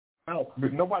out.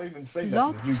 But nobody even say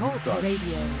Blog nothing. You Talk start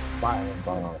Radio. firing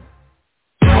bombs.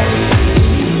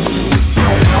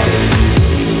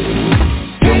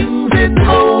 Kings in the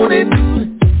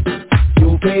morning,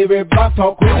 your favorite Blog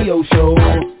Talk Radio show.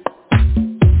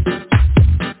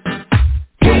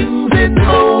 Kings in the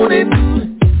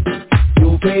morning,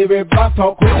 your favorite Blog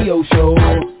Talk Radio show.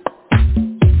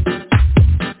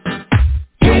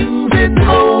 Kings in the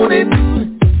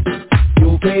morning,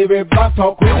 your favorite Blog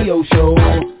Talk Radio show.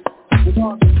 Good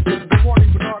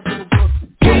morning, Bernard.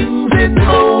 Kings in the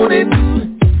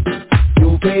morning,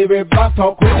 your favorite Blog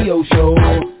Talk Radio show.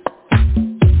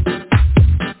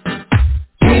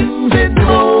 Kings in the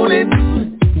morning.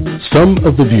 Some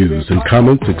of the views and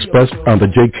comments expressed on the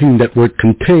J. King Network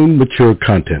contain mature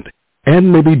content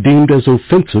and may be deemed as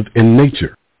offensive in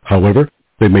nature. However,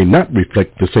 they may not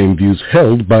reflect the same views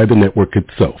held by the network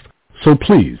itself. So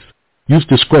please, use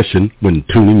discretion when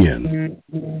tuning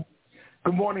in.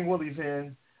 Good morning, Willie's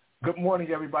in. Good morning,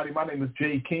 everybody. My name is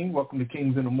Jay King. Welcome to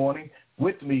Kings in the Morning.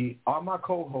 With me are my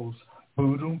co-hosts,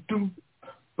 Boom-Doom-Doom,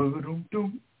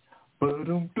 Boom-Doom-Doom,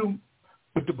 Boom-Doom-Doom,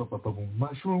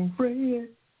 Mushroom Fred.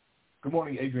 Good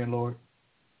morning, Adrian Lord.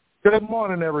 Good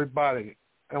morning, everybody,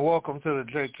 and welcome to the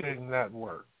J. King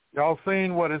Network. Y'all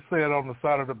seen what it said on the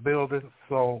side of the building,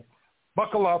 so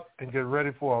buckle up and get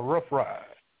ready for a rough ride.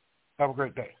 Have a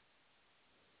great day.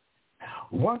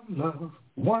 One love,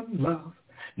 one love.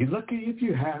 You're lucky if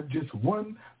you have just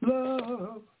one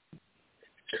love.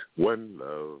 One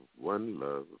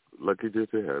love. Lucky just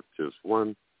to have just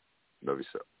one. Love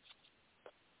yourself.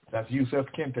 That's Yusef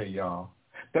Kente, y'all.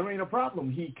 There ain't a problem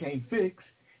he can't fix.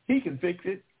 He can fix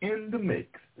it in the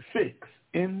mix. Fix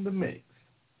in the mix.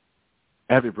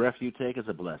 Every breath you take is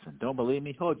a blessing. Don't believe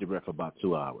me? Hold your breath for about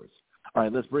 2 hours. All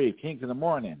right, let's breathe. Kings in the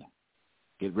morning.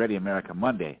 Get ready, America.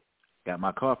 Monday. Got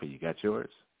my coffee. You got yours?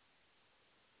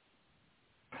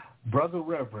 Brother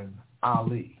Reverend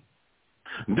Ali.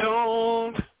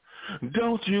 Don't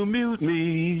you mute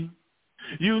me.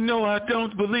 You know I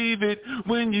don't believe it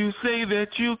when you say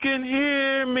that you can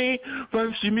hear me.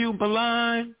 First you mute my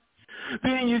line,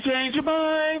 then you change your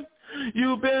mind.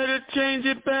 You better change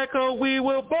it back or we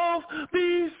will both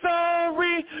be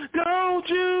sorry. Don't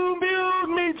you mute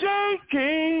me, J.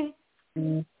 King.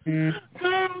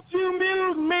 Don't you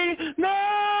mute me,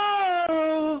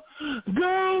 no.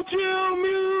 Don't you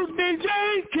mute me, J.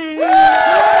 King.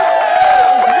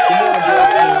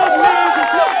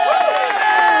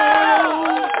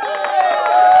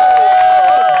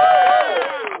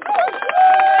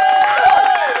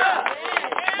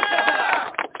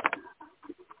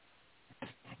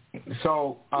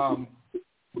 So,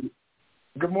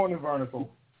 good morning, Vernical.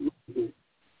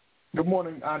 Good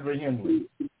morning, Andre Henry.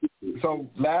 So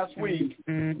last week,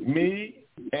 me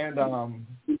and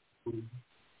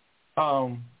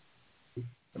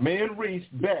Reese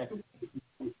bet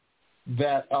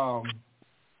that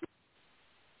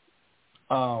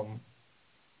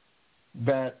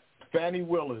that Fannie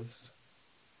Willis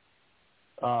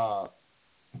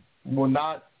will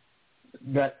not,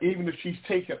 that even if she's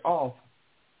taken off.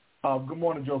 Good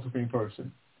morning, Josephine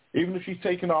Person. Even if she's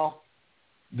taken off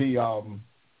the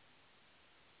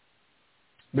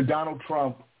Donald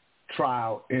Trump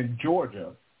trial in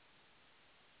Georgia,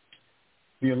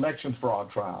 the election fraud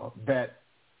trial, that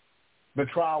the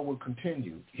trial will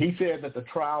continue. He said that the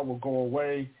trial will go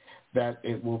away, that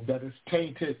it's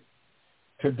tainted.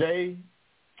 Today,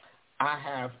 I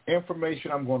have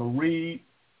information I'm going to read.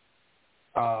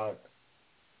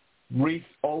 Reese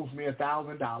owes me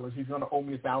 $1,000. He's going to owe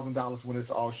me $1,000 when this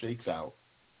all shakes out.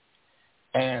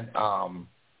 And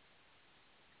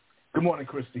good morning,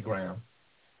 Christy Graham.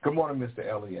 Good morning, Mr.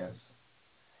 Elias.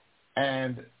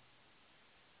 And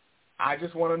I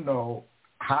just want to know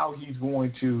how he's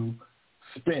going to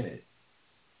spin it,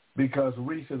 because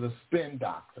Reese is a spin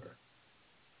doctor.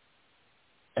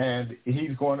 And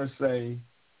he's going to say,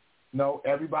 no,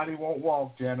 everybody won't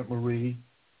walk, Janet Marie.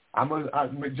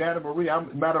 Janet Marie,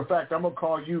 matter of fact, I'm going to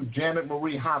call you Janet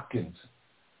Marie Hopkins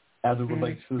as it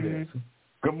relates to this.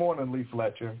 Good morning, Lee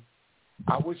Fletcher.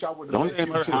 I wish I would have. Don't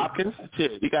name her Hopkins.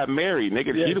 Shit, you got married, nigga.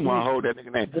 Yeah, she didn't want to hold that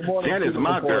nigga name. Janet's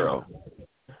my girl.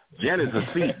 Janet's a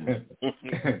Seaton.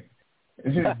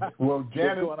 Well,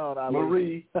 Janet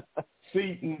Marie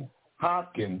Seaton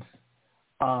Hopkins.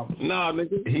 No,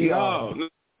 nigga.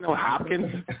 No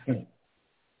Hopkins.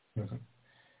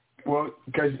 Well,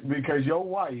 because your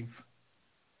wife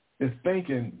is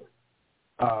thinking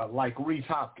like Reese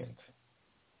Hopkins,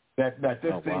 that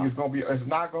this thing is going to be, it's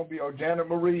not going to be, oh, Janet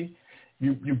Marie,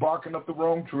 you barking up the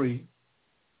wrong tree,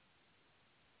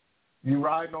 you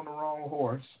riding on the wrong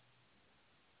horse.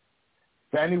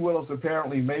 Fannie Willis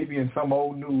apparently may be in some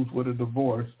old news with a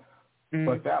divorce.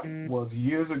 but that was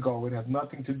years ago. It has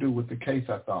nothing to do with the case,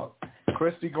 I thought.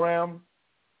 Christy Graham,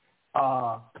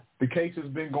 the case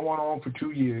has been going on for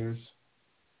 2 years.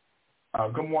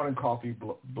 Good morning, Coffee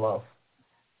Bluff.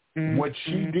 What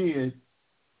she did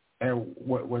and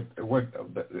what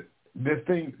this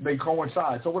thing, they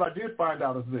coincide. So what I did find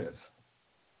out is this.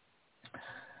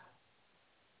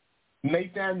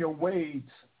 Nathaniel Wade's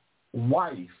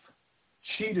wife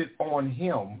cheated on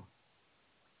him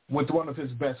with one of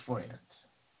his best friends.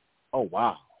 Oh,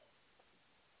 wow.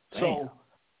 Damn. So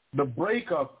the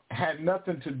breakup had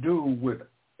nothing to do with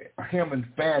him and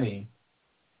Fannie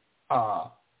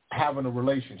having a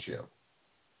relationship.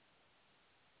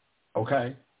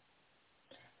 Okay?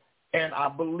 And I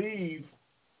believe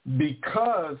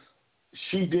because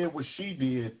she did what she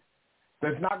did,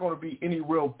 there's not going to be any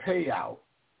real payout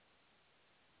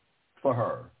for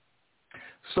her.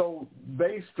 So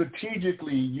they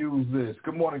strategically use this.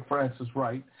 Good morning, Francis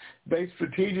Wright. They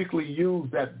strategically use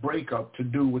that breakup to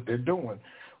do what they're doing,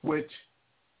 which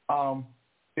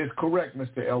is correct,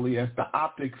 Mr. Elias. The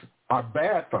optics are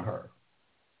bad for her.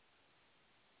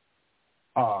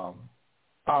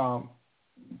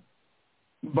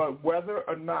 But whether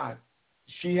or not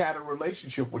she had a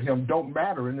relationship with him don't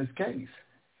matter in this case.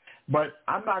 But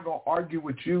I'm not going to argue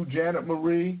with you, Janet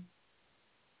Marie,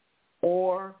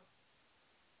 or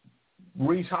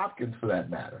Reese Hopkins for that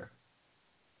matter.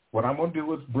 What I'm going to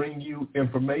do is bring you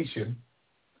information,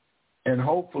 and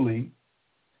hopefully,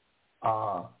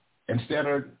 instead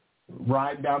of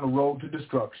riding down the road to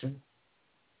destruction,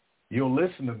 you'll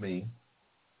listen to me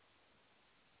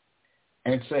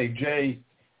and say, Jay,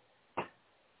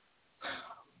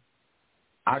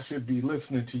 I should be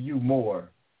listening to you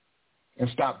more and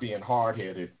stop being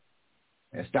hard-headed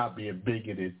and stop being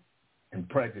bigoted and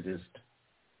prejudiced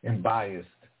and biased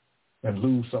and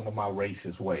lose some of my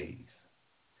racist ways.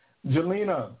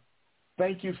 Jelena,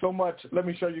 thank you so much. Let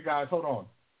me show you guys. Hold on.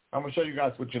 I'm going to show you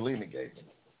guys what Jelena gave me.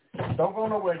 Don't go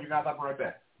nowhere, you guys. I'll be right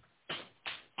back.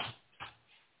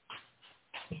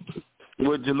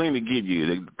 What Jelena give you?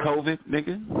 The COVID,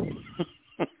 nigga?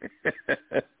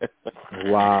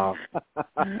 Wow.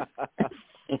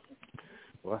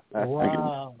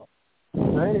 Wow.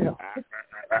 Damn.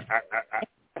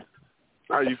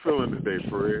 How you feeling today,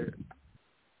 Fred?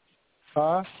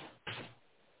 Huh?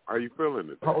 How you feeling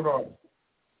today? Hold on.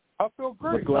 I feel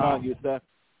great. What's going on, Yusef?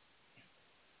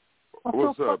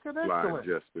 What's up, fucking Blind excellent.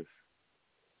 Justice?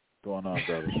 What's going on,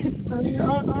 brother?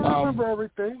 I remember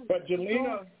everything. But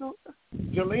Jelena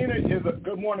is a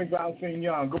good morning, Valcine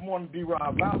Young. Good morning,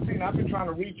 D-Rob. Valcine, I've been trying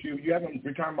to reach you. You haven't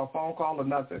returned my phone call or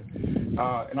nothing,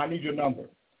 and I need your number.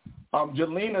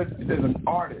 Jelena is an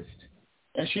artist,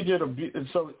 and she did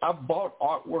so I bought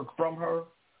artwork from her.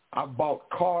 I bought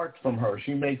cards from her.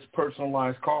 She makes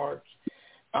personalized cards.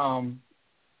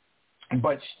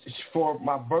 But for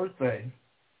my birthday,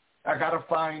 I got to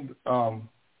find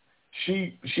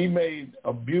she made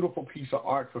a beautiful piece of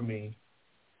art for me,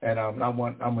 and I'm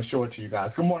gonna show it to you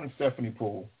guys. Good morning, Stephanie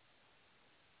Poole.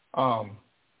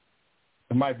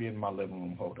 It might be in my living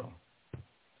room. Hold on.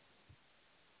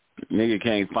 Nigga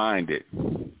can't find it.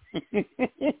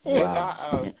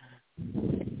 Wow.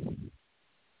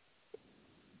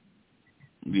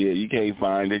 Yeah, you can't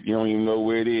find it. You don't even know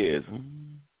where it is.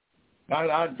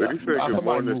 But he said good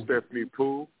morning, Stephanie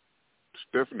Poole.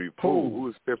 Stephanie Poole. Who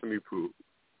is Stephanie Poole?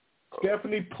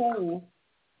 Stephanie Poole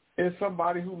is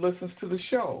somebody who listens to the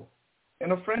show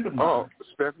and a friend of mine. Oh,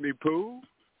 Stephanie Poole?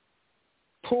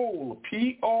 Poole,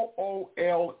 Poole.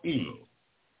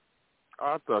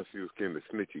 I thought she was getting the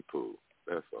Snitchy Poole.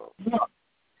 That's all.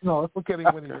 No, look at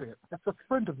him when he's in. It's a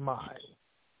friend of mine.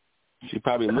 She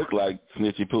probably looked like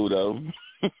Snitchy Poo, though.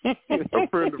 A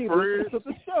friend of Fred? To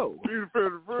the show. She's a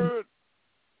friend of Fred?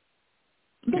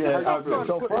 Yeah,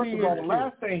 so first of all, the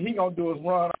last thing he going to do is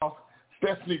run off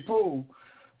Stephanie Poole.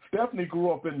 Stephanie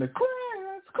grew up in the grass.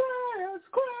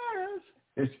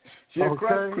 She's a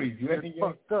grass creep. You ain't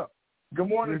fucked up. Good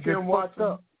morning, Kim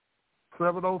Watson.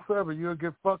 707, you'll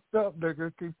get fucked up,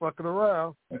 nigga. Keep fucking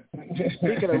around.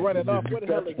 Speaking of running off, what the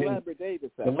hell is Lambert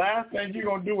Davis at? The last thing you're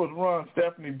going to do is run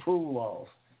Stephanie Poole off.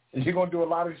 And you're going to do a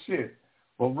lot of shit.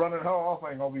 But running her off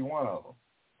ain't going to be one of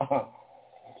them.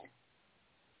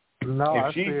 No, if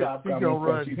I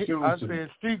said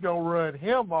she gonna run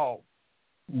him off.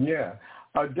 Yeah.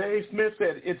 Dave Smith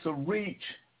said it's a reach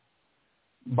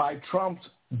by Trump's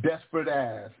desperate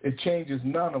ass. It changes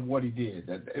none of what he did.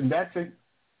 And that's it.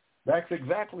 That's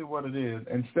exactly what it is.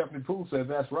 And Stephanie Poole says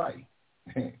that's right.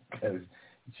 Because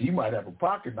she might have a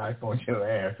pocket knife on your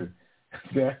ass and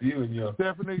stab you and your...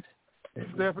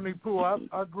 Stephanie Poole,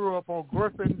 I grew up on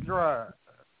Griffin Drive.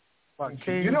 By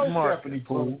King's you know Market. Stephanie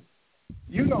Poole.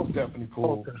 You know Stephanie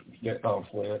Poole, Okay.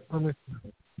 Fred.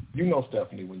 You know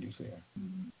Stephanie when you see her.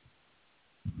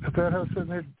 Is that her sitting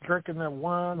there drinking that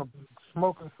wine or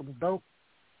smoking some dope?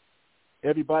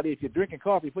 Everybody, if you're drinking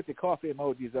coffee, put your coffee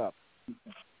emojis up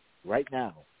right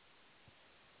now.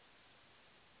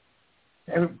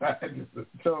 And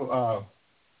so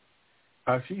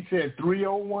she said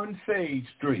 301 Sage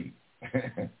Street.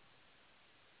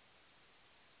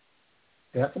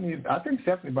 Stephanie, I think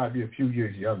Stephanie might be a few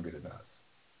years younger than us,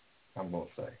 I'm going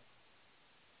to say.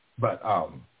 But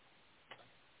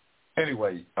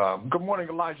anyway, good morning,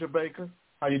 Elijah Baker.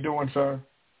 How you doing, sir?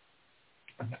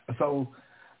 So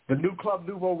the new Club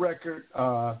Nouveau record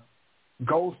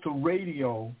goes to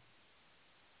radio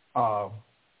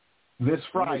this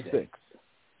Friday,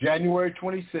 January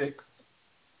 26th,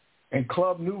 and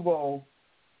Club Nouveau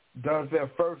does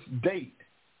their first date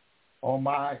on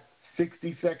my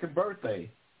 62nd birthday,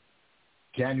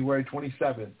 January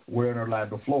 27th. We're in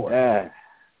Orlando, Florida.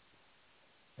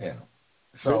 Yeah.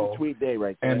 So bittersweet day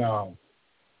right there. And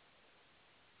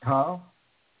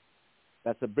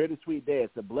that's a bittersweet day.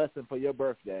 It's a blessing for your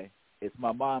birthday. It's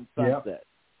my mom's sunset. Yep.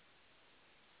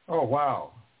 Oh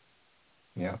wow.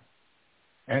 Yeah.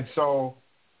 And so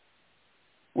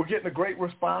we're getting a great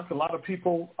response. A lot of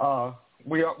people.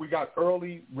 We got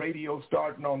early radio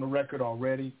starting on the record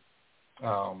already.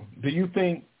 Do you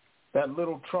think that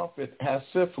little trumpet has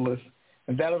syphilis?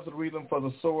 And that is the reason for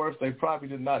the sores they probably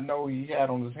did not know he had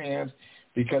on his hands,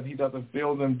 because he doesn't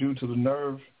feel them due to the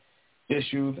nerve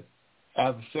issues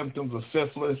as symptoms of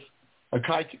syphilis. A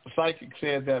psychic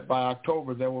said that by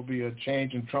October there will be a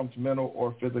change in Trump's mental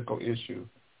or physical issue.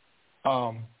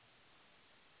 And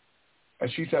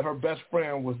she said her best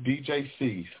friend was DJ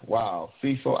Cease. Wow,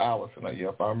 Cecil Allison.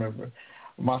 Yep, I remember.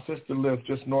 My sister lives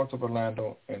just north of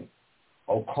Orlando in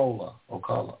Ocala.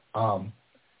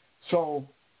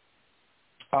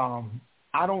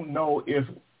 I don't know if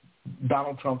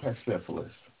Donald Trump has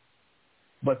syphilis,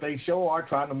 but they sure are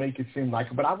trying to make it seem like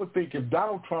it. But I would think if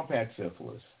Donald Trump had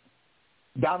syphilis,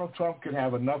 Donald Trump could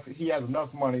have enough. He has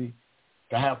enough money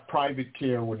to have private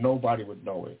care where nobody would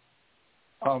know it.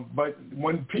 But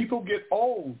when people get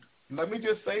old, let me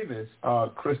just say this,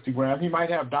 Christy Graham, he might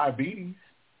have diabetes.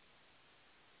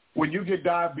 When you get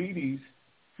diabetes,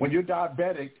 when you're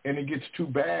diabetic and it gets too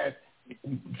bad,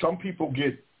 some people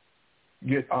get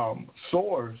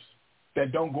sores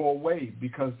that don't go away,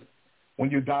 because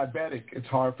when you're diabetic, it's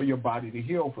hard for your body to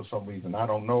heal for some reason. I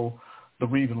don't know the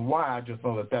reason why. I just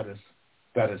know that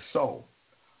is so.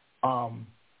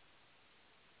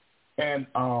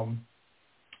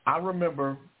 I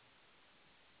remember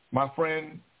my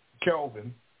friend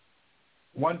Kelvin.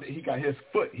 One day he got his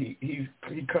foot. He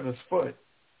cut his foot,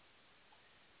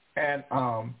 and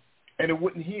it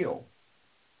wouldn't heal.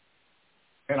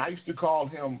 And I used to call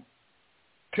him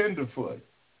Tenderfoot.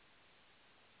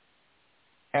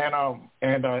 And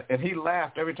he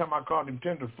laughed every time I called him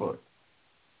Tenderfoot,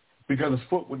 because his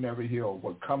foot would never heal.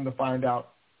 But come to find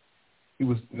out, he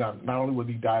was not only was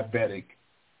he diabetic,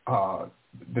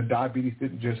 the diabetes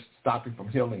didn't just stop him from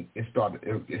healing. It started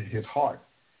his heart.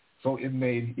 So it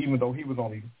made, even though he was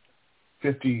only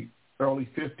early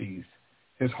 50s,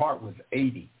 his heart was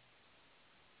 80,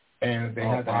 and they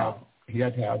had to have he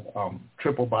had to have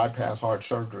triple bypass heart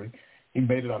surgery. He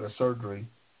made it out of surgery,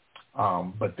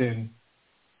 but then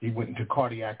he went into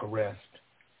cardiac arrest,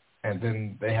 and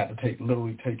then they had to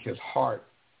literally take his heart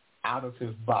out of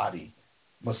his body,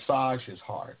 massage his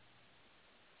heart,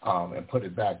 and put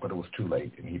it back, but it was too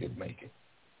late, and he didn't make it.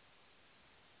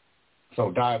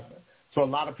 So a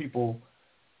lot of people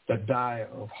that die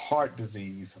of heart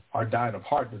disease are dying of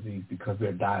heart disease because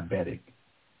they're diabetic.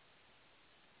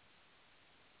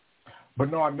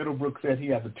 Bernard Middlebrook said he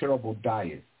has a terrible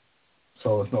diet,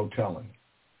 so it's no telling.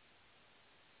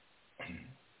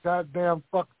 Goddamn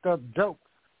fucked up jokes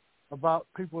about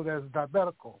people that's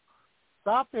diabetical.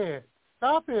 Stop it.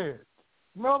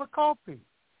 Smell the coffee,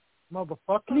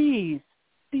 motherfucker.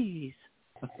 Please.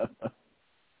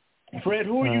 Fred,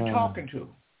 who are you talking to?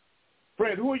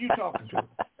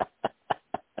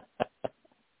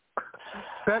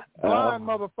 That blind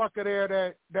motherfucker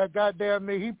there, that goddamn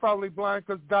me, he probably blind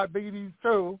because diabetes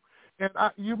too. And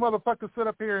you motherfuckers sit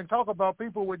up here and talk about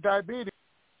people with diabetes.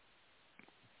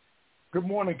 Good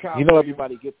morning, Kyle. You know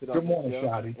everybody gets it on Good morning, show.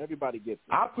 Shotty. Everybody gets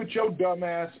it. I put your dumb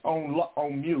ass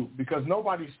on mute because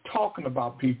nobody's talking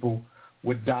about people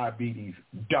with diabetes,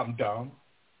 dumb.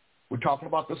 We're talking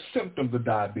about the symptoms of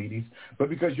diabetes, but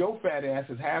because your fat ass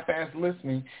is half-ass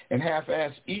listening and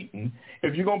half-ass eating,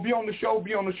 if you're going to be on the show,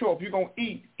 be on the show. If you're going to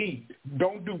eat.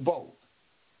 Don't do both.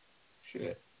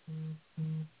 Shit.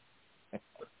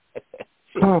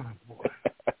 Oh, boy.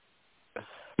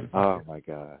 Oh, my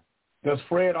God. Does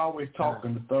Fred always talk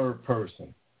in the third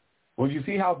person? Well, you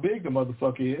see how big the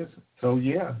motherfucker is. So,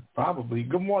 yeah, probably.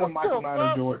 Good morning, Michael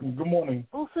Niner Jordan. Good morning,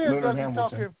 Who said Leonard that Hamilton.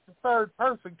 talking in third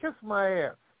person? Kiss my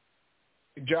ass.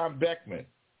 John Beckman.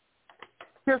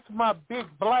 Kiss my big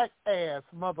black ass,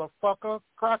 motherfucker,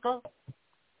 cracker.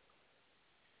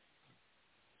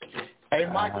 Hey,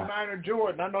 Michael Niner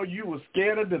Jordan, I know you were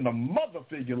scared than the mother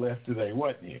figure left today,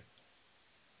 wasn't you?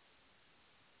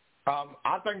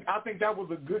 I think that was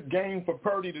a good game for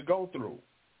Purdy to go through.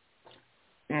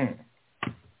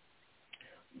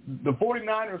 The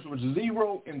 49ers were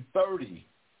 0-30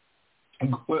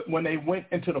 when they went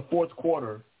into the fourth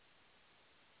quarter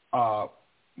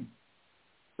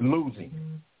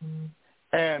losing.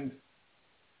 And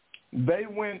they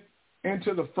went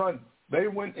into the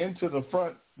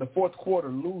fourth quarter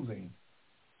losing.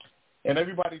 And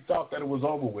everybody thought that it was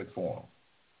over with for them.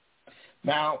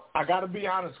 Now, I got to be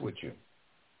honest with you.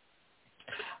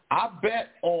 I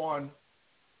bet on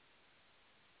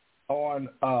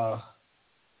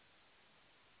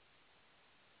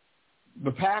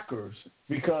the Packers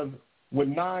because with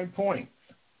 9 points.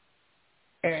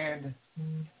 And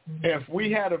if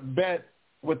we had a bet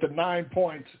with the 9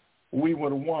 points, we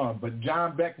would have won. But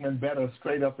John Beckman bet us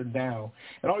straight up and down.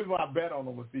 And the only reason I bet on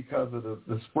him was because of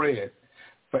the spread.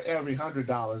 For every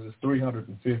 $100 is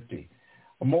 $350.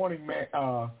 Morning, man.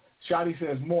 Shotty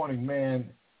says, morning, man.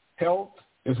 Health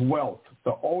is wealth.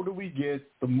 The older we get,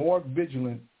 the more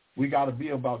vigilant we got to be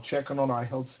about checking on our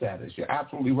health status. You're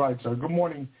absolutely right, sir. Good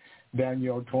morning,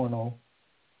 Danielle Torno.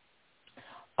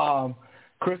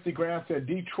 Christy Graham said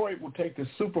Detroit will take the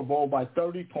Super Bowl by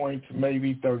 30 points,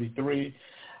 maybe 33.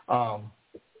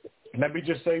 Let me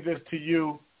just say this to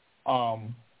you,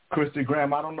 Christy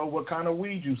Graham. I don't know what kind of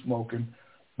weed you smoking,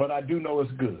 but I do know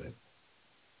it's good.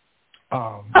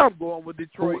 I'm going with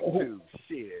Detroit, too.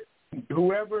 Shit.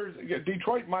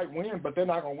 Detroit might win, but they're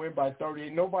not going to win by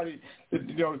 30. Nobody,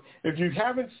 if you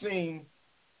haven't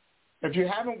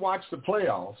watched the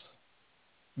playoffs,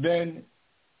 then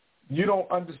you don't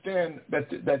understand that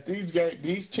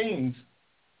these teams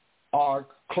are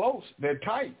close. They're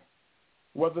tight,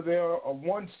 whether they're a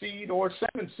 1 seed or a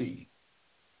 7 seed.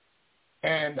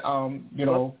 And,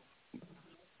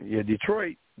 Yeah,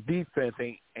 Detroit defense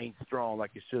ain't strong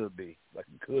like it should be, like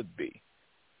it could be.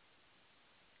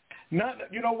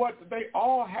 You know what? They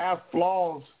all have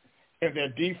flaws in their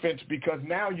defense because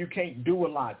now you can't do a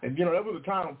lot. And, there was a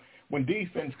time when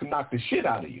defense can knock the shit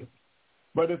out of you.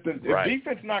 But if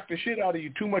defense knock the shit out of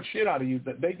you, too much shit out of you,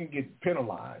 that they can get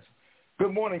penalized.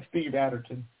 Good morning, Steve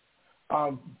Adderton.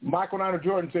 Michael Niner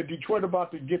Jordan said Detroit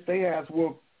about to get their ass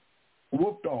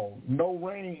whooped on. No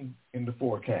rain in the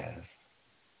forecast.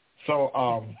 So,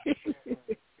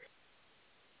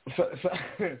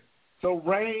 so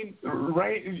rain.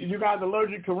 You guys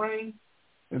allergic to rain?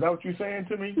 Is that what you're saying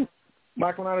to me,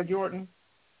 Michael Niner Jordan?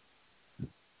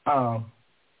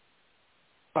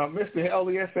 Mr.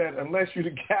 Elliott said, unless you're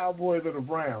the Cowboys or the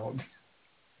Browns.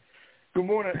 Good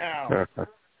morning, Al.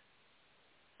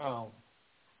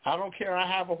 I don't care. I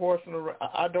have a horse in the race.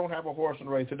 I don't have a horse in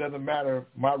the race. It doesn't matter.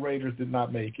 My Raiders did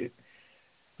not make it.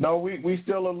 No, we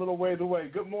still a little ways away.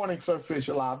 Good morning, Sir Fish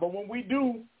Alive. But when we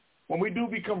do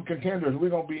become contenders, we're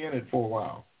gonna be in it for a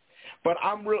while. But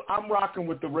I'm rocking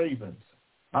with the Ravens.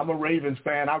 I'm a Ravens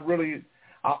fan. I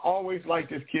always like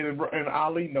this kid, and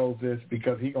Ali knows this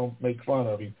because he gonna make fun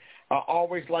of him. I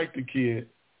always like the kid,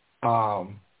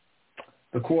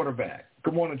 the quarterback.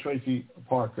 Good morning, Tracy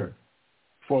Parker,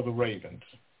 for the Ravens.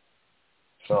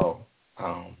 So,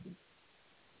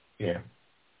 yeah.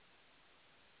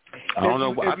 I don't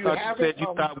know. I thought you said you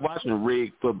stopped watching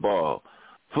rigged football.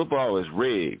 Football is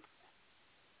rigged.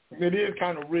 It is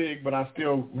kind of rigged, but I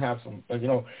still have some,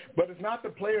 But it's not the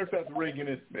players that's rigging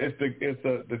it. It's the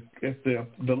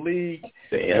league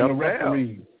and the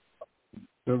referees.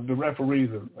 The referees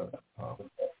are.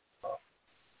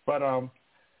 But I'm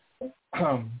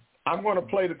going to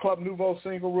play the Club Nouveau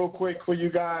single real quick for you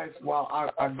guys while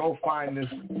I go find this.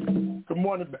 Good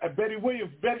morning, Betty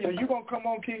Williams. Betty, are you going to come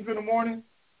on Kings in the Morning?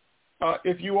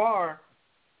 If you are,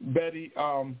 Betty,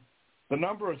 the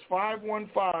number is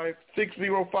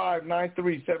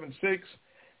 515-605-9376,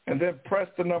 and then press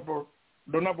the number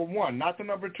 1, not the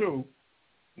number 2,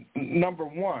 number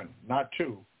 1, not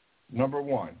 2, number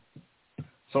 1.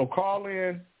 So call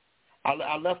in.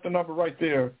 I left the number right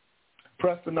there.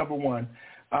 Press the number 1.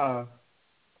 We're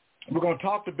going to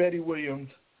talk to Betty Williams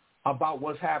about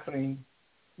what's happening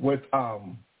with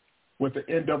the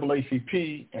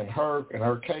NAACP and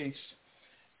her case,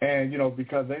 and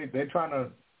because they're trying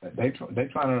to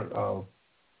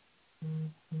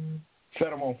set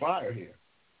them on fire here.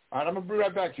 All right, I'm gonna be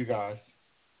right back, you guys.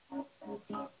 How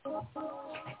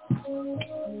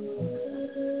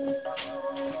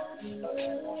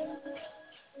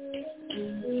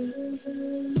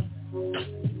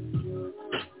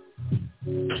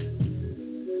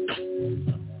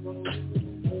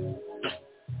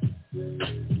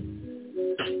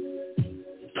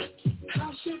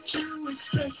should you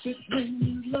express it when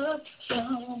you love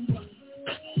someone?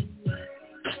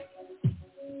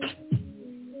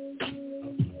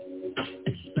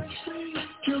 Especially if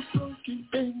you're broken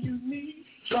and you need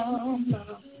some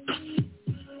love.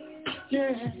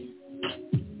 Yeah.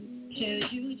 Till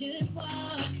you just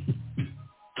walk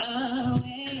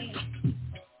away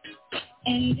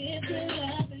and live the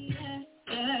love another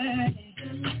day.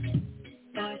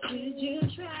 Or should you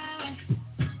try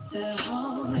to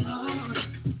hold on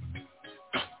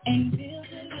and build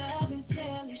the love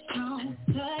until it's strong?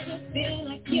 Does it feel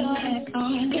like you're at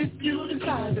home? If you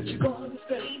decide that you're going to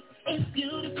stay, if you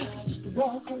decide just to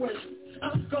walk away,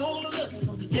 I'm gonna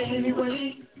love you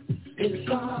anyway. It's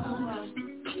alright.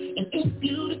 And if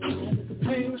you decide that the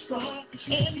pain is strong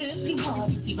and it's too hard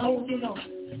to keep holding on,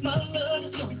 my love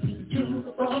is something you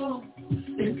do wrong.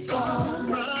 It's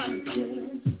alright. Yeah.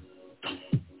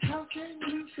 How can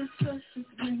you success it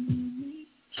when you need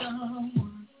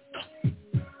someone?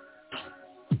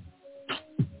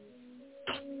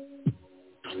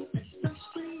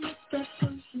 Especially if that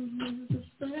person is a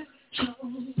special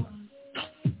one.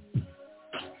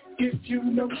 If you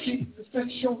know she's a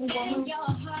special one. In your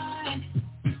heart,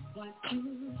 what to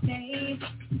say?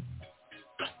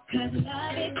 'Cause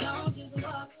love it don't just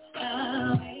walk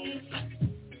away.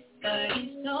 But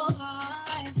it's so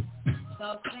hard, so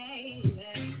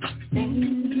crazy.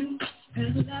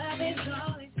 'Cause love is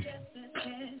always just a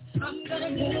test. I'm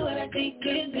gonna do what I think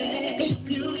is best.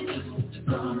 If you decide to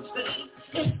come stay,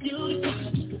 if you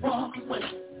decide to walk away,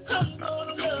 I'm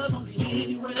gonna love on you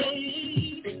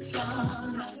anyway. It's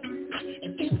alright.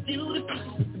 And if you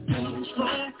decide to go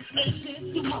strong and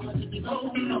it's too hard to be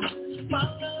holding on, my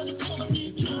love is gonna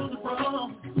lead you to the wrong.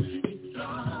 It's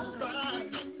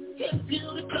alright. If you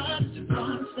decide to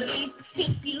come stay,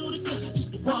 if you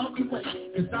decide to walk away,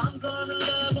 'cause I'm gonna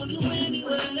love on you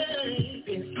anyway.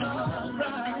 It's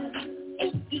alright.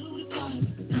 If you decide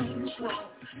to come strong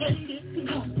and it's too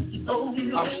hard to be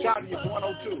holding on, I'm shouting it's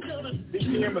 102.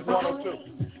 BPM is 102.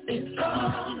 it's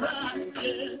alright.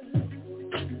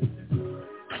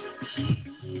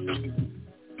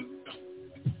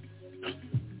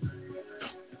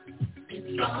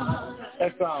 Yeah.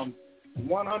 That's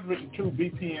 102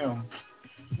 BPM.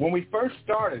 When we first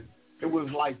started, it was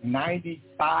like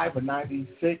 95 or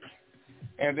 96,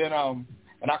 and then and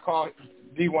I called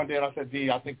D one day and I said,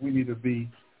 D, I think we need to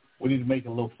make it a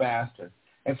little faster.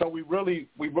 And so we really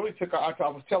took our time. I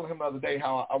was telling him the other day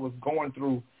how I was going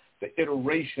through the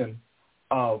iteration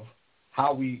of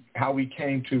how we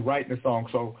came to writing the song.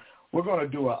 So we're gonna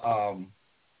do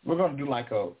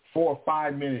like a 4 or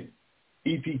 5 minute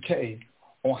EPK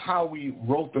on how we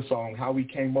wrote the song, how we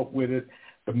came up with it,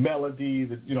 the melody,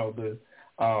 the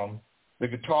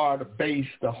guitar, the bass,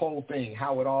 the whole thing,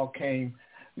 how it all came,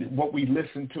 what we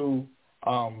listened to,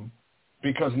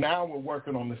 because now we're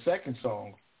working on the second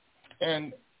song.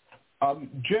 And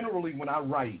generally when I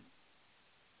write,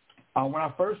 when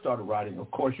I first started writing,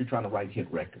 of course you're trying to write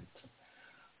hit records.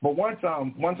 But once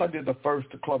I did the first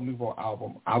Club Nouveau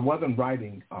album, I wasn't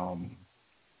writing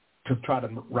to try to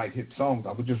write hit songs.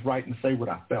 I was just writing to say what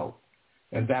I felt.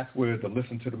 And that's where the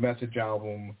Listen to the Message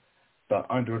album, the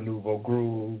Under a Nouveau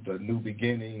Groove, the New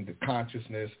Beginning, the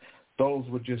Consciousness, those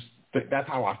were just, that's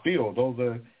how I feel. Those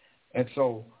are, and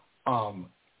so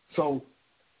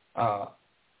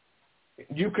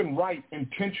you can write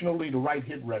intentionally to write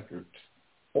hit records,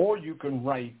 or you can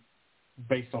write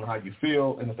based on how you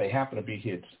feel, and if they happen to be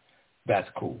hits, that's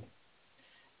cool.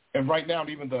 And right now,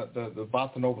 even the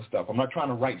bossa nova stuff, I'm not trying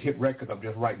to write hit records, I'm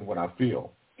just writing what I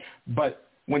feel. But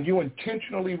when you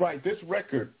intentionally write this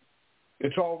record,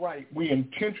 it's all right. We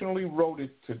intentionally wrote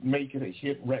it to make it a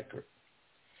hit record.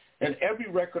 And every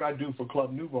record I do for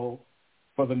Club Nouveau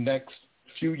for the next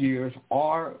few years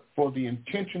are for the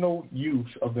intentional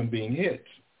use of them being hits.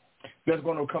 There's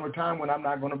going to come a time when I'm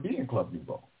not going to be in Club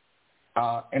Nouveau.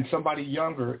 And somebody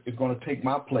younger is going to take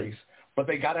my place, but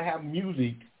they got to have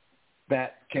music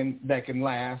that can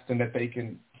last and that they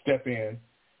can step in,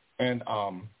 and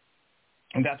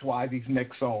that's why these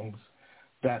next songs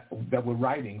that we're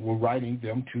writing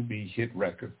them to be hit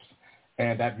records,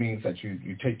 and that means that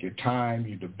you take your time,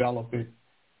 you develop it,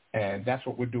 and that's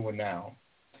what we're doing now.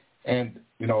 And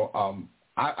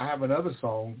I have another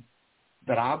song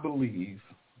that I believe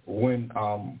when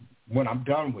I'm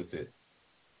done with it,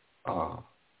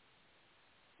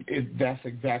 That's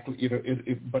exactly,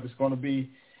 but it's going to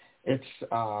be,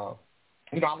 I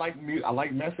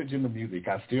like message in the music.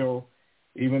 I still,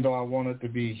 even though I want it to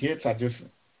be hits, I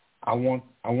want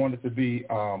it to be,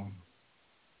 I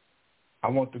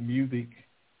want the music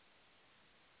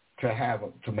to have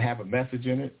a message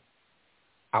in it.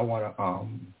 I want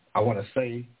to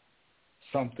say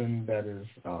something that is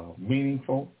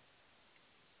meaningful,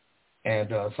 and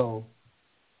that's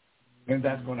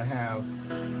going to have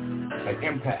an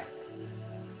impact.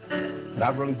 And I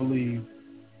really believe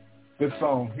this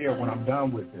song here, when I'm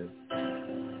done with it,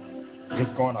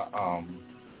 it's going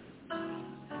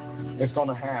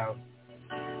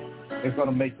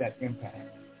to make that impact.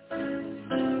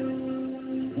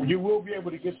 You will be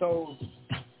able to get those.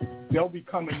 They'll be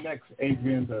coming next,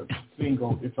 Adrian, the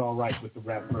single, It's All Right with the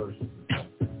rap version.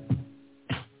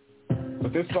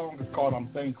 But this song is called I'm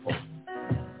Thankful.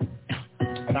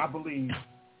 And I believe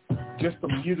just the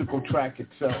musical track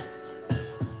itself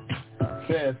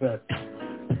says that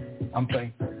I'm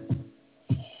thankful.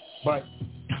 But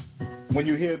when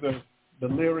you hear the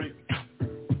lyric,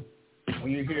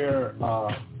 when you hear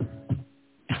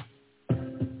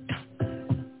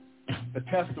the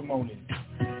testimony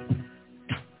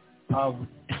of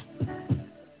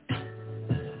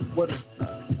what it's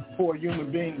for a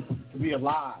human being to be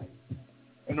alive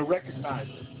and to recognize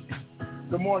it.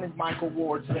 Good morning, Michael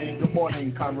Ward saying, good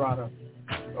morning, Conrada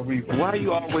Ariba. Why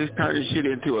you always turning shit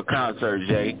into a concert,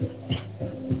 Jay?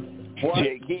 What?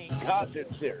 Jay King concert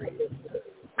series.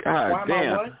 God Why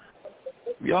damn. What?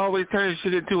 You always turning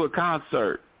shit into a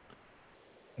concert.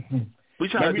 We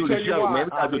trying to do the show, man.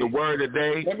 We trying to do the word of the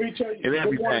day. Let me tell you, and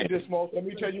everything. Good morning, Dismo. Let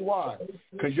me tell you why.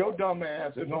 Because your dumb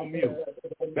ass is on mute.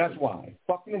 That's why.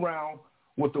 Fucking around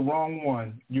with the wrong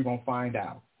one, you're going to find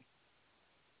out.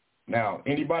 Now,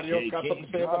 anybody else got something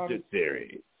to say about it?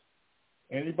 Series.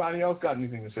 Anybody else got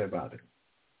anything to say about it?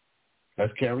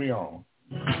 Let's carry on.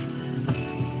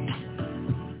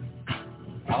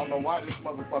 I don't know why this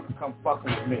motherfucker come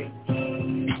fucking with me.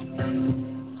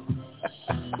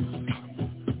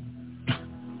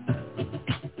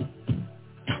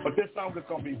 But this song is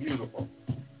going to be beautiful.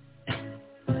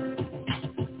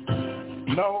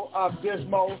 No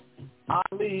Dismo,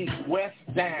 Ali West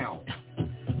down.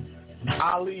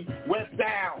 Ali West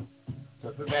down.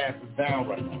 Because his ass is down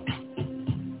right now.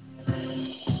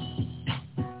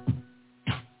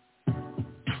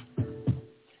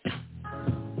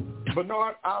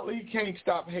 Bernard, Ali can't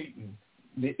stop hating.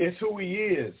 It's who he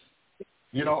is.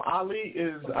 Ali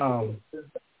is...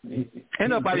 Ain't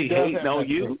nobody hating on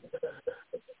you.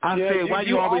 I said, why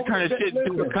you always turning shit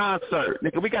into a concert?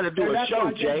 Nigga, we got to do a show,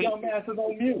 Jay.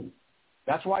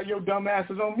 That's why your dumb ass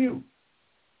is on mute.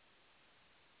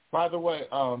 By the way,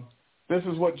 this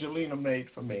is what Jelena made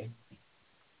for me.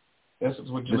 This is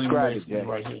what Jelena made for me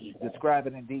right here. Describe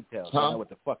it in detail. Huh? I know what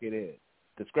the fuck it is.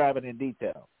 Describe it in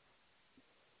detail.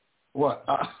 What?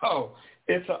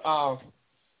 It's some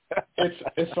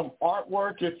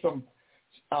artwork. It's some.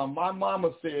 My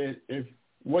mama said, if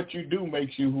what you do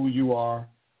makes you who you are,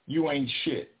 you ain't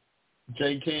shit.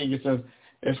 J. King.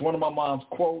 It's one of my mom's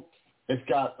quotes. It's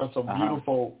got some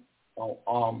beautiful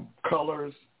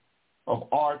colors of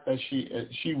art that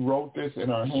she wrote this in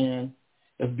her hand.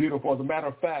 It's beautiful. As a matter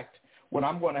of fact, what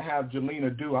I'm going to have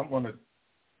Jelena do, I'm going to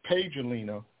pay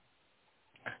Jelena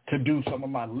to do some of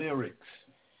my lyrics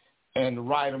and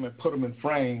write them and put them in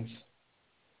frames,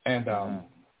 and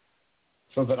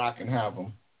so that I can have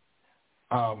them.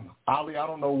 Ali, I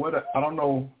don't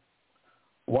know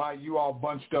why you all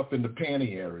bunched up in the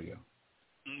panty area.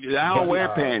 I don't wear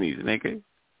panties, nigga.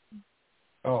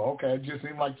 Oh, okay. It just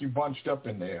seemed like you bunched up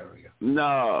in the area.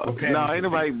 No, ain't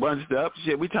nobody bunched up.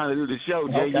 Shit, we trying to do the show,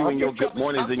 Jay. Okay, you and your good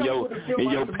mornings and your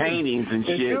paintings and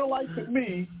shit. It feels like to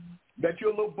me that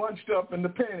you're a little bunched up in the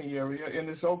panty area, and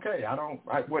it's okay.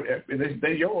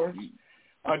 They're yours.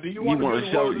 Do you want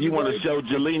to show? You want to show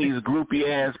Jelena's groupie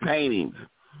ass paintings?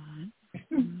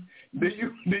 Do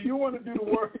you want to do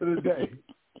the work of the day?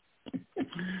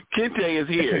 Kente is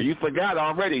here. You forgot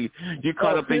already. You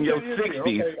caught up in your 60s.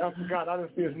 Okay, I forgot. I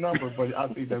didn't see his number, but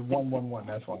I see that 111.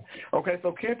 That's fine. Okay,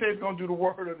 so Kente is going to do the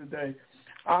word of the day.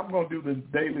 I'm going to do the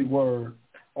daily word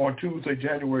on Tuesday,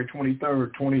 January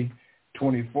 23rd,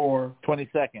 2024.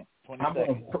 22nd.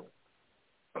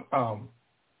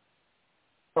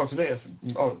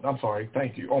 I'm sorry.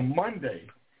 Thank you. On Monday.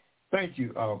 Thank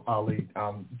you, Ali.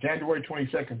 January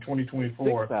 22nd,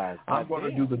 2024. I'm going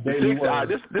to do the daily word.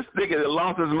 This nigga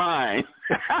lost his mind.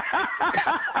 God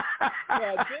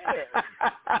damn.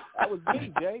 That was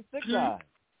me, Jay. 6 eyes.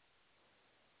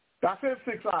 I said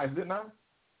 6 eyes, didn't I?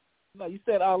 No, you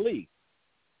said Ali.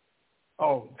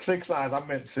 Oh, 6 eyes. I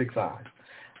meant 6 eyes.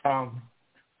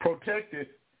 Protected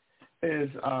is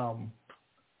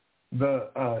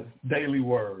the daily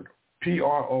word,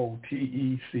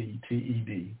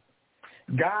 Protected.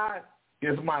 God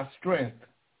is my strength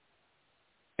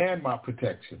and my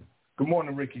protection. Good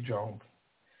morning, Ricky Jones.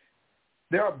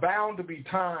 There are bound to be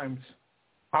times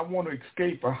I want to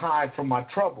escape or hide from my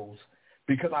troubles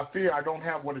because I fear I don't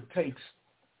have what it takes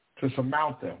to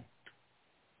surmount them.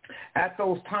 At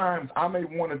those times, I may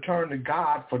want to turn to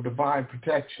God for divine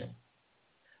protection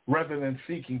rather than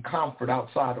seeking comfort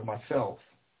outside of myself.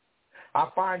 I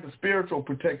find the spiritual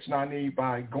protection I need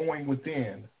by going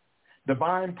within.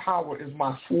 Divine power is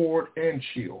my sword and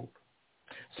shield.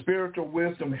 Spiritual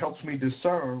wisdom helps me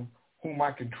discern whom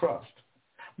I can trust.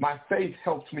 My faith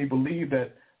helps me believe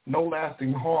that no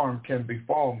lasting harm can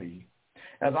befall me.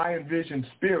 As I envision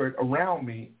spirit around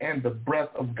me and the breath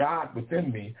of God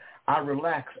within me, I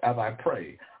relax as I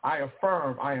pray. I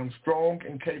affirm I am strong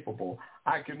and capable.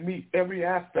 I can meet every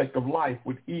aspect of life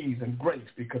with ease and grace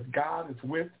because God is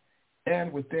with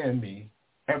and within me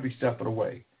every step of the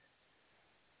way.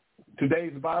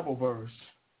 Today's Bible verse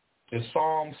is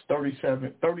Psalms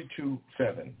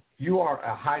 32:7. You are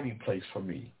a hiding place for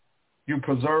me. You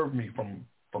preserve me from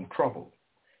trouble.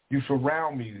 You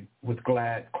surround me with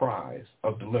glad cries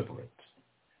of deliverance.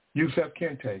 Yusef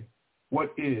Kente,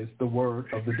 what is the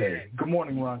word of the day? Good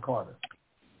morning, Ron Carter.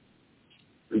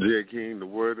 J. King, the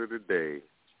word of the day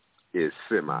is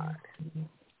semi.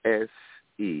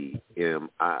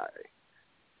 S-E-M-I.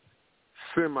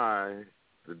 Semi,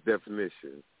 the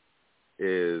definition,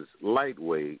 is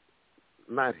lightweight,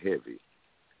 not heavy.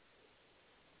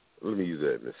 Let me use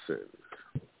that in a sentence.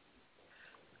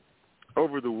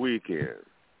 Over the weekend,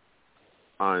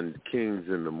 on Kings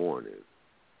in the Morning,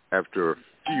 after a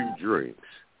few drinks,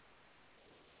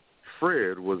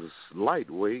 Fred was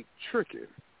lightweight tricking,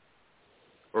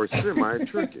 or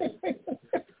semi-tricking,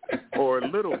 or a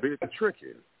little bit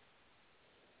tricking.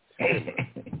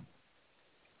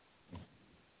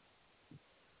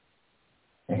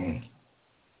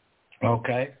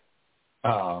 Okay.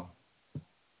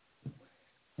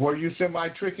 Were you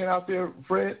semi-tricking out there,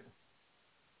 Fred?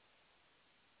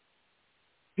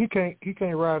 He can't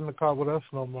ride in the car with us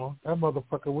no more. That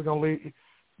motherfucker, we're gonna leave.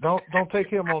 Don't take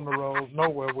him on the road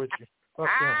nowhere with you. Fuck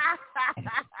him.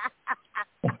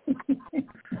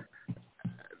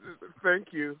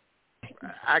 Thank you.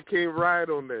 I can't ride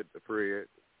on that, Fred.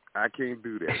 I can't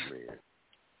do that, man.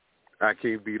 I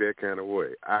can't be that kind of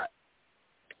way.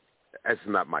 That's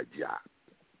not my job.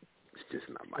 It's just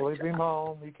not my job. Leave him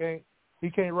home.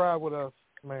 He can't ride with us,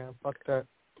 man. Fuck that.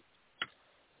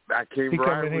 I can't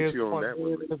ride with you on that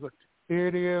one. Here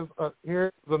it is.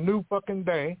 Here's a new fucking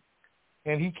day,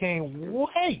 and he can't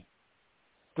wait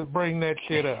to bring that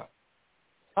shit up.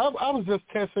 I was just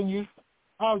testing you.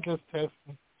 I was just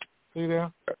testing. See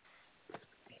there?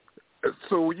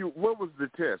 So what was the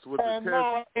test? Was the test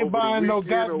I ain't buying no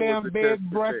goddamn bed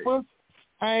and breakfast.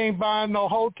 I ain't buying no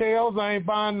hotels. I ain't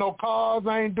buying no cars.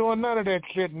 I ain't doing none of that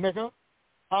shit, nigga.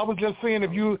 I was just seeing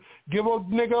if you give a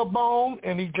nigga a bone,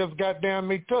 and he just goddamn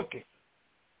me took it.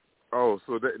 Oh,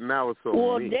 so now it's on me.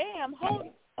 Well, damn,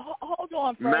 hold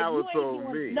on, Fred. Now you it's ain't on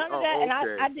doing me. none of Oh, that,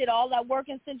 okay. and I did all that work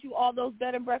and sent you all those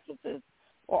bed and breakfasts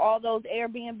or all those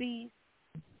Airbnbs.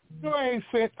 You ain't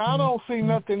sent. I don't see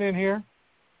nothing in here.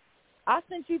 I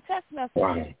sent you text messages.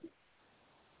 Wow.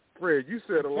 Fred, you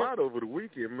said a lot over the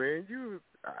weekend, man.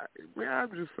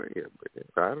 I'm just saying, man.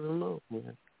 I don't know,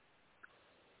 man.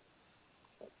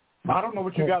 I don't know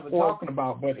what you guys are talking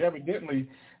about, but evidently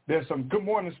there's some. Good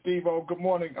morning, Steve-O. Good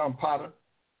morning, Potter.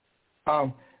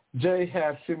 Jay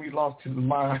has semi-lost his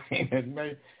mind, and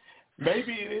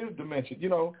maybe it is dementia. You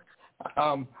know,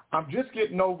 I'm just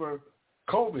getting over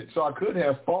COVID, so I could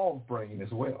have fog brain as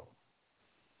well.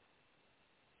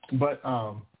 But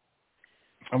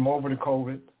I'm over the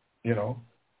COVID, you know.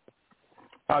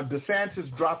 DeSantis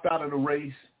dropped out of the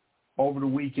race over the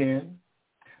weekend.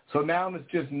 So now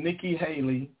it's just Nikki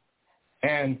Haley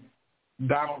and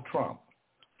Donald Trump.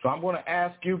 So I'm going to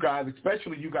ask you guys,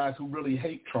 especially you guys who really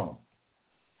hate Trump,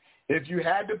 if you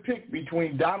had to pick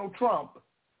between Donald Trump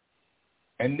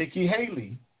and Nikki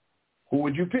Haley, who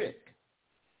would you pick?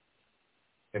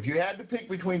 If you had to pick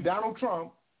between Donald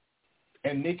Trump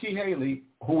and Nikki Haley,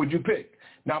 who would you pick?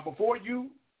 Now, before you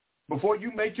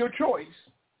make your choice,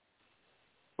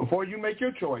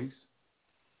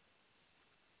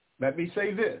 let me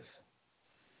say this.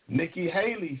 Nikki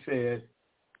Haley said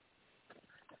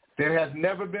there has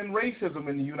never been racism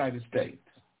in the United States.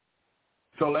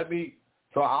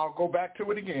 So I'll go back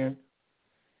to it again.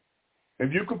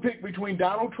 If you could pick between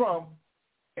Donald Trump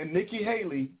and Nikki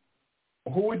Haley,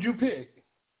 who would you pick?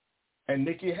 And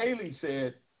Nikki Haley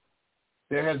said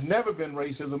there has never been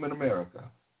racism in America.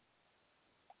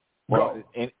 Well,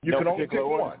 you can only pick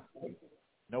one.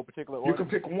 No particular order. You can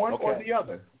pick one or the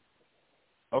other.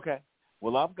 Okay.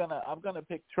 Well, I'm gonna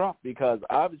pick Trump because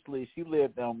obviously she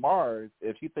lived on Mars.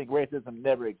 If she thinks racism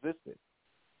never existed,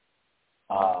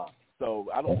 so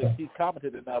I don't think she's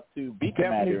competent enough to be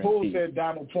commander in chief. Poole said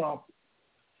Donald Trump.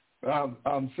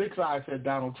 6 Eye said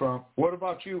Donald Trump. What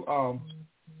about you?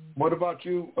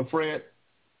 Fred?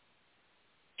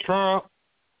 Trump.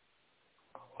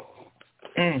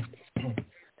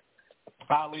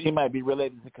 Ali. He might be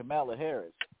related to Kamala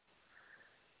Harris.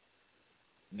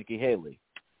 Nikki Haley.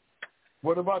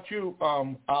 What about you,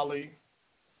 Ali?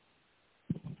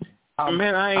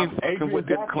 Man, I ain't fucking Adrian with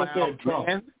them Jackson clowns,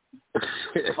 man.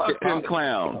 Fuck them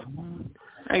clowns.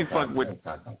 I ain't fucking with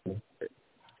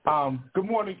Good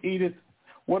morning, Edith.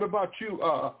 What about you,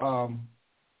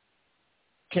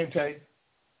 Kente?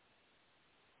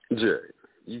 Jay,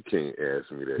 you can't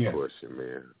ask me that question,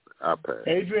 man. I pass.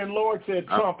 Adrian Lord said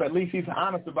Trump. At least he's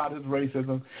honest about his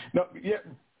racism. No, yeah.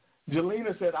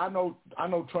 Jelena said, I know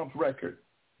Trump's record.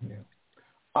 Yeah.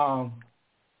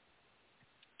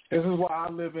 This is why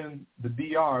I live in the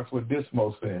DR. It's what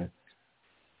Dismo said.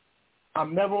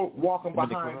 I'm never walking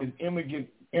behind an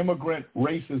immigrant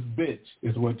racist bitch,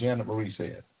 is what Janet Marie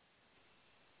said.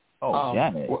 Oh,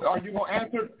 Janet. Are you gonna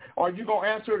answer? Are you gonna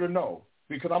answer it or no?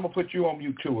 Because I'm gonna put you on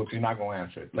mute too if you're not gonna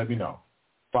answer it. Let me know.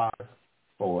 5,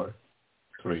 4,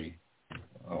 3.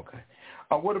 Okay.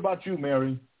 What about you,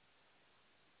 Mary?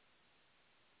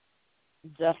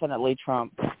 Definitely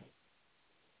Trump.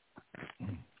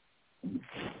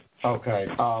 Okay.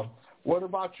 What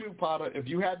about you, Potter? If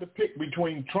you had to pick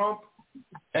between Trump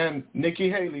and Nikki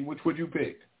Haley, which would you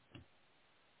pick?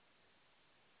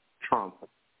 Trump.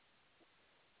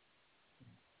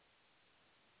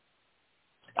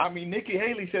 I mean, Nikki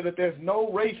Haley said that there's no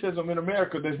racism in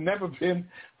America. There's never been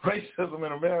racism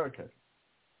in America.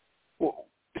 Well,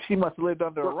 she must have lived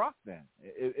under a rock then.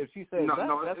 If she says that's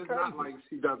it's crazy. not like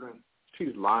she doesn't.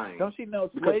 She's lying. Don't she know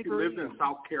because slavery? she lived in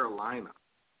South Carolina.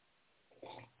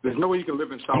 There's no way you can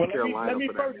live in South Carolina.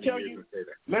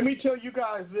 Let me tell you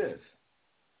guys this.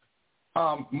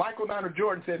 Michael Niner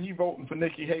Jordan said he's voting for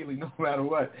Nikki Haley no matter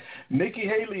what. Nikki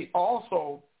Haley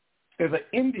also is an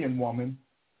Indian woman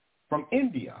from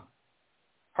India.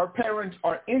 Her parents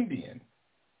are Indian.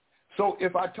 So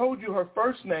if I told you her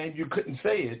first name, you couldn't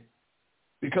say it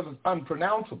because it's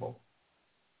unpronounceable.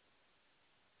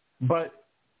 But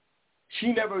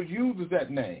she never uses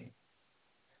that name.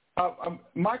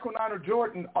 Michael Niner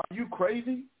Jordan, are you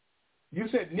crazy? You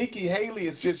said Nikki Haley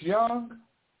is just young?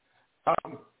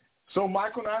 So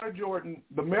Michael Niner Jordan,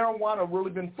 the marijuana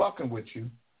really been fucking with you,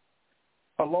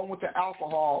 along with the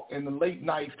alcohol and the late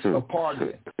nights of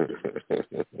partying.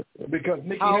 Because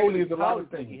Nikki Haley is a lot of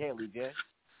things. Nikki Haley, Jay?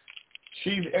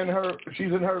 She's in her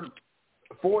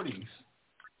 40s,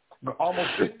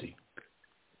 almost 50.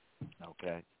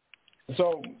 Okay.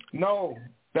 So no,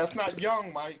 that's not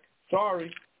young, Mike.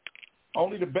 Sorry.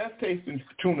 Only the best tasting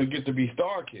tuna get to be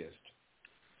star-kissed.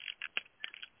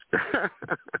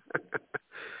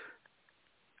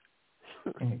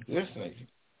 This nigga.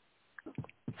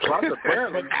 Well,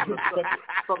 apparently,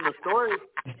 from the stories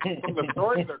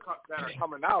that are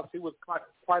coming out, she was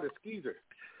quite a skeezer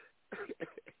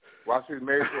while she was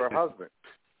married to her husband.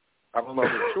 I don't know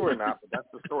if it's true or not, but that's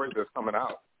the story that's coming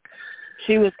out.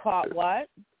 She was caught what?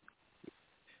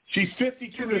 She's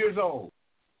 52 years old.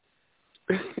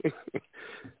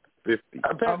 50.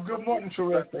 Good morning,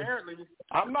 Teresa.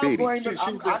 I'm not blaming.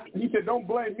 He said, "Don't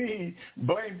blame me.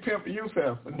 Blame Pimp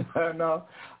yourself." And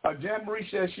Jan Marie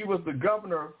says she was the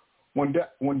governor when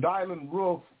Dylan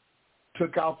Roof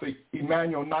took out the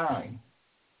Emanuel 9.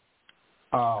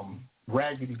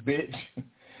 Raggedy bitch.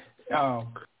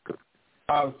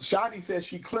 Shadi says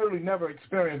she clearly never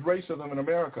experienced racism in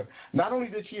America. Not only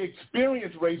did she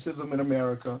experience racism in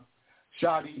America,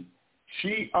 Shadi,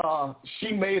 she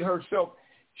made herself.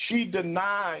 She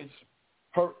denies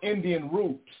her Indian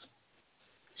roots.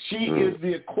 She is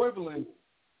the equivalent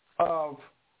of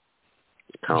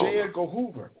J. Edgar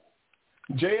Hoover.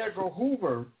 J. Edgar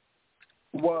Hoover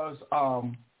was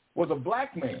a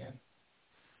black man.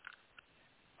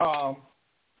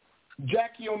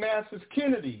 Jackie Onassis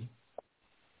Kennedy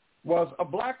was a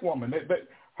black woman.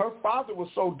 Her father was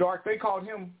so dark they called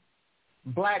him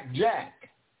Black Jack.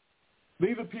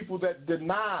 These are people that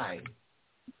deny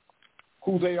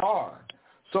who they are.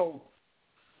 So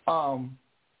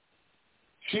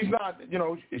she's not,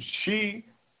 she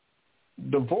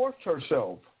divorced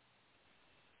herself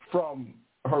from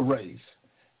her race.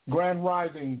 Grand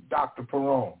Rising, Dr.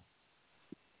 Perone.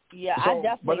 Yeah, So, I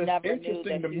definitely never knew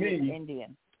that to she was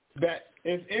Indian. That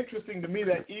it's interesting to me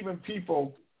that even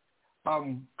people,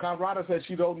 Conrada says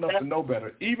she's old enough to know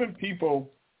better. Even people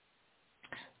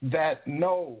that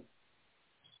know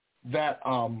that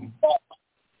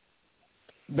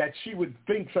that she would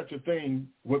think such a thing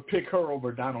would pick her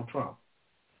over Donald Trump.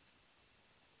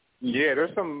 Yeah,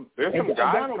 there's some guys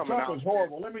Donald coming Trump out. is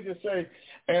horrible. Let me just say,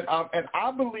 and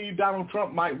I believe Donald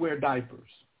Trump might wear diapers.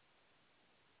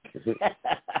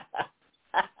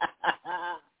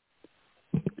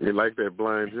 You like that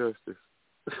blind justice?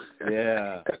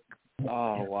 Yeah.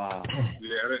 Oh wow.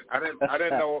 Yeah, I didn't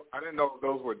know if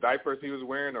those were diapers he was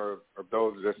wearing or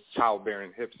those just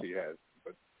childbearing hips he has.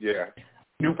 But yeah,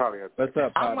 you probably have. What's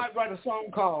up, I might write a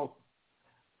song called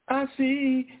 "I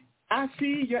See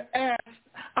Your Ass,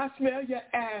 I Smell Your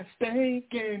Ass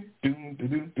Stinking." Doom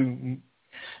doom doom.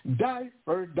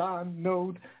 Diaper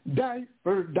Donald, I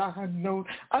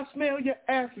smell your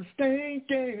ass is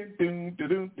stinking. Doom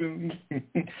doom doom.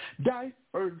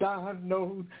 Diaper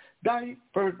Donald,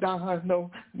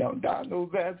 now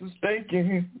Donald's ass is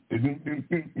stinking. Doom doom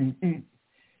doom.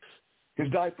 His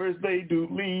diapers they do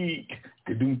leak.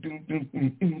 Doom doom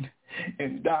doom.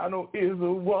 And Donald is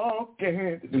a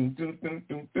walking. Doom doom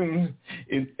doom doom.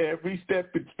 In every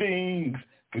step it stings.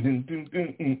 And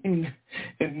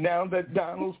now that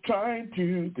Donald's trying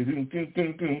to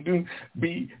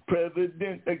be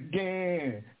president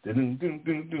again,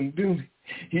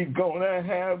 he's gonna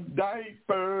have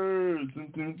diapers.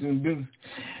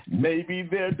 Maybe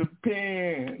they're the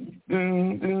pins.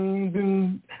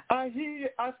 I hear you,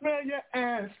 I smell your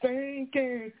ass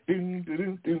stinking.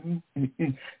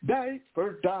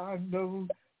 Diaper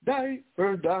Donald.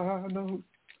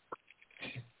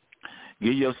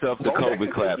 Give yourself the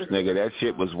Kobe claps, nigga. That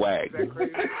shit was whack.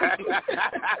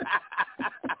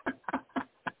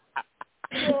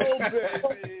 Oh,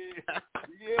 baby.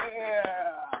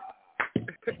 Yeah.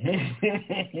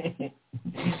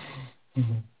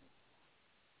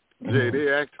 Jay, they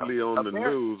actually on the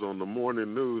news, on the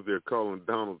morning news, they're calling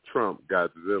Donald Trump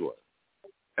Godzilla,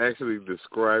 actually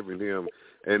describing him,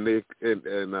 and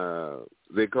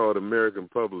they called American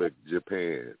public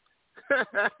Japan.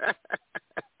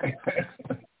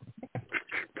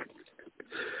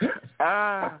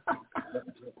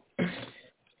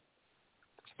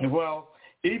 Well,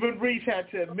 even Reese had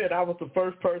to admit I was the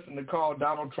first person to call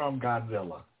Donald Trump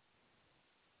Godzilla.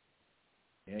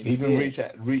 Yeah, even Reese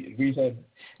had,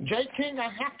 J. King, I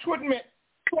have to admit,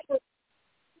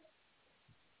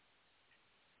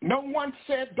 no one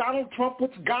said Donald Trump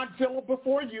was Godzilla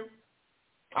before you.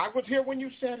 I was here when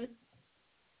you said it.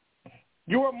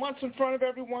 You were months in front of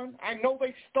everyone. I know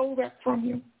they stole that from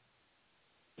you.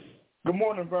 Good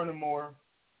morning, Vernon Moore.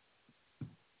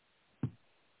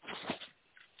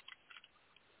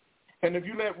 And if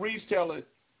you let Reese tell it,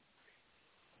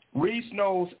 Reese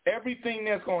knows everything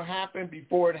that's going to happen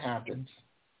before it happens.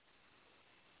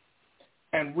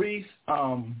 And Reese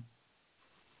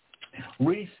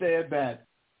said that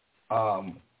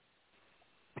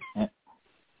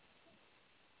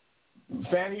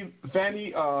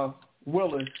Fannie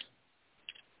Willis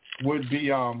would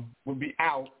be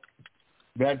out.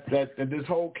 That this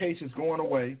whole case is going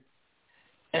away,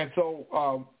 and so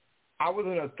I was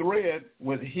in a thread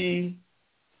with he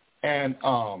and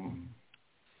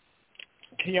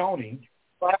Keone,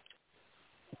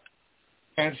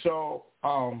 and so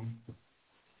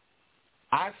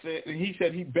I said, and he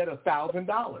said he bet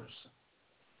 $1,000,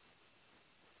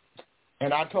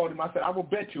 and I told him, I said, I will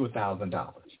bet you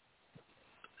 $1,000.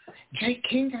 J.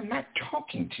 King, I'm not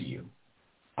talking to you.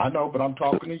 I know, but I'm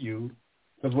talking to you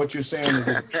because what you're saying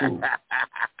is true.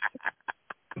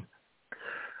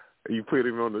 You put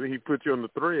him on he put you on the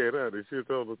thread, huh? They shit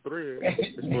on the thread.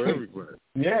 It's for everybody.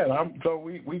 Yeah, so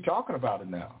we talking about it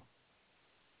now.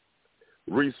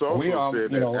 Reese also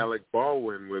said that Alec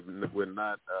Baldwin would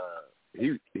not.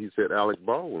 He said Alec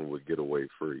Baldwin would get away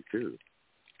free too.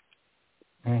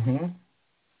 Mhm.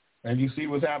 And you see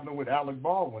what's happening with Alec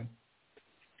Baldwin.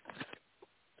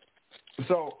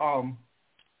 So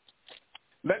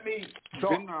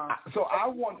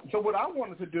what I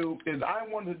wanted to do is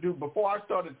before I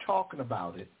started talking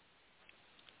about it,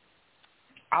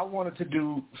 I wanted to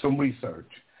do some research.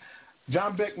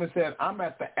 John Beckman said, I'm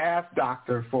at the ass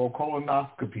doctor for a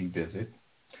colonoscopy visit.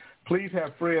 Please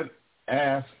have Fred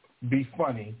ass be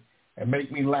funny and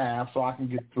make me laugh so I can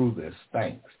get through this.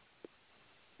 Thanks.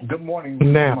 Good morning,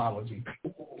 etymology.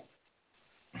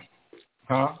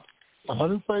 Huh? I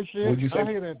didn't say shit. What'd you say? I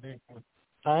hear that thing.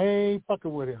 I ain't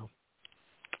fucking with him.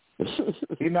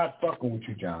 He's not fucking with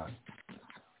you, John.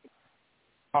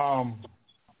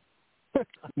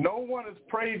 No one is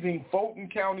praising Fulton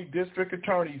County District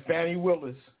Attorney Fannie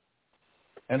Willis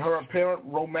and her apparent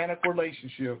romantic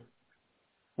relationship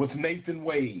with Nathan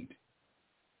Wade,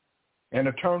 an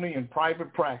attorney in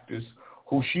private practice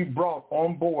who she brought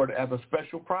on board as a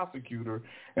special prosecutor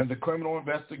in the criminal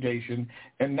investigation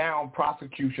and now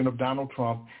prosecution of Donald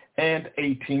Trump and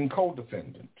 18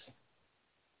 co-defendants.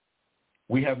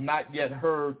 We have not yet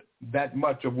heard that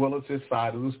much of Willis's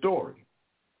side of the story.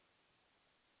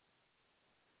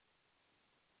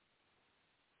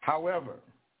 However,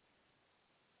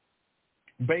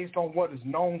 based on what is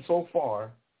known so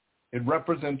far, it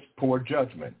represents poor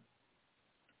judgment,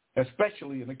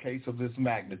 especially in a case of this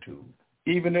magnitude,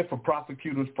 even if a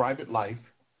prosecutor's private life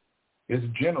is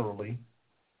generally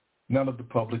none of the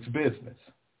public's business.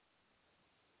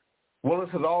 Willis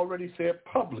has already said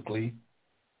publicly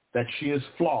that she is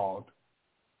flawed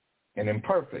and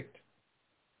imperfect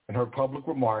in her public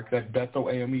remarks at Bethel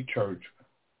AME Church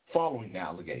following the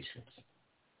allegations.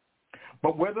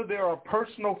 But whether there are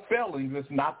personal failings is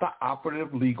not the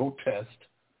operative legal test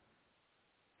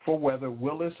for whether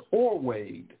Willis or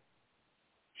Wade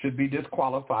should be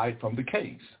disqualified from the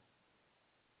case.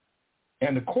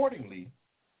 And accordingly,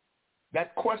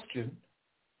 that question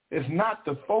is not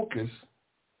the focus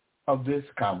of this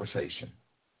conversation.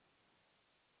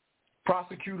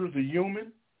 Prosecutors are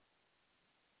human,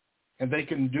 and they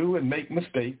can do and make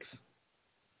mistakes.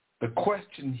 The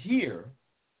question here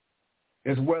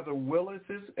is whether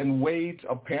Willis's and Wade's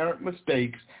apparent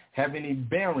mistakes have any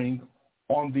bearing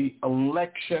on the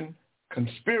election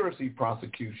conspiracy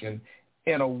prosecution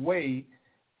in a way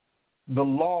the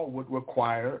law would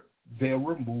require their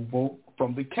removal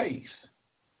from the case.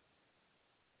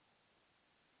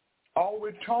 All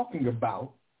we're talking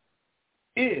about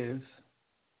is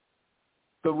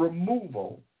the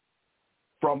removal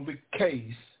from the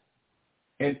case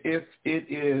and if it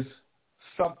is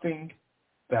something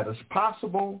that is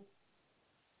possible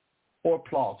or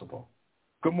plausible.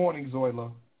 Good morning,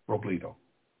 Zoila Robledo.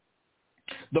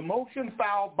 The motion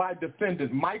filed by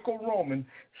defendant Michael Roman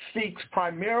seeks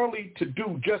primarily to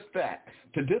do just that,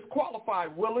 to disqualify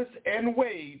Willis and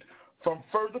Wade from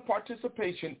further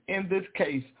participation in this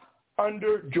case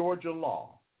under Georgia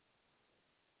law.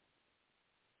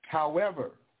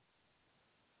 However,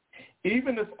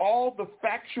 even if all the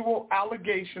factual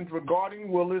allegations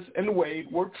regarding Willis and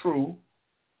Wade were true,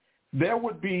 there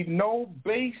would be no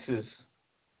basis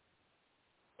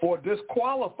for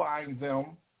disqualifying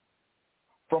them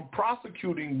from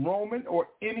prosecuting Roman or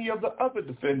any of the other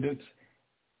defendants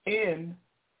in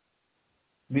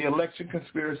the election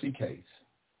conspiracy case.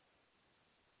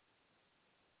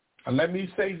 And let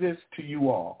me say this to you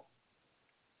all.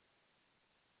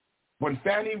 When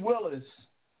Fannie Willis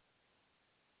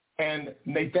and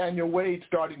Nathaniel Wade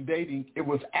started dating, it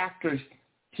was after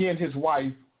he and his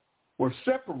wife were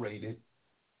separated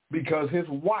because his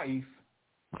wife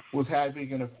was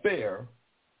having an affair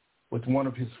with one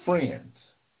of his friends.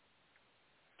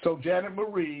 So Janet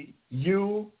Marie,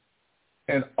 you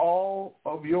and all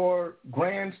of your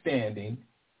grandstanding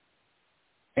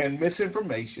and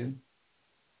misinformation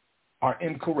are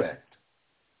incorrect.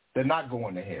 They're not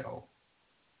going to hell.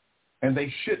 And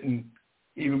they shouldn't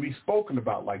even be spoken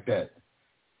about like that.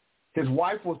 His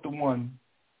wife was the one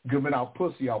giving out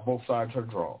pussy out both sides of her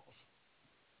drawers.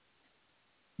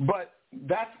 But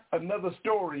that's another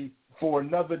story for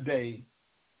another day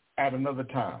at another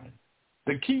time.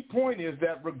 The key point is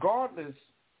that regardless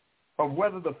of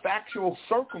whether the factual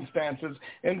circumstances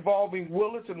involving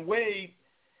Willis and Wade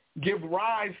give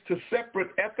rise to separate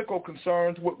ethical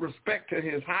concerns with respect to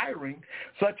his hiring,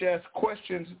 such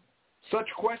questions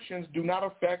do not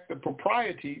affect the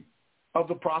propriety of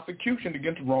the prosecution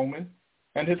against Roman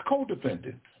and his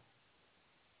co-defendants.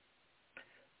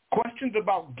 Questions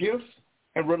about gifts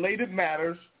and related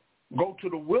matters go to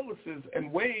the Willis's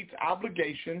and Wade's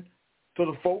obligation to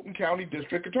the Fulton County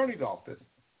District Attorney's Office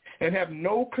and have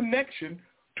no connection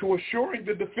to assuring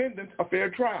the defendants a fair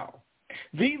trial.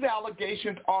 These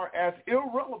allegations are as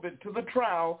irrelevant to the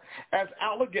trial as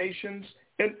allegations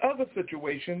in other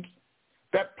situations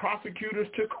that prosecutors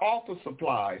took office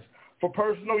supplies for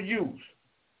personal use,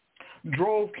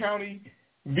 drove county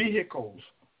vehicles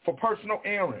for personal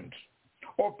errands,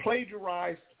 or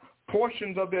plagiarized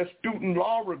portions of their student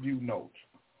law review notes.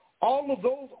 All of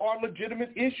those are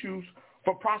legitimate issues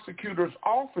for prosecutors'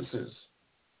 offices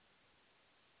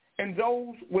and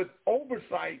those with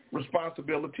oversight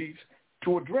responsibilities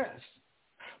to address.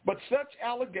 But such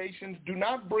allegations do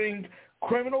not bring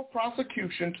criminal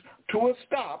prosecutions to a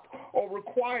stop or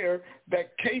require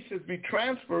that cases be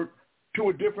transferred to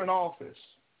a different office.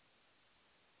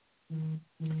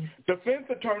 Defense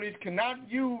attorneys cannot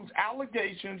use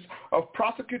allegations of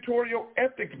prosecutorial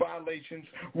ethics violations,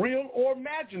 real or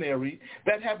imaginary,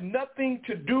 that have nothing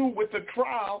to do with the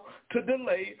trial to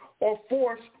delay or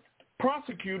force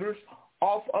prosecutors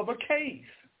off of a case.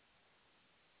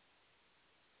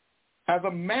 As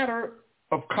a matter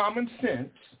of common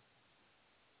sense,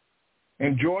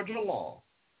 in Georgia law,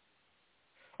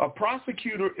 a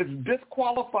prosecutor is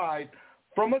disqualified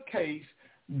from a case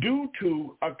due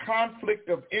to a conflict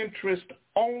of interest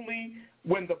only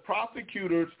when the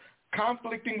prosecutor's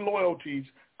conflicting loyalties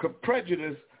could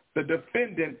prejudice the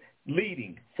defendant,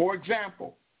 leading, for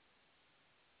example,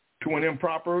 to an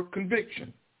improper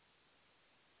conviction.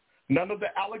 None of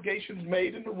the allegations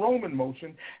made in the Roman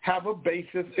motion have a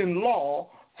basis in law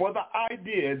for the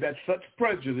idea that such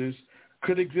prejudice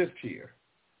could exist here,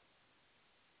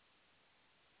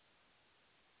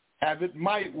 as it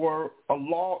might were a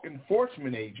law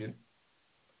enforcement agent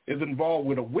is involved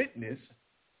with a witness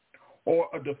or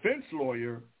a defense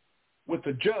lawyer with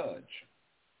a judge.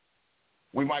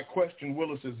 We might question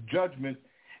Willis's judgment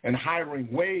in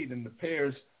hiring Wade and the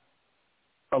pair's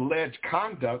alleged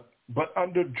conduct, but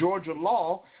under Georgia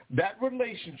law, that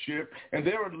relationship and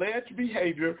their alleged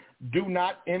behavior do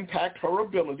not impact her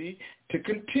ability to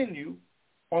continue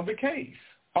on the case.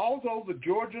 Although the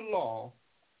Georgia law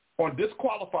on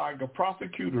disqualifying a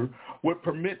prosecutor would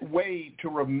permit Wade to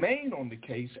remain on the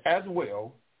case as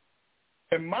well,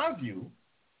 in my view,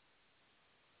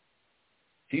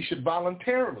 he should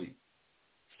voluntarily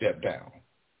step down.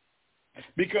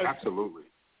 Because absolutely,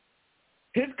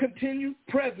 his continued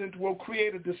presence will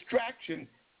create a distraction,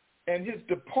 and his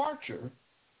departure,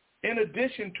 in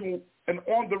addition to an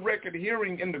on-the-record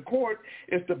hearing in the court,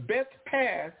 is the best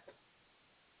path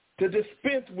to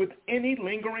dispense with any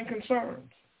lingering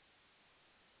concerns.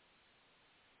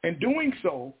 And doing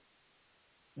so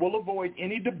will avoid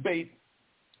any debate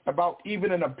about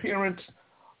even an appearance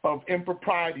of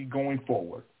impropriety going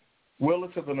forward.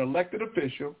 Willis is an elected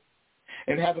official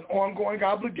and has an ongoing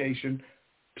obligation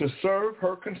to serve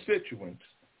her constituents.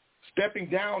 Stepping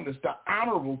down is the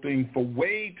honorable thing for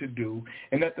Wade to do,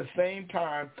 and at the same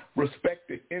time respect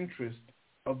the interest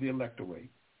of the electorate.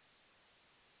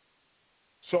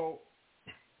 So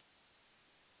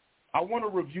I want to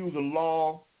review the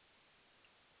law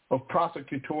of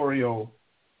prosecutorial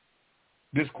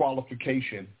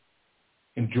disqualification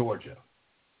in Georgia,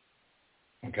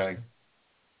 okay?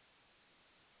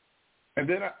 And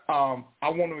then I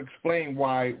want to explain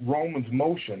why Roman's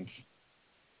motions,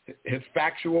 his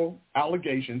factual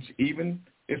allegations, even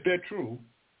if they're true,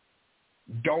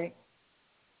 don't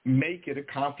make it a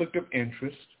conflict of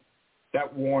interest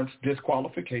that warrants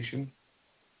disqualification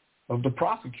of the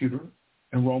prosecutor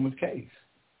in Roman's case.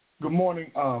 Good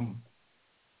morning,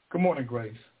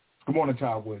 Grace. Good morning,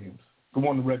 Todd Williams. Good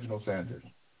morning, Reginald Sanders.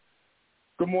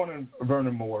 Good morning,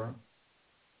 Vernon Moore.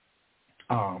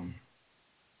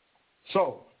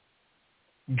 So,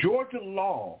 Georgia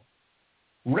law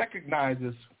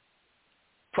recognizes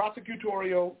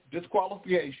prosecutorial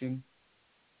disqualification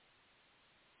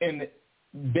in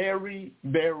very,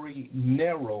 very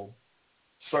narrow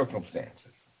circumstances.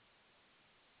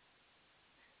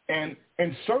 And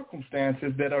in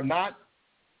circumstances that are not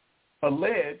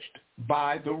alleged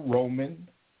by the Roman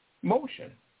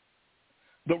motion.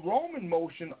 The Roman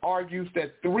motion argues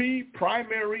that three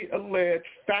primary alleged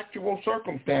factual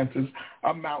circumstances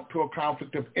amount to a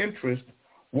conflict of interest,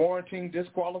 warranting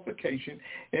disqualification,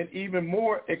 and even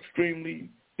more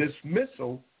extremely,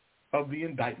 dismissal of the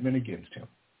indictment against him.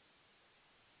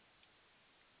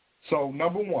 So,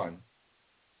 number one,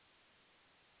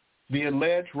 the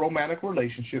alleged romantic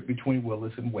relationship between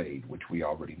Willis and Wade, which we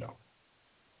already know.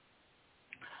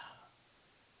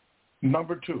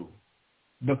 Number two,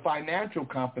 the financial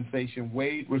compensation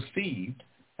Wade received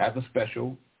as a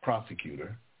special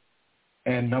prosecutor.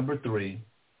 And number three,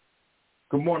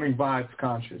 good morning, Vibes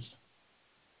Conscious,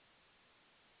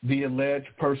 the alleged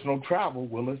personal travel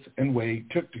Willis and Wade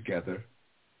took together,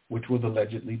 which was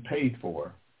allegedly paid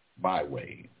for by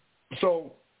Wade.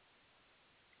 So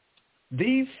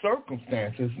these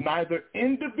circumstances, neither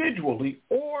individually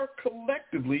or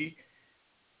collectively,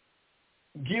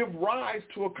 give rise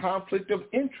to a conflict of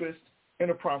interest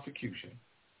in a prosecution.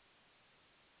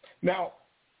 Now,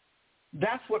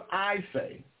 that's what I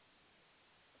say.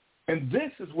 And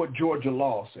this is what Georgia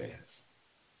law says.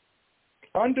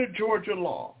 Under Georgia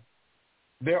law,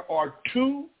 there are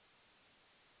two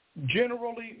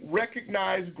generally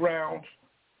recognized grounds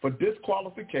for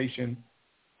disqualification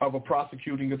of a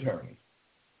prosecuting attorney.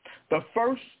 The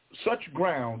first such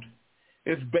ground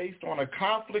is based on a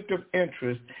conflict of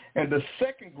interest, and the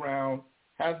second ground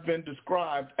has been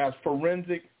described as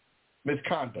forensic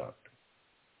misconduct.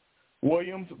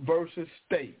 Williams versus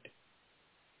State,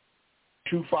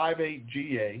 258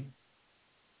 GA,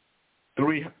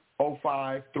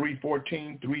 305,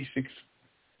 314,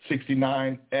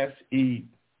 369 SE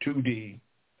 2D,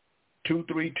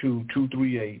 232,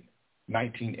 238,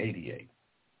 1988.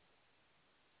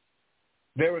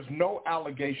 There is no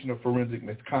allegation of forensic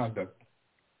misconduct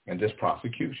in this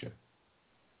prosecution.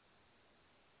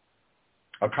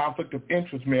 A conflict of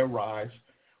interest may arise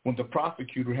when the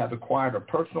prosecutor has acquired a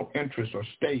personal interest or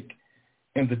stake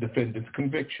in the defendant's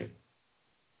conviction.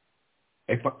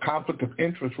 A conflict of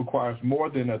interest requires more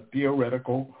than a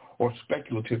theoretical or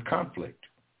speculative conflict.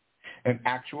 An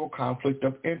actual conflict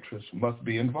of interest must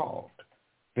be involved.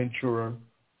 Ventura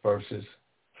versus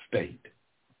State.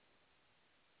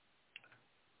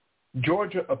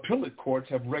 Georgia appellate courts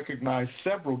have recognized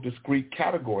several discrete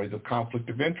categories of conflict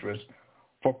of interest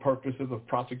for purposes of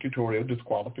prosecutorial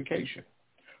disqualification.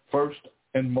 First,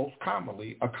 and most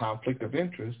commonly, a conflict of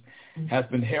interest has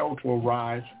been held to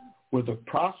arise where the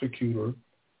prosecutor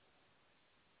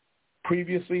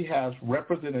previously has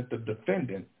represented the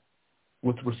defendant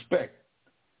with respect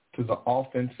to the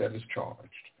offense that is charged.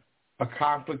 A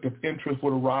conflict of interest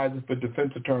would arise if a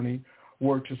defense attorney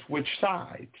were to switch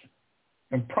sides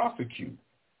and prosecute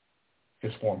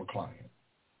his former client.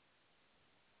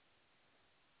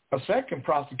 A second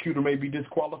prosecutor may be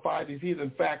disqualified if he is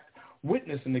in fact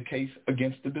witnessing the case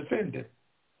against the defendant.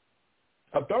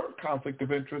 A third conflict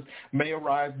of interest may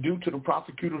arise due to the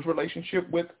prosecutor's relationship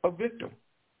with a victim.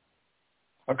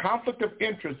 A conflict of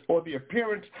interest or the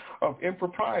appearance of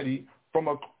impropriety from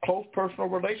a close personal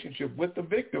relationship with the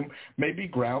victim may be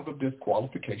grounds of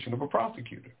disqualification of a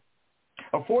prosecutor.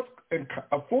 A fourth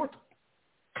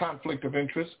conflict of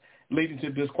interest leading to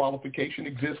disqualification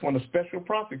exists when a special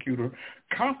prosecutor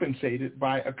compensated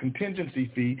by a contingency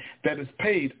fee that is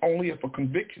paid only if a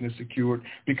conviction is secured,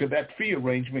 because that fee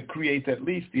arrangement creates at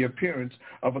least the appearance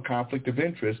of a conflict of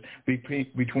interest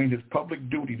between his public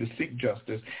duty to seek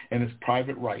justice and his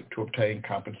private right to obtain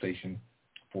compensation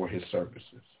for his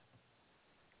services.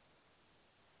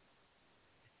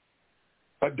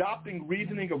 Adopting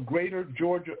reasoning of greater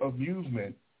Georgia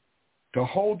amusement to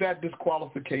hold that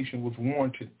disqualification was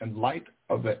warranted in light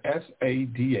of the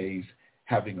SADA's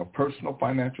having a personal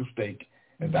financial stake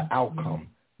in the outcome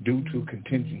due to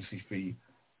contingency fee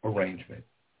arrangement.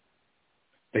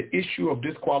 The issue of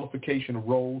disqualification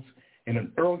arose in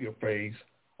an earlier phase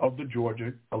of the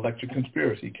Georgia election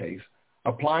conspiracy case.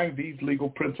 Applying these legal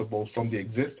principles from the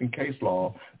existing case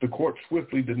law, the court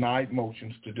swiftly denied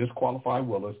motions to disqualify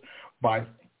Willis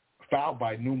filed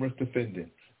by numerous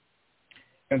defendants.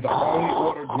 And the only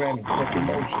order granting such a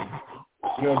motion,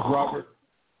 Judge Robert.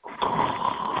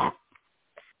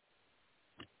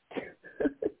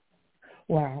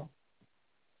 Wow.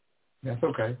 That's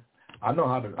okay. I know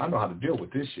how to deal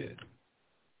with this shit.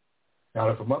 Now,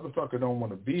 if a motherfucker don't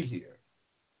want to be here,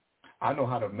 I know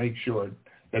how to make sure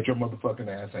that your motherfucking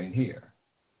ass ain't here.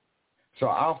 So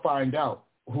I'll find out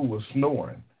who was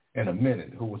snoring in a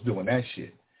minute, who was doing that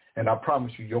shit. And I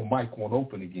promise you, your mic won't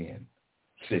open again,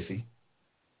 sissy.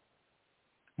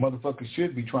 Motherfuckers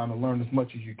should be trying to learn as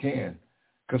much as you can,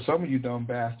 because some of you dumb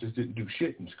bastards didn't do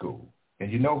shit in school,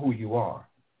 and you know who you are.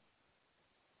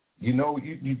 You know,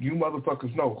 you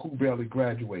motherfuckers know who barely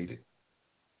graduated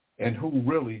and who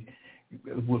really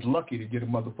was lucky to get a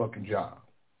motherfucking job.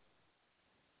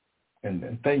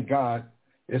 And thank God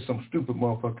there's some stupid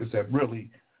motherfuckers that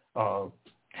really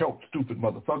help stupid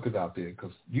motherfuckers out there,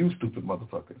 because you stupid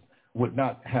motherfuckers would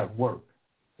not have work.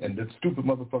 And the stupid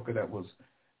motherfucker that was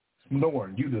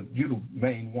snoring, you the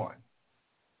main one.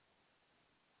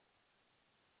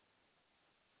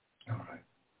 All right.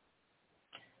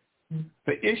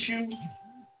 The issue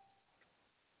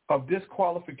of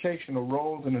disqualification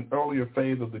arose in an earlier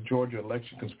phase of the Georgia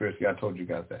election conspiracy. I told you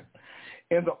guys that.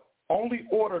 In the only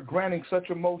order granting such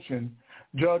a motion,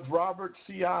 Judge Robert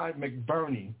C.I.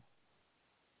 McBurney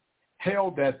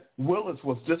held that Willis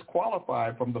was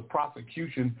disqualified from the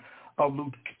prosecution of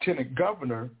Lieutenant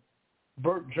Governor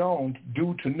Burt Jones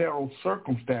due to narrow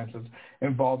circumstances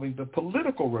involving the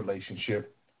political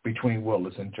relationship between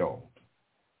Willis and Jones.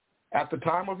 At the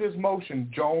time of his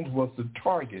motion, Jones was the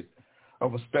target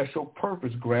of a special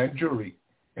purpose grand jury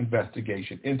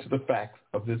investigation into the facts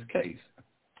of this case.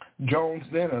 Jones,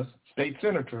 then a state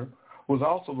senator, was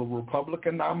also the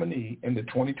Republican nominee in the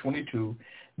 2022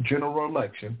 general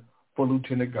election for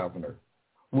lieutenant governor.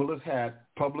 Willis had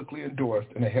publicly endorsed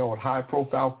and held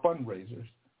high-profile fundraisers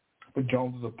for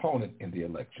Jones' opponent in the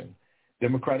election,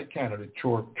 Democratic candidate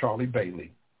Charlie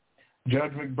Bailey.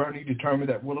 Judge McBurney determined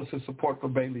that Willis's support for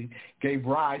Bailey gave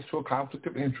rise to a conflict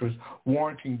of interest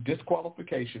warranting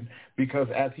disqualification because,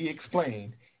 as he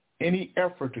explained, any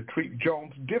effort to treat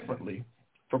Jones differently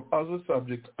from other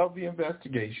subjects of the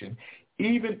investigation,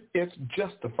 even if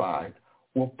justified,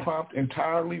 will prompt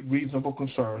entirely reasonable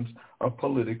concerns of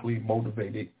politically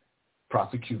motivated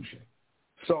prosecution.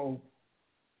 So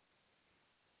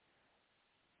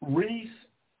Reese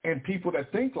and people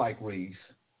that think like Reese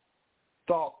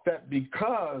thought that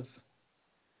because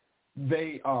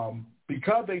they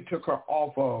took her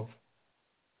off of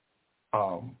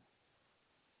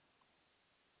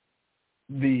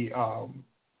the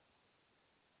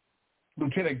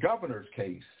lieutenant governor's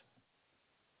case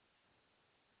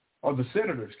or the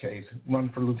senator's case, run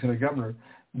for lieutenant governor,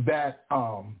 that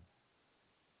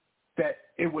that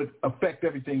it would affect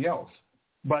everything else.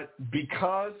 But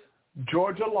because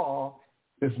Georgia law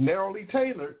is narrowly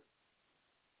tailored,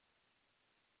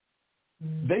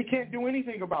 they can't do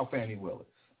anything about Fannie Willis.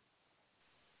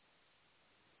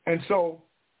 And so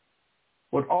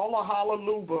with all the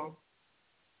hallelujah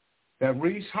that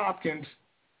Reese Hopkins,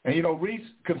 and Reese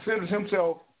considers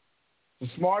himself the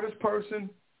smartest person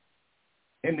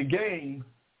in the game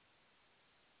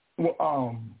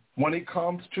when it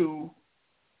comes to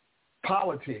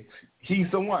politics. He's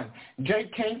the one. Jay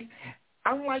King,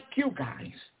 unlike you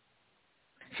guys,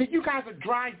 see, you guys are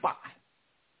drive-by.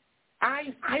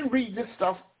 I read this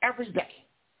stuff every day.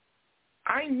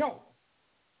 I know.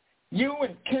 You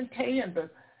and Kente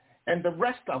and the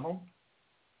rest of them,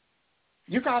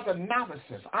 you guys are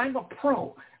novices. I'm a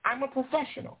pro. I'm a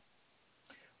professional.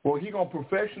 Well, he's going to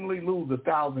professionally lose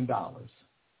 $1,000.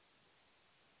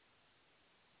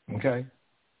 Okay?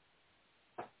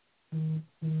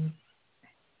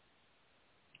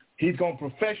 He's going to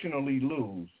professionally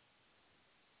lose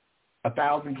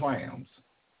 1,000 clams.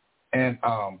 And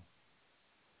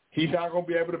he's not going to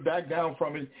be able to back down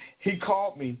from it. He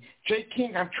called me, Jay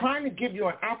King, I'm trying to give you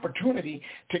an opportunity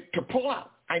to pull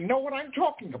out. I know what I'm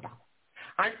talking about.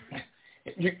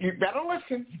 You better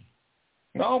listen.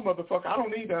 No, motherfucker, I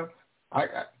don't need that.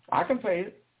 I can pay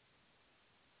it.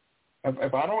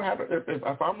 If I don't have it,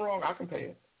 if I'm wrong, I can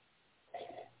pay it.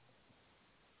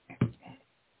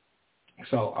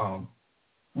 So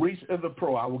Reese is a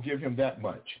pro. I will give him that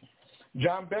much.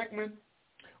 John Beckman,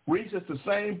 Reese is the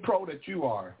same pro that you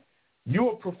are.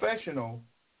 You're a professional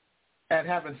at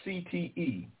having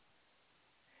CTE.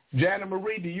 Jana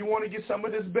Marie, do you want to get some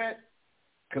of this bet?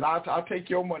 Because I'll take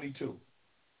your money too.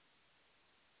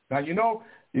 Now,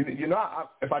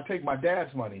 if I take my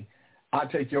dad's money, I'll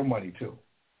take your money too.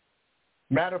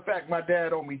 Matter of fact, my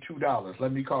dad owed me $2.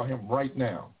 Let me call him right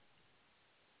now.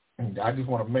 And I just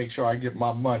want to make sure I get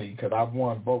my money because I've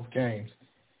won both games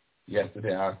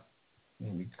yesterday.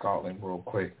 Let me call him real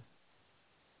quick.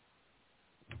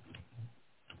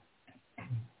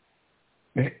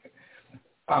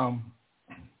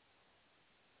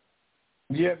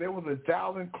 Yeah, there was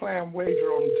 1,000 clam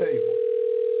wager on the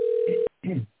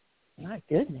table. My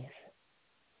goodness.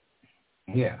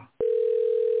 Yeah.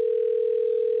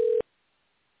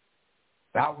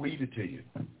 I'll read it to you.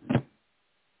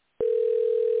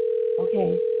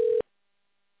 Okay.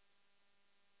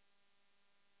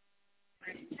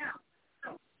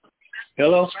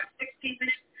 Hello?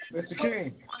 Mr.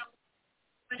 King.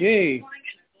 Hey.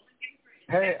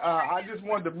 Hey, I just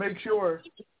wanted to make sure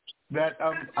that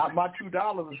my $2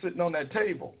 are sitting on that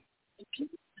table.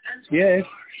 Yes,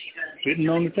 sitting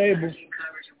on the table,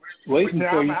 waiting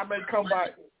for you. I may come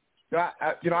by.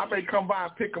 I may come by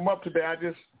and pick them up today.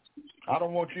 I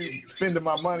don't want you spending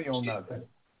my money on nothing.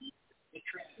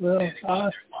 Well,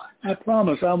 I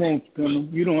promise I won't.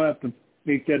 You don't have to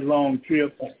make that long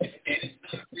trip.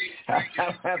 I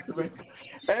don't have to make.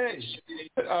 Hey,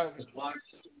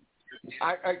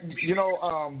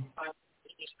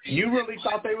 you really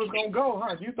thought they was gonna go,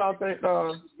 huh? You thought that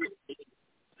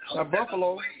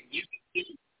Buffalo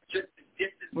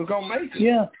was gonna make it.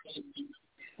 Yeah,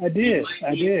 I did.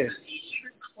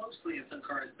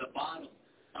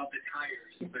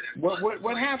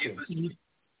 What happened?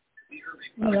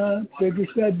 They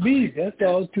just got beat. That's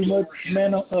all. Too much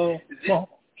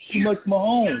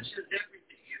Mahomes.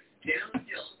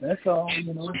 That's all,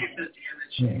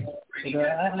 But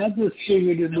I just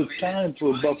figured it was time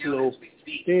for Buffalo.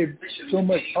 They had so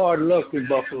much hard luck in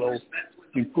Buffalo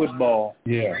in football.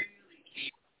 Yeah.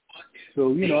 So,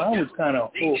 I was kind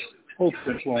of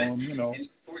hoping for them,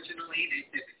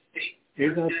 They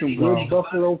got some good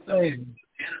Buffalo fans.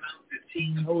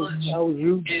 I was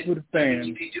rooting for the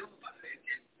fans.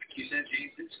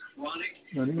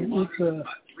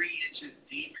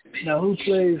 Now who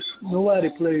plays? Nobody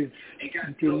plays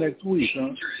until next week,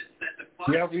 huh?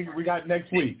 Yeah, we got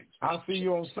next week. I'll see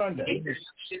you on Sunday.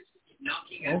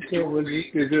 Okay, well,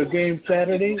 is there a game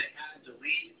Saturday?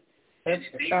 And,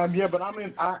 yeah, but I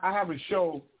have a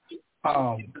show.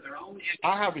 I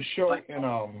have a show in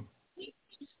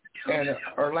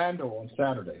Orlando on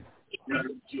Saturday.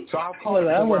 So I'll call you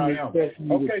where I am.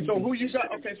 Okay, so who you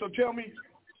got? Okay, so tell me.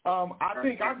 I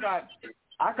think I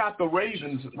got the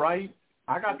Ravens, right?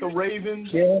 I got the Ravens.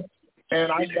 Yeah.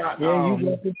 And I got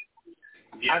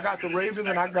I got the Ravens,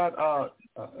 and I got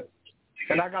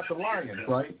the Lions,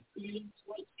 right?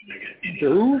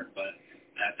 Who?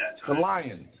 The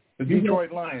Lions, the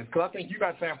Detroit Lions, because I think you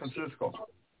got San Francisco.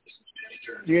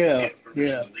 Yeah.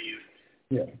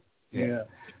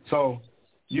 So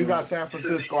you got San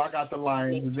Francisco, I got the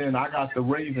Lions, and then I got the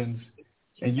Ravens,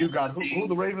 and you got who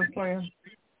the Ravens playing?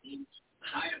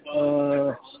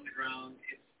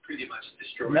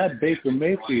 Not Baker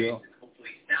Mayfield.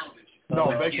 No,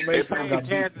 Baker Mayfield got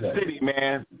Kansas City,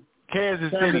 man.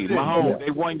 Kansas City, Mahomes,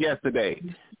 they won yesterday.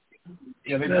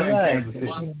 Yeah, they played Kansas City.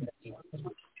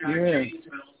 Yeah.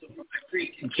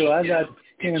 So I got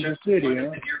Kansas City,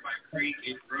 huh?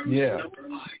 Yeah.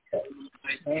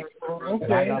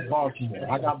 Okay. I got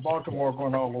Baltimore. I got Baltimore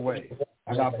going all the way.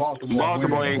 I got Baltimore.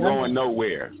 Baltimore ain't going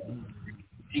nowhere.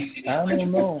 I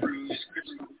don't know.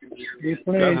 That's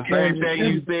the same thing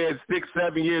you said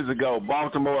 6-7 years ago.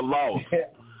 Baltimore lost.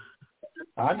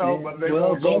 I know, but they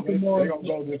gonna go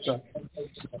this time.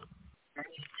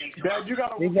 Dad, you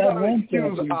gotta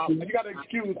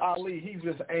excuse Ali. He's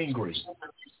just angry.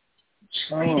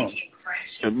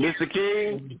 Mr.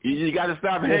 King, you got to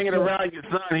stop hanging around your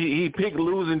son. He picked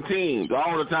losing teams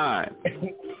all the time.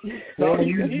 No,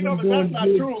 he knows that's not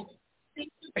true.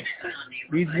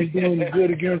 He's been doing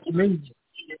good against me.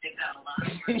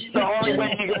 The only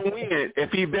way he gonna win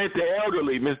if he bet the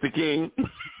elderly, Mr. King.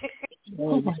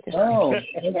 Oh,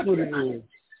 that's what it is.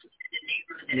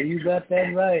 Yeah, you got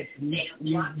that right.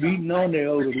 You beating on the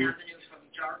elderly.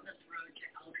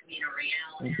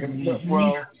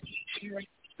 Well,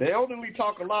 the elderly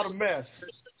talk a lot of mess.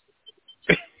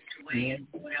 Let me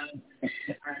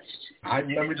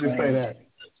just say that.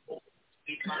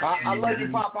 I love you,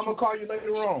 Pop. I'm gonna call you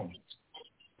later on.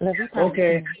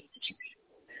 Okay.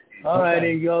 All right,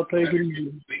 then y'all take it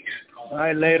easy. All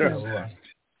right, later.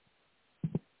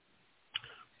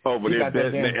 Oh, but that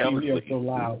the elderly so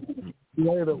loud.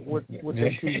 Later with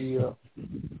that TV up.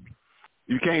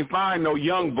 You can't find no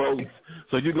young votes,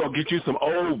 so you're gonna get you some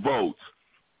old votes.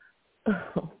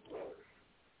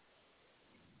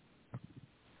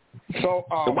 So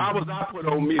why was I put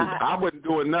on mute? I wasn't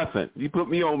doing nothing. You put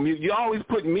me on mute. You always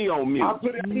put me on mute. I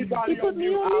put everybody on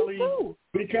mute, Ali,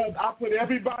 because I put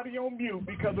everybody on mute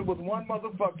because it was one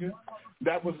motherfucker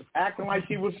that was acting like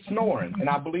he was snoring, and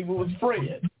I believe it was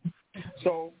Fred.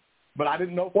 So, but I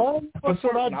didn't know for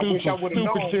certain. I wish I would have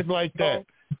known. Shit like that.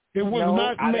 It was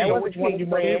not me.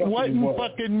 It wasn't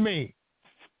fucking me.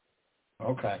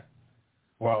 Okay.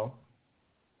 Well,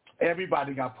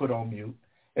 everybody got put on mute.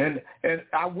 And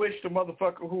I wish the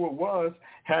motherfucker who it was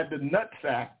had the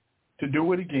nutsack to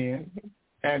do it again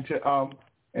and to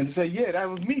say, yeah, that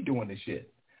was me doing this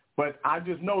shit. But I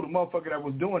just know the motherfucker that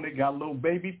was doing it got a little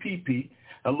baby pee-pee,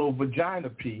 a little vagina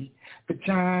pee.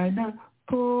 Vagina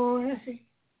boy,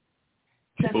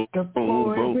 just a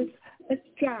boy with a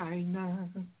vagina.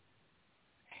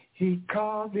 He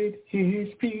calls it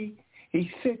his pee.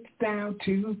 He sits down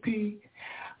to pee.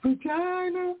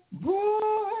 Vagina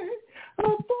boy, a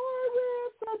boy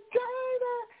with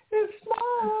vagina is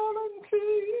small and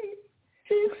free.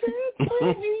 He sits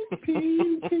when he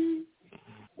pee.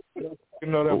 You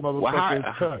know that motherfucker is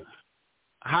cut.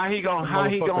 How he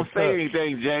gonna say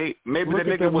anything, Jay? Maybe look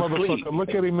that nigga was asleep. Look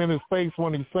at him in his face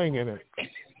when he's singing it.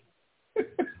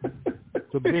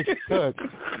 The bitch cut.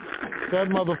 That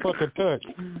motherfucker cut.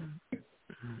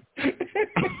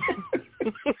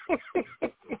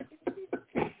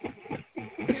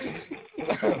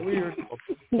 Weird.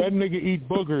 That nigga eat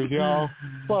boogers, y'all.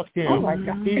 Fuck him. Oh my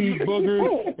God. He eat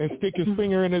boogers and stick his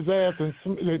finger in his ass and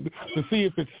to see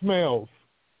if it smells.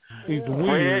 He's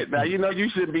weird. Fred, now you know you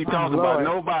shouldn't be talking about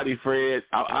nobody, Fred.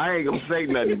 I ain't gonna say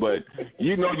nothing, but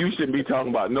you know you shouldn't be talking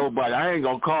about nobody. I ain't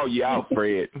gonna call you out,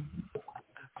 Fred.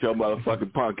 Your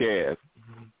motherfucking punk ass.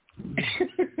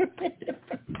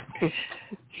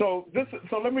 So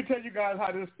let me tell you guys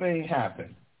how this thing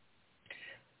happened.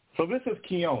 So this is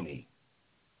Keone.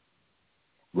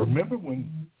 Remember,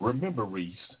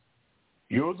 Reese,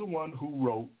 you're the one who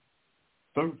wrote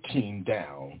 13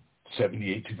 down,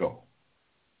 78 to go.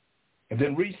 And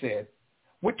then Reese said,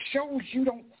 which shows you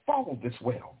don't follow this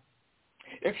well.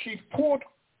 If she's pulled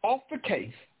off the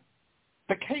case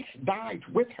dies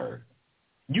with her.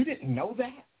 You didn't know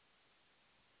that?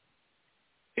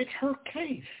 It's her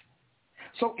case.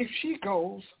 So if she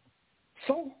goes,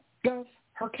 so does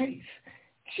her case.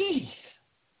 Jeez.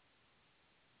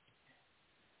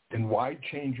 Then why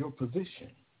change your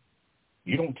position?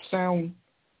 You don't sound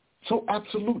so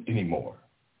absolute anymore.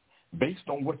 Based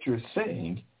on what you're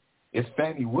saying, if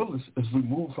Fannie Willis is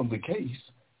removed from the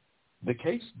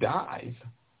case dies.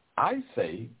 I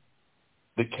say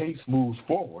the case moves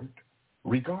forward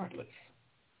regardless.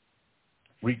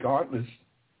 Regardless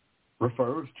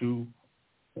refers to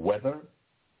whether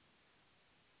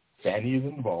Fannie is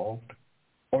involved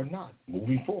or not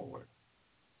moving forward.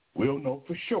 We'll know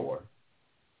for sure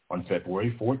on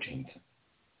February 14th,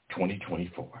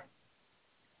 2024.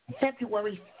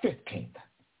 February 15th,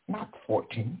 not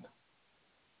 14th.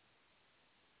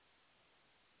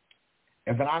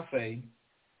 And then I say,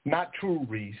 not true,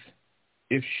 Reese.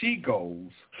 If she goes,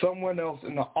 someone else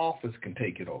in the office can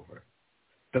take it over.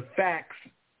 The facts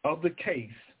of the case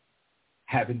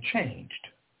haven't changed.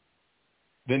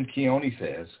 Then Keone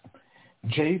says,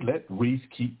 Jay, let Reese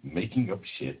keep making up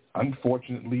shit.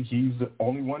 Unfortunately, he's the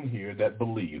only one here that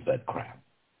believes that crap.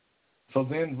 So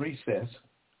then Reese says,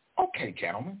 okay,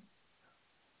 gentlemen,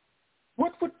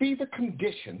 what would be the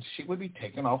conditions she would be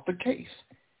taken off the case?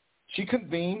 She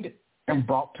convened and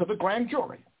brought to the grand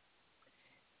jury.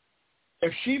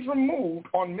 If she's removed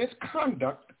on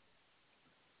misconduct,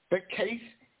 the case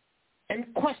in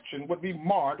question would be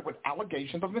marred with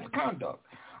allegations of misconduct,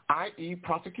 i.e.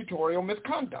 prosecutorial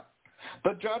misconduct.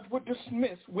 The judge would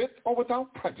dismiss with or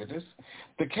without prejudice.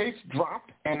 The case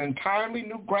dropped. An entirely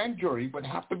new grand jury would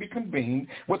have to be convened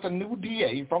with a new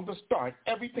DA from the start.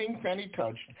 Everything Fannie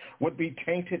touched would be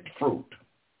tainted fruit.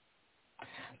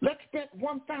 Let's bet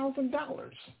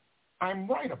 $1,000. I'm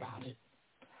right about it.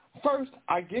 First,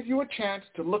 I give you a chance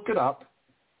to look it up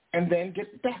and then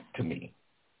get back to me.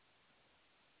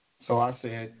 So I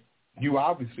said, you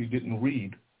obviously didn't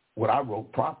read what I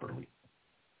wrote properly.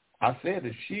 I said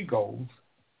if she goes,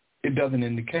 it doesn't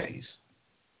end the case.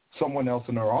 Someone else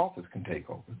in her office can take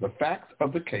over. The facts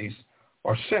of the case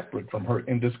are separate from her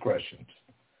indiscretions.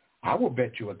 I will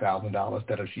bet you $1,000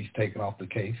 that if she's taken off the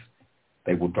case,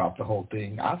 they will drop the whole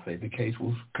thing. I say the case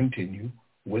will continue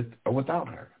with or without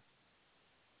her.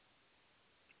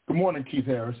 Good morning, Keith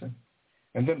Harrison.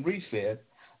 And then Reese said,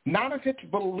 not if it's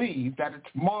believed that it's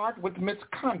marred with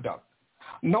misconduct.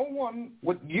 No one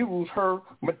would use her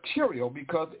material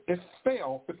because it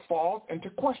falls into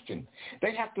question.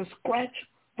 They have to scratch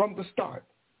from the start.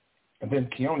 And then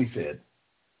Keone said,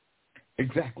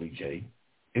 exactly, Jay.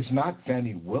 It's not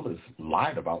Fannie Willis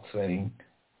lied about saying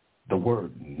the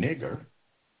word nigger,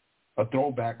 a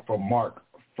throwback from Mark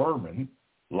Furman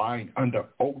lying under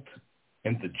oath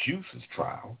in the Juices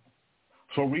trial.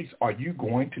 So, Reese, are you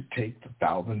going to take the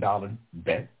 $1,000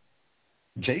 bet?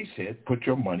 Jay said, put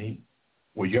your money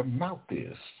where your mouth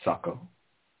is, sucker.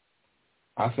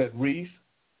 I said, Reese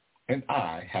and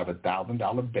I have a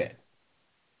 $1,000 bet.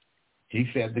 He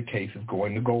said the case is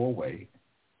going to go away.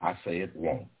 I say it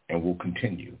won't and will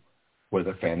continue,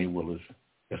 whether Fannie Willis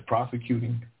is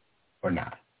prosecuting or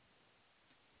not.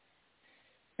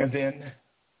 And then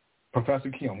Professor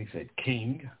Keone said,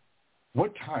 King,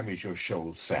 what time is your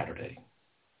show Saturday?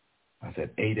 I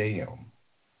said, 8 a.m.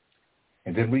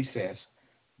 And then Reese says,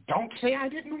 don't say I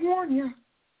didn't warn you.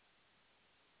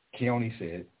 Keone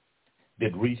said,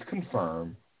 did Reese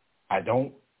confirm I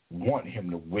don't want him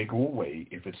to wiggle away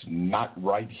if it's not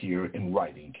right here in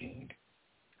writing, King?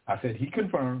 I said, he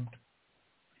confirmed.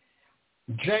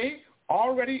 Jay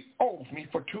already owes me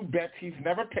for 2 bets he's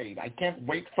never paid. I can't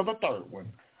wait for the 3rd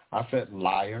one. I said,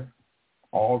 liar,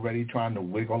 already trying to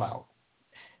wiggle out.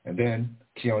 And then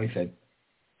Keone said,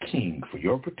 King, for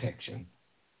your protection,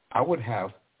 I would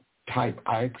have type,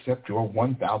 I accept your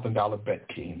 $1,000 bet,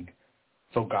 King.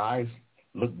 So guys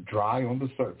look dry on the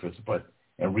surface, but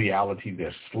in reality,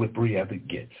 they're slippery as it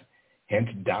gets. Hence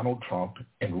Donald Trump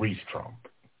and Reese Trump.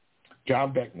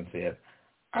 John Beckman said,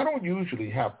 I don't usually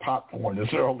have popcorn this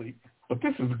early, but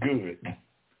this is good.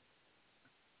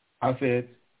 I said,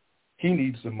 he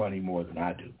needs the money more than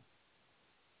I do.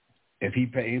 If he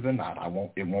pays or not,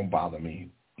 it won't bother me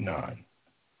none.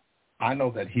 I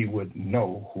know that he would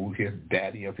know who his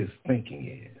daddy of his thinking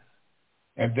is.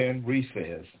 And then Reese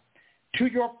says, to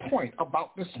your point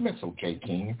about dismissal, J.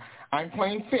 King, I'm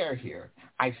playing fair here.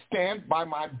 I stand by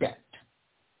my bet.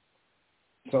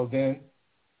 So then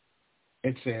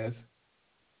it says,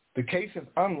 the case is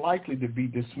unlikely to be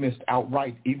dismissed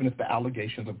outright even if the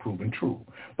allegations are proven true.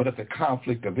 But if the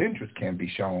conflict of interest can be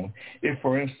shown, if,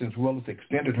 for instance, Willis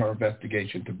extended her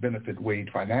investigation to benefit Wade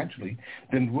financially,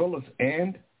 then Willis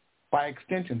and, by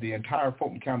extension, the entire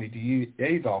Fulton County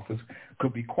DA's office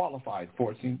could be qualified,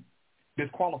 forcing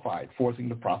disqualified, forcing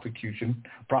the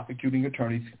prosecuting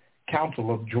attorney's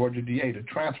counsel of Georgia DA to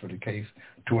transfer the case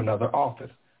to another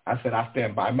office. I said, I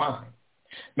stand by mine.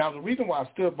 Now, the reason why I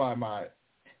stood by my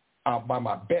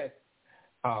bet,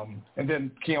 and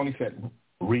then Keone said,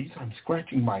 Reese, I'm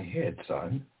scratching my head,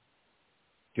 son.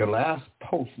 Your last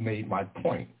post made my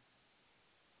point.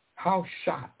 How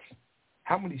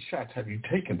many shots have you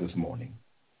taken this morning?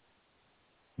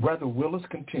 Whether Willis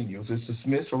continues, is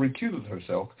dismissed, or recuses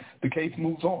herself, the case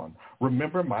moves on.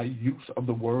 Remember my use of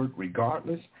the word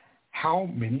regardless. How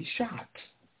many shots?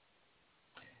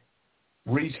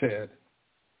 Reese said,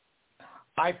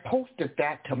 I posted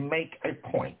that to make a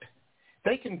point.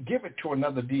 They can give it to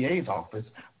another DA's office,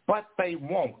 but they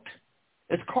won't.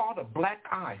 It's called a black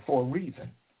eye for a reason.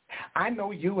 I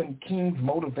know you and King's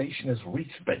motivation is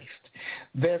reach-based.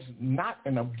 There's not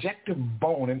an objective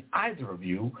bone in either of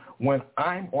you when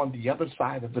I'm on the other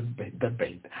side of the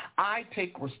debate. I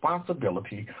take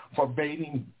responsibility for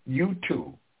baiting you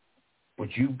too,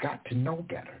 but you've got to know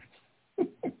better.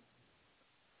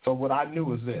 So what I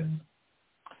knew is this.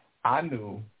 I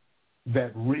knew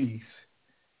that Reese,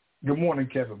 good morning,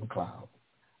 Kevin McLeod.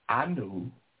 I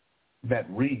knew that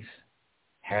Reese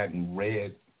hadn't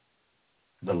read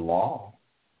the law.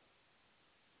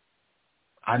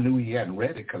 I knew he hadn't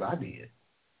read it because I did.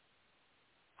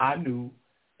 I knew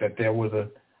that there was a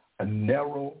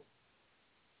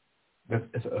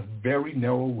very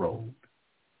narrow road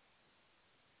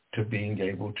to being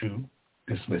able to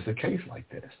dismiss a case like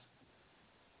this.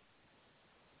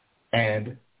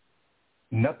 And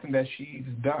nothing that she's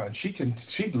done, she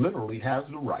literally has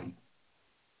the right,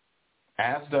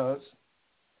 as does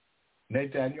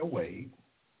Nathaniel Wade,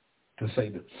 to say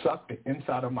that suck the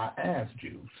inside of my ass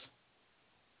juice.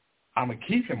 I'm going to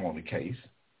keep him on the case,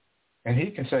 and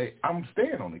he can say, I'm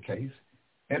staying on the case,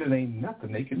 and it ain't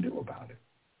nothing they can do about it.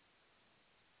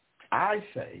 I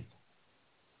say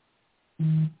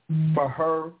for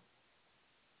her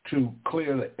to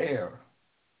clear the air,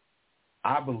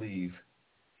 I believe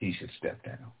he should step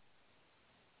down.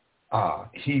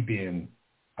 He being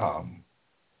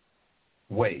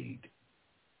Wade,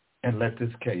 and let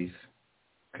this case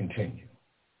continue.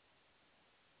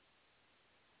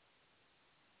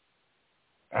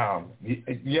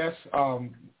 Yes,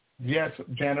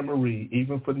 Jana Marie,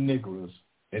 even for niggers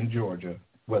in Georgia,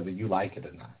 whether you like it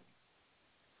or not.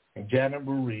 And Jana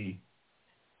Marie,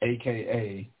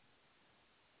 a.k.a.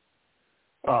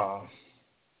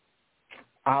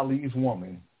 Ali's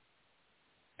woman,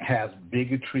 has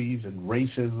bigotries and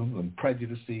racism and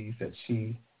prejudices that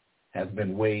she has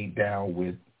been weighed down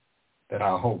with, that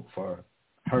I hope for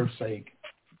her sake,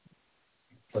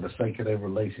 for the sake of their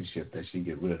relationship, that she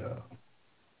get rid of.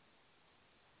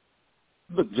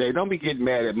 Look, Jay, don't be getting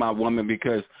mad at my woman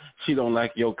because she don't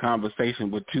like your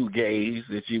conversation with two gays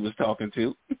that you was talking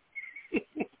to.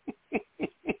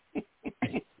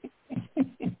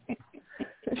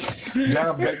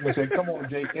 John Beckman said, come on,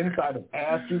 Jay, inside of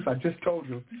ass juice. I just told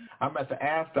you I'm at the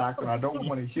ass doctor and I don't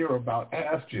want to hear about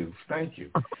ass juice. Thank you.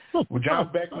 Well,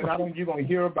 John Beckman, you're going to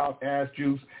hear about ass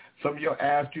juice. Some of your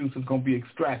ass juice is going to be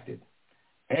extracted.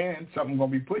 And something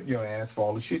going to be put in your ass for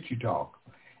all the shit you talk.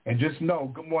 And just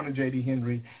know, good morning, J.D.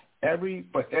 Henry,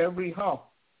 for every hump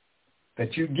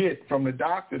that you get from the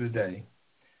doctor today,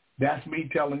 that's me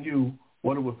telling you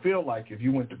what it would feel like if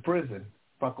you went to prison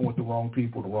fucking with the wrong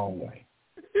people the wrong way.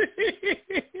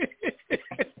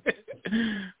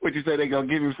 What you say, they going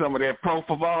to give you some of that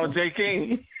propofol, J.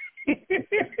 King?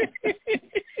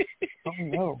 Oh,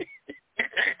 no.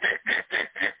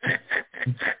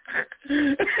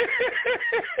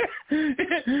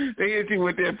 They hit you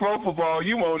with that propofol,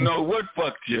 you won't know what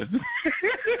fucked you.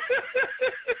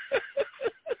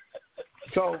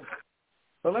 So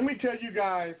let me tell you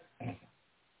guys.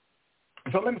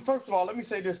 First of all, let me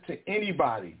say this to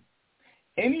anybody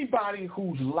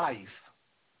whose life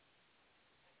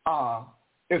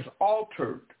is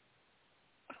altered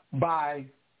by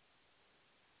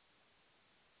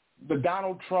the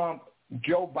Donald Trump,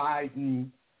 Joe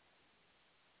Biden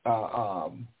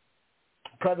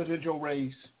presidential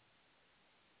race,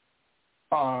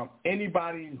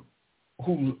 anybody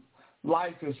whose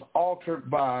life is altered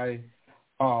by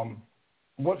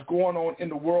what's going on in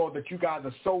the world, that you guys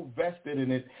are so vested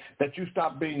in it that you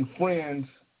stop being friends,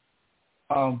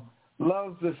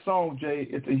 loves this song, Jay.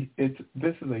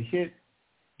 This is a hit,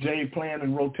 Jay, playing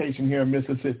in rotation here in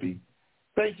Mississippi.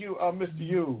 Thank you, Mr.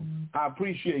 Yu. I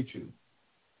appreciate you.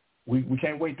 We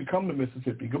can't wait to come to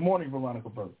Mississippi. Good morning, Veronica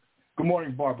Burke. Good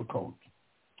morning, Barbara Coates.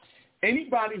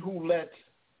 Anybody who lets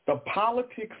the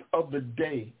politics of the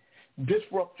day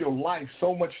disrupt your life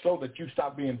so much so that you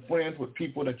stop being friends with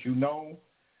people that you know,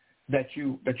 that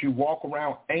you walk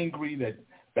around angry,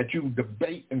 that you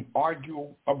debate and argue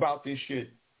about this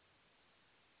shit.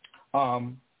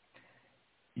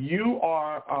 You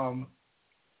are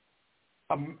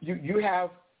you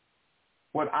have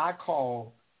what I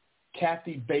call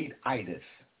Kathy Bate-itis.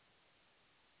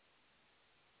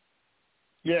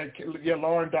 Yeah,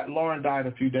 Lauren died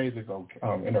a few days ago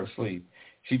in her sleep.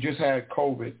 She just had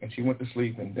COVID and she went to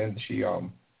sleep and then she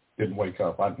didn't wake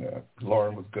up.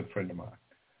 Lauren was a good friend of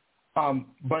mine.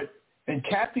 But in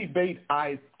Kathy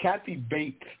Bate-itis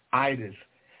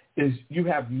is you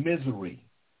have misery.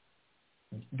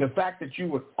 The fact that you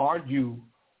would argue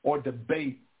or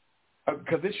debate,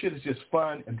 because this shit is just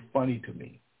fun and funny to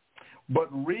me. But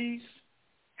Reese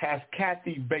has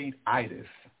Kathy Bate-itis.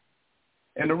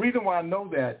 And the reason why I know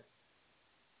that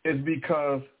is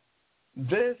because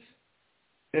this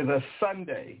is a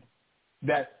Sunday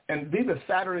and these are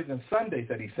Saturdays and Sundays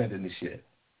that he sent in the shit.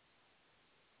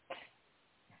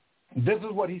 This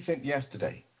is what he sent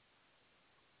yesterday.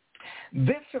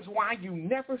 This is why you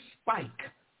never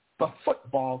spike the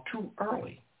football too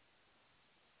early.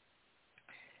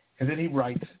 And then he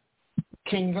writes,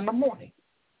 Kings in the morning.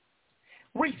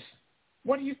 Reese,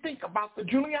 what do you think about the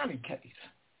Giuliani case?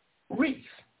 Reese,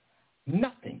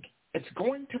 nothing. It's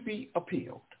going to be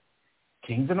appealed.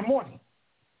 Kings in the morning.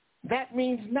 That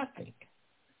means nothing.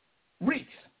 Reese,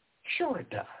 sure it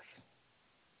does.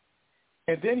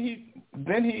 And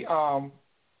then he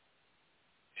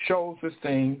shows this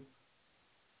thing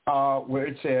where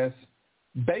it says,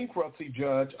 bankruptcy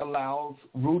judge allows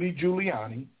Rudy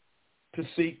Giuliani to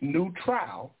seek new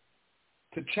trial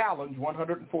to challenge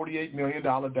 $148 million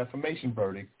defamation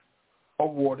verdict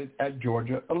awarded at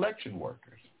Georgia election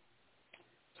workers.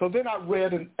 So then I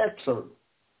read an excerpt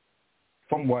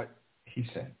from what he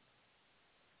said.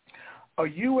 A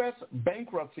U.S.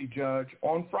 bankruptcy judge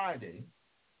on Friday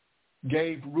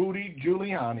gave Rudy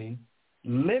Giuliani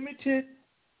limited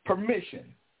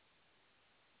permission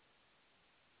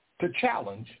to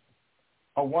challenge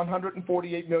a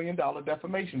 $148 million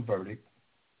defamation verdict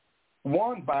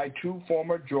won by two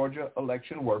former Georgia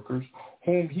election workers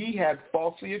whom he had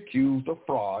falsely accused of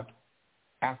fraud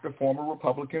after former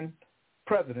Republican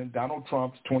President Donald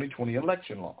Trump's 2020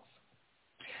 election loss.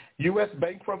 U.S.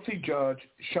 bankruptcy judge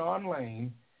Sean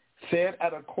Lane said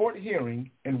at a court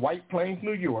hearing in White Plains,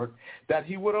 New York, that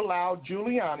he would allow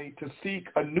Giuliani to seek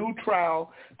a new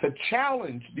trial to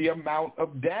challenge the amount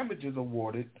of damages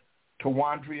awarded to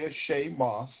Wandrea Shea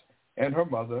Moss and her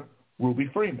mother, Ruby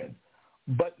Freeman,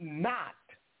 but not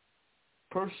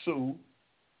pursue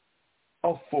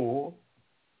a full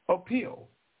appeal.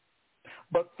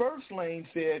 But first, Lane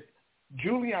said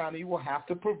Giuliani will have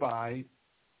to provide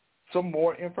some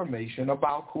more information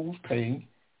about who's paying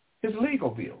his legal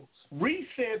bills. Reese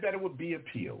said that it would be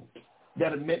appealed,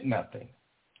 that it meant nothing.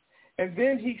 And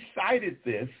then he cited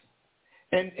this,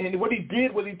 and what he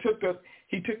did was he took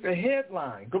the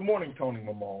headline, good morning, Tony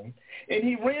Mamone, and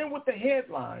he ran with the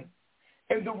headline,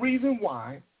 and the reason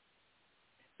why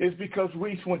is because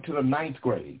Reese went to the 9th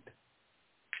grade.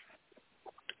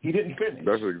 He didn't finish.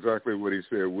 That's exactly what he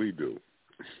said we do.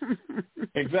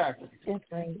 Exactly.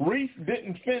 Reese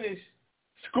didn't finish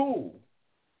school.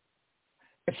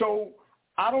 And so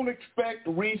I don't expect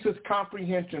Reese's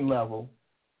comprehension level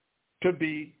to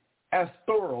be as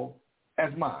thorough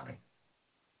as mine.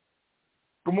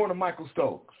 Good morning, Michael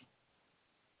Stokes.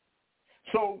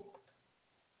 So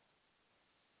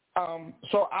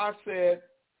I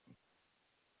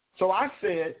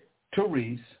said to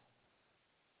Reese,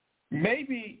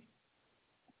 maybe,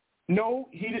 no,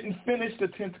 he didn't finish the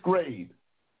 10th grade,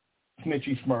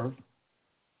 Snitchy Smurf.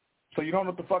 So you don't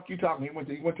know what the fuck you talking. He went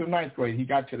to the 9th grade. He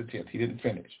got to the 10th. He didn't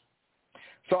finish.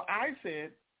 So I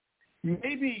said,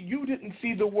 maybe you didn't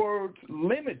see the words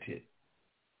limited,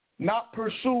 not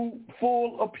pursue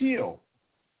full appeal,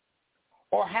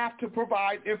 or have to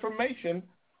provide information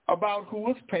about who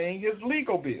is paying his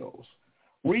legal bills.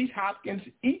 Reese Hopkins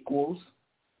equals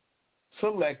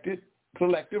selective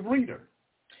reader.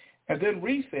 And then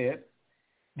Reese said,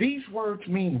 these words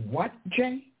mean what,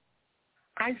 Jay?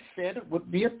 I said it would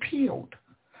be appealed.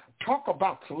 Talk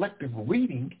about selective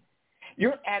reading.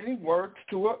 You're adding words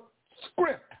to a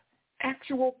script.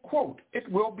 Actual quote, it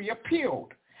will be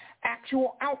appealed.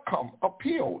 Actual outcome,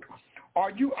 appealed. Are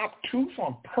you obtuse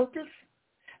on purpose?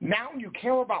 Now you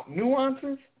care about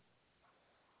nuances?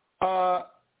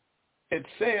 It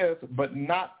says, but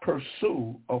not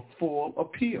pursue a full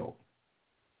appeal.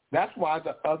 That's why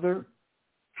the other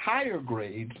higher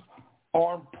grades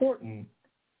are important,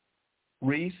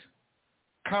 Reese.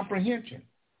 Comprehension.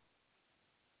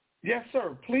 Yes,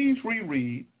 sir. Please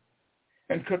reread.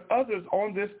 And could others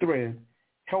on this thread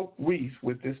help Reese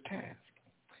with this task.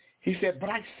 He said, but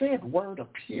I said word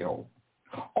appeal.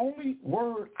 Only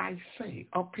word I say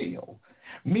appeal.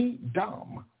 Me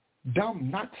dumb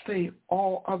not say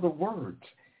all other words.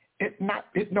 It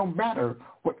no matter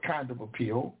what kind of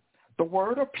appeal, the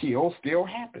word appeal still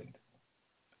happened.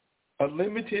 A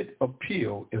limited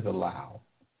appeal is allowed,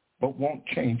 but won't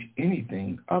change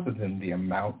anything other than the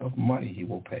amount of money he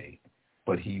will pay,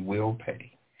 but he will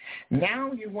pay.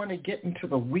 Now you want to get into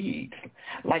the weeds.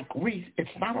 Like Reese, it's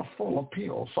not a full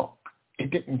appeal, so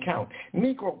it didn't count.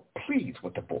 Negro, please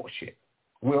with the bullshit.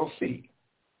 We'll see.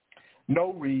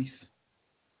 No, Reese,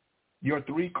 your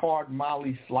 3-card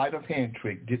Molly sleight of hand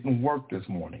trick didn't work this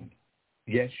morning.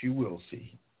 Yes, you will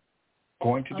see.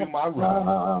 Going to do my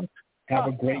run. Have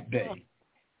a great day.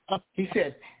 He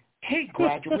said, hey,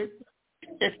 graduate,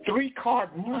 it's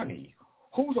 3-card money.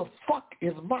 Who the fuck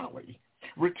is Molly?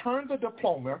 Return the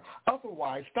diploma,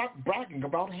 otherwise stop bragging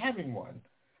about having one.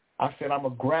 I said, I'm a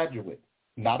graduate,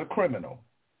 not a criminal,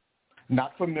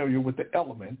 not familiar with the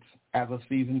elements as a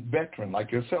seasoned veteran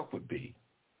like yourself would be.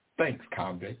 Thanks,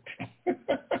 convict.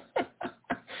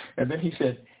 And then he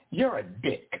said, you're a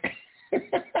dick.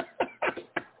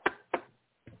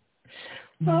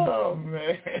 Oh,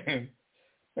 man.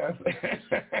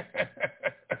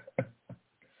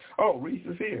 Oh, Reese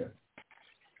is here.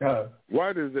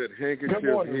 Why does that handkerchief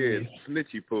head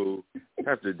snitchy poo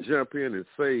have to jump in and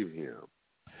save him?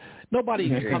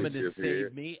 Nobody's coming to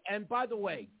save me. And by the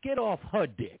way, get off her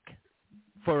dick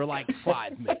for like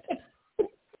 5 minutes.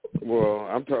 Well,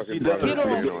 I'm talking about get on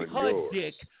off her yours.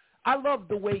 dick. I love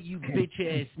the way you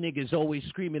bitch-ass niggas always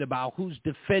screaming about who's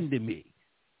defending me.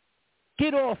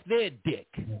 Get off their dick.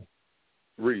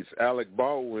 Reese, Alec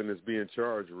Baldwin is being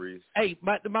charged, Reese. Hey,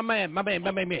 my man.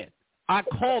 I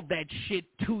called that shit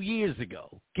 2 years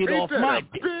ago. Get off my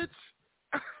dick. Bitch?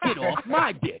 Get off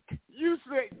my dick. You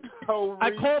said, no, Reese,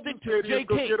 I called it to J.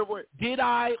 King. Did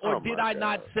I or did I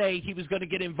not say he was going to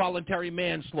get involuntary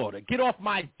manslaughter? Get off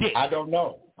my dick. I don't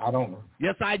know.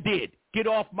 Yes, I did. Get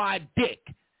off my dick.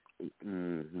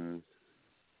 Mm-hmm.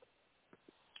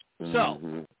 So,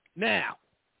 now,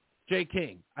 J.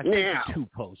 King, I think it's 2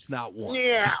 posts, not 1.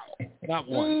 Yeah. Not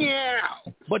 1. Yeah.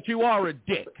 But you are a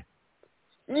dick.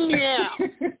 Yeah.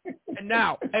 And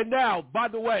now, by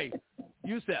the way,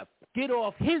 Yusef, get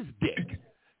off his dick.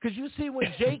 Because you see,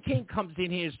 when J. King comes in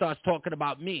here and starts talking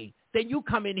about me, then you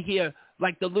come in here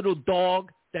like the little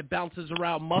dog that bounces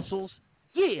around muscles.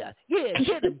 Yeah,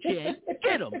 get him, Jay.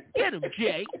 Get him,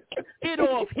 Jay. Get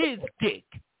off his dick.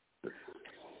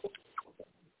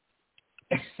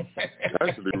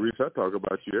 Actually, Reese, I talk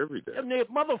about you every day. And the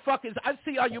motherfuckers, I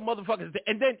see all you motherfuckers,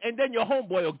 and then your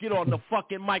homeboy will get on the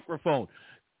fucking microphone.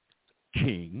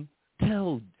 King,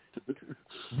 tell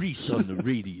Reese on the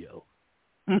radio.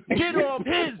 Get off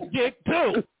his dick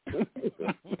too.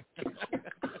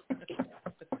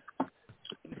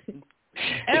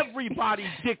 Everybody's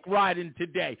dick riding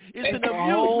today. It's an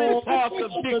amusement park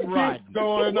of dick riding.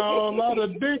 Going on, a lot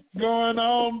of dick going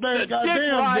on there. The Goddamn,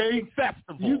 Dick Riding Dave.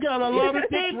 Festival. You got a lot of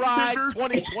Dick Ride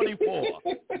 2024.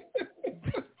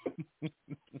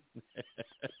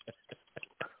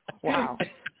 Wow.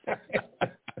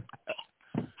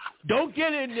 Don't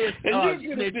get in this,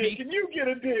 Snitchy. Can you get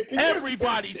a dick?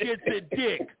 Everybody gets a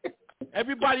dick.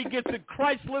 Everybody gets a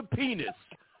Chrysler penis.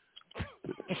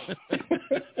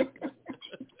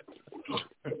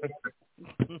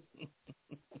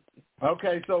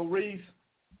 Okay, so Reese,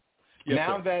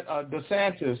 now that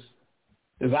DeSantis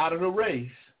is out of the race,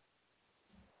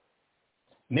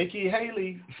 Nikki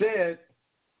Haley said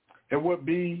it would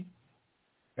be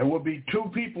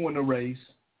 2 people in the race.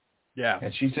 Yeah.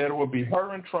 And she said it would be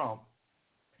her and Trump.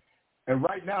 And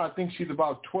right now I think she's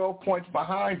about 12 points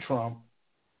behind Trump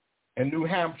in New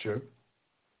Hampshire.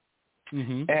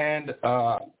 Mm-hmm. And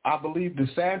I believe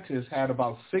DeSantis had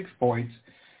about 6 points,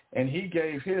 and he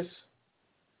gave his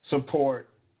support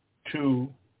to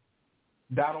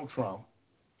Donald Trump.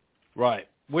 Right.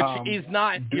 Which is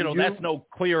not, that's no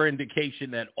clear indication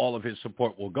that all of his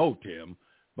support will go to him,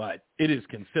 but it is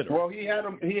considered. Well, he had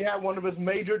one of his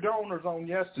major donors on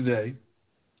yesterday,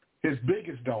 his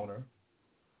biggest donor.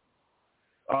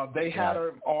 They had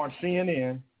her on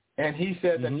CNN, and he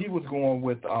said that he was going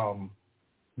with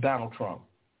Donald Trump.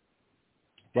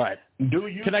 Right.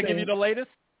 Can I give you the latest?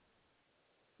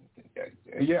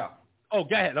 Yeah. Oh,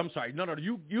 go ahead. I'm sorry. No,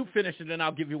 you finish it, and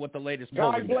I'll give you what the latest.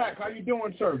 Guy Black, how you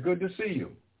doing, sir? Good to see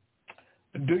you.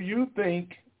 Do you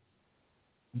think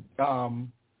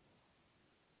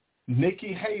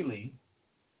Nikki Haley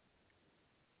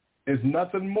is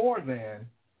nothing more than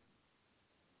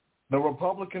the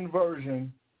Republican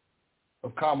version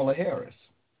of Kamala Harris?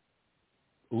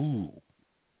 Ooh.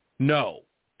 No.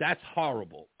 That's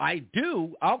horrible.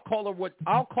 I'll call her what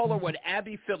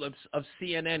Abby Phillips of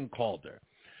CNN called her.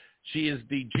 She is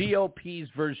the GOP's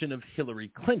version of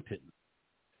Hillary Clinton.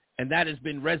 And that has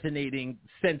been resonating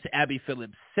since Abby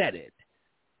Phillips said it.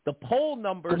 The poll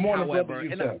numbers, however,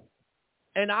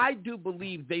 and I do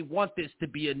believe they want this to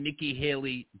be a Nikki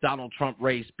Haley, Donald Trump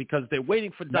race because they're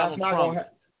waiting for Donald Trump.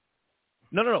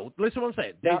 No. Listen to what I'm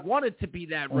saying. They want it to be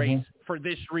that race for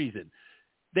this reason.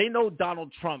 They know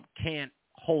Donald Trump can't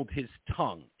hold his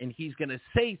tongue, and he's going to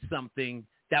say something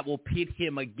that will pit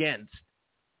him against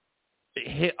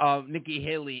Nikki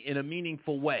Haley in a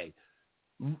meaningful way.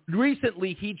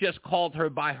 Recently, he just called her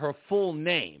by her full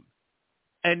name,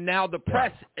 and now the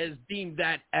press has deemed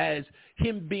that as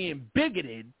him being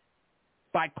bigoted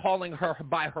by calling her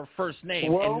by her first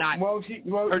name and not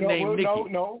her name,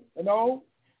 Nikki. No.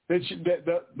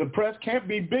 The press can't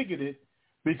be bigoted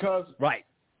because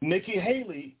Nikki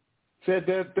Haley said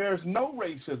that there's no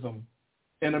racism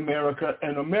in America,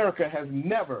 and America has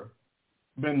never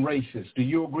been racist. Do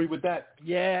you agree with that?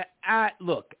 Yeah.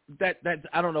 Look, that's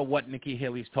I don't know what Nikki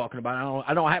Haley's talking about.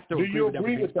 I don't have to agree with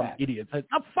that. Idiots. I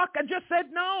just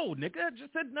said no, nigga. I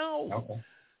just said no. Okay.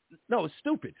 No, it's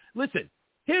stupid. Listen,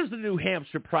 here's the New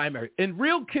Hampshire primary. In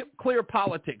real clear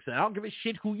politics, and I don't give a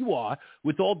shit who you are,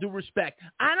 with all due respect,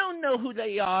 I don't know who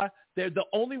they are. They're the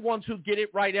only ones who get it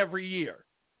right every year.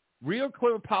 Real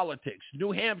clear politics,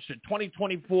 New Hampshire,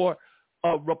 2024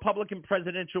 Republican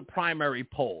presidential primary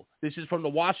poll. This is from the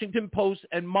Washington Post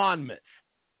and Monmouth.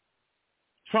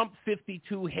 Trump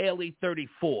 52, Haley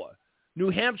 34. New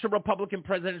Hampshire Republican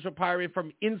presidential primary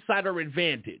from Insider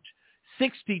Advantage.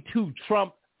 62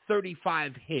 Trump,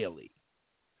 35 Haley.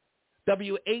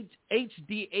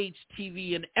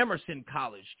 WHDH-TV in Emerson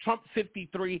College. Trump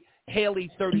 53,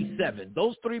 Haley 37.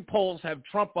 Those three polls have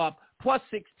Trump up plus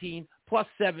 16, plus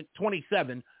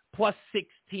 27, plus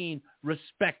 16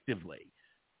 respectively.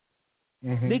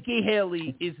 Nikki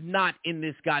Haley is not in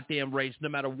this goddamn race, no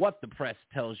matter what the press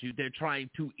tells you. They're trying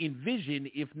to envision,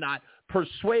 if not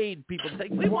persuade people to say,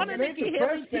 we want a Nikki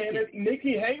Haley ticket.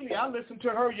 Nikki Haley, I listened to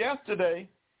her yesterday.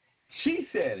 She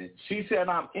said it. She said,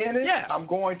 I'm in it. Yeah. I'm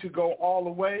going to go all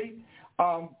the way.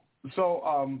 That's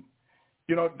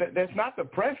not the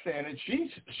press saying it.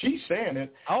 She's saying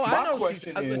it. Oh, My I know.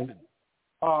 question is,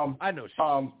 I know.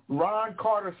 Ron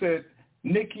Carter said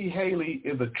Nikki Haley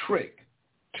is a trick,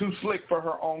 too slick for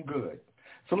her own good.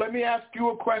 So let me ask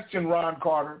you a question, Ron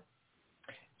Carter,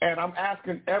 and I'm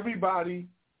asking everybody.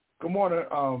 Good morning,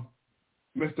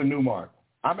 Mr. Newmark.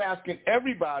 I'm asking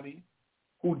everybody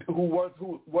who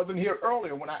wasn't here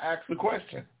earlier when I asked the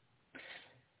question.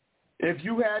 If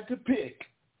you had to pick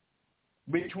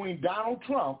between Donald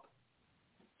Trump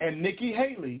and Nikki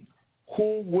Haley,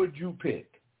 who would you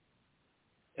pick?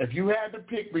 If you had to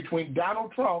pick between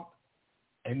Donald Trump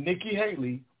and Nikki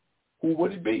Haley, who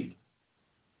would it be?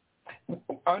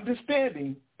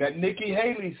 Understanding that Nikki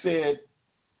Haley said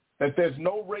that there's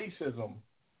no racism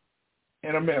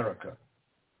in America.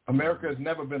 America has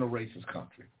never been a racist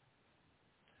country.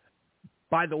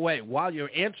 By the way, while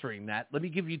you're answering that, let me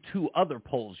give you two other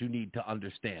polls you need to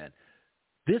understand.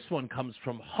 This one comes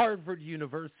from Harvard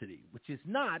University, which is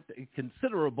not a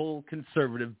considerable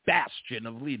conservative bastion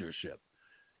of leadership.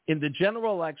 In the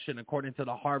general election, according to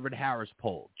the Harvard-Harris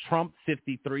poll, Trump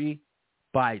 53,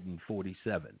 Biden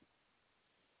 47.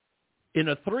 In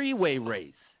a three-way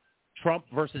race, Trump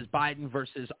versus Biden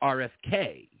versus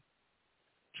RFK,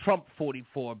 Trump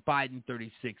 44, Biden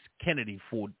 36, Kennedy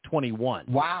 21.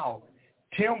 Wow.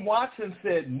 Tim Watson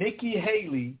said Nikki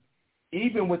Haley,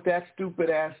 even with that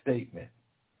stupid-ass statement.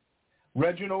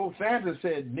 Reginald Sanders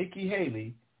said Nikki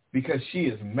Haley because she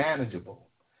is manageable.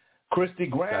 Christy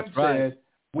Graham said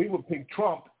we would pick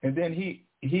Trump, and then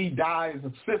he dies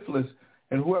of syphilis,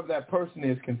 and whoever that person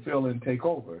is can fill in and take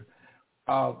over.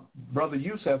 Brother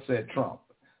Youssef said Trump.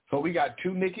 So we got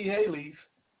two Nikki Haleys,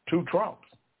 two Trumps.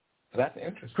 So that's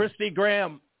interesting. Christy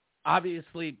Graham,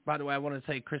 obviously, by the way, I want to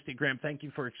say, Christy Graham, thank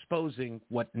you for exposing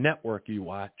what network you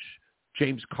watch.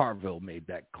 James Carville made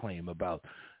that claim about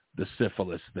the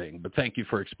syphilis thing, but thank you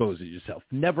for exposing yourself.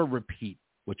 Never repeat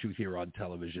what you hear on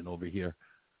television over here.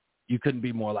 You couldn't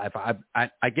be more live.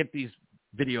 I get these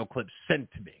video clips sent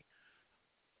to me.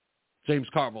 James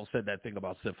Carville said that thing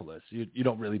about syphilis. You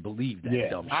don't really believe that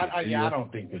dumb shit. I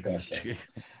don't think that's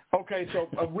that. Okay, so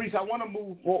Reese, I want to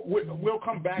move. We'll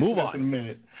come back to this in a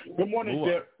minute. Good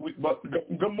morning,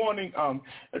 good morning,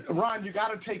 Ron. You got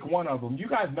to take one of them. You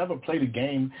guys never played a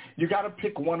game. You got to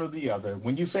pick one or the other.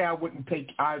 When you say I wouldn't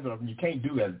take either of them, you can't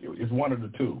do that. It's one of the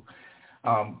two.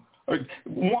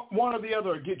 One or the other,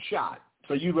 or get shot.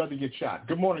 So you'd rather get shot.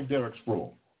 Good morning, Derek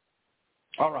Sproul.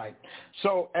 All right.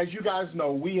 So as you guys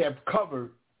know, we have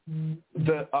covered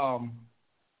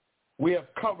we have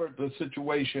covered the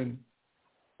situation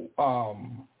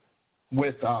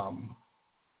with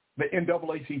the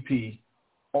NAACP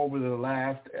over the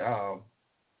last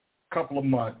couple of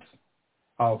months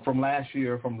from last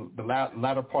year, from the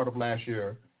latter part of last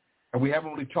year, and we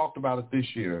haven't really talked about it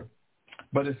this year,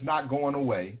 but it's not going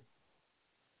away.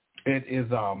 It is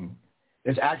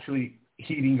it's actually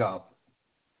heating up.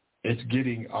 It's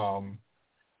getting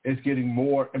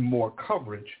more and more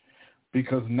coverage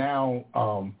because now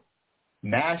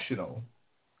NAACP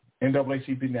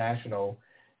National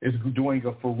is doing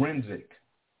a forensic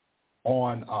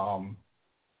on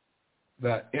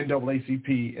the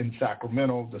NAACP in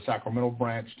Sacramento, the Sacramento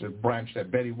branch, the branch that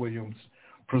Betty Williams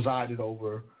presided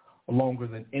over longer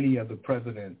than any other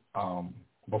president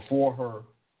before her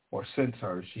or since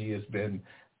her. She has been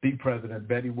the president.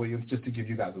 Betty Williams, just to give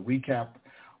you guys a recap,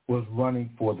 was running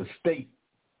for the state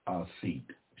seat.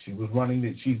 She was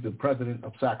running. She's the president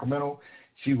of Sacramento.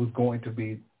 She was going to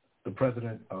be the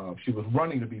president. She was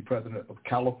running to be president of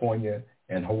California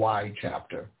and Hawaii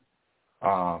chapter,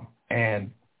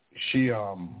 and she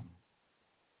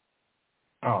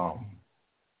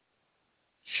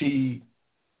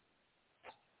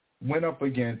went up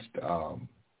against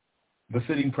the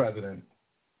sitting president,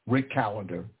 Rick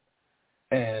Callender,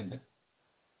 and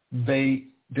they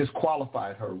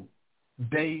disqualified her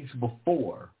days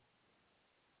before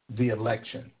the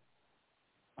election.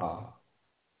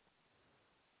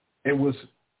 It was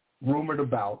rumored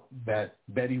about that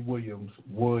Betty Williams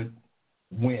would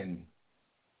win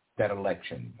that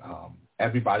election.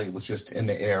 Everybody was just in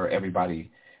the air.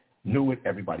 Everybody knew it.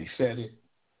 Everybody said it.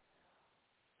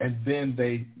 And then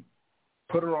they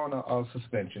put her on a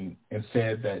suspension and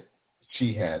said that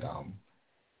she had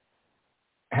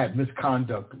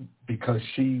misconduct because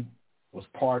she was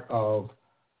part of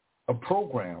a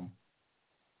program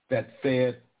that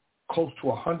fed close to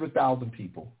 100,000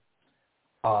 people.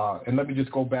 And let me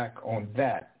just go back on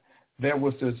that. There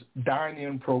was this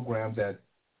dine-in program that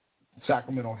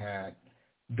Sacramento had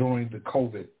during the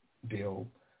COVID deal.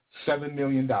 $7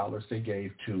 million they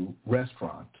gave to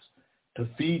restaurants to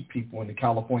feed people in the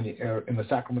California area, in the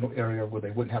Sacramento area, where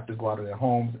they wouldn't have to go out of their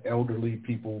homes, elderly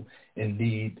people in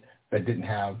need that didn't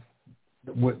have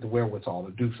the wherewithal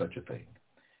to do such a thing.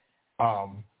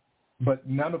 But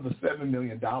none of the $7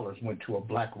 million went to a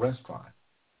black restaurant.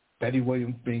 Betty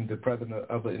Williams, being the president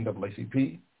of the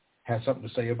NAACP, had something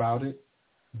to say about it,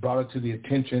 brought it to the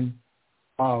attention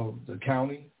of the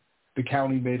county. The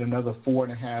county made another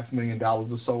 $4.5 million or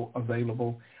so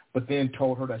available, but then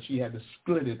told her that she had to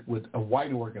split it with a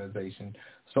white organization.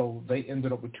 So they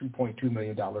ended up with $2.2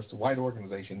 million. The white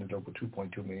organization ended up with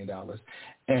 $2.2 million.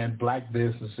 And black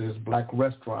businesses, black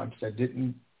restaurants that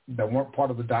weren't part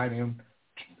of the dine-in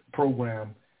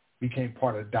program became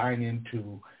part of dine-in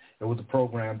too. It was a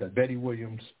program that Betty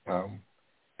Williams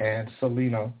and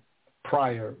Selena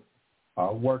Pryor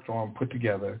worked on, put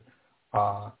together,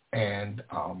 and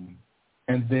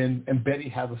Betty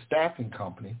has a staffing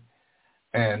company,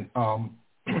 and so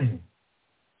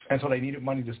they needed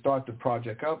money to start the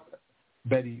project up.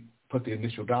 Betty put the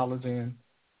initial dollars in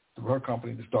through her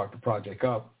company to start the project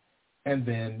up, and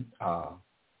then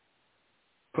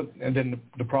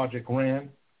the project ran.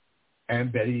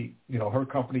 And Betty, her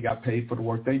company got paid for the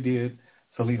work they did.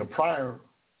 Selena Pryor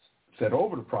set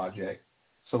over the project,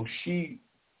 so she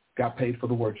got paid for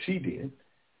the work she did,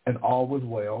 and all was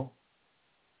well.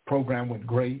 Program went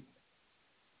great.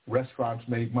 Restaurants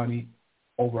made money.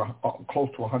 Over close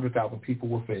to 100,000 people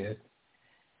were fed,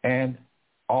 and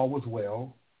all was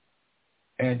well.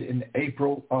 And in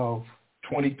April of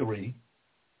 23,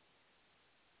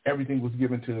 everything was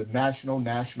given to National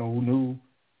knew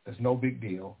there's no big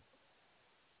deal,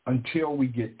 until we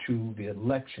get to the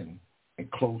election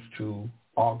and close to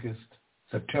August,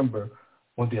 September,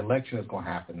 when the election is going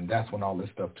to happen. And that's when all this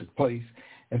stuff took place.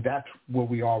 And that's where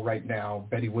we are right now.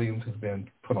 Betty Williams has been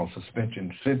put on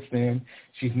suspension since then.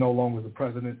 She's no longer the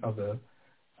president of the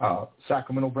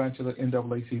Sacramento branch of the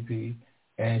NAACP,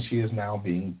 and she is now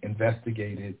being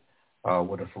investigated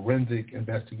with a forensic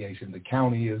investigation. The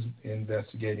county is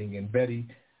investigating. And Betty,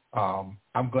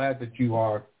 I'm glad that you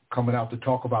are coming out to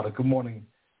talk about it. Good morning,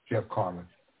 Jeff Carlin.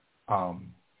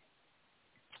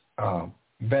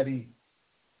 Betty,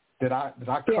 did I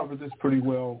cover this pretty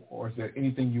well, or is there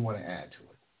anything you want to add to it?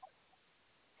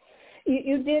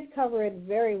 You did cover it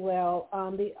very well.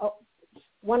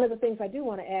 One of the things I do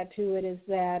want to add to it is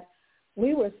that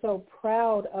we were so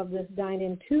proud of this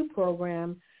Dine-In 2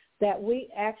 program that we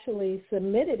actually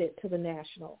submitted it to the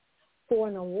National for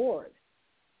an award.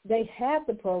 They had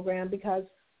the program because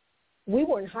we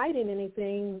weren't hiding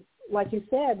anything. Like you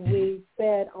said, we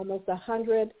fed almost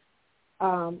 100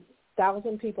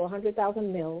 1,000 people,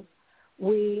 100,000 meals.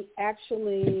 We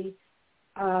actually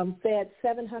fed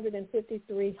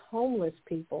 753 homeless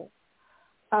people.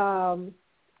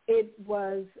 It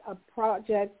was a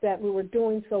project that we were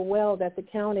doing so well that the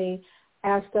county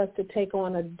asked us to take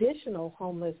on additional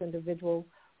homeless individuals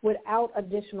without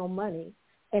additional money.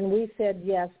 And we said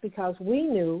yes because we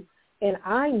knew, and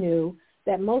I knew,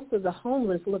 that most of the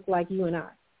homeless looked like you and I.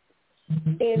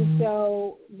 And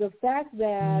so the fact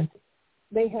that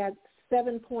they had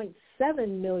 $7.7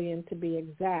 million, to be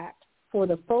exact, for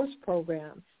the first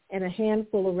program, and a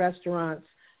handful of restaurants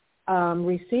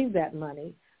received that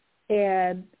money,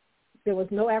 and there was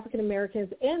no African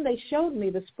Americans, and they showed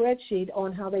me the spreadsheet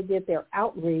on how they did their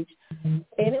outreach, and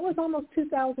it was almost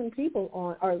 2,000 people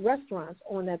or restaurants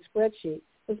on that spreadsheet.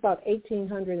 It was about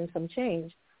 1,800 and some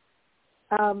change.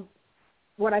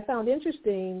 What I found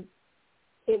interesting,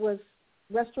 it was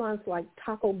restaurants like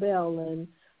Taco Bell and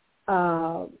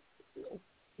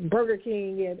Burger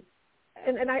King,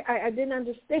 and I didn't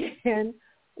understand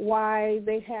why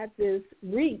they had this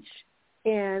reach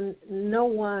and no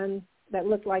one that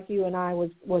looked like you and I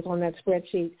was on that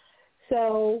spreadsheet.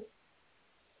 So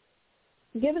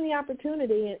given the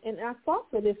opportunity, and I fought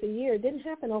for this a year, it didn't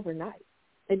happen overnight.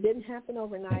 It didn't happen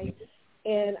overnight,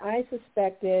 and I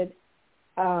suspected,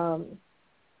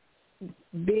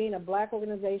 being a black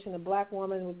organization, a black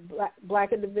woman with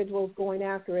black individuals going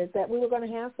after it, that we were going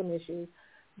to have some issues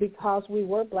because we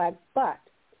were black. But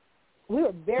we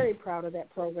were very proud of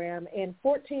that program, and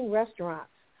 14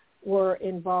 restaurants were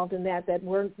involved in that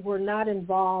were not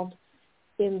involved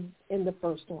in the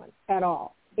first one at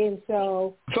all. And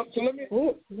so let me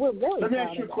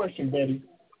ask you a question, Betty.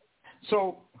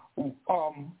 So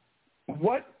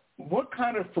what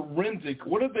kind of forensic,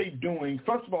 what are they doing?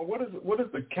 First of all, what is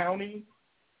the county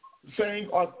saying?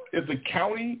 Or is the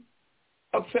county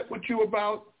upset with you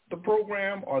about the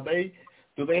program?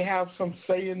 Do they have some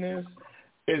say in this?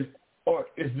 Or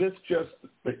is this just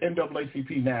the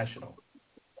NAACP National?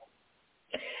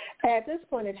 At this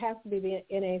point, it has to be the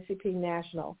NAACP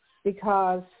National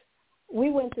because we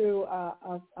went through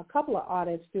a couple of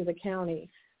audits through the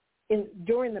county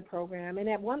during the program, and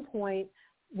at one point,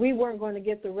 we weren't going to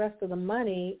get the rest of the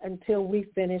money until we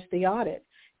finished the audit.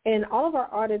 And all of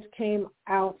our audits came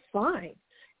out fine.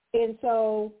 And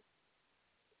so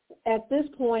at this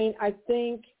point, I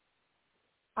think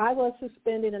I was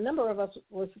suspended. A number of us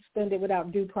were suspended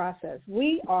without due process.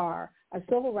 We are a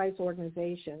civil rights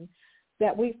organization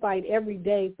that we fight every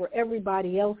day for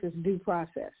everybody else's due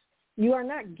process. You are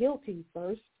not guilty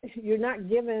first. You're not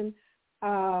given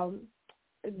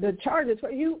the charges for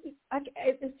you.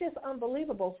 It's just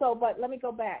unbelievable. So, but let me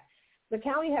go back. The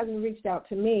county hasn't reached out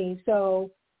to me. So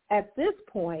at this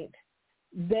point,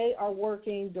 they are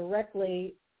working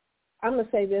directly. I'm going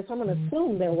to say this. I'm going to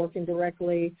assume they're working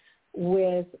directly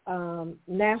with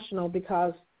National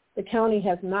because the county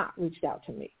has not reached out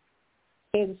to me.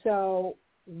 And so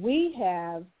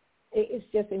it's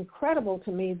just incredible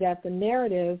to me that the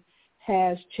narrative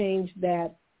has changed,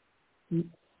 that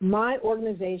my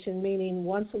organization, meaning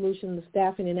One Solution, the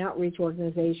staffing and outreach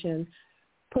organization,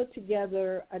 put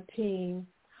together a team,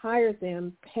 hired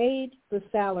them, paid the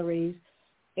salaries,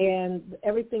 and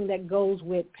everything that goes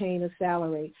with paying a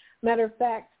salary. Matter of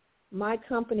fact, my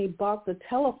company bought the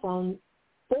telephone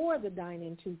for the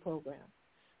Dine-In 2 program.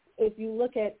 If you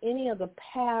look at any of the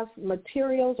past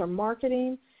materials or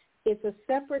marketing, it's a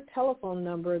separate telephone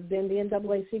number than the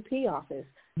NAACP office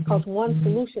because One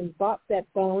Solution bought that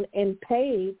phone and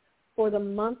paid for the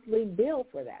monthly bill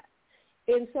for that.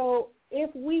 And so if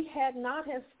we had not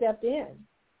have stepped in,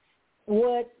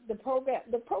 the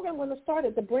program when it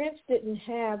started, the branch didn't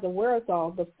have the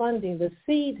wherewithal, the funding, the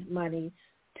seed money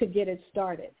to get it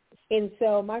started. And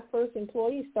so my first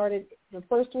employee started the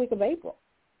first week of April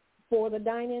for the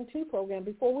Dine-In 2 program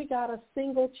before we got a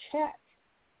single check.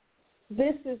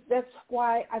 That's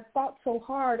why I fought so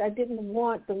hard. I didn't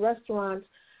want the restaurants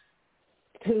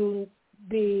to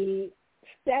be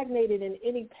stagnated in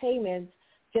any payments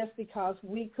just because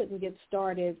we couldn't get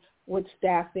started with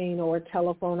staffing or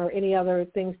telephone or any other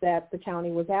things that the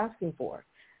county was asking for.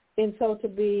 And so to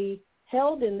be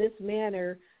held in this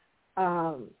manner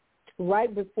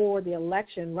right before the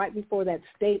election, right before that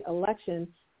state election,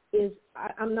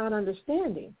 I'm not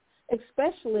understanding,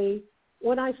 especially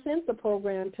when I sent the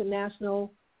program to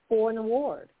National for an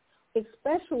award,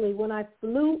 especially when I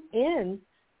flew in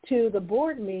to the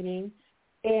board meeting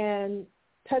and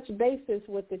touched bases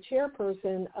with the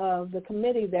chairperson of the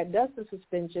committee that does the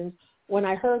suspensions. When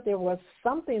I heard there was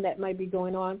something that might be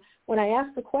going on, when I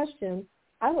asked the question,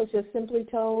 I was just simply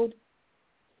told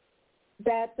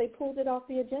that they pulled it off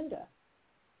the agenda.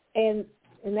 And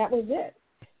and that was it.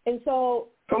 And so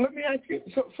let me ask you.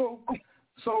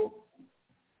 So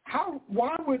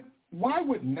why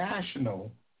would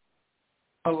National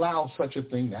allow such a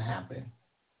thing to happen?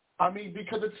 I mean,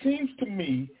 because it seems to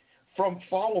me from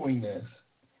following this,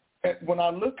 when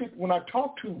I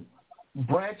talk to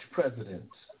branch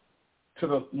presidents, to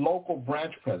the local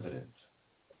branch presidents,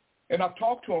 and I've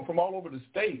talked to them from all over the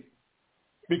state,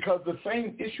 because the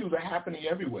same issues are happening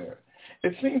everywhere.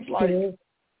 It seems like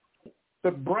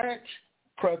the branch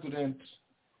presidents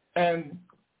and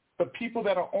the people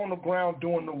that are on the ground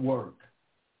doing the work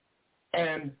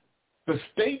and the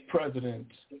state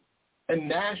presidents and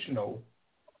National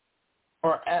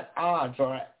are at odds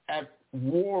or at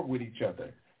war with each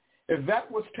other. Is that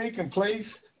what's taking place?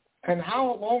 And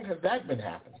how long has that been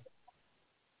happening?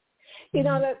 You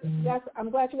know, I'm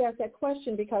glad you asked that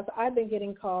question, because I've been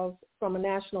getting calls from a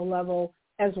national level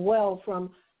as well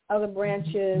from other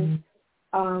branches,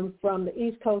 from the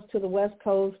East Coast to the West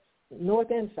Coast, North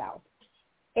and South,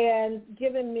 and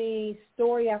giving me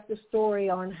story after story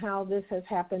on how this has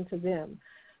happened to them.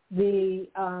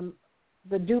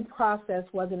 The due process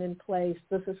wasn't in place.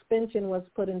 The suspension was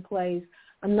put in place.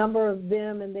 A number of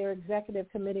them and their executive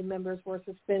committee members were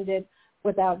suspended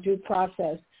without due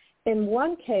process. In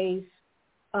one case,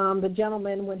 the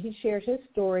gentleman, when he shared his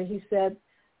story, he said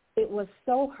it was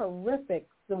so horrific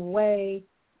the way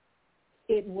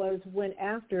it went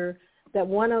after that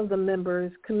one of the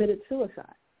members committed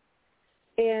suicide.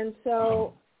 And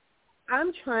so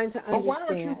I'm trying to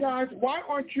understand. But why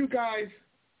aren't you guys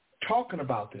talking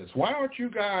about this? Why aren't you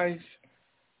guys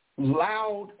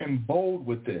loud and bold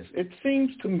with this? It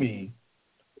seems to me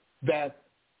that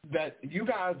you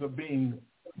guys are being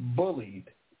bullied,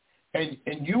 and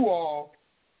you're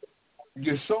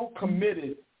so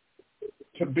committed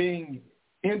to being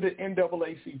in the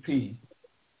NAACP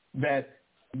that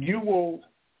you will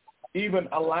even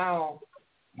allow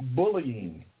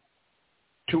bullying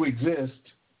to exist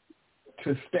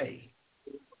to stay.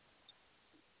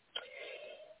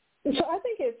 So I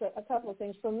think it's a couple of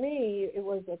things. For me, it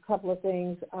was a couple of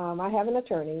things. I have an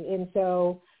attorney, and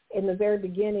so in the very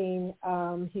beginning,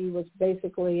 he was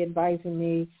basically advising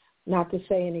me not to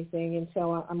say anything. And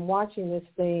so I'm watching this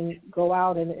thing go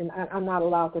out, and I'm not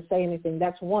allowed to say anything.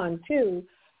 That's one. Two,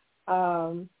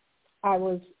 I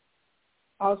was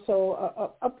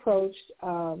also approached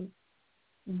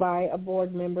by a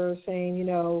board member saying, you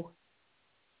know,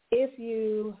 if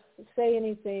you say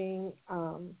anything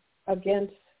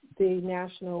against the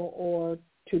National or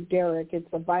to Derek, it's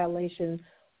a violation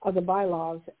of the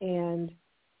bylaws, and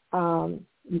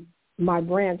my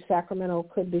branch, Sacramento,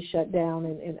 could be shut down,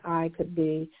 and I could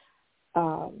be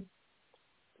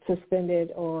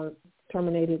suspended or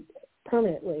terminated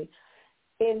permanently.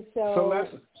 And so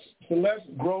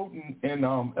Celeste Groton in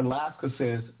Alaska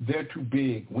says they're too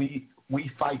big. We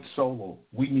fight solo.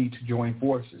 We need to join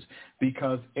forces,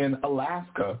 because in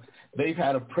Alaska they've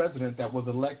had a president that was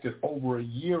elected over a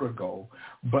year ago,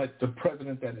 but the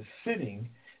president that is sitting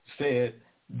said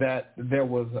that there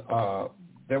was a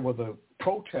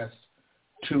protest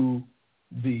to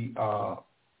the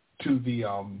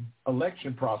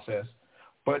election process,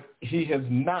 but he has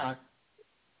not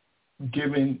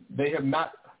given. They have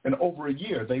not in over a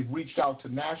year. They've reached out to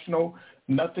National,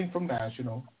 nothing from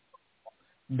National.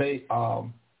 They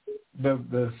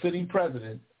the sitting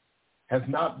president has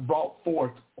not brought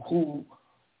forth who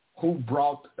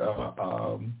brought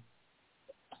the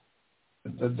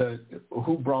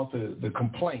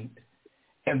complaint,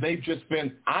 and they've just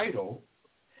been idle.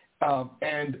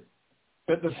 And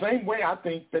but the same way I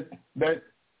think that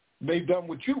they've done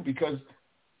with you, because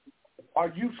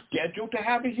are you scheduled to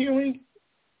have a hearing?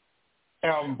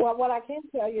 Well, what I can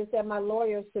tell you is that my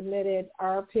lawyer submitted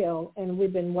our appeal, and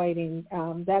we've been waiting.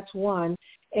 That's one.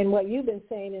 And what you've been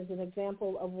saying is an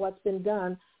example of what's been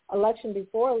done. Election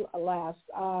before last,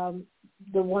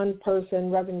 the one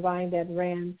person, Reverend Vine, that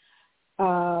ran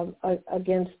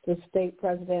against the state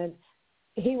president,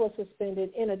 he was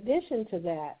suspended. In addition to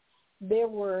that, there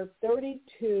were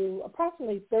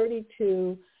approximately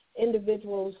 32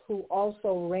 individuals who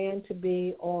also ran to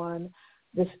be on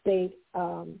the state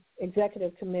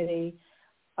executive committee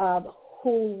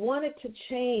who wanted to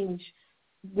change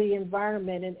the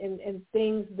environment and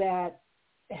things that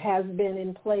has been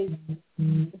in place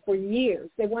for years.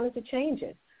 They wanted to change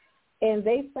it. And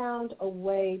they found a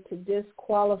way to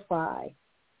disqualify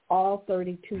all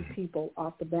 32 people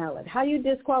off the ballot. How you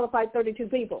disqualify 32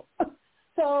 people?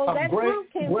 So that group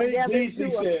came together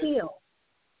to appeal.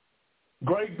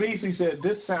 Greg Beasley said,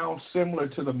 this sounds similar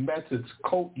to the methods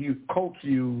coach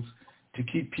use to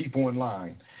keep people in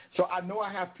line. So I know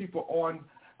I have people on.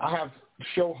 I have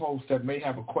show hosts that may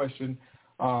have a question.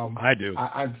 I do.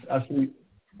 I see.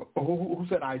 Who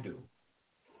said I do?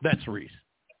 That's Reese.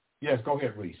 Yes, go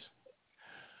ahead, Reese.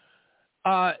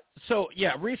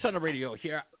 Reese on the radio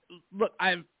here. Look,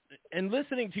 and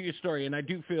listening to your story, and I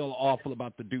do feel awful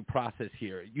about the due process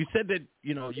here. You said that,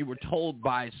 you were told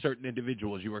by certain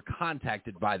individuals, you were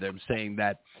contacted by them saying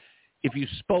that if you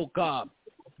spoke up,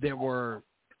 there were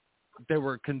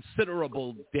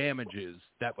considerable damages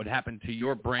that would happen to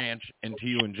your branch and to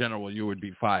you in general. You would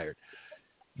be fired.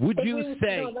 Would you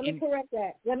say? No, let me correct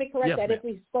that. Yes, that. Ma'am. If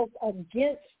we spoke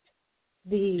against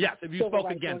the yes, if you spoke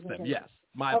against them, yes.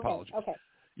 My apologies. Okay.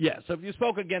 Yeah, so if you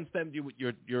spoke against them,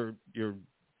 your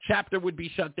chapter would be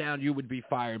shut down. You would be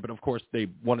fired. But of course,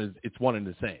 it's one and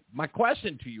the same. My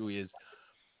question to you is,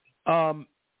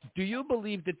 do you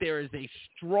believe that there is a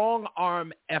strong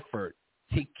arm effort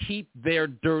to keep their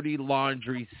dirty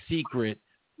laundry secret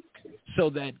so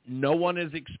that no one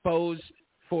is exposed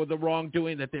for the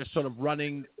wrongdoing, that they're sort of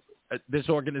running this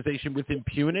organization with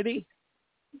impunity?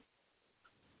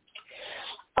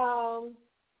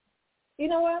 You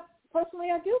know what? Personally,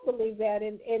 I do believe that.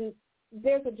 And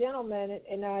there's a gentleman,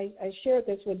 and I shared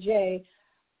this with Jay,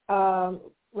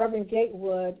 Reverend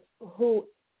Gatewood, who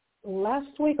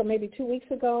last week or maybe 2 weeks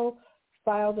ago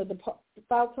filed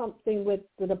something with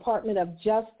the Department of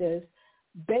Justice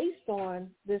based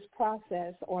on this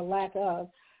process or lack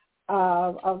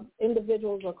of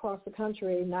individuals across the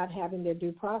country not having their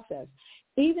due process.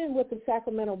 Even with the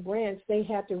Sacramento branch, they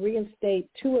had to reinstate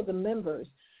 2 of the members.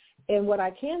 And what I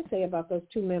can say about those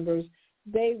 2 members,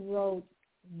 they wrote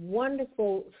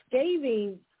wonderful,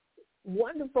 scathing,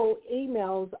 wonderful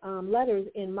emails, letters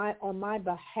on my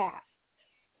behalf.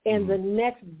 And the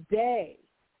next day,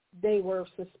 they were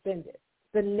suspended.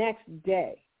 The next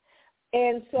day.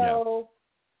 And so,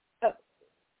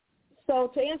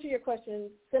 so to answer your question,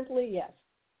 simply yes.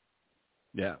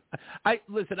 Yeah.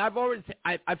 Listen,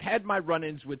 I've had my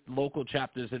run-ins with local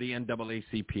chapters of the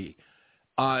NAACP.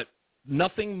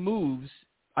 Nothing moves.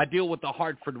 I deal with the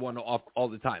Hartford one all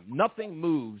the time. Nothing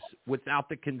moves without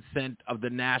the consent of the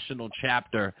national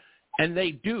chapter. And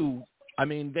they do. I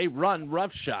mean, they run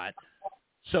roughshod.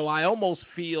 So I almost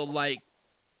feel like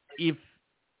if,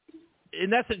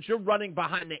 in essence, you're running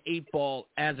behind the 8 ball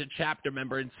as a chapter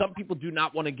member, and some people do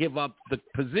not want to give up the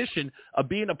position of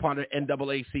being a part of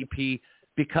NAACP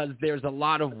because there's a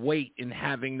lot of weight in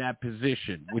having that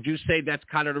position. Would you say that's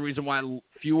kind of the reason why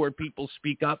fewer people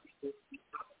speak up?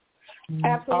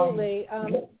 Absolutely.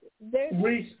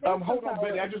 Reese, hold on,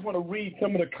 Betty. I just want to read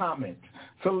some of the comments.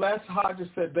 Celeste Hodges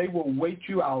said they will wait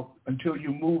you out until you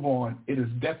move on. It is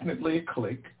definitely a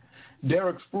click.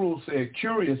 Derek Sproul said,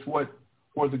 curious what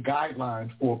were the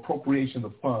guidelines for appropriation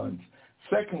of funds.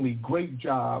 Secondly, great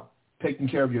job taking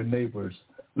care of your neighbors.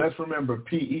 Let's remember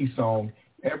P.E. song,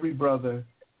 every brother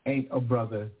ain't a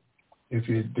brother if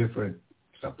you're different,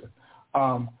 something.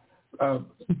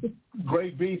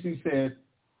 Greg Beasley said,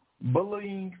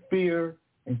 bullying, fear,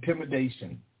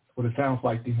 intimidation, what it sounds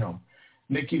like to him.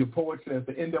 Nikki the Poet says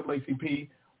the NAACP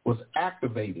was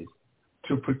activated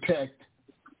to protect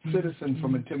citizens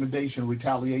from intimidation,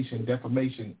 retaliation,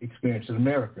 defamation experienced in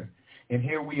America. And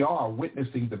here we are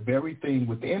witnessing the very thing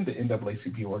within the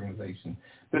NAACP organization.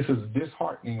 This is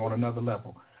disheartening on another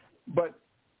level. But,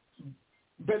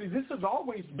 Betty, this has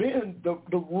always been the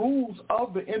rules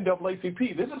of the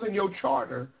NAACP. This is in your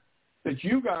charter that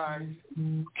you guys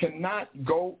cannot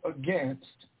go against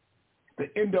the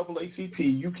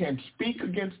NAACP. You can't speak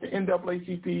against the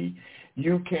NAACP.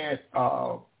 You can't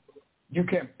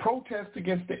protest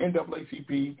against the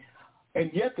NAACP.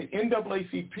 And yet the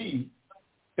NAACP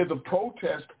is a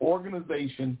protest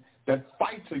organization that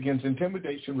fights against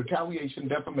intimidation, retaliation,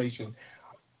 defamation.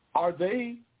 Are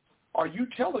you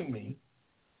telling me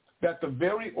that the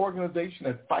very organization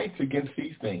that fights against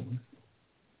these things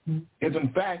is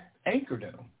in fact anchored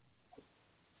in them?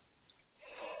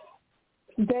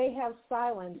 They have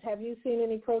silenced. Have you seen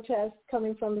any protests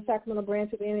coming from the Sacramento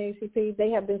branch of the NAACP? They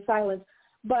have been silenced.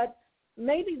 But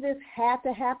maybe this had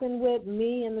to happen with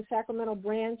me and the Sacramento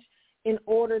branch in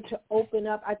order to open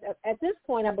up. At this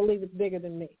point, I believe it's bigger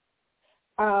than me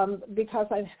because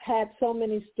I've had so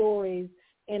many stories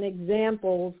and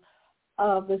examples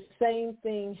of the same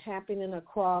thing happening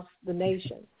across the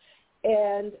nation.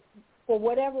 And for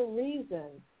whatever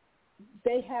reason,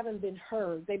 they haven't been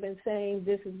heard. They've been saying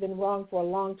this has been wrong for a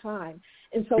long time.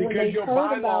 And so when they your heard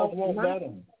bylaws about won't let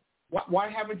them. Why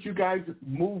haven't you guys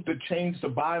moved to change the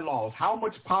bylaws? How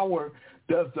much power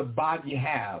does the body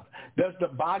have? Does the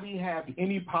body have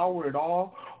any power at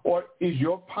all? Or is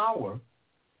your power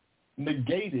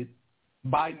negated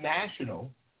by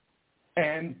national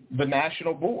and the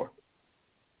national board?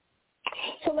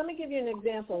 So let me give you an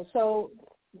example. So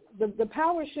the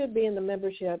power should be in the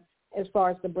membership as far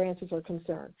as the branches are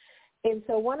concerned. And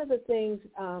so one of the things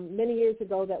many years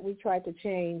ago that we tried to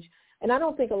change, and I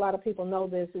don't think a lot of people know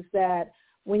this, is that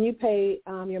when you pay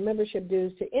your membership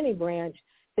dues to any branch,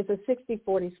 it's a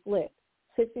 60-40 split.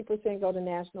 60% go to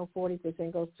national,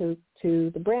 40% goes to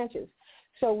the branches.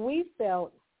 So we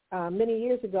felt many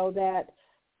years ago that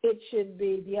it should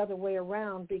be the other way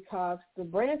around because the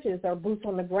branches are boots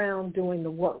on the ground doing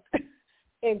the work.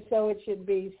 And so it should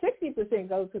be 60%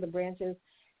 goes to the branches.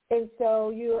 And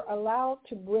so you're allowed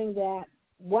to bring that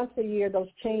once a year, those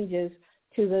changes,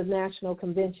 to the national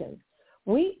convention.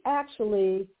 We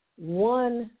actually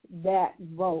won that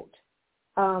vote.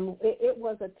 It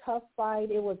was a tough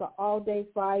fight. It was an all-day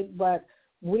fight, but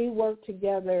we worked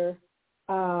together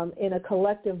in a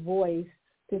collective voice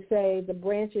to say the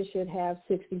branches should have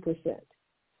 60%.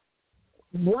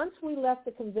 Once we left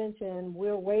the convention,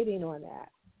 we're waiting on that.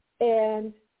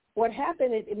 And what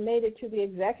happened, it made it to the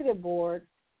executive board.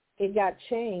 It got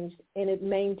changed, and it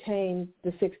maintained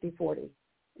the 60-40.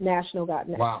 National got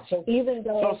national. Wow. So, even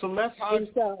though Celeste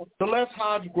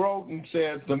Hodge Groton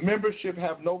says the membership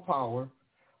have no power.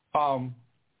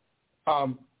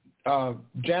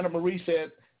 Jana Marie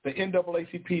said the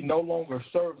NAACP no longer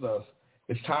serves us.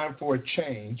 It's time for a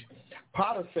change.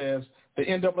 Potter says the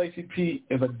NAACP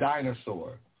is a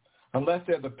dinosaur. Unless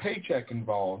there's a paycheck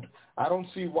involved, I don't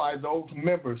see why those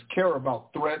members care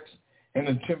about threats and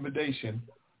intimidation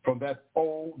from that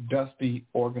old, dusty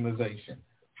organization.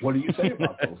 What do you say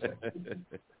about those things?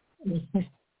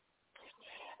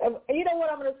 You know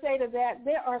what I'm going to say to that?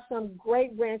 There are some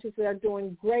great branches that are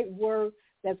doing great work,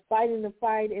 that's fighting the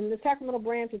fight, and the Sacramento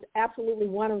branch is absolutely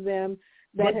one of them.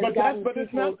 But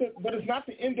it's not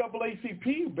the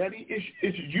NAACP, Betty.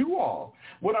 It's you all.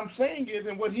 What I'm saying is,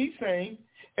 and what he's saying,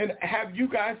 and have you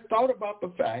guys thought about the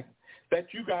fact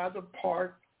that you guys are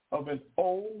part of an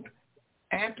old,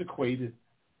 antiquated,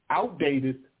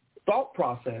 outdated thought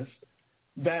process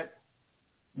that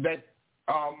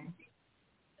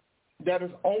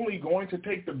is only going to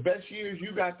take the best years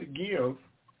you got to give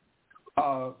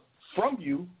from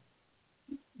you,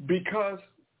 because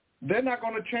they're not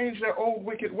going to change their old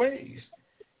wicked ways.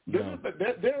 No.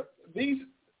 These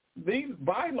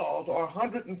bylaws are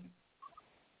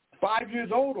 105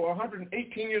 years old or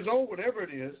 118 years old, whatever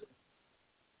it is.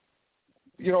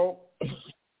 You know,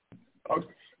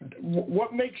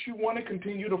 what makes you want to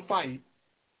continue to fight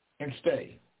and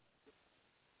stay?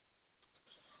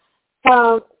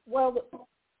 Well,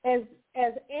 as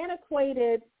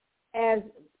antiquated as,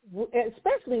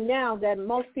 especially now that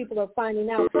most people are finding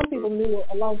out, some people knew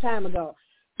a long time ago,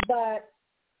 but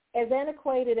as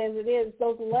antiquated as it is,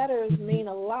 those letters mean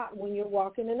a lot when you're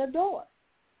walking in a door.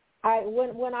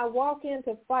 When I walk in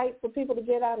to fight for people to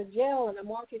get out of jail and I'm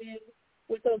walking in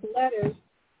with those letters,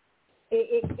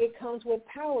 it comes with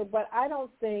power, but I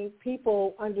don't think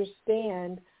people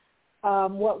understand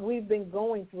what we've been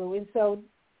going through. And so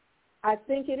I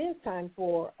think it is time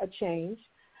for a change.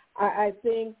 I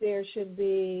think there should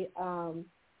be a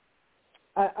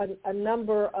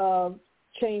number of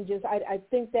changes. I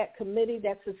think that committee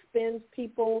that suspends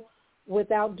people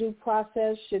without due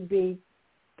process should be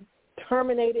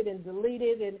terminated and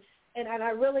deleted. And I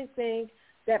really think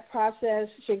that process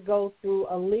should go through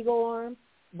a legal arm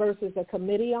versus a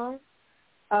committee arm.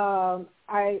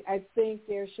 I think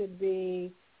there should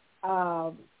be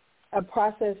a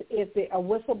process, a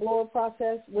whistleblower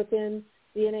process within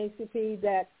the NAACP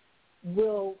that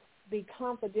will be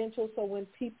confidential, so when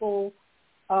people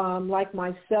like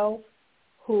myself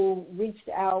who reached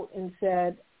out and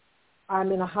said,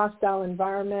 I'm in a hostile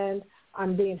environment,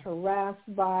 I'm being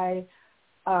harassed by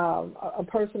a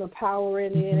person of power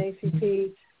in the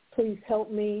NAACP, please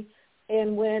help me.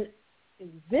 And when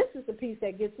this is the piece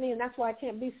that gets me, and that's why I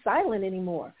can't be silent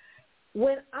anymore.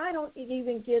 When I don't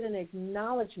even get an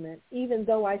acknowledgement, even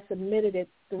though I submitted it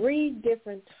 3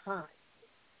 different times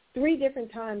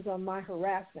on my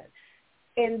harassment.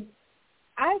 And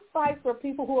I fight for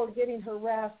people who are getting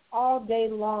harassed all day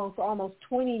long for almost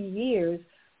 20 years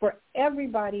for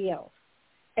everybody else.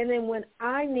 And then when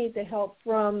I need the help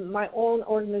from my own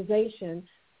organization,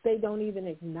 they don't even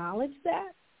acknowledge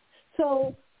that.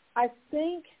 So I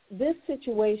think this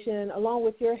situation, along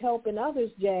with your help and others,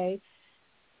 Jay,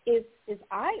 is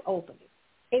eye-opening.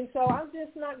 And so I'm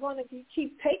just not going to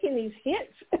keep taking these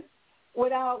hits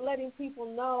without letting people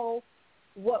know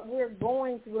what we're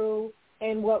going through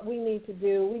and what we need to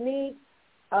do. We need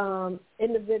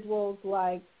individuals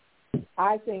like,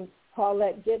 I think,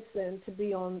 Paulette Gibson to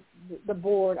be on the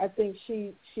board. I think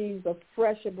she's a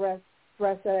fresh breath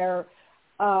air.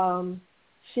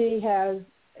 She has,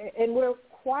 and we're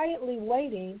quietly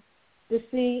waiting to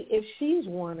see if she's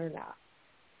won or not.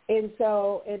 And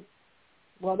so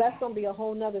that's going to be a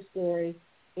whole nother story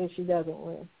if she doesn't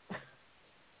win.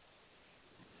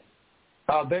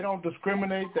 They don't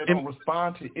discriminate. They don't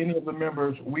respond to any of the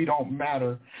members. We don't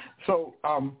matter. So,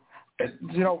 I'm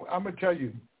going to tell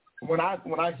you, when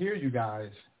I hear you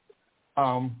guys,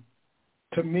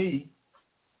 to me,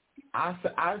 I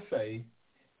say,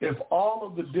 if all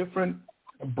of the different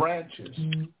branches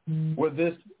where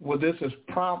these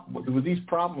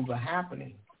problems are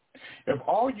happening, if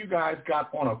all you guys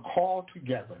got on a call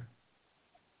together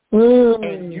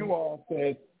and you all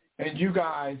said, and you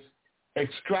guys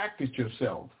extracted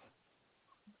yourself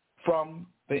from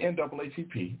the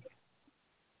NAACP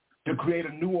to create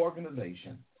a new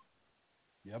organization,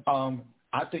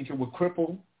 I think it would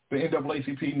cripple the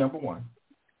NAACP, number one.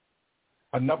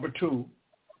 Number two,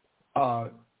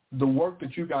 the work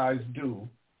that you guys do,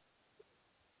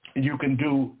 you can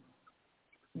do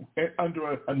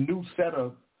under a new set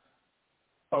of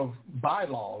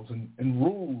bylaws and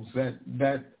rules that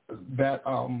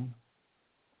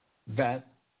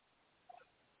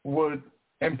would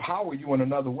empower you in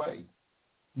another way.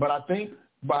 But I think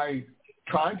by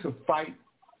trying to fight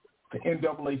the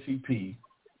NAACP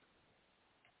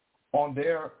on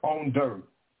their own dirt,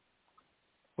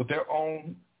 with their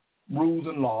own rules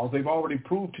and laws, they've already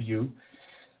proved to you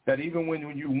that even when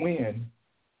you win,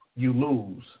 you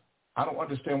lose. I don't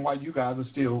understand why you guys are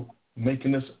still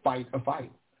making this fight a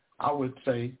fight. I would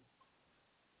say,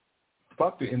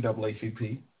 fuck the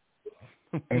NAACP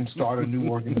and start a new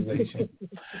organization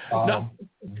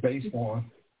based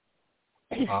on,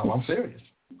 I'm serious.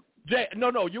 Jay,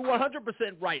 no, you're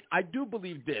 100% right. I do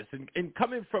believe this, and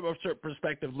coming from a certain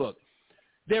perspective, look,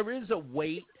 there is a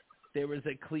weight, there is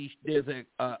a cliche, there's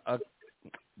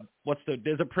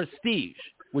a prestige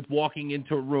with walking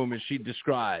into a room, as she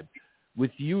described,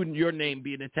 with you and your name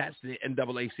being attached to the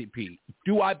NAACP.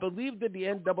 Do I believe that the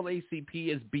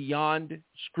NAACP is beyond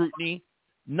scrutiny?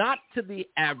 Not to the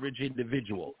average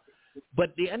individual,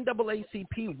 but the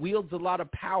NAACP wields a lot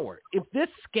of power. If this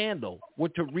scandal were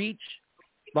to reach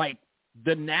like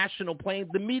the national plane,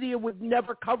 the media would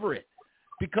never cover it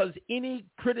because any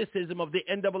criticism of the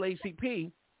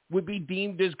NAACP would be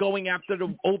deemed as going after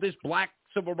the oldest black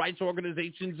civil rights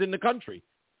organizations in the country,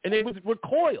 and they would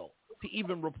recoil to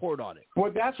even report on it.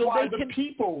 Well, that's why the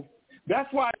people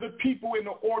in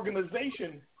the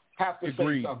organization have to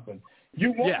say something.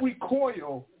 You won't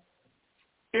recoil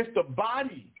if the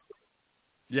body,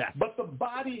 but the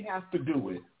body has to do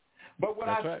it. But what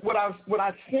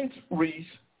I sense, Reese,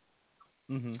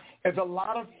 is a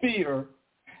lot of fear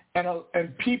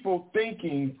and people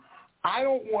thinking, I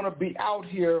don't want to be out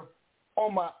here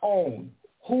on my own.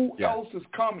 Who else is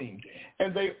coming?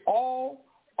 And they all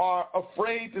are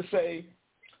afraid to say,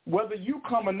 whether you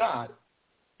come or not,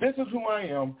 this is who I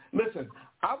am. Listen,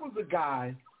 I was the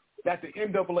guy that the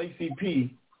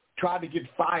NAACP tried to get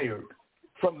fired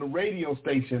from the radio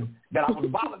station that I was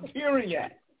volunteering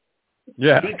at.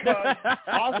 Yeah. Because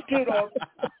I stood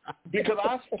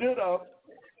up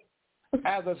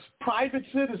as a private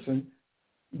citizen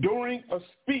during a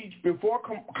speech before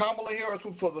Kamala Harris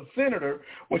was for the senator,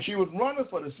 when she was running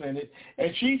for the Senate,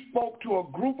 and she spoke to a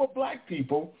group of black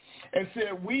people and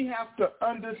said, we have to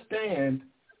understand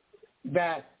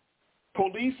that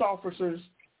police officers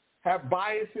have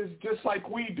biases just like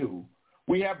we do.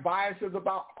 We have biases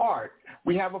about art.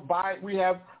 We have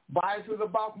biases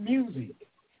about music.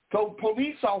 So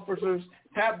police officers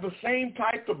have the same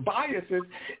types of biases,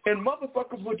 and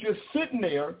motherfuckers were just sitting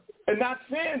there and not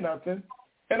saying nothing.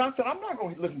 And I said, I'm not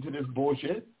going to listen to this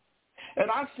bullshit.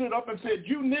 And I stood up and said,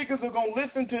 you niggas are going to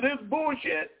listen to this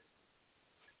bullshit?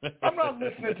 I'm not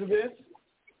listening to this.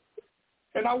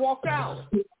 And I walked out.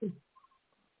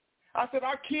 I said,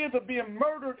 our kids are being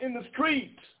murdered in the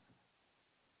streets.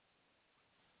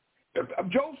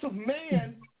 Joseph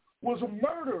Mann was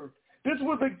murdered. This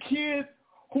was a kid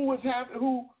who was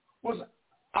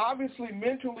obviously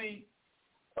mentally,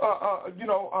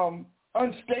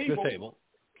 unstable. Disabled.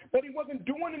 But he wasn't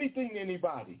doing anything to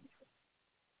anybody.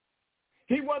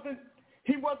 He wasn't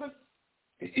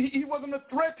a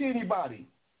threat to anybody.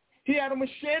 He had a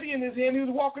machete in his hand. He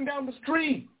was walking down the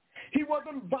street. He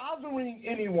wasn't bothering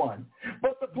anyone.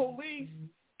 But the police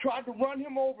tried to run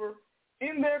him over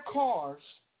in their cars,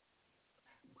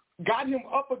 got him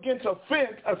up against a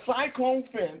fence, a cyclone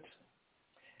fence,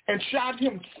 and shot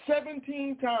him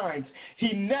 17 times.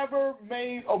 He never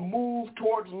made a move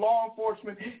towards law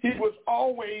enforcement. He was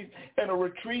always in a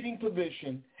retreating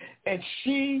position. And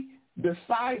she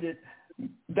decided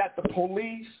that the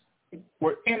police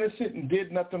were innocent and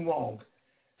did nothing wrong.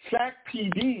 SAC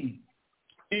PD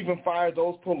even fired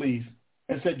those police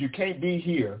and said, you can't be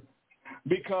here,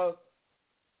 because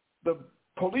the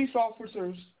police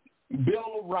officers'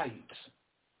 Bill of Rights,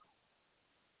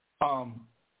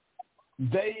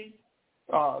 they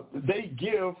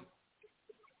give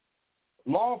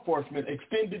law enforcement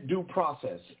extended due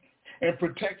process and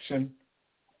protection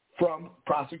from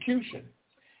prosecution.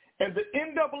 And the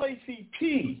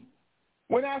NAACP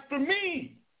went after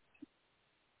me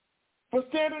for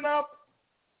standing up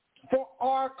for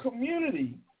our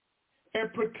community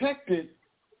and protected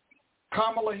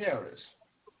Kamala Harris,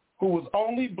 who was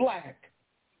only black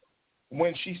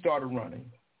when she started running.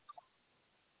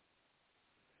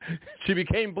 She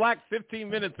became black 15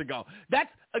 minutes ago.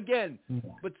 That's, again,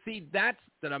 but see, that's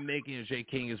that I'm making as J.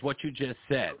 King is what you just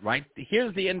said, right?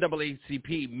 Here's the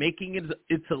NAACP making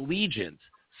its allegiance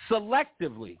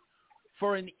selectively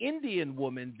for an Indian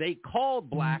woman they called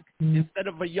black instead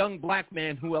of a young black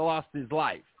man who lost his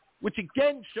life, which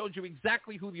again shows you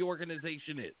exactly who the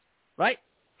organization is, right?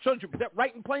 Shows you that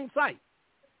right in plain sight,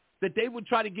 that they would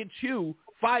try to get you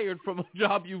fired from a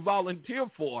job you volunteer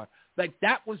for. Like,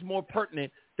 that was more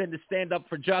pertinent than to stand up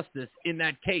for justice in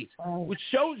that case, which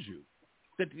shows you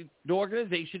that the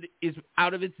organization is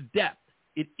out of its depth.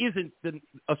 It isn't the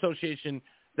association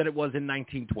that it was in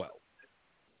 1912.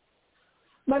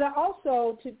 But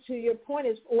also, to your point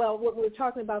is, well, what we're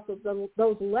talking about,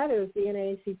 those letters, the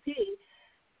NAACP,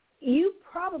 you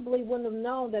probably wouldn't have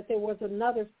known that there was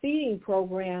another feeding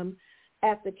program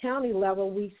at the county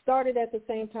level. We started at the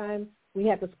same time. We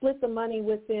had to split the money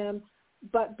with them.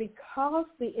 But because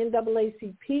the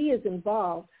NAACP is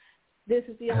involved, this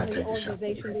is the only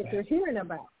organization that you're hearing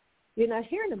about. You're not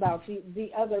hearing about the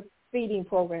other feeding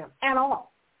program at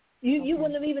all. You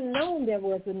wouldn't have even known there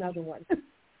was another one.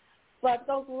 But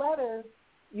those letters,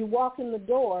 you walk in the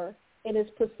door, and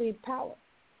it's perceived power.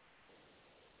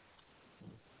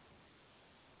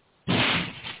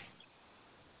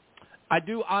 I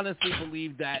do honestly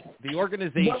believe that the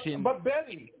organization... But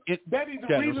Betty,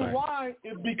 the reason why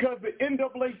is because the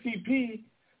NAACP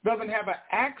doesn't have an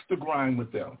axe to grind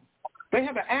with them. They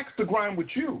have an axe to grind with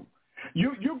you.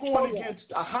 You're going against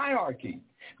a hierarchy.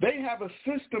 They have a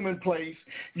system in place.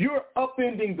 You're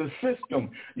upending the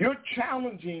system. You're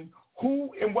challenging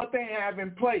who and what they have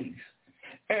in place.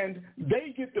 And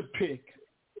they get to pick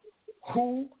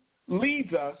who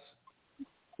leads us,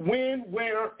 when,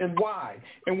 where, and why.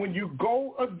 And when you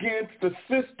go against the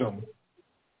system,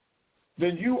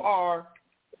 then you are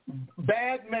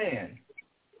bad man,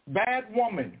 bad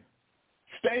woman.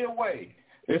 Stay away.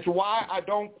 It's why I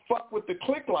don't fuck with the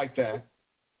clique like that.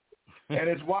 And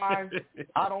it's why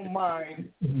I don't mind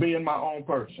being my own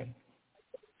person.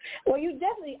 Well, you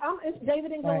definitely, it's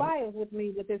David and Goliath with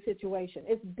me with this situation.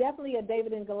 It's definitely a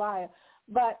David and Goliath.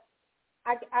 But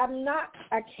I'm not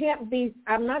going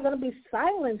to be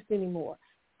silenced anymore.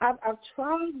 I've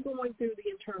tried going through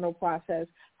the internal process.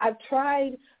 I've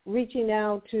tried reaching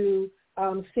out to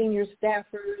senior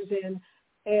staffers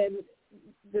and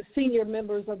the senior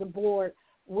members of the board.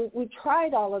 We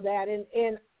tried all of that,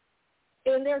 and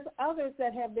there's others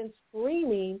that have been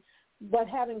screaming but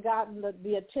haven't gotten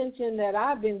the attention that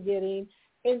I've been getting.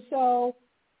 And so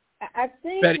I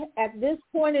think at this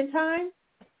point in time,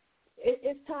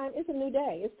 it's time. It's a new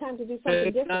day. It's time to do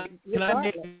something different. Can I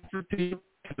make an answer to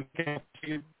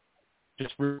you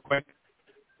just real quick?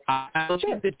 I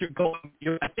think that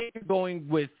I think you're going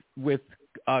with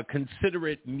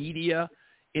considerate media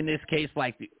in this case,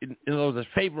 like the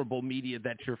favorable media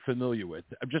that you're familiar with.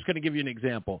 I'm just going to give you an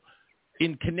example.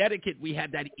 In Connecticut, we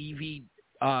had that EV,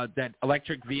 that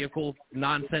electric vehicle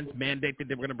nonsense mandate that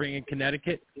they were going to bring in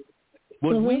Connecticut.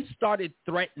 When we started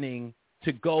threatening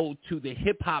to go to the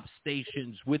hip-hop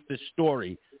stations with the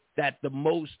story that the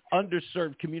most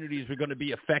underserved communities were going to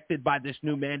be affected by this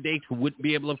new mandate who wouldn't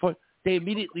be able to afford, they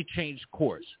immediately changed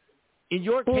course. In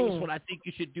your case, what I think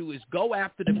you should do is go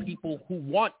after the people who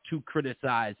want to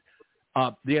criticize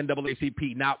the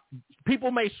NAACP. Now, people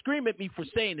may scream at me for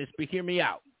saying this, but hear me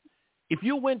out. If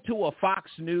you went to a Fox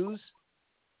News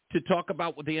to talk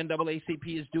about what the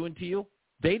NAACP is doing to you,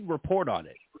 they'd report on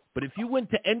it. But if you went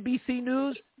to NBC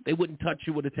News, they wouldn't touch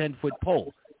you with a 10-foot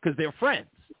pole because they're friends.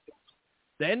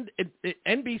 Then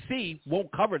NBC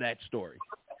won't cover that story,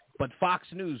 but Fox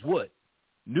News would.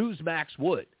 Newsmax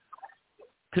would.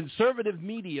 Conservative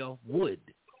media would.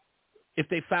 If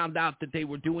they found out that they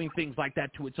were doing things like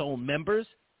that to its own members,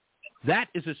 that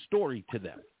is a story to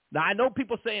them. Now, I know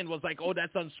people saying was like, oh,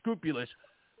 that's unscrupulous,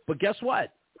 but guess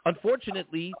what?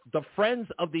 Unfortunately, the friends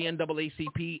of the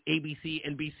NAACP, ABC,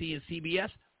 NBC, and CBS,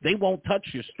 they won't touch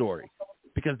your story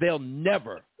because they'll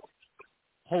never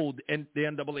hold the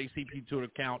NAACP to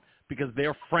account because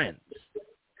they're friends.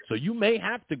 So you may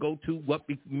have to go to what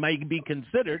may be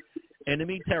considered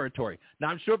enemy territory. Now,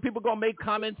 I'm sure people are going to make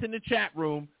comments in the chat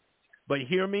room, but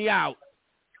hear me out.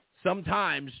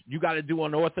 Sometimes you got to do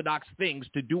unorthodox things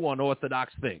to do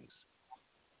unorthodox things.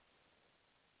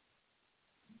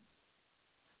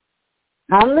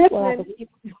 I'm listening.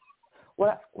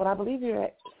 What I believe you're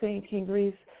saying, King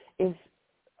Reese, is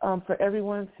for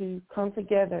everyone to come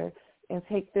together and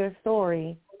take their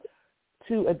story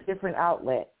to a different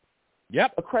outlet.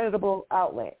 Yep. A creditable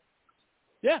outlet.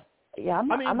 Yeah. Yeah, I'm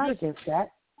not against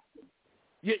that.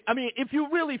 Yeah, I mean, if you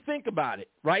really think about it,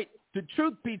 right, the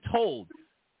truth be told,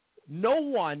 no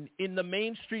one in the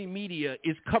mainstream media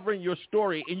is covering your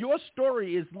story, and your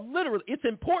story is literally, it's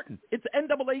important. It's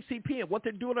NAACP, and what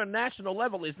they're doing on a national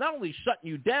level is not only shutting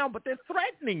you down, but they're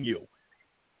threatening you,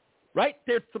 right?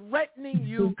 They're threatening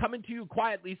you, coming to you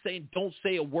quietly saying, don't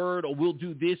say a word, or we'll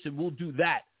do this and we'll do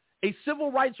that. A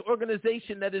civil rights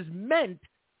organization that is meant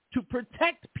to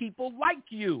protect people like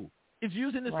you is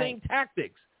using the same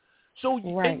tactics. So,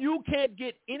 and you can't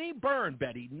get any burn,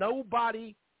 Betty.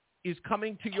 Nobody is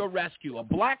coming to your rescue. A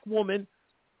black woman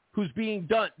who's being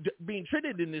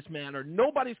treated in this manner,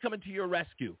 nobody's coming to your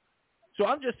rescue. So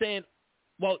I'm just saying,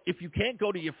 well, if you can't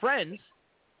go to your friends,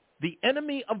 the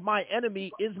enemy of my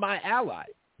enemy is my ally.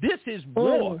 This is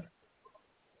war.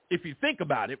 If you think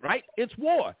about it, right? It's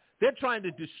war. They're trying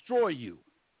to destroy you.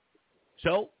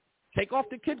 So take off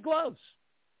the kid gloves.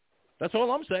 That's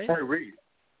all I'm saying. Hey, Reed,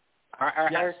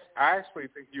 I actually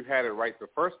think you had it right the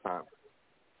first time.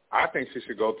 I think she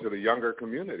should go to the younger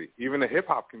community, even the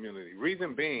hip-hop community.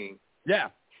 Reason being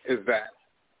is that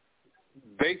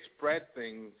they spread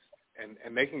things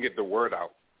and they can get the word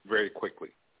out very quickly.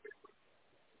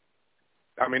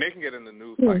 I mean, they can get in the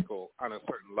news cycle on a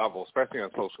certain level, especially on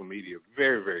social media,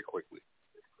 very, very quickly.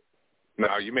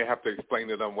 Now, you may have to explain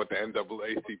to them what the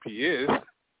NAACP is,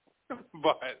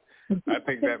 but I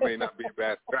think that may not be a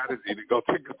bad strategy to go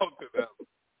to them,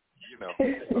 you know.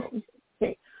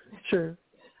 So. Sure.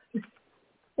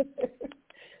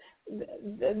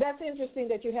 That's interesting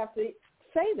that you have to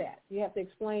say that. You have to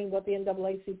explain what the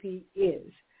NAACP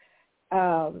is.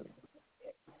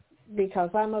 Because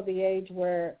I'm of the age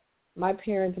where my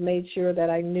parents made sure that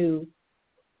I knew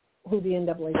who the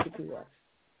NAACP was.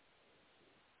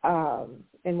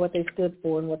 And what they stood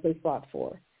for and what they fought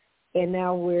for. And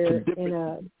now we're in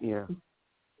a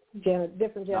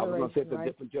different generation. I was going to say it's right? a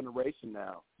different generation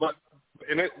now. But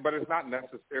it's not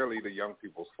necessarily the young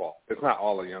people's fault. It's not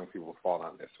all the young people's fault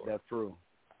on this one. That's true.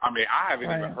 I mean, I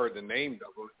haven't even heard the name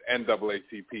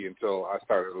NAACP until I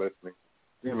started listening.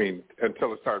 I mean,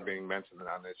 until it started being mentioned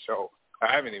on this show.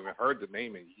 I haven't even heard the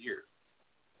name in years.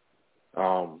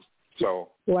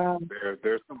 So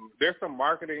there's some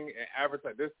marketing and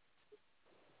advertising.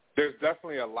 There's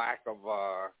definitely a lack of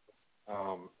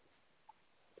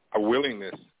a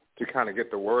willingness to kind of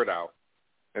get the word out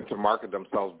and to market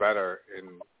themselves better in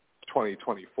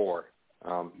 2024.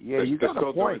 You got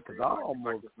a point, because I almost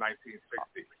like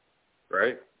 1960,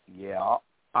 right? Yeah,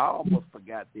 I almost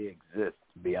forgot they exist.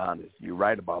 To be honest, you're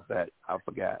right about that. I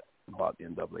forgot about the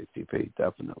NAACP,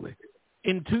 definitely.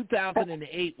 In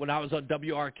 2008, when I was on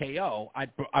WRKO,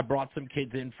 I brought some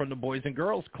kids in from the Boys and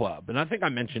Girls Club, and I think I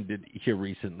mentioned it here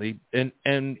recently,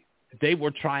 and they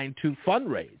were trying to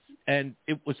fundraise, and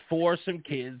it was for some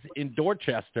kids in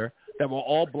Dorchester that were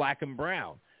all black and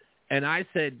brown. And I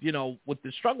said, you know, with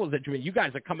the struggles that you're in, you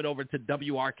guys are coming over to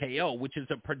WRKO, which is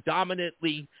a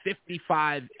predominantly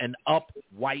 55 and up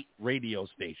white radio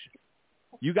station.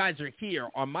 You guys are here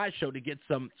on my show to get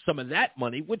some of that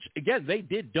money, which, again, they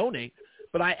did donate.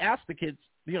 But I asked the kids,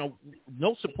 you know,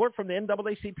 no support from the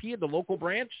NAACP, the local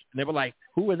branch? And they were like,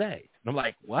 who are they? And I'm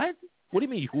like, what? What do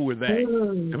you mean, who are they?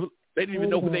 They didn't even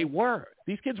know who they were.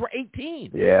 These kids were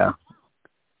 18. Yeah.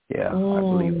 Yeah,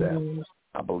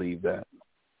 I believe that.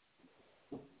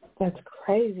 That's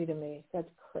crazy to me. That's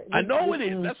crazy. I know it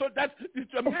is.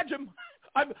 Imagine,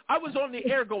 I was on the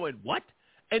air going, what?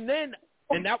 And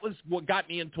that was what got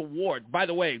me into war. By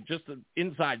the way, just an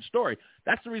inside story.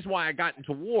 That's the reason why I got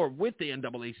into war with the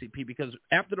NAACP, because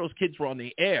after those kids were on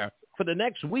the air, for the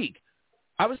next week,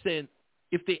 I was saying,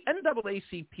 if the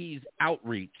NAACP's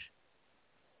outreach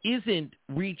isn't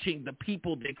reaching the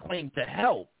people they claim to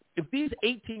help, if these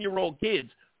 18-year-old kids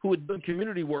who had done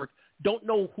community work don't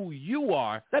know who you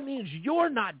are, that means you're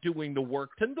not doing the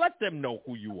work to let them know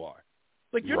who you are.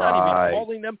 Like, you're not even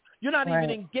calling them. You're not even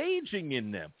engaging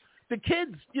in them. The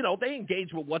kids, you know, they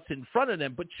engage with what's in front of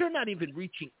them, but you're not even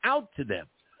reaching out to them,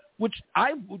 which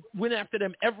I went after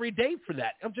them every day for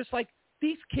that. I'm just like,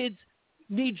 these kids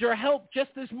need your help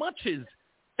just as much as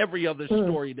every other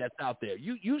story that's out there.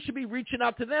 You should be reaching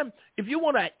out to them. If you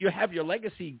want to have your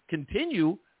legacy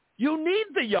continue, You need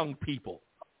the young people.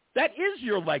 That is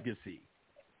your legacy.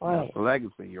 Right. That's the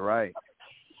legacy. You're right.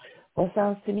 Well, it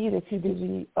sounds to me that you're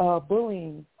busy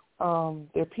bullying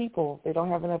their people. They don't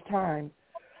have enough time.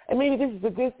 And maybe this is a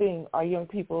good thing. Our young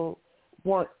people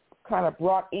weren't kind of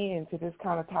brought into this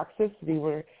kind of toxicity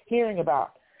we're hearing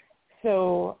about.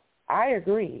 So I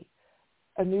agree.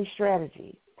 A new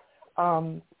strategy.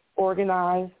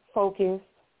 Organized, focused,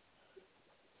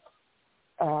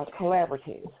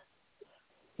 collaborative.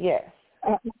 Yes.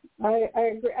 I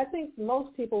agree. I think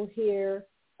most people hear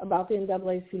about the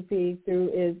NAACP through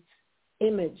its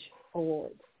image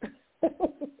awards.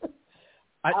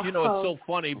 It's so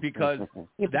funny because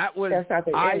that was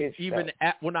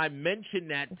when I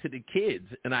mentioned that to the kids,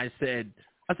 and I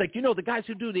was like, the guys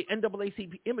who do the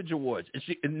NAACP Image Awards,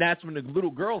 and that's when the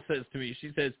little girl says to me,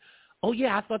 she says, "Oh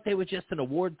yeah, I thought they were just an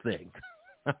award thing."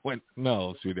 I went,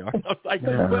 "No, sweetheart." I was like,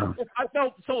 but I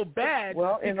felt so bad.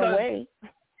 Well, in a way,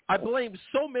 I blamed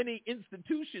so many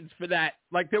institutions for that.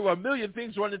 Like there were a million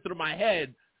things running through my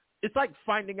head. It's like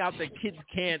finding out that kids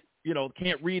can't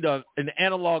read an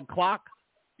analog clock.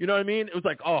 You know what I mean? It was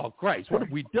like, oh Christ, what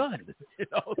have we done?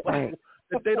 Like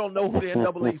that they don't know who the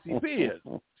NAACP is.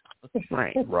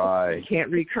 Right. Right. Can't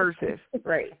read cursive.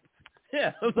 Right. Yeah,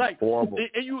 it was like horrible.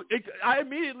 I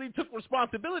immediately took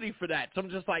responsibility for that. So I'm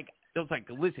just like, it was like,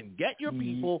 listen, get your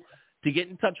people to get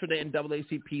in touch with the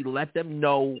NAACP. Let them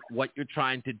know what you're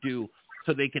trying to do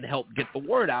so they can help get the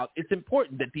word out. It's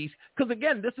important that because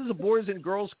again, this is a Boys and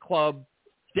Girls Club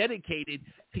dedicated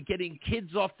to getting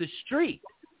kids off the street,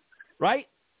 right?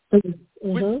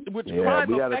 Mm-hmm. Which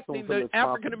crime affecting the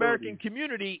African American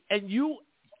community, and the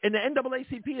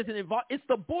NAACP isn't involved. It's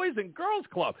the Boys and Girls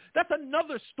Club. That's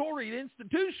another storied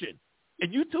institution,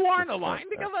 and you two aren't aligned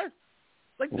together.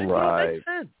 Like, this don't make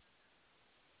sense.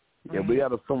 Yeah, we got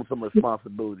to assume some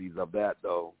responsibilities of that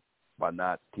though, by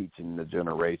not teaching the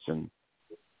generation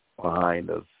behind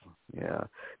us. Yeah,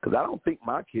 because I don't think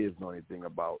my kids know anything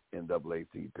about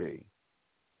NAACP,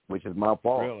 which is my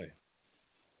fault. Really?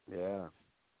 Yeah.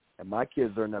 And my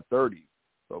kids are in their 30s,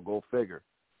 so go figure.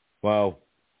 Wow.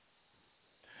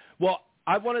 Well,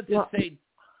 I wanted to say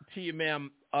to you,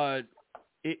 ma'am,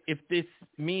 if this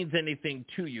means anything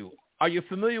to you, are you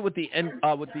familiar with the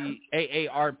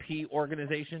AARP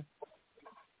organization?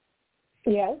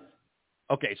 Yes.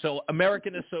 Okay, so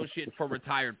American Associate for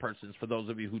Retired Persons, for those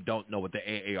of you who don't know what the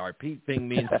AARP thing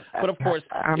means. But of course,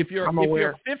 if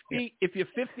you're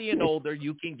 50 and older,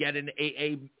 you can get an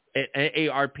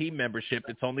AARP membership.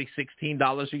 It's only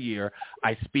 $16 a year.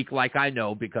 I speak like I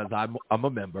know because I'm a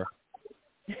member.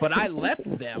 But I left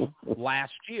them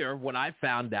last year when I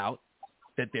found out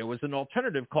that there was an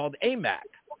alternative called AMAC,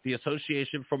 the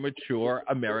Association for Mature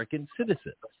American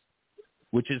Citizens,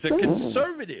 which is a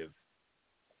conservative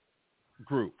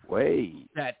group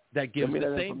that gives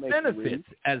the same benefits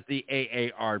as the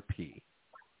AARP.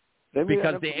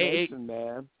 Because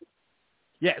man.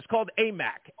 Yeah, it's called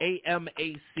AMAC,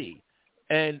 A-M-A-C,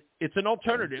 and it's an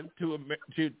alternative to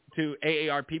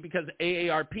AARP because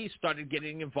AARP started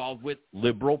getting involved with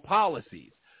liberal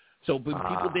policies. So when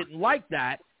people didn't like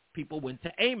that, people went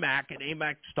to AMAC, and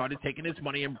AMAC started taking its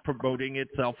money and promoting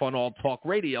itself on All Talk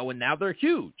Radio, and now they're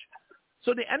huge.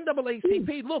 So the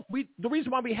NAACP, look, the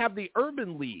reason why we have the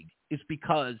Urban League is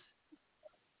because,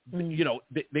 there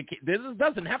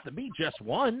doesn't have to be just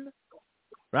one,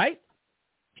 right?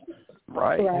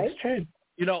 Right. That's true.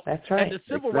 That's right. And the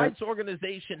Civil Rights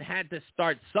Organization had to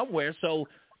start somewhere. So,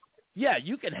 yeah,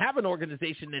 you can have an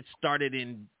organization that started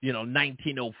in,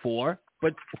 1904,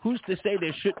 but who's to say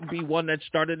there shouldn't be one that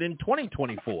started in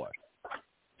 2024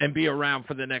 and be around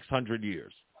for the next 100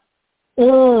 years?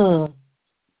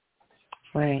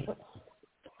 Right.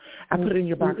 I put it in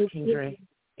your box, King Dre.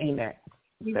 Amen.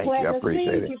 Thank you. I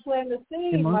appreciate it. You plant the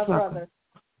seed, my brother.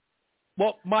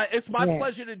 Well, it's my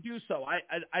pleasure to do so.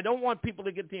 I don't want people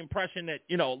to get the impression that,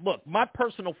 look, my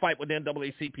personal fight with the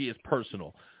NAACP is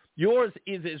personal. Yours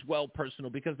is as well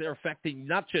personal because they're affecting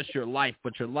not just your life,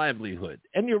 but your livelihood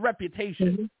and your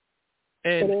reputation.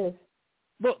 And it is.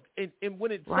 Look, and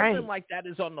when it's something like that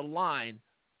is on the line,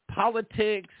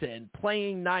 politics and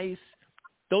playing nice,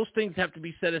 those things have to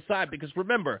be set aside because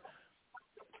remember,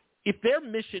 if their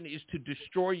mission is to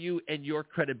destroy you and your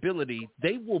credibility,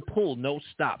 they will pull no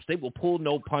stops. They will pull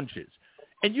no punches.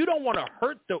 And you don't want to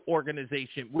hurt the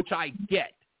organization, which I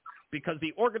get, because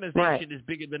the organization is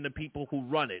bigger than the people who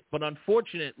run it. But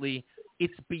unfortunately,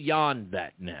 it's beyond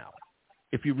that now,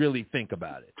 if you really think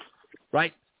about it,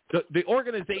 right? The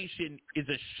organization is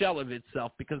a shell of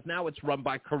itself because now it's run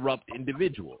by corrupt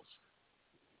individuals.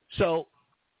 So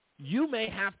you may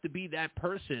have to be that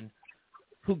person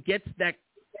who gets that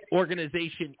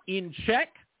organization in check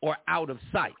or out of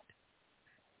sight.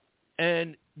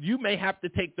 And you may have to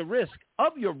take the risk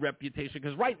of your reputation,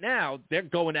 because right now they're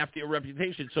going after your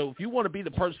reputation. So if you want to be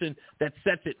the person that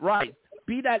sets it right,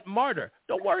 be that martyr.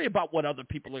 Don't worry about what other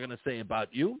people are going to say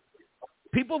about you.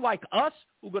 People like us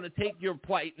who are going to take your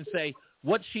plight and say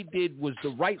what she did was the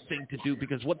right thing to do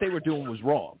because what they were doing was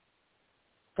wrong.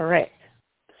 Correct.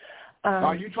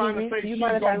 Are you trying to say she's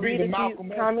going to be the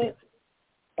Malcolm X?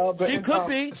 She could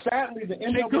be. Sadly, the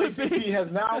NAACP has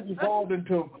now evolved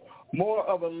into more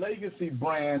of a legacy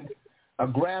brand, than a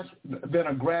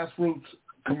grassroots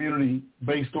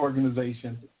community-based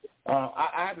organization. I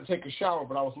had to take a shower,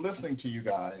 but I was listening to you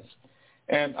guys.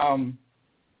 And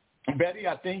Betty,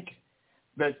 I think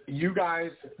that you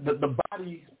guys, the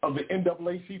body of the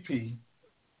NAACP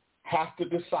has to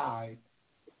decide,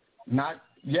 not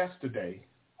yesterday,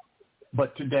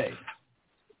 but today,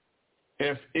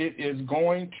 if it is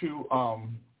going to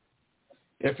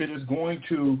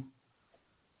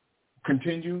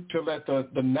continue to let the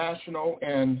national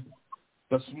and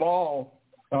the small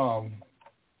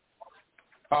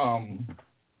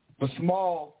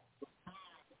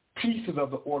pieces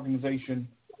of the organization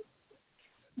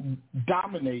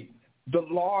dominate the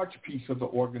large piece of the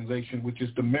organization, which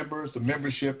is the members, the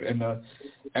membership, and the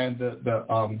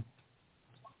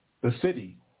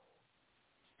city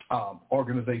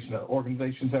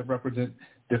organizations that represent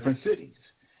different cities.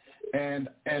 And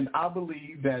I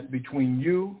believe that between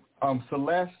you,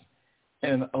 Celeste,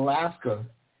 and Alaska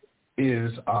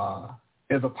is a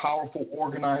powerful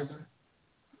organizer.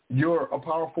 You're a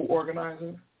powerful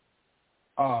organizer.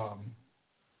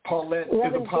 Paulette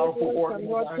is a powerful organizer. From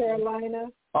North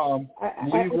Carolina.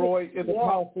 Leroy is a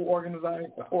powerful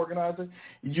organizer.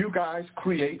 You guys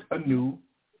create a new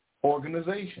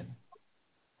organization.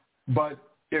 But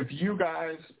if you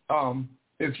guys,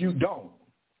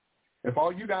 if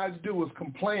all you guys do is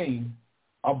complain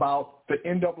about the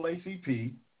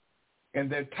NAACP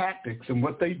and their tactics and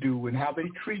what they do and how they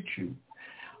treat you,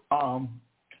 I'm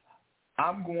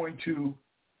going to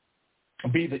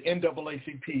be the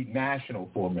NAACP national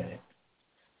for a minute.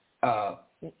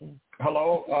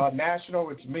 Hello, national,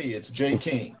 it's me. It's Jay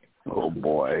King. Oh,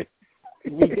 boy.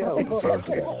 Here we go.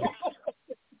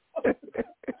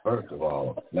 First of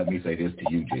all, let me say this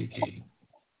to you, Jay King.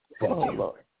 Fuck you.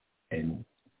 Lord. And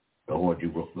the horse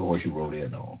you wrote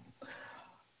in on.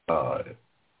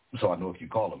 So I know if you're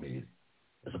calling me,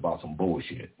 it's about some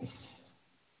bullshit.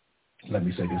 Let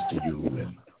me say this to you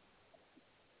and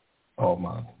all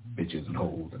my bitches and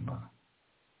hoes and my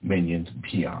minions and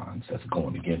peons that's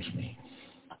going against me.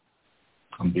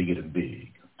 I'm bigger than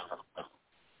big.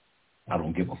 I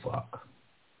don't give a fuck.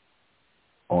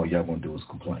 All y'all gonna do is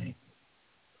complain.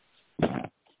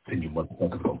 Then you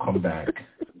motherfuckers gonna come back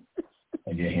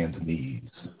on your hands and knees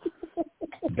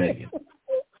begging.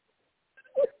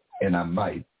 And I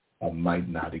might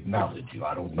not acknowledge you.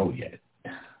 I don't know yet.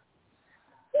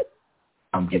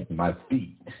 I'm getting my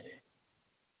feet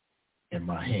and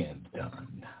my hands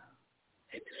done.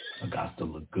 I got to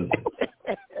look good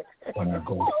when I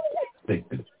go stick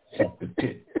the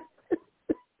pit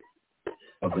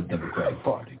of the Democratic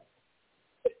Party.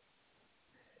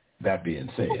 That being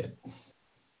said,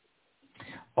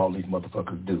 all these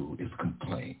motherfuckers do is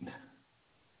complain.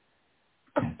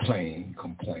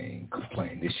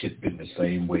 Complain. This shit been the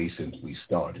same way since we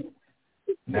started.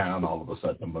 Now all of a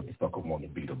sudden the motherfucker want to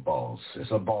be the boss.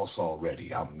 It's a boss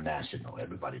already. I'm national.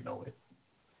 Everybody know it.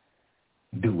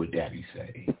 Do what Daddy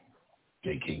say.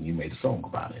 J. King, you made a song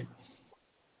about it.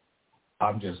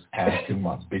 I'm just asking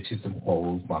my bitches and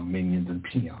hoes, my minions and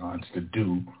peons to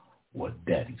do what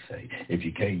Daddy say. If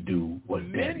you can't do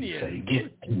what Daddy say,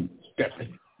 get to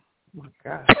stepping. Oh, my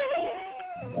God.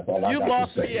 You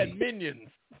lost me at Minions.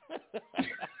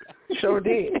 Sure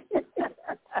did.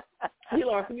 You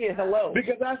lost me at hello.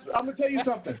 Because I'm going to tell you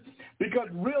something. Because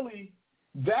really,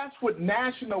 that's what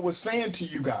National was saying to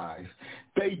you guys.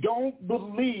 They don't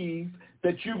believe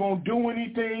that you're going to do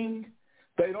anything.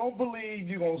 They don't believe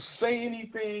you're going to say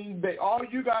anything.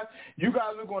 You guys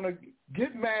are going to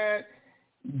get mad,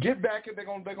 get back, and they're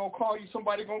going to call you.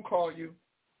 Somebody going to call you.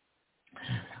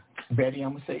 Betty,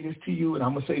 I'm going to say this to you, and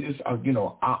I'm going to say this,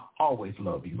 I always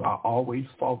love you. I always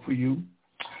fought for you.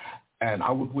 And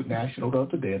I was with National the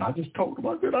other day, and I just told him,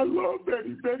 I said, I love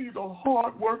Betty. Betty's a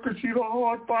hard worker. She's a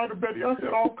hard fighter, Betty. I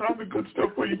said all kinds of good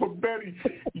stuff for you. But, Betty,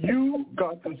 you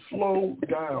got to slow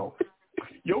down.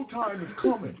 Your time is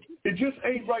coming. It just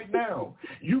ain't right now.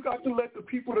 You got to let the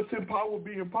people that's in power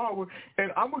be in power,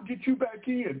 and I'm going to get you back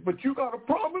in. But you got to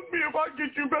promise me if I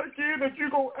get you back in that you're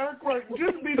going to act right.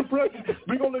 Just be the president.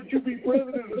 We're going to let you be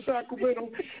president of Sacramento,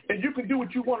 and you can do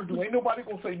what you want to do. Ain't nobody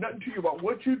going to say nothing to you about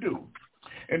what you do.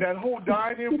 And that whole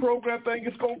dine-in program thing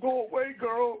is going to go away,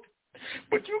 girl.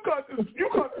 But you got to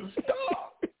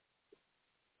stop.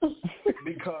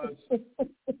 Because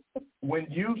when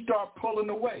you start pulling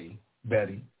away,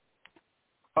 Betty,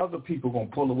 other people are going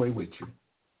to pull away with you.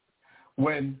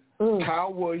 When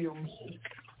Kyle Williams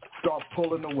start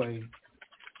pulling away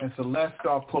and Celeste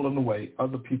start pulling away,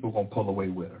 other people are going to pull away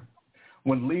with her.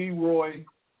 When Leroy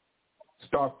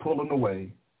start pulling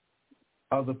away,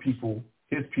 other people,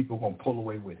 his people, are going to pull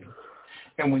away with him.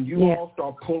 And when you all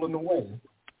start pulling away,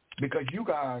 because you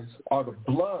guys are the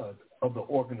blood of the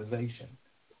organization,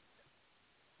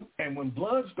 and when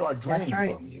blood starts draining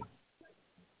from you,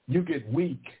 you get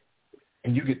weak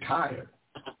and you get tired.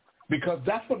 Because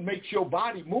that's what makes your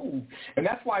body move. And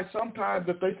that's why sometimes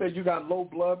if they say you got low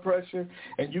blood pressure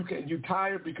and you're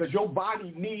tired, because your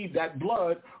body needs that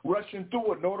blood rushing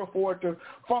through it in order for it to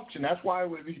function. That's why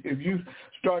if you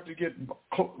start to get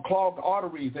clogged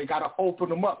arteries, they got to open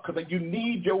them up because you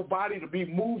need your body to be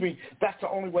moving. That's the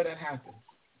only way that happens.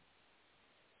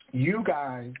 You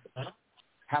guys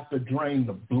have to drain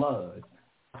the blood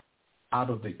out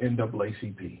of the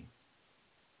NAACP.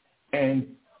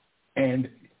 And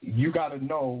you got to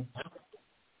know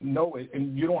it,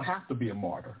 and you don't have to be a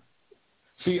martyr.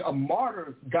 See, a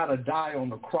martyr got to die on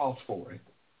the cross for it.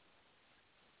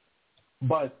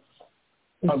 But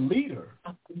a leader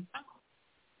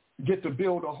get to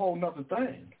build a whole nother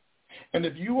thing. And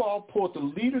if you all put the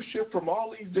leadership from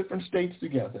all these different states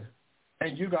together,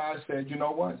 and you guys said, you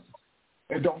know what,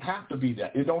 it don't have to be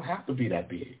that. It don't have to be that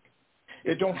big.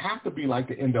 It don't have to be like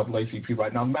the NAACP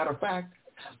right now. Matter of fact,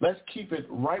 let's keep it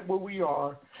right where we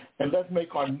are, and let's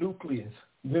make our nucleus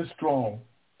this strong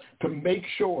to make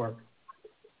sure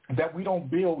that we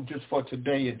don't build just for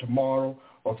today and tomorrow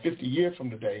or 50 years from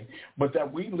today, but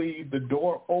that we leave the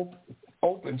door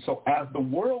open so as the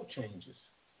world changes,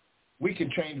 we can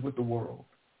change with the world.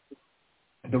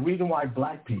 The reason why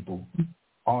black people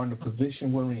are in the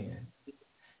position we're in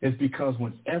is because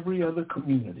when every other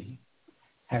community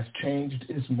has changed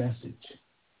its message,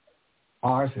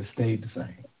 ours has stayed the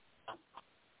same.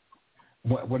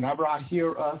 Whenever I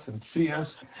hear us and see us,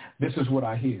 this is what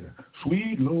I hear.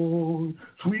 Sweet Lord,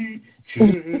 sweet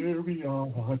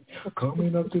chariot,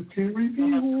 coming up to carry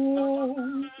me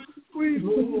home. Sweet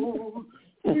Lord,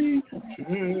 sweet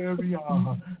chariot,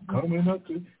 coming up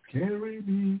to carry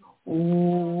me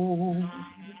home.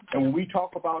 And when we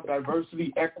talk about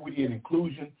diversity, equity, and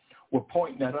inclusion, we're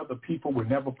pointing at other people. We're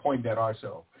never pointing at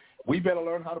ourselves. We better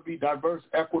learn how to be diverse,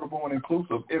 equitable, and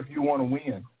inclusive if you want to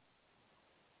win.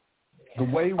 The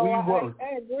way we work.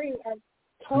 I agree. I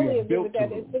totally agree with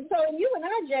that. And so you and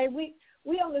I, Jay,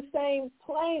 we on the same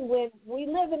plane when we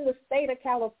live in the state of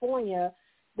California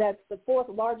that's the fourth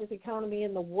largest economy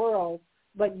in the world,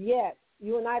 but yet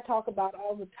you and I talk about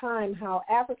all the time how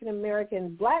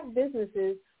African-American black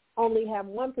businesses only have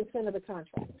 1% of the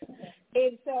contracts.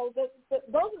 And so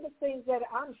those are the things that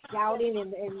I'm shouting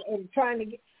and trying to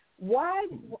get. Why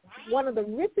one of the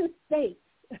richest states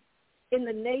in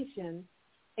the nation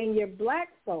and your black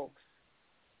folks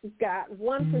got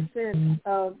 1%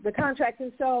 of the contracts.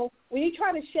 And so when you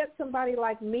try to shut somebody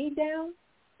like me down,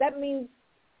 that means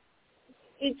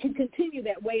it can continue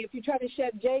that way if you try to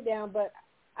shut Jay down, but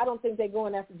I don't think they're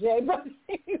going after Jay. But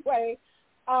anyway,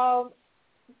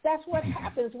 that's what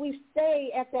happens. We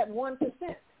stay at that 1%.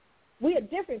 We're a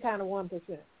different kind of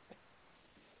 1%.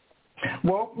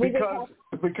 Well, because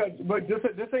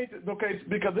this ain't okay.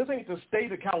 Because this ain't the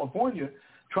state of California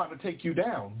trying to take you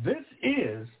down. This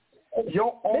is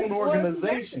your own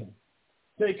organization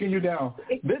taking you down.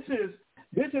 This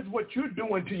is what you're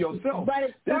doing to yourself. But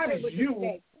it started this is with you. The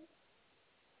state.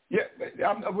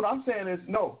 Yeah, what I'm saying is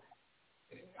no.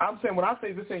 I'm saying when I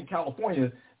say this ain't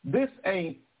California, this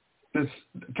ain't this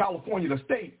California, the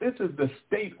state. This is the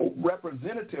state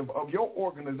representative of your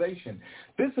organization.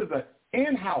 This is an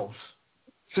in-house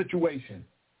situation.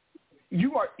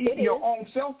 You are eating your own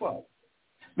self up.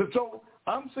 So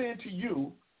I'm saying to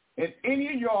you and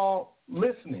any of y'all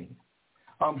listening,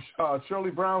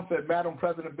 Shirley Brown said, Madam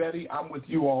President Betty, I'm with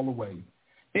you all the way.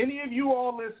 Any of you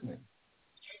all listening,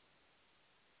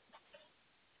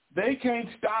 they can't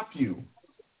stop you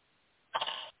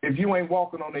if you ain't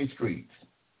walking on their streets.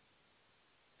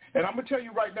 And I'm going to tell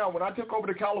you right now, when I took over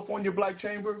the California Black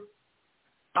Chamber,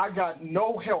 I got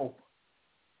no help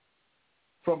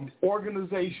from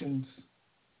organizations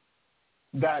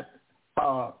that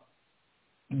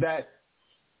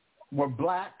were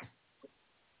black.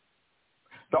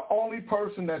 The only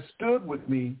person that stood with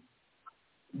me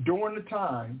during the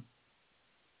time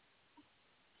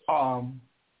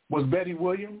was Betty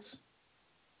Williams.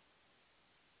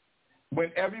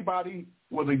 When everybody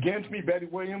was against me, Betty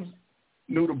Williams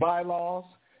knew the bylaws.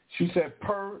 She said,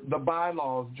 per the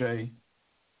bylaws, Jay,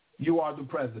 you are the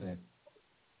president.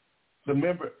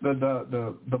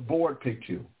 The board picked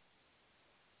you.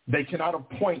 They cannot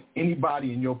appoint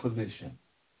anybody in your position.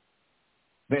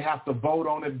 They have to vote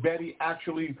on it. Betty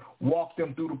actually walked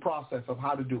them through the process of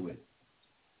how to do it.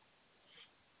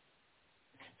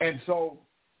 And so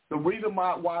the reason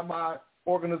why my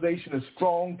organization is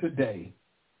strong today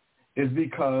is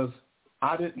because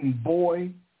I didn't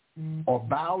boy or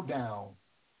bow down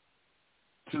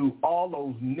to all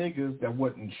those niggas that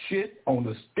wasn't shit on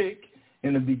the stick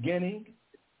in the beginning.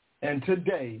 And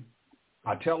today,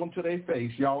 I tell them to their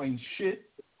face, y'all ain't shit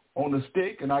on the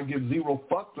stick, and I give zero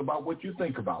fucks about what you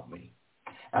think about me.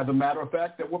 As a matter of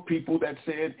fact, there were people that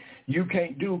said, you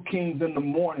can't do Kings in the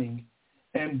Morning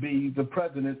and be the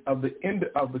president of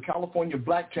the California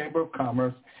Black Chamber of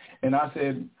Commerce. And I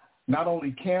said, not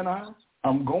only can I,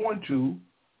 I'm going to.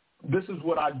 This is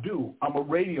what I do. I'm a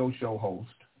radio show host.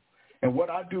 And what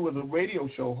I do as a radio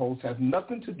show host has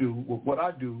nothing to do with what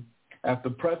I do as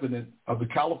the president of the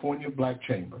California Black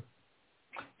Chamber.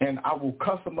 And I will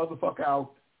cuss a motherfucker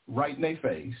out right in their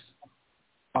face,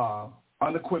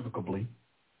 unequivocally.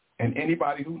 And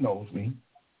anybody who knows me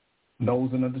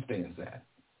knows and understands that.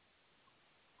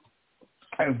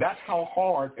 And that's how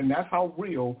hard and that's how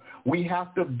real we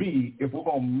have to be if we're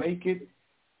going to make it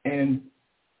in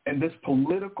this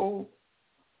political,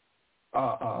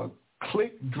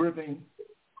 clique-driven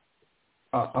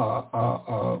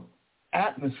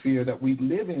atmosphere that we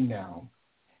live in now.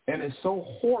 And it's so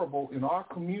horrible in our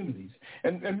communities.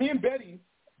 And me and Betty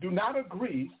do not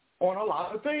agree on a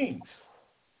lot of things.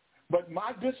 But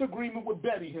my disagreement with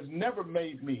Betty has never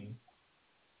made me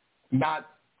not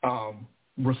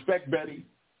respect Betty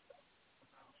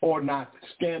or not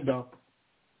stand up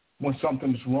when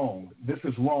something's wrong. This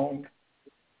is wrong.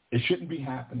 It shouldn't be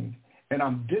happening. And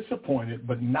I'm disappointed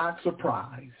but not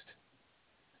surprised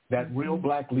that real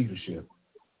black leadership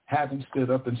haven't stood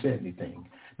up and said anything,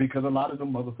 because a lot of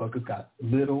them motherfuckers got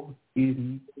little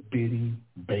itty-bitty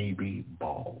baby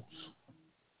balls.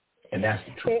 And that's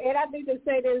the truth. And I need to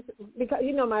say this because,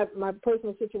 you know, my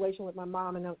personal situation with my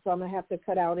mom, and so I'm going to have to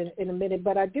cut out in a minute.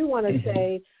 But I do want to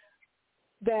say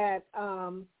that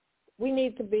we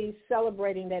need to be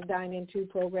celebrating that Dine In 2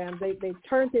 program. They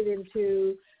turned it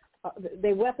into,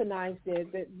 they weaponized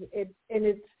it. And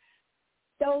it's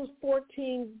those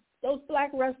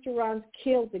black restaurants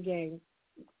killed the game.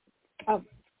 About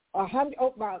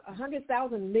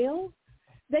 100,000 meals.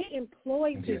 They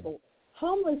employed people.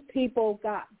 Homeless people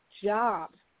got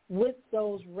jobs with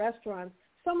those restaurants.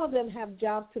 Some of them have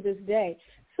jobs to this day.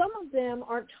 Some of them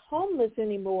aren't homeless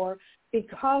anymore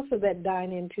because of that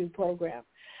Dine In 2 program.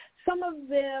 Some of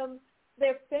them,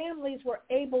 their families were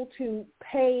able to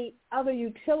pay other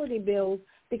utility bills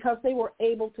because they were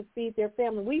able to feed their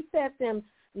family. We fed them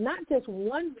not just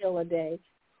one meal a day,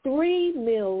 3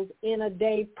 meals in a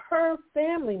day per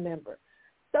family member.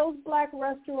 Those black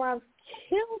restaurants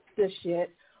killed the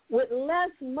shit with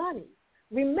less money.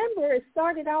 Remember, it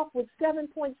started off with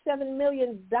 $7.7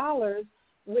 million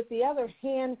with the other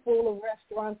handful of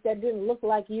restaurants that didn't look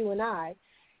like you and I,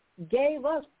 gave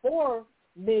us $4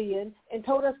 million and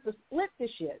told us to split the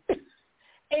shit.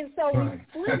 And so we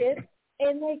split it,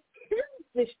 and they killed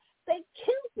this. They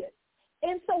killed it.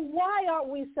 And so why aren't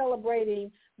we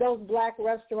celebrating those black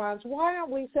restaurants? Why aren't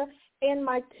we and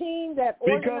my team that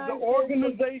organizes... Because the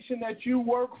organization that you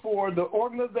work for, the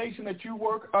organization that you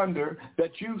work under,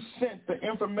 that you sent the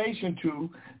information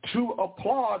to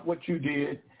applaud what you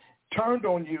did, turned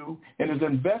on you and is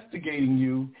investigating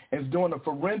you and is doing a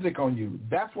forensic on you.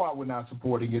 That's why we're not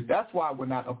supporting it. That's why we're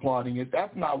not applauding it.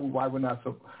 That's not why we're not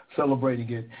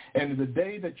celebrating it. And the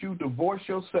day that you divorce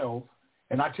yourself,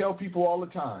 and I tell people all the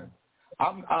time,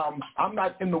 I'm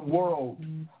not in the world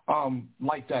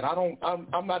like that.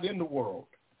 I'm not in the world.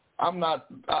 I'm not.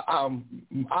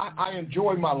 I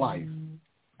enjoy my life.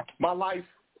 My life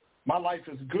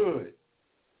is good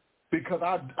because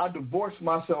I divorced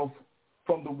myself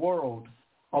from the world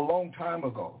a long time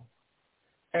ago.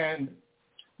 And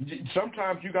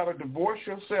sometimes you got to divorce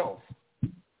yourself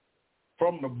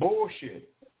from the bullshit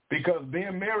because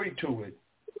being married to it.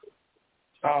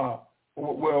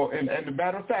 Well, and as a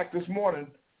matter of fact, this morning,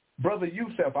 Brother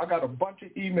Youssef, I got a bunch of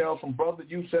emails from Brother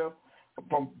Youssef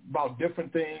about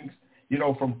different things, you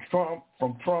know, from Trump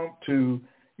to,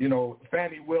 you know,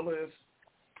 Fannie Willis.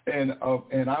 And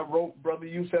I wrote Brother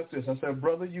Youssef this. I said,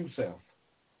 Brother Youssef,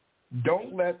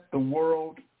 don't let the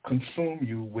world consume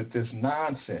you with this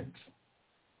nonsense.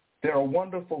 There are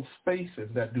wonderful spaces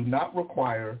that do not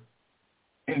require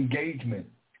engagement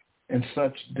in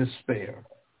such despair.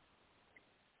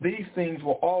 These things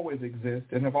will always exist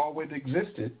and have always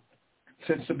existed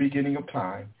since the beginning of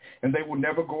time, and they will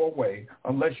never go away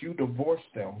unless you divorce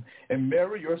them and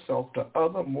marry yourself to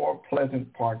other more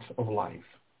pleasant parts of life.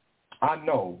 I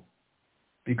know,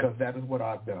 because that is what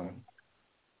I've done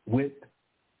with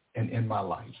and in my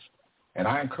life. And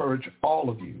I encourage all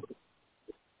of you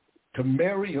to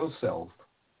marry yourself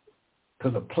to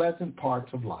the pleasant parts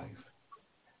of life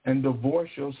and divorce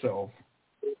yourself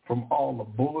from all the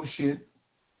bullshit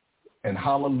and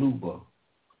hallelujah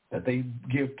that they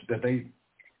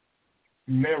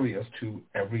marry us to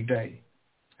every day.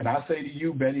 And I say to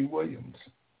you, Betty Williams,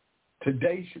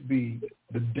 today should be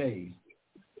the day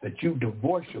that you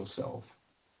divorce yourself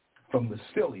from the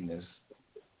silliness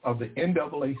of the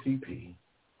NAACP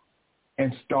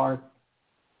and start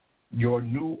your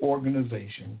new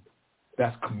organization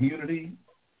that's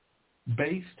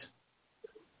community-based,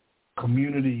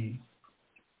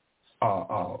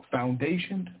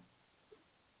 community-foundationed,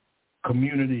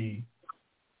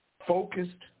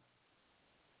 community-focused,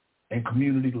 and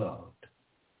community-loved.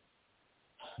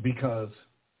 Because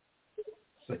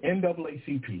the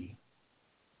NAACP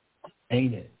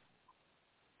ain't it.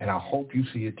 And I hope you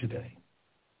see it today.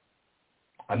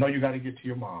 I know you got to get to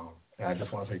your mom, and I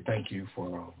just want to say thank you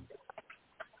for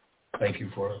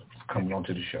coming on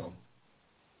to the show.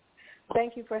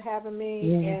 Thank you for having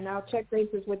me, and I'll check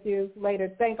bases with you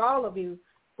later. Thank all of you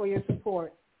for your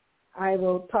support. I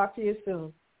will talk to you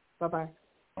soon. Bye-bye.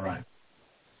 All right.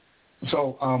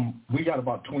 So we got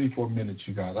about 24 minutes,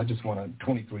 you guys.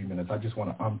 23 minutes. I just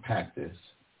want to unpack this.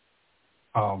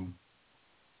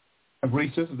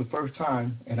 Reese, this is the first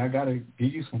time, and I got to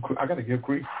give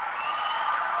Reese.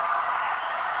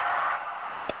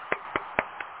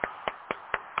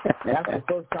 That's the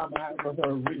first time I ever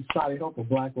heard Reese try to help a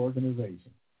black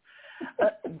organization.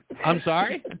 I'm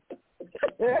sorry?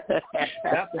 That's the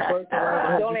first time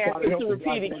I ever heard Don't you ask try to me help to a repeat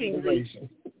black it, King organization.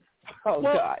 Oh,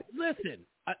 well, God. Listen,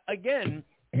 again,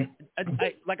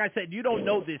 like I said, you don't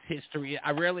know this history. I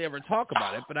rarely ever talk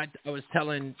about it, but I was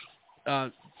telling,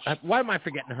 why am I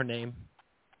forgetting her name?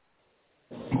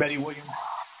 Betty Williams.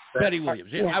 Betty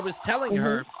Williams. Yeah. I was telling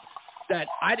her that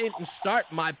I didn't start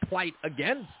my plight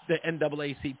against the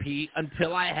NAACP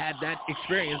until I had that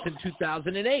experience in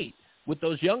 2008 with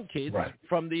those young kids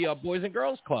from the Boys and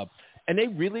Girls Club. And they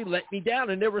really let me down.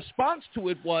 And their response to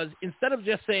it was, instead of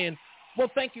just saying, well,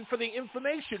 thank you for the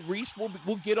information, Reese,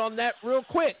 we'll get on that real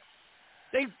quick,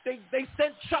 they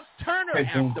sent Chuck Turner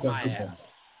after my ass.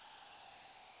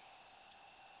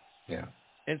 Yeah.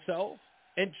 And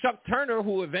Chuck Turner,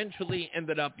 who eventually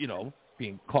ended up,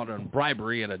 being caught on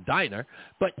bribery in a diner,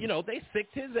 but, they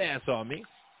sicked his ass on me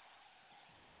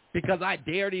because I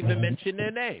dared even mention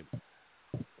their name.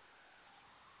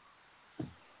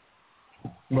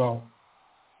 Well,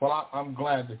 I'm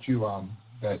glad that you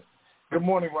that. Good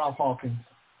morning, Ralph Hawkins.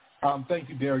 Thank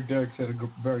you, Derek. Derek said a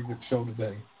very good show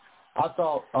today. I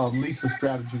thought Lisa's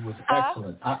strategy was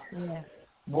excellent. I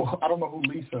don't know who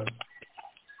Lisa.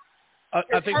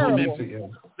 I think horrible. Lisa is.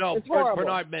 No,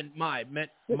 Bernard meant my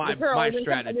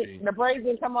strategy. The braids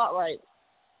didn't come out right.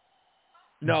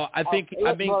 No, I think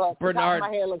Bernard. My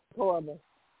hair looks horrible.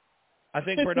 I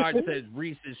think Bernard said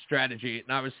Reese's strategy,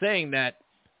 and I was saying that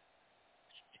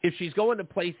if she's going to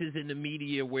places in the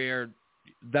media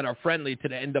that are friendly to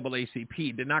the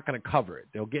NAACP, they're not going to cover it.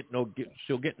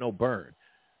 She'll get no burn.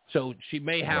 So she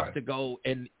may have to go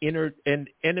and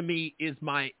enemy is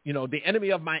my, the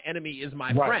enemy of my enemy is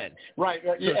my friend. Right.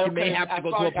 So she may have to go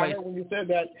to a place. I heard when you said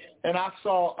that, and I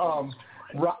saw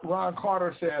Ron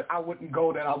Carter said I wouldn't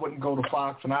go to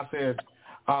Fox, and I said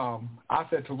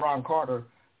to Ron Carter,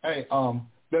 hey,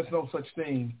 there's no such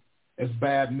thing as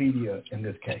bad media in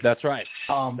this case. That's right.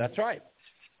 That's right.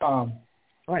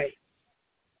 Right.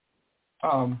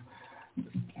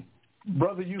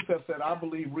 Brother Yusef said, I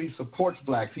believe Reese supports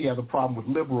blacks. He has a problem with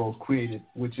liberals created,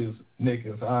 which is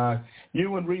niggas.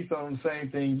 You and Reese are on the same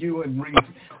thing. You and Reese,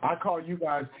 I call you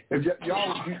guys, if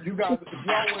y'all were in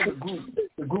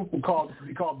the group would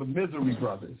be called the Misery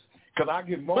Brothers. Because I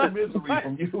get more misery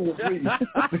from you and Reese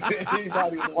than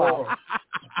anybody in the world.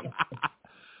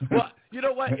 Well, you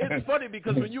know what? It's funny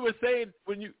because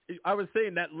I was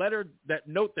saying that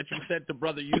note that you sent to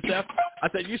Brother Yusef, I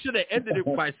said you should have ended it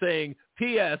by saying,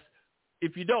 P.S.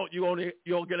 If you don't, you're going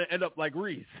to end up like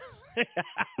Reese.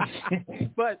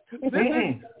 But he's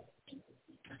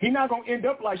not going to end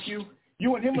up like you.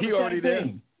 You and him are the same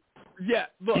thing. Yeah,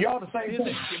 look, y'all the same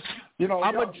thing.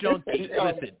 I'm a junkie.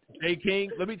 Listen, J. King,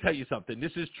 let me tell you something.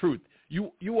 This is truth.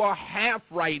 You are half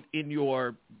right in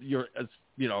your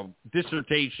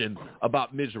dissertation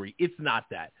about misery. It's not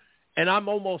that. And I'm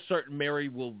almost certain Mary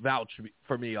will vouch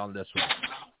for me on this one.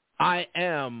 I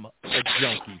am a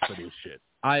junkie for this shit.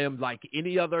 I am like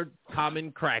any other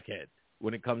common crackhead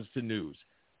when it comes to news.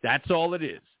 That's all it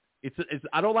is. It's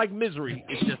I don't like misery.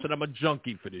 It's just that I'm a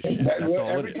junkie for this shit. That's all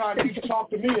every it is. time you talk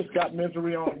to me, it's got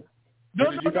misery on it. No,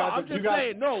 I'm just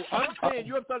saying. No, I'm saying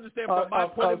you have to understand from my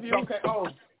point of view. Okay,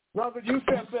 brother, you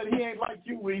said he ain't like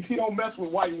you, Weeks. He don't mess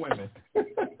with white women.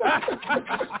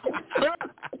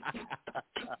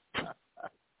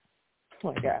 Oh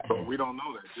my God. But we don't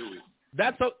know that, do we?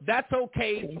 That's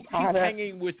okay.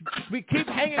 We keep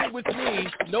hanging with me.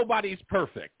 Nobody's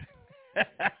perfect.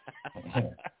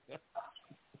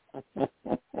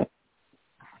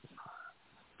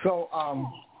 So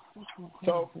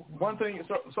one thing.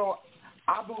 So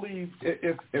I believe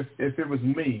if it was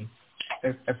me,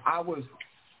 if I was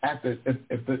at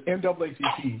if the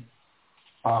NAACP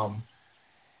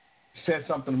said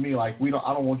something to me like I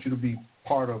don't want you to be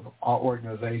part of our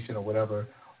organization or whatever,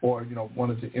 or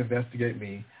wanted to investigate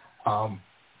me,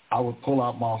 I would pull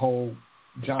out my whole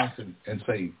Johnson and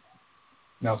say,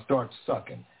 now start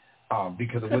sucking,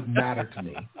 because it wouldn't matter to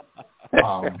me.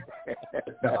 I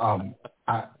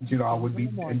would be,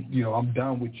 I'm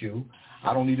done with you.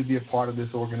 I don't need to be a part of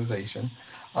this organization.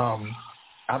 I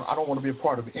don't want to be a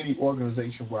part of any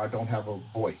organization where I don't have a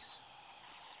voice,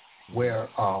 where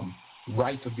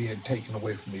rights are being taken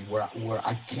away from me, where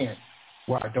I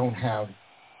don't have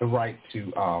the right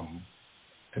to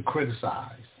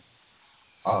criticize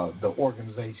the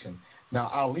organization.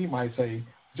 Now, Ali might say,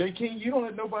 J. King, you don't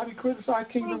let nobody criticize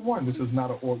Kingdom One. This is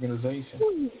not an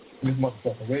organization. This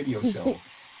motherfucking radio show.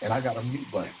 And I got a mute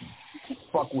button.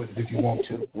 Fuck with it if you want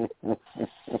to.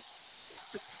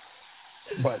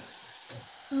 But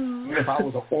if I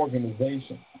was an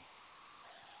organization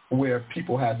where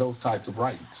people had those types of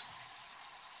rights,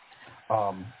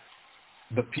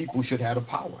 the people should have the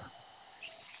power.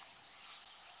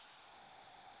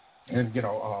 And,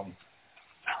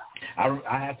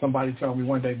 I had somebody tell me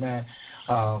one day, man,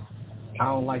 I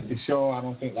don't like the show. I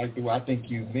don't think like the way. I think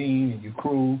you mean and you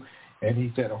cruel. And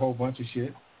he said a whole bunch of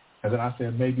shit. And then I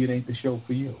said, maybe it ain't the show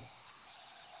for you.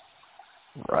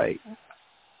 Right.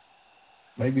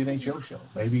 Maybe it ain't your show.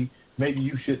 Maybe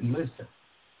you shouldn't listen.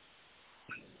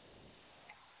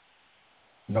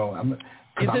 No,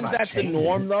 Isn't that the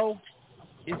norm though?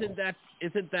 Isn't that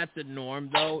the norm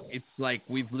though? It's like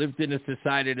we've lived in a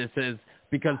society that says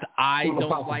because I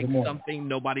don't like something,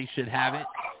 nobody should have it.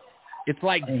 It's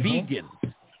like vegans.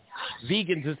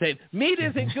 Vegans are saying meat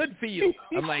isn't good for you.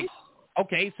 I'm like,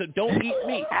 okay, so don't eat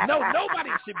meat. No, nobody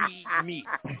should be eating meat.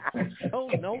 No,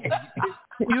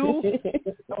 you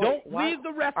don't leave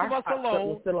the rest of us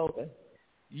alone.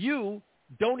 You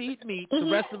don't eat meat.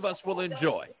 The rest of us will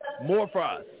enjoy more for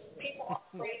us.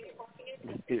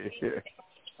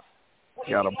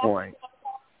 Got a point.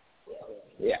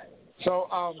 Yeah. So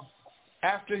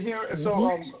after hearing,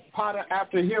 Potter,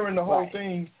 after hearing the whole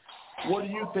thing, what do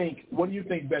you think? What do you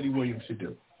think Betty Williams should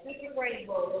do?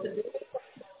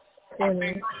 I don't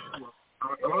know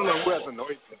who has a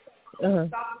noise.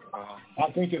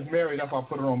 I think it's Mary. That's why I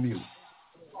put her on mute.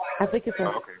 I think it's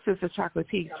Sister Chocolate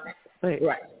Peach. But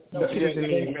right.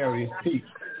 Mary. It's Peach.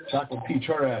 Chocolate Peach.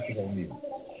 Her ass is on mute.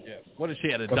 Yeah. What is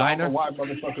she at a diner? I don't know why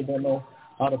motherfuckers don't know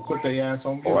how to put their ass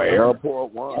on mute. Or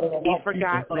Airport One. She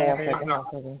forgot last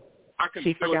second.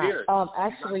 She forgot.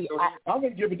 Actually, I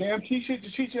didn't give a damn. She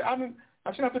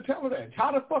I should have to tell her that.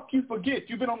 How the fuck you forget?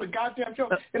 You've been on the goddamn show.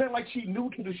 It ain't like she new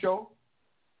to the show.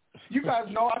 You guys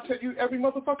know I tell you every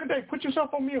motherfucking day, put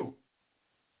yourself on mute.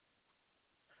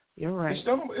 You're right.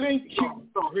 It ain't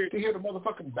cute to hear the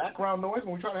motherfucking background noise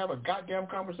when we're trying to have a goddamn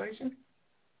conversation.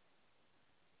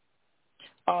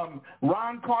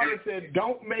 Ron Carter said,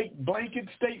 don't make blanket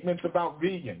statements about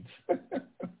vegans.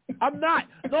 I'm not.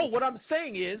 No, what I'm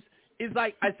saying is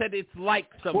like I said, it's like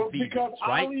some vegans, because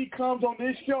right? Ali comes on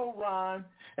this show, Ron,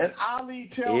 and Ali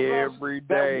tells every us day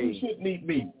that we shouldn't eat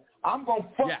meat. I'm going to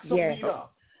fuck some meat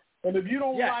up. And if you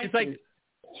don't like it,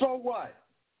 so what?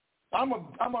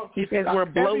 He says we're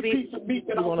bloated. Every piece of meat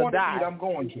that I want to eat, I'm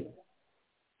going to.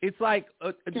 It's like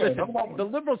the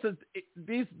liberals says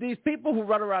these people who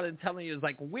run around and telling you is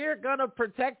like we're gonna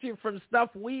protect you from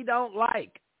stuff we don't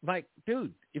like. Like,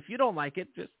 dude, if you don't like it,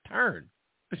 just turn.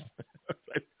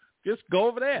 Just go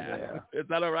over there. Yeah. Is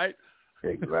that all right?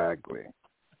 Exactly.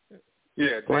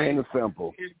 Yeah, plain and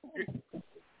simple.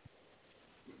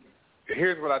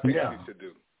 Here's what I think she should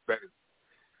do.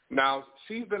 Now,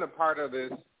 she's been a part of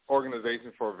this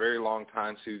organization for a very long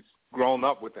time. She's grown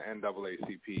up with the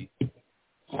NAACP.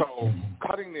 So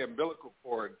cutting the umbilical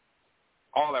cord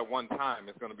all at one time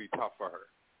is going to be tough for her.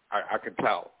 I could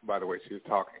tell by the way she was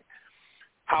talking.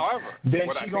 However, then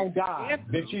she's gonna die.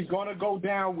 Then she's gonna go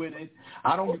down with it.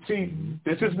 I don't see.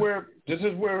 This is where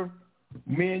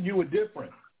Me and you are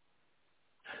different.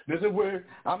 This is where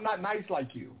I'm not nice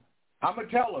like you. I'm going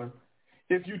to tell her,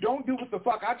 if you don't do what the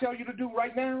fuck I tell you to do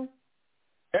right now,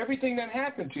 everything that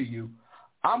happened to you,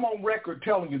 I'm on record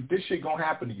telling you this shit going to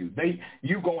happen to you.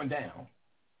 You going down.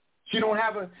 She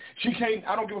can't,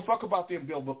 I don't give a fuck about the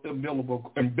umbilical,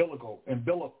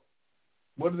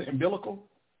 what is it, umbilical?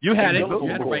 You had it. Umbilical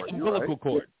You had it right. Umbilical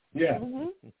cord. Yeah.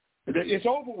 Mm-hmm. It's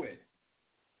over with.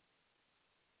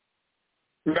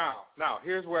 Now,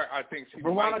 here's where I think she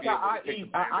Veronica, might be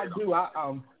able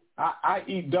to I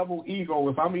eat double eagle.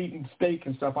 If I'm eating steak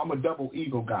and stuff, I'm a double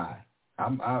eagle guy.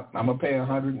 I'm gonna pay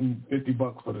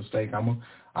 $150 for the steak.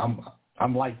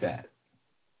 I'm like that.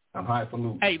 I'm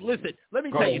highfalutin. Hey, listen, let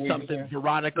me tell you something,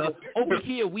 Veronica. Over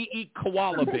here, we eat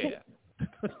koala bear.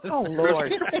 Oh,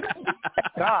 Lord.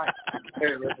 God.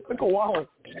 Koala.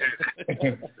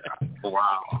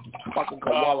 Wow. Fucking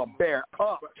koala bear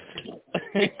up.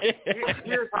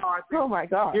 Here's how I think. Oh, my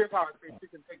God. Here's how I think she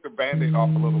can take the Band-Aid off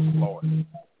a little slower.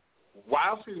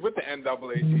 While she's with the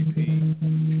NAACP,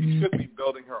 she should be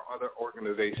building her other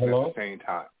organization at the same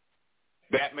time.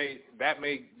 That may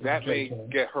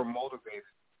get her motivated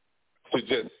to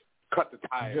just cut the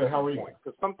ties at some point.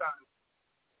 Because sometimes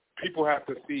people have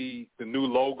to see the new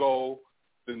logo,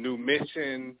 the new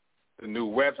mission, the new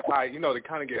website. They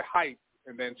kind of get hyped,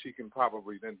 and then she can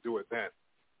probably then do it then.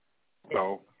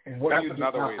 So that's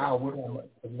another way.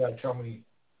 You got to tell me.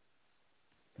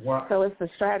 What? So it's the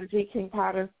strategy, King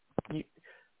Potter.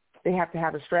 They have to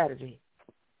have a strategy.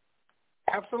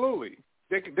 Absolutely.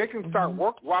 They can start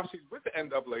work while she's with the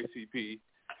NAACP.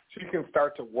 She can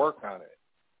start to work on it.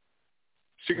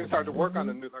 She can start to work on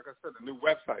the new, like I said, the new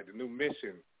website, the new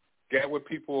mission. Get with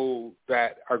people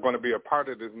that are going to be a part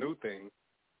of this new thing.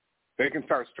 They can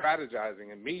start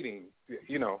strategizing and meeting,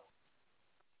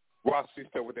 while she's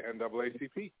still with the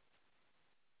NAACP.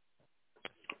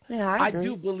 Yeah, I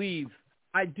do believe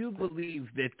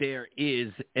that there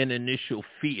is an initial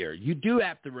fear. You do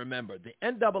have to remember the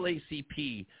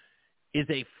NAACP is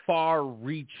a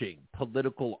far-reaching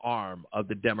political arm of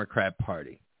the Democrat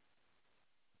Party.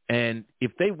 And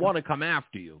if they want to come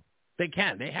after you, they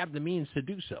can. They have the means to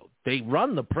do so. They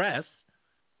run the press,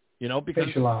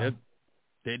 because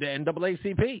they're the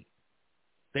NAACP.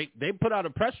 They put out a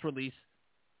press release.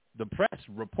 The press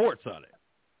reports on it.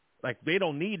 Like, they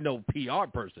don't need no PR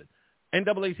person.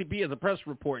 NAACP is a press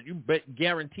report. You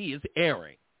guarantee is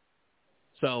airing.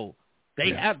 So they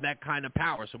have that kind of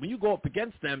power. So when you go up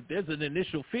against them, there's an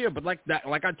initial fear. But like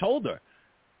I told her,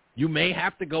 you may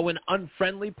have to go in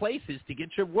unfriendly places to get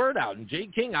your word out. And Jay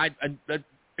King,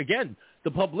 again,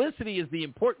 the publicity is the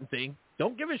important thing.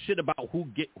 Don't give a shit about who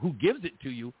gives it to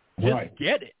you. Just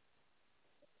get it.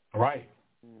 Right.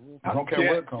 I don't care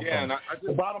where it comes from. And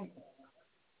The bottom.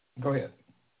 Go ahead.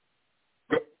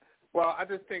 Well, I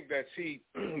just think that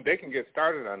they can get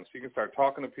started on it. She can start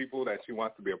talking to people that she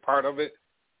wants to be a part of it.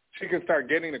 She can start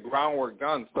getting the groundwork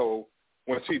done. So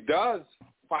when she does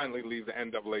finally leave the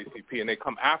NAACP and they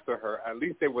come after her, at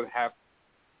least they would have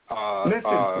listen,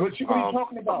 what are you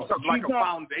talking about? Like a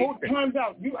foundation. Time's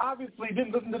out. You obviously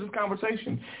didn't listen to this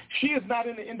conversation. She is not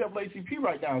in the NAACP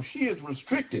right now. She is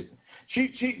restricted. She's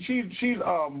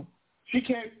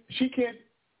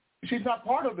not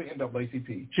part of the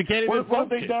NAACP. She can't even what have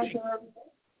they function. done to her?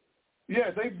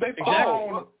 Yeah, they exactly. put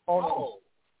her on.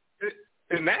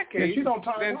 In that case, she's on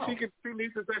time then out. she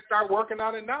needs to start working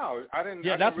on it now.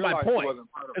 That's my point.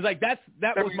 It's like that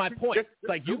was my point. It's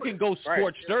like you can go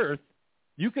scorched earth.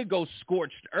 You could go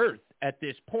scorched earth at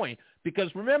this point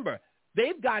because remember,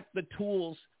 they've got the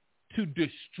tools to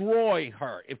destroy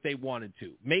her if they wanted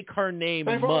to, make her name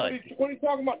mud. What are you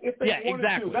talking about? If they wanted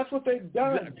exactly. to, that's what they've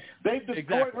done. Exactly. They've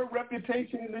destroyed her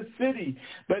reputation in this city.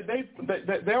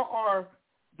 There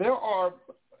are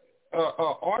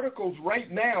articles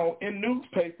right now in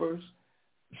newspapers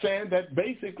saying that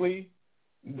basically,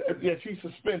 she's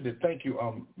suspended. Thank you,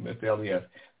 Mr. Elias.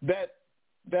 That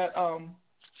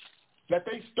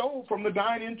they stole from the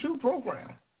Dine-In 2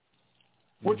 program,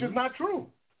 which is not true.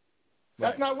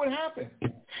 That's not what happened.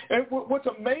 And what's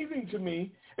amazing to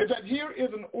me is that here is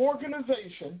an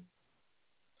organization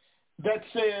that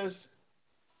says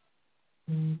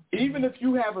even if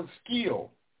you have a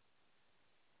skill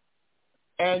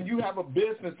and you have a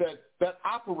business that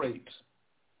operates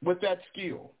with that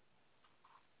skill,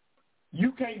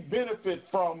 you can't benefit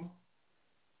from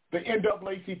the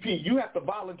NAACP. You have to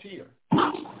volunteer.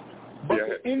 But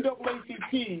the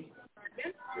NAACP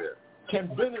can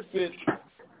benefit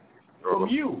from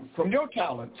you, from your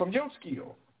talent, from your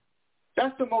skill.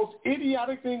 That's the most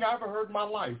idiotic thing I ever heard in my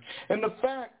life. And the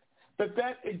fact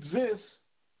that exists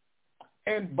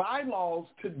in bylaws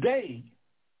today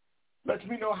lets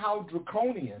me know how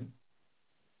draconian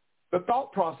the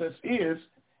thought process is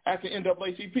at the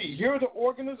NAACP. Here's an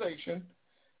organization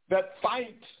that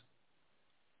fights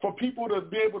for people to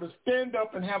be able to stand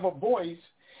up and have a voice.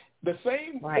 The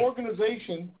same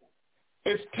organization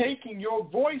is taking your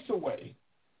voice away.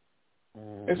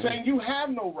 It's saying you have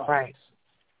no rights.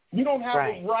 You don't have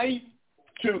a right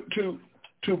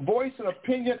to voice an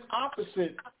opinion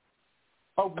opposite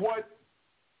of what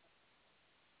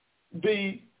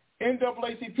the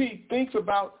NAACP thinks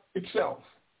about itself.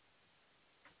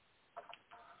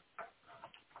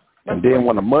 And then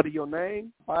want to muddy your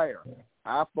name? Fire.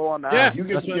 Eye for an eye. Yeah, you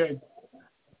get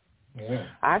yeah.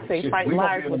 I say fight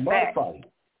lies with facts.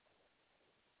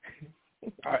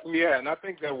 Yeah, and I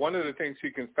think that one of the things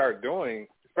she can start doing,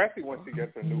 especially once she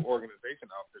gets a new organization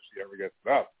out, if she ever gets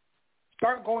it up,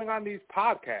 start going on these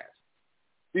podcasts,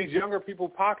 these younger people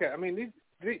podcasts. I mean,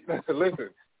 listen,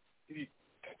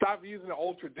 stop using the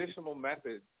old traditional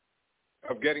method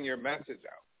of getting your message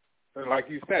out. And like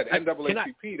you said,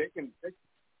 NAACP,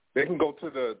 they can go to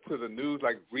the news,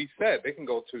 like Reese said. They can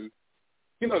go to,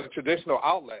 the traditional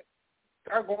outlet.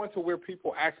 Start going to where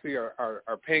people actually are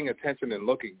paying attention and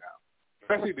looking now,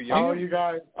 especially the young. Oh, you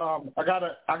guys, I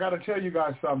gotta tell you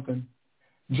guys something.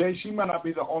 Jay, she might not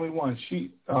be the only one.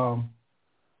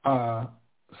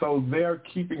 So they're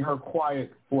keeping her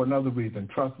quiet for another reason.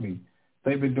 Trust me,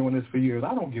 they've been doing this for years.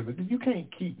 I don't give it. You can't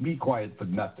keep me quiet for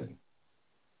nothing.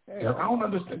 I don't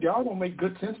understand. Y'all don't make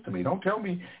good sense to me. Don't tell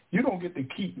me you don't get to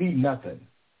keep me nothing.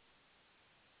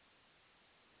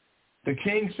 The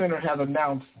King Center has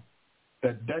announced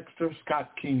that Dexter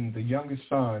Scott King, the youngest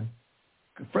son,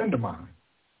 a friend of mine,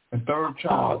 and third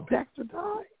child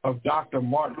of Dr.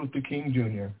 Martin Luther King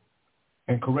Jr.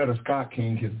 and Coretta Scott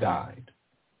King, has died.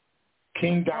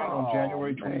 King died on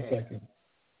January 22nd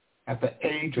at the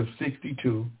age of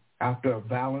 62 after a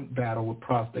violent battle with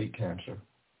prostate cancer,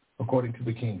 according to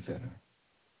the King Center.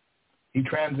 He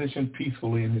transitioned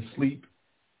peacefully in his sleep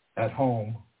at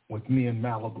home with me in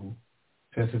Malibu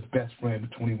as his best friend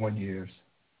of 21 years,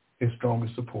 his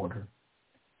strongest supporter,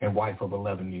 and wife of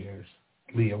 11 years,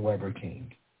 Leah Weber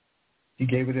King. He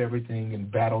gave it everything and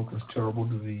battled this terrible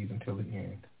disease until the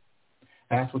end.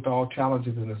 As with all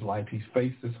challenges in his life, he's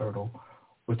faced this hurdle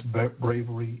with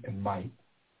bravery and might.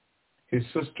 His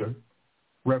sister,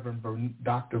 Reverend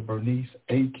Dr. Bernice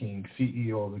A. King,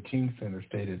 CEO of the King Center,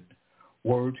 stated,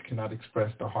 "Words cannot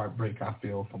express the heartbreak I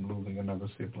feel from losing another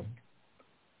sibling.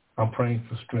 I'm praying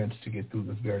for strength to get through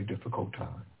this very difficult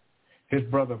time." His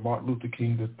brother, Martin Luther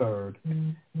King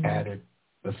III, added,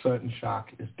 "The sudden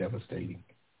shock is devastating.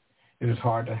 It is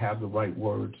hard to have the right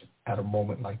words at a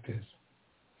moment like this.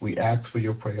 We ask for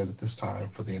your prayers at this time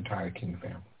for the entire King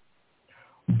family."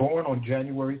 Born on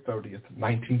January 30th,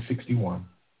 1961,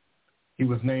 he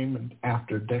was named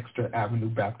after Dexter Avenue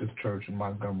Baptist Church in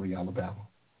Montgomery, Alabama,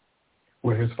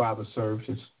 where his father served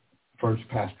his first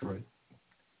pastorate.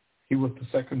 He was the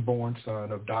second-born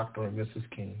son of Dr. and Mrs.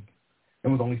 King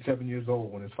and was only 7 years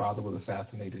old when his father was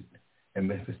assassinated in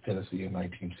Memphis, Tennessee in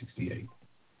 1968.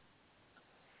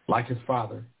 Like his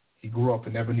father, he grew up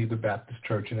in Ebenezer Baptist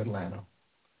Church in Atlanta,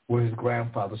 where his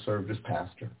grandfather served as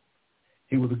pastor.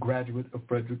 He was a graduate of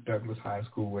Frederick Douglass High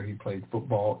School, where he played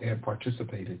football and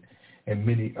participated in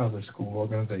many other school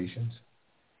organizations.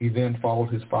 He then followed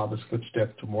his father's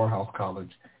footsteps to Morehouse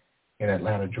College in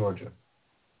Atlanta, Georgia.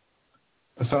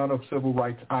 The son of civil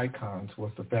rights icons,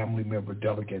 was the family member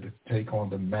delegated to take on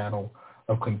the mantle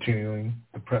of continuing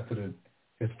the precedent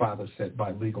his father set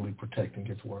by legally protecting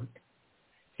his work.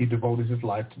 He devoted his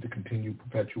life to the continued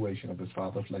perpetuation of his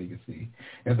father's legacy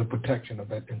and the protection of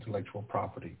that intellectual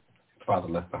property his father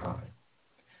left behind.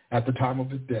 At the time of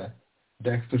his death,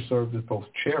 Dexter served as both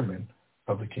chairman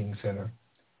of the King Center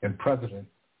and president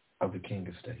of the King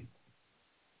Estate.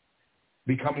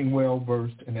 Becoming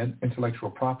well-versed in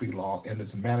intellectual property law and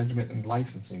its management and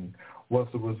licensing was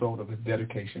the result of his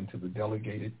dedication to the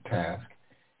delegated task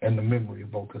and the memory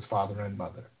of both his father and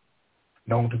mother.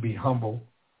 Known to be humble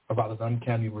about his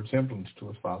uncanny resemblance to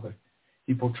his father,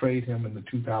 he portrayed him in the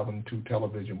 2002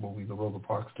 television movie The Rosa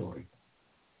Parks Story.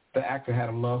 The actor had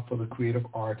a love for the creative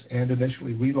arts and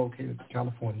initially relocated to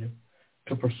California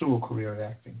to pursue a career in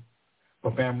acting.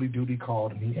 But family duty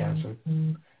called and he answered,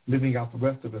 living out the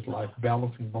rest of his life,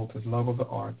 balancing both his love of the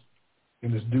arts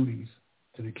and his duties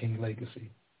to the King legacy.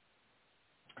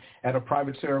 At a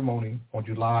private ceremony on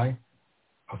July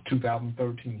of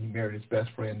 2013, he married his best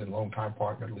friend and longtime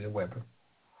partner, Leah Weber,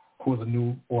 who was a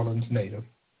New Orleans native,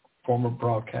 former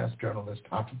broadcast journalist,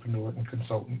 entrepreneur, and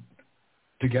consultant.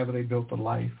 Together they built a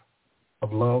life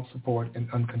of love, support, and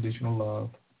unconditional love,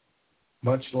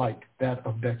 much like that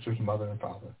of Dexter's mother and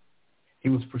father. He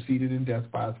was preceded in death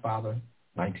by his father,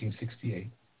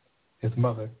 1968, his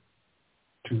mother,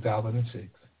 2006,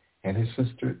 and his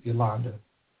sister, Yolanda,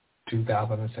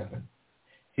 2007.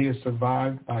 He is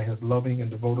survived by his loving and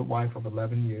devoted wife of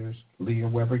 11 years, Leah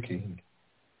Weber King,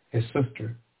 his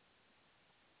sister,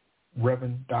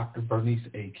 Reverend Dr. Bernice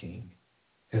A. King,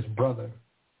 his brother,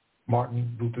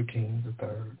 Martin Luther King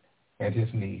III, and his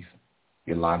niece,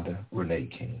 Yolanda Renee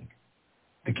King.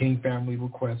 The King family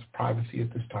requests privacy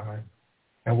at this time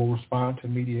and will respond to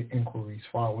media inquiries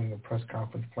following a press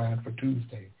conference planned for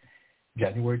Tuesday,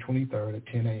 January 23rd at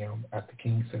 10 a.m. at the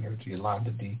King Center's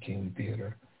Yolanda D. King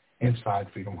Theater inside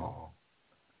Freedom Hall.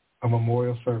 A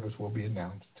memorial service will be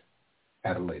announced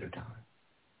at a later time.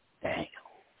 Damn.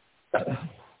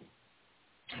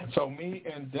 So me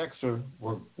and Dexter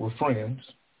were friends,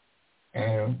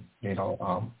 and, in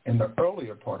the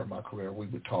earlier part of my career, we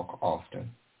would talk often.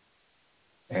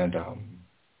 And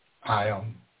I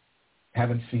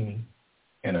haven't seen him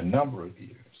in a number of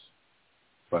years,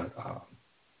 but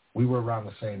we were around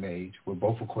the same age. We're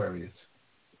both Aquarius.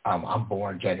 I'm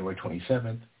born January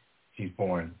 27th. He's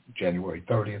born January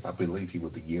 30th. I believe he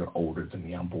was a year older than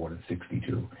me. I'm born in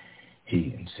 62. He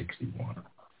in 61.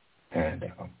 And,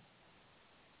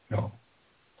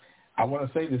 I want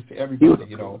to say this to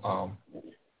everybody,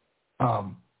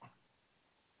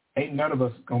 ain't none of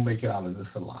us going to make it out of this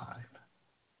alive.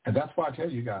 And that's why I tell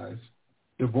you guys,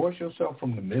 divorce yourself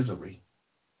from the misery.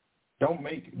 Don't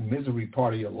make misery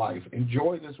part of your life.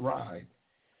 Enjoy this ride.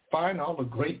 Find all the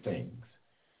great things,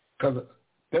 because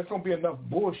there's going to be enough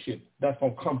bullshit that's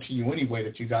going to come to you anyway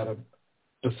that you got to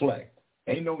deflect.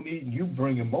 Ain't no need in you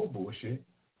bringing more bullshit.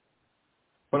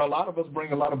 But a lot of us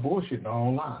bring a lot of bullshit in our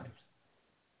own lives.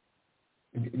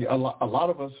 A lot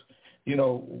of us, we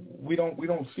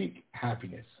don't seek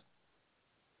happiness.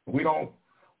 We don't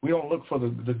look for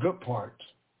the good parts.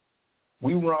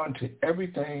 We run to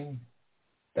everything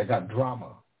that got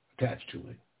drama attached to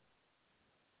it.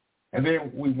 And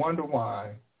then we wonder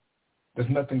why there's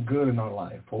nothing good in our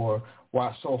life, or why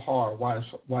it's so hard, why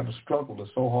the struggle is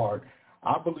so hard.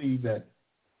 I believe that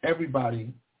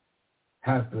everybody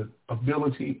has the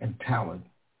ability and talent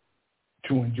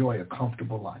to enjoy a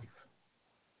comfortable life.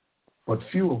 But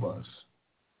few of us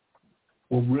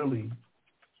will really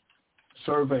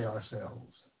survey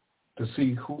ourselves to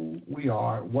see who we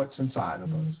are, what's inside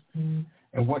of us,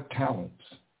 and what talents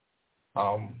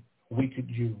we could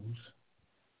use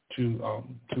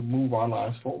to move our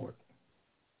lives forward.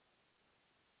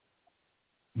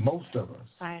 Most of us.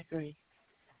 I agree.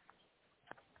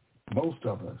 Most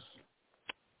of us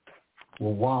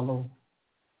will wallow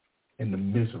in the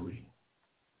misery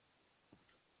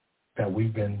that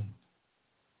we've been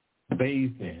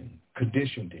bathed in,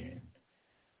 conditioned in.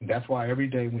 And that's why every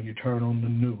day when you turn on the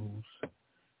news,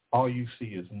 all you see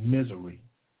is misery,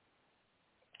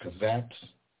 because that's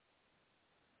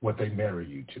what they marry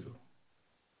you to.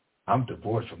 I'm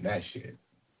divorced from that shit.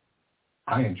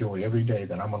 I enjoy every day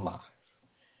that I'm alive.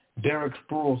 Derek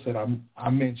Sproul said, I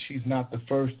meant she's not the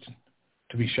first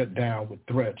to be shut down with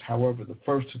threats. However, the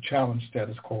first to challenge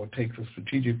status quo. It takes a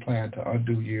strategic plan to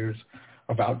undo years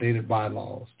of outdated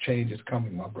bylaws. Change is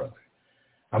coming, my brother.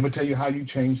 I'm going to tell you how you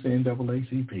change the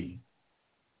NAACP,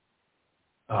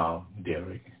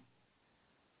 Derek.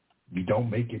 You don't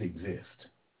make it exist.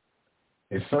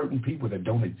 There's certain people that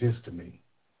don't exist to me,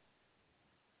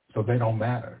 so they don't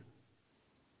matter.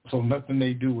 So nothing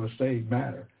they do or say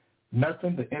matter.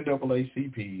 Nothing the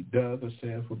NAACP does or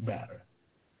says would matter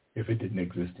if it didn't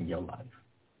exist in your life.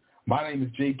 My name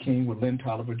is Jay King with Lynn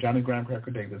Tolliver, Johnny Graham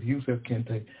Cracker Davis, Yusef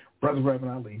Kente, Brother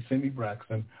Reverend Ali, Cindy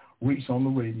Braxton, Reese on the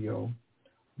radio,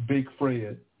 Big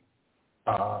Fred,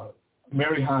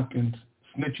 Mary Hopkins,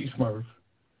 Snitchy Smurf,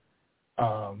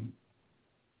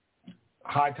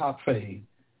 High Top Fade,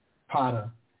 Potter,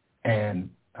 and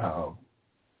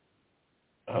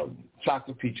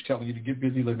Chocolate Peach telling you to get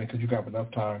busy living because you got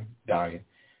enough time dying.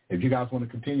 If you guys want to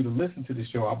continue to listen to this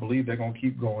show, I believe they're going to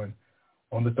keep going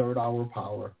on the third hour of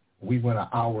power. We went an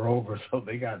hour over, so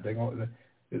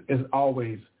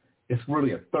it's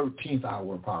really a 13th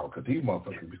hour of power because these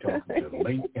motherfuckers be talking till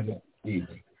late in the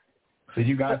evening. See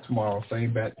you guys tomorrow,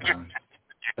 same bat time.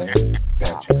 Same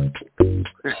bat time.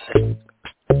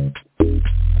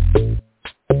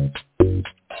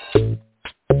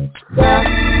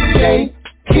 The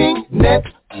King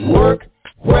Network,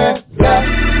 where the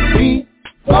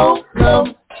people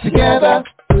come together.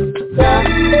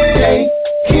 The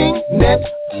King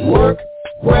Network,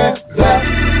 where the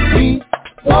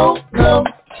people come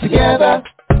together.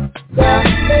 The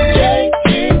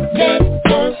King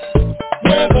Network,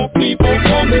 where the people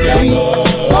come together.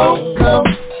 People come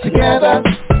together.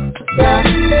 The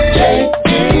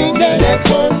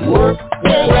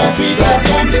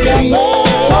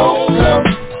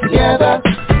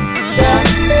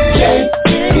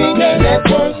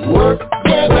work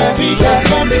where people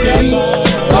come together.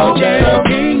 Mojo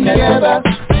King together.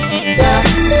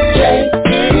 J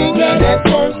King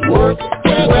Network. Work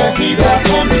where people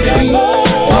come together.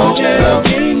 Mojo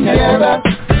King together.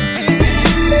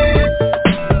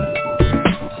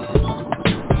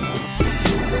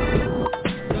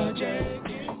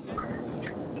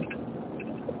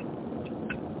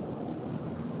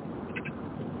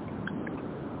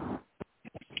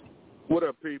 What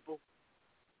up, people?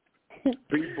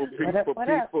 People,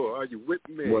 are you with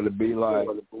me? What it be like?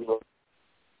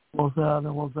 What's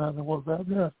happening? What's happening? What's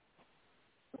happening?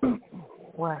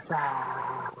 What's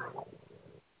up?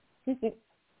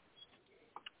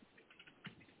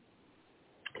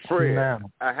 Fred, Now.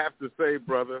 I have to say,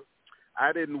 brother,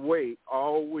 I didn't wait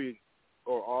all week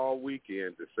or all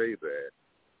weekend to say that.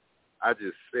 I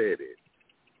just said it.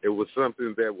 It was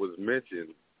something that was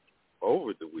mentioned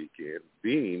over the weekend,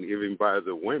 being even by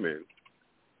the women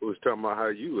who was talking about how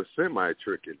you were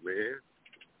semi-tricking, man.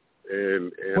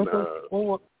 And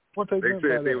what they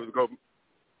said they was going.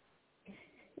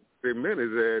 They meant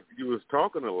is that you was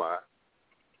talking a lot,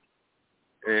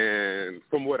 and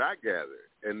from what I gathered,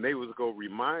 and they was going to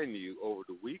remind you over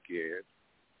the weekend,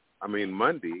 I mean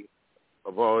Monday,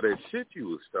 of all that shit you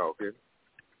was talking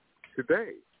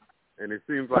today. And it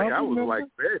seems like I was like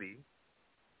Betty.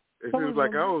 It seems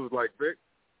like I was like Betty.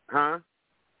 Huh?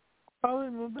 I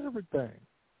remember everything.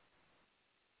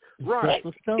 Right.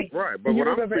 Right. But what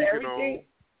I'm speaking on,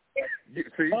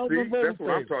 see, that's what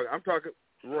I'm talking. I'm talking.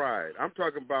 Right. I'm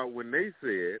talking about when they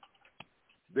said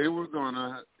they were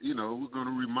gonna, we're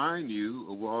gonna remind you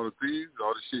of all the things,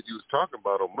 all the shit you was talking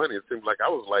about on Monday. It seems like I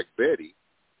was like Betty,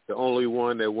 the only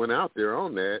one that went out there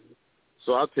on that.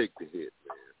 So I'll take the hit,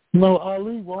 man. No,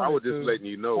 Ali wanted to. I was just letting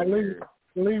you know,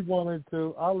 Ali wanted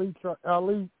to. Ali,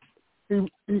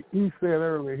 he said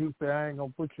earlier, he said, I ain't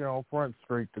going to put you on Front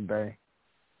Street today.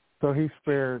 So he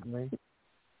spared me.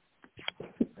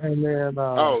 And then...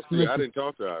 see, I didn't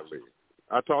talk to Ali.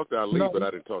 I talked to Ali, but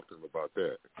I didn't talk to him about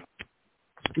that.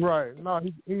 Right. No,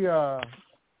 he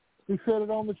said it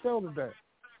on the show today.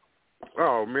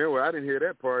 Oh, man, well, I didn't hear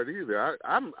that part either.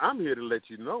 I'm here to let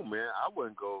you know, man. I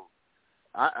wasn't going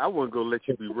to let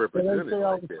you be represented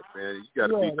like that, man. You got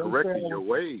to be correct in your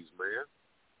ways,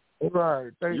 man.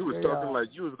 Right. You was talking like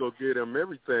you was going to give them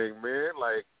everything, man.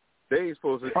 Like, they ain't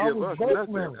supposed to give us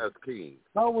nothing as kings.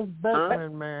 I was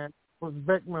Beckman, man. I was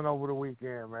Beckman over the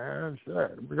weekend, man.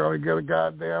 Shit. We're going to get a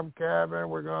goddamn cabin.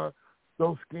 We're going to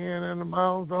go skiing in the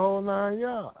mountains, the whole 9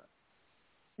 yards.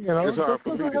 You know, it's hard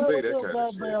for me to say that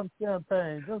kind of shit.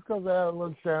 Champagne, just because I had a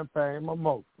little champagne,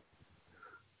 mimosa.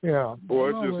 Yeah. Well,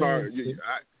 it's just hard.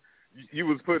 You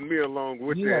was putting me along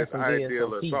with that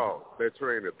ideal of thought, that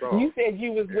train of thought. You said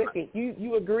you was with it.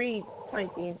 You agreed,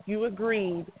 Clinton. You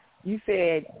agreed. You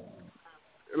said.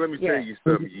 Let me tell you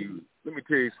something, you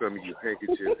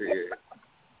handkerchief head.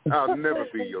 I'll never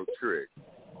be your trick.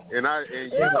 And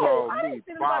you call me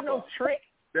Baba. No trick.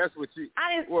 That's what you.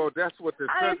 That's what the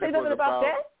I didn't say subject nothing was about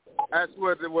that. That's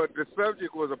what the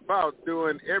subject was about.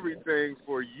 Doing everything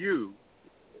for you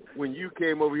when you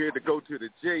came over here to go to the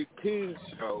J. King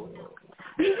show.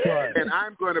 Right. And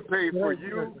I'm going to pay for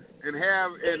you and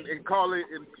call it,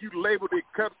 and you labeled it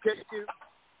cupcakes.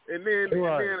 And then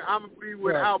I'm going to be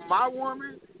without my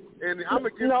woman, and I'm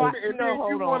going to get then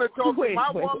you want to talk to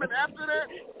my woman after that?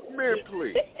 Man,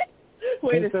 please.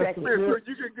 Wait a second. Man, so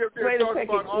you can get there. Wait a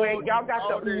second. Y'all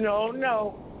got the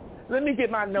no. Let me get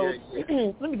my notes.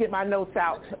 Let me get my notes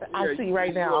out. I see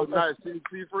right now. Nice. See,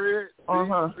 Fred?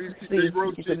 They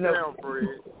wrote you down, Fred.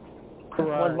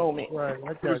 One moment. Right.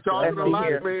 You was talking a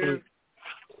lot, man.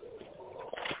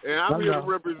 And I'm here to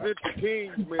represent the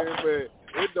Kings, man, but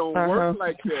it don't work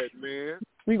like that, man.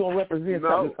 We gonna represent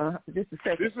something. Just a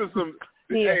second. This is some.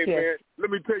 Hey, man,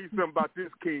 let me tell you something about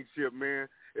this kingship, man.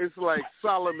 It's like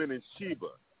Solomon and Sheba.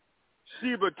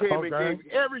 Sheba came and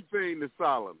gave everything to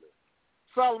Solomon.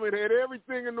 Solomon had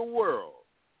everything in the world,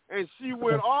 and she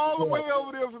went all the way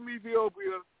over there from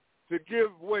Ethiopia to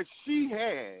give what she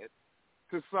had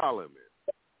to Solomon.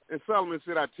 And Solomon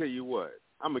said, I tell you what,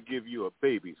 I'm going to give you a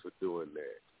baby for doing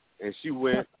that. And she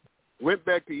went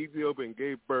back to Ethiopia and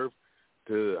gave birth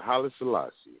to Haile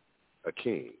Selassie, a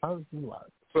king.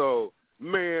 So,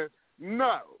 man,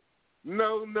 no.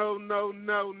 There's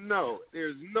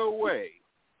no way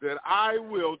that I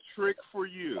will trick for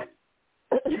you.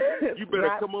 You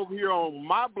better come over here on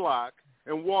my block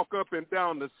and walk up and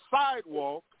down the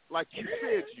sidewalk like you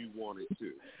said you wanted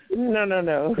to.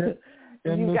 No.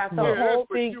 You got the whole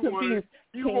thing confused.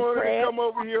 You wanted to come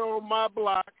over here on my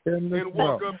block and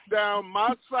walk up down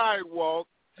my sidewalk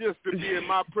just to be in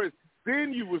my presence.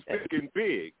 Then you was thinking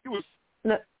big. You was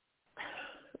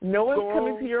No one's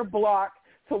coming to your block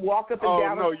to walk up and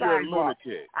down the sidewalk. You're a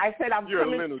lunatic. I said I'm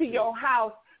coming to your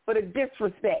house for the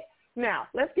disrespect. Now,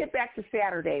 let's get back to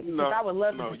Saturday, because I would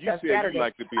love to discuss Saturday. You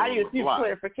like to be on the block.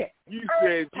 You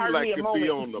said you like to be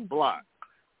on the block.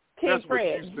 That's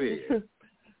Fred. what you said.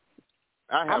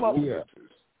 I have witnesses.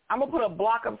 I'm going to put a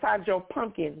block upside your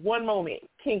pumpkin. One moment,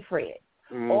 King Fred.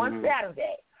 Mm-hmm. On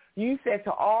Saturday, you said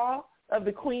to all of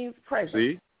the queens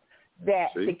present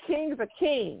that the kings are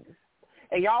kings,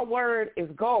 and y'all word is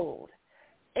gold,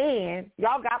 and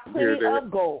y'all got plenty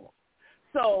of gold.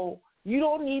 So you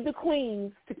don't need the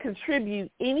queens to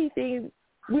contribute anything.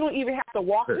 We don't even have to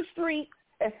walk the street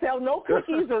and sell no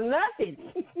cookies or nothing.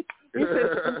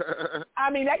 I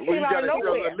mean, that came out of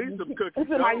nowhere. At least some cookies. It's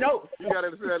in my notes. You got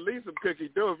to sell at least some cookie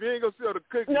dough. If you ain't going to sell the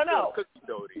cookies, sell cookie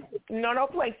dough. No,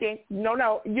 Plankton.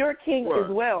 No. You're a king as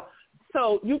well.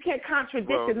 So you can't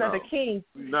contradict another king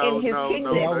in his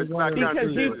kingdom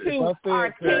because you two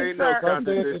are kings,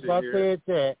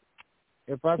 sir.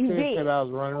 If I said that I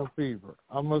was running a fever,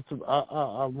 I must have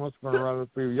been running a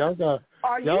fever. Y'all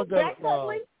got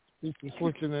people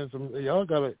switching in some. Y'all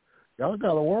got to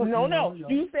work. No.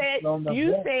 You said no.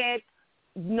 You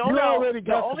already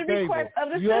got the table.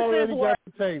 You already got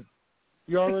the table.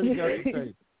 You already got the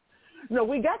table. No,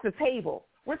 we got the table.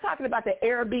 We're talking about the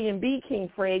Airbnb, King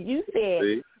Fred. You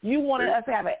said you wanted us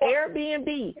to have an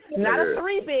Airbnb, not a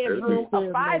 3-bedroom, a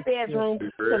 5-bedroom,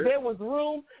 because there was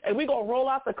room, and we're going to roll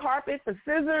out the carpet, the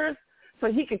scissors,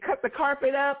 so he can cut the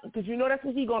carpet up, because you know that's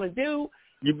what he's going to do.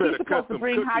 You better He's supposed to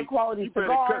bring high-quality cigars.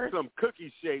 You better cut some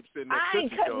cookie shapes in the I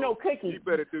ain't cutting no cookies. You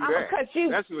better do that. I'm going to cut you.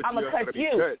 That's what I'm going to cut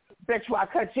you. Bet you I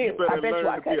cut you. You I bet you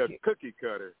I cut you. Be a cookie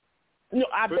cutter. No,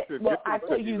 I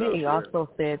tell you this. He also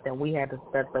said that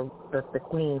that the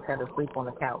queens had to sleep on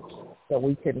the couch, so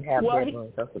we couldn't have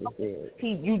bedrooms. That's what he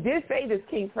said. You did say this,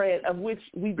 King Fred, of which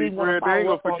we did want to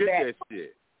follow up on that.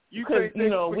 Because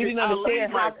we didn't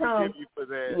understand how come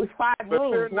it was 5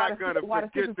 rooms. They're not going to why the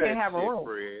sisters can't have a room?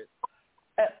 Fred.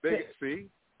 See,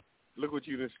 look what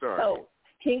you just started. So,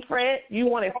 King Fred, you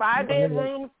wanted 5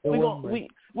 bedrooms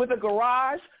with a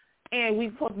garage, and we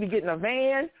supposed to be getting a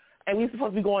van. And we're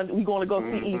supposed to be going. We're going to go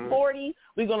see E40.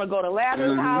 We're going to go to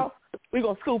Latter's house. We're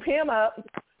going to scoop him up.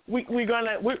 We were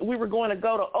going to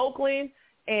go to Oakland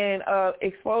and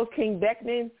expose King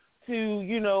Beckman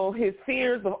to his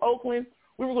fears of Oakland.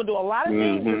 We were going to do a lot of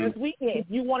things this weekend.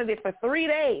 You wanted it for 3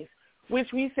 days,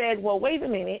 which we said, well, wait a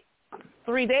minute.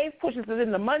 3 days pushes us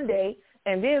into Monday,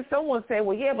 and then someone said,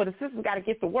 well, yeah, but the sisters got to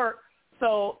get to work,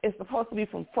 so it's supposed to be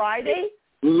from Friday.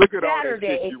 Look at Saturday,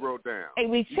 all that shit you wrote down.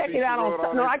 And we check it out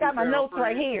on. No, I got my notes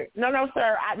right here. No,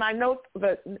 sir. My notes.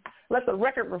 Let the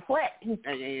record reflect.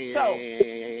 So you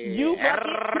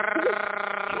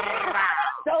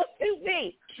don't shoot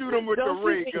me. Shoot him with the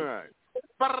ray gun.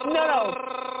 No.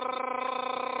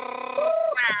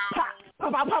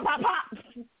 Pop.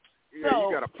 Yeah, so,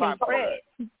 you got a pop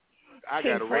gun. I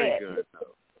got a ray gun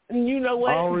though. You know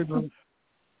what?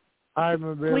 I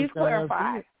remember. Please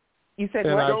clarify. You said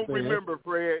what? Don't remember,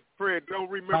 Fred. Fred, don't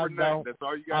remember nothing. That's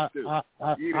all you got to do.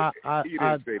 He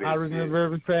didn't say that. I remember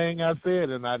everything I said,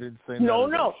 and I didn't say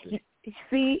nothing. No.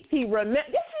 See, he remembered.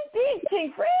 Yes, you did,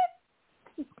 King Fred.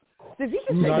 Did you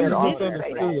just say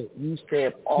that? You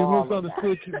said all of that.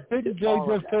 Didn't Jay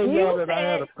just tell you that I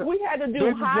had a... We had to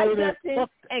do high dusting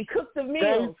and cook the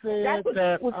meals. They said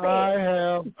that I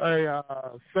have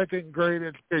a second grade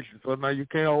education, so now you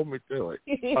can't hold me to it.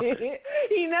 He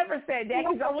never said that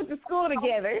because I went to school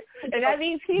together, and that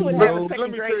means he would have a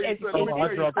second grade education,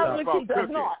 of which he does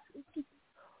not.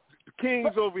 The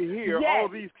kings over here, all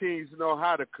these kings know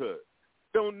how to cook.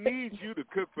 Don't need you to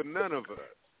cook for none of us.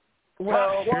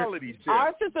 Well, top quality chef.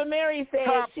 Our sister Mary said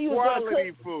she was going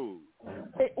to cook food.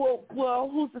 Well,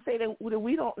 who's to say that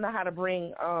we don't know how to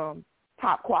bring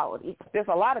top quality? There's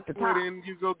a lot at the top. Well, then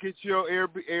you go get your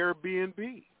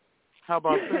Airbnb. How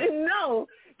about that? No,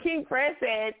 King Fred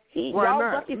said y'all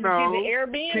buckets to get the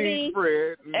Airbnb. King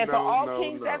Fred, and for all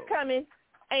kings that's coming,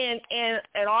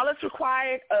 and all that's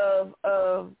required of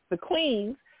the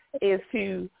queens is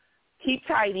to keep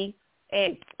tidy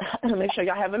and make sure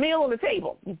y'all have a meal on the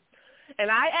table. And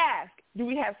I asked, do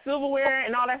we have silverware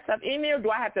and all that stuff in there? Do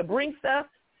I have to bring stuff?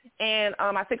 And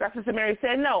I think our sister Mary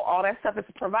said no. All that stuff is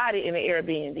provided in the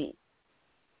Airbnb.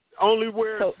 Only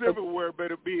where silverware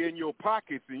better be in your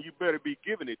pockets, and you better be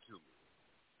giving it to me.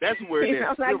 That's where that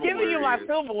I'm not giving you my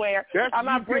silverware. I'm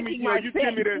not breaking my set. You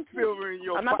give me that silver in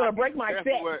your I'm not going to break my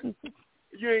set.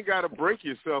 You ain't got to break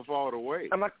yourself all the way.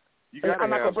 I'm not going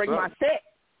to break my set.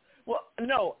 Well,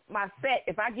 no, my set.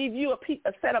 If I give you a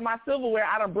set of my silverware,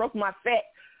 I done broke my set.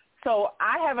 So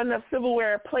I have enough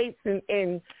silverware, plates,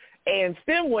 and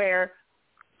stemware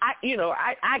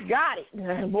I got it.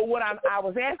 But what I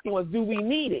was asking was, do we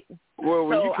need it? Well,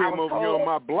 when you came over told, here on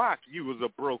my block, you was a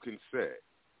broken set.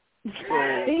 So,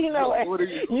 you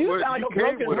sound like a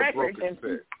broken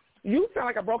record. You sound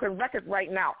like a broken record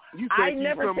right now. You I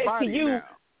never said to you. Now.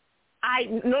 I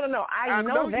know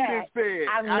that.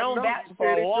 I've known that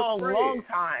for a long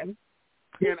time.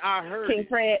 And I heard King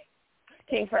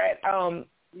Fred.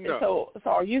 No. So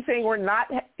are you saying we're not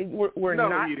having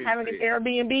an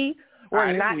Airbnb?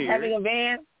 We're not having a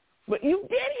van? But you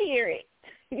did hear it.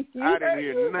 I didn't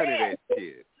hear none of that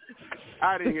shit.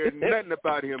 I didn't hear nothing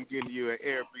about him getting you an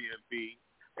Airbnb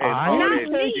and all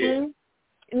that shit.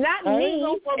 Not me.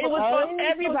 It was for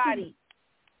everybody.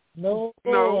 No, I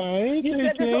ain't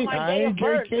J. I ain't J.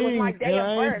 King, and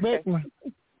I ain't Beckman.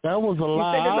 That was a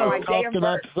lie. I talked it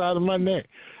out the side of my neck.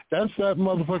 That's that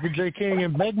motherfucker J. King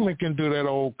and Beckman can do that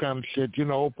old kind of shit.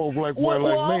 Old folk like boy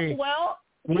like me. Well,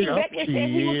 King Beckman said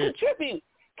he would contribute.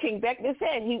 King Beckman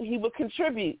said he would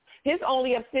contribute. His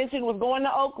only abstention was going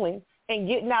to Oakland and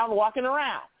getting out and walking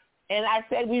around. And I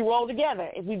said we roll together.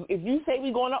 If you say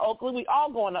we're going to Oakland, we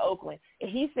all going to Oakland. And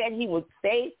he said he would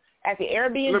stay at the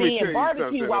Airbnb and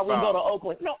barbecue while we go to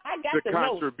Oakland. No, I got the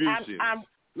contribution.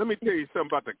 Let me tell you something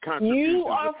about the contribution. You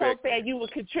also said you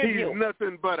would contribute. He's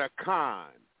nothing but a con.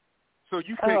 So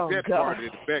you take that part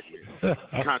of the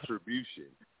Beckman contribution.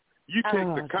 You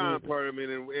take the con part of it,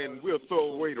 and we'll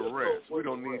throw away the rest. We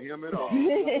don't need him at all.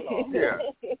 Yeah,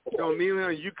 don't need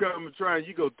him. You come and try, and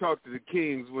you go talk to the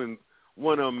Kings when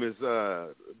one of them has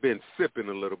been sipping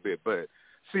a little bit. But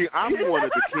see, I'm one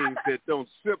of the kings that don't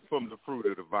sip from the fruit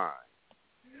of the vine.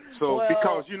 So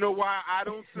because you know why I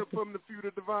don't sip from the fruit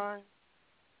of the vine?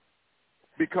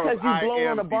 Because you blow I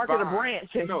am on the bark divine. of the branch.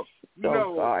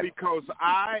 No, because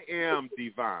I am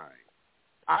divine.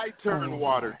 I turn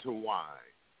water to wine.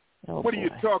 What are you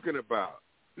talking about?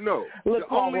 No, the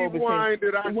only wine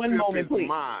that I sip is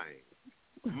mine.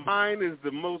 Mine is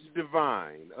the most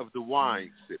divine of the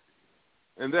wine sipping.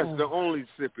 And that's the only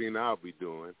sipping I'll be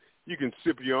doing. You can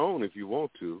sip your own if you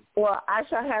want to. Well, I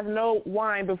shall have no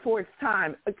wine before it's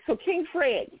time. So, King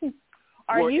Fred, you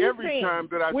every saying time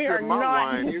that I sip my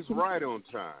wine is right on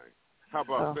time. How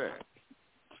about that?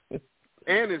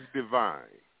 And it's divine.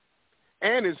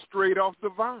 And it's straight off the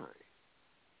vine.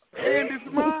 And it's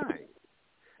mine.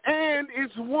 And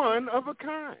it's one of a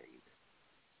kind.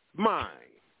 Mine.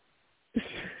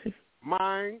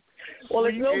 Well,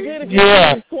 it's no good if you're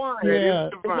eating swine. Yeah.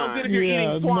 It's no good if you're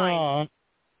eating swine. No.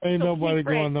 Ain't nobody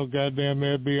going no goddamn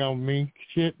Airbnb on me.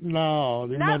 Shit, no.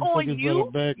 Not on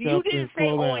you. You didn't say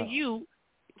on down. you,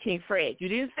 King Fred. You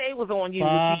didn't say it was on you.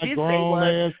 Five what you did grown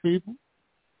say was ass people.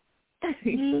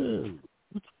 Yeah.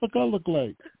 What the fuck I look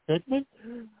like? Beckman?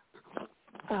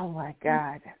 Oh, my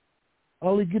God.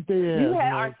 Only get their ass. You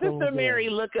had our sister Mary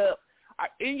look up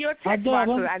in your text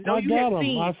boxes. I know you have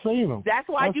seen. I seen them. That's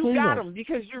why you got them,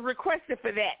 because you requested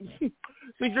for that.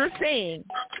 So you're saying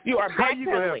you are backpedaling. How you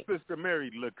gonna have Sister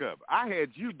Mary look up? I had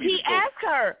you be. He asked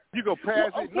her. You go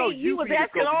pass it. No, you was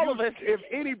asking all of us. If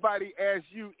anybody asks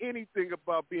you anything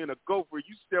about being a gopher,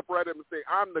 you step right up and say,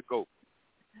 "I'm the gopher."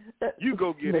 You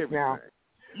go get everything. Now,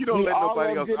 you don't let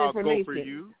nobody else out-go for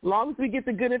you. As long as we get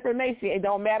the good information, it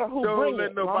don't matter who brings it. Don't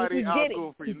let nobody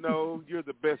out-go for you. No, you're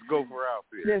the best gopher out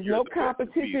there. There's no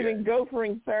competition in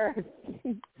gophering, sir.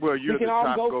 Well, you're the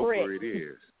top gopher it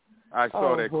is. I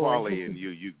saw that quality in you,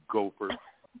 you gopher.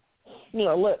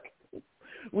 Look,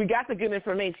 we got the good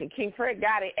information. King Fred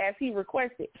got it as he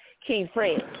requested. King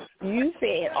Fred, you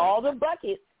said all the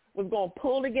buckets was going to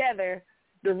pull together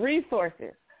the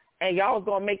resources. And y'all was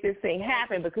going to make this thing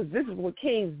happen because this is what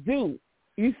kings do.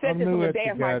 You said this on the day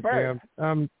of my birth.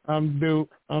 I'm new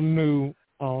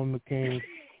on the Kings.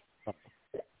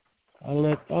 I'll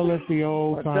let the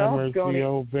old timers, the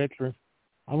old veterans.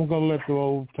 I'm gonna let the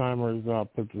old timers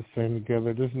put this thing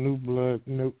together. This new blood,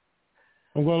 I'm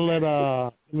gonna let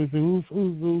let me see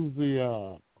who's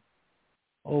the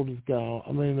oldest guy.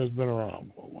 I mean, that's been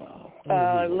around for a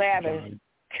while. Lather.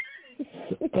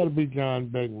 That'll be John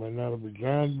Beckman.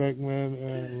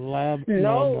 And Lab.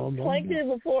 No, Plankton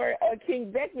before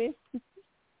King Beckman.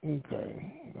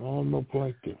 Okay, I don't know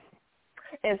Plankton.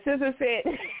 And Scissor said,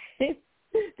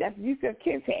 "That's Yusuf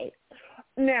Kinte."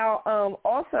 Now,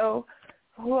 also,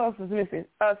 who else is missing?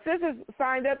 Scissor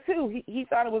signed up too. He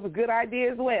thought it was a good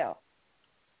idea as well.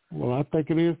 Well, I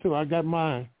think it is too. I got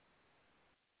mine.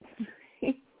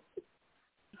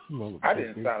 I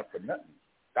didn't sign up for nothing.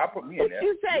 I put me in there.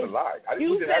 You say?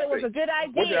 You said it was a good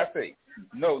idea. What did I say?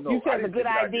 No. You said it was a good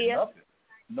idea.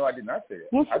 No, I did not say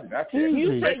that. I did not say that.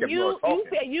 You said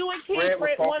you and King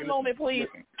Fred. One moment, please.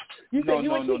 You said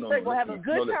you and King Fred will have a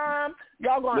good time.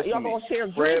 Y'all gonna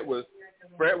share. Fred was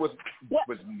Fred was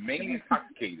mainly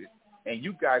intoxicated, and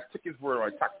you guys took his word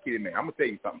on intoxicated man. I'm gonna tell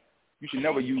you something. You should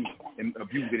never use and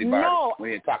abuse anybody when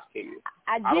they're intoxicated.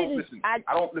 I don't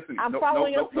listen. I'm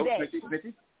following up today.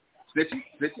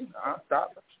 Snitchy.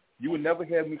 Stop. You would never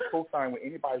have me co-sign with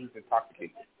anybody who's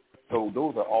intoxicated. So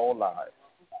those are all lies.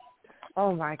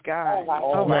 Oh my God!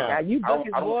 Oh my God! You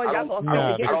bucket boy, y'all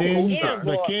gonna get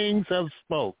the Kings have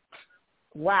spoke.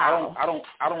 Wow. I don't.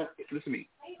 Listen to me.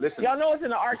 Listen. Y'all know it's in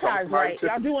the archives, right?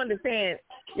 Y'all do understand.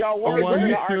 Y'all words why in you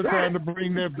the still archives. trying to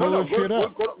bring that bullshit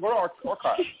up? Go to our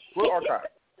archive. Go to archive.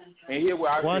 And here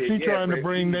where I why is he trying to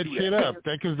bring that shit up?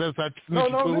 Because that's how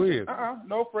snitching is.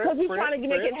 No, Fred. Because we're trying to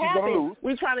make it happen.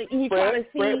 We're trying to see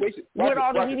what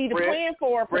all that we need to plan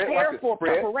for, prepare for,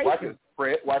 preparation.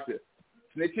 Fred, watch this.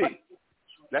 Snitchy,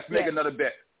 let's make another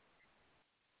bet.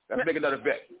 Let's make another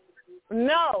bet.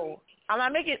 No. I'm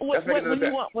not making. What do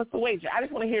you want? What's the wager? I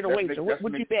just want to hear the wager.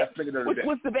 What you bet?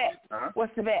 What's the bet?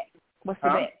 What's the bet? What's the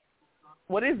bet?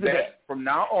 What is the bet? From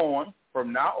now on,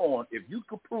 if you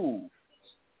could prove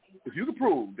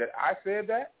that I said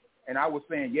that, and I was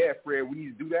saying, yeah, Fred, we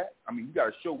need to do that. I mean, you got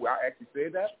to show where I actually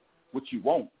said that, which you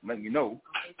won't. I'm letting you know.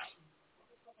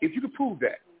 If you could prove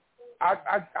that,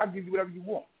 I'll give you whatever you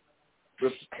want.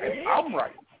 If I'm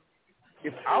right.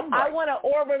 I want an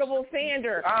orbitable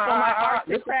sander for my arts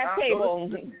and craft table.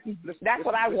 That's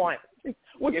what I want.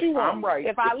 What you want?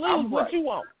 If I lose, what you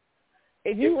want?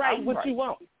 If you right, what you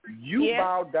want? You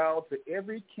bow down to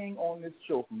every king on this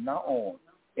show from now on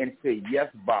and say, yes,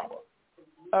 Baba.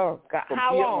 Oh, God.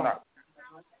 How long?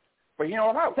 From here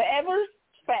on out. Forever?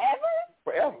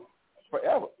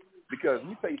 Forever. Because let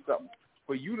me tell you something.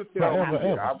 For you to tell me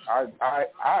that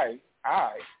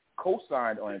I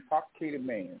co-signed on intoxicated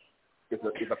man,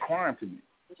 it's a crime to me.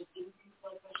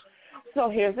 So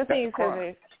here's the thing,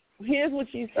 Scissors. Here's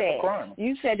what you said.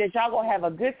 You said that y'all gonna have a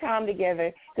good time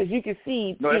together because you can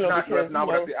see. No, that's not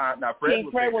what I said. Now,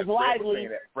 Fred was lively.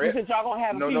 You said y'all gonna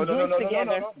have a few drinks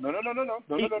together.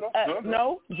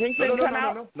 No. Drinks didn't come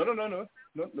out.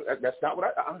 No. That's not what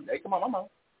I. Hey, come on, mama.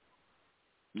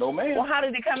 No, ma'am. Well, how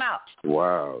did it come out?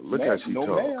 Wow, look how she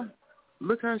talks.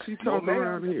 Look how she talks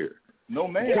around here. No,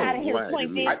 ma'am. Get out of here,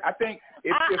 Twinkie. I think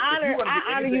I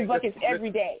honor you buckets every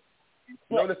day.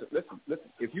 No, listen.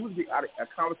 If you was out of a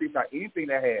conversation about anything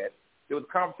that had, there was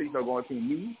a conversation going between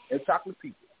me and chocolate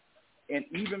people, and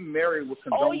even Mary was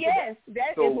condoning. Oh yes,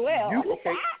 that as well.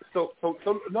 So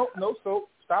So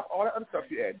stop all that other stuff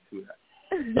you added to that.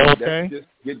 Okay. Let's just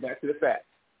get back to the facts.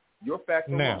 Your facts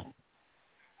are wrong.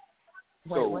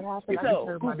 So what happened?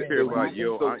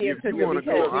 If you want to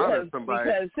go honor somebody,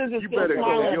 you better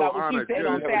go your honor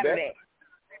judge.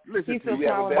 Listen to me.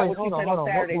 Hold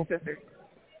on.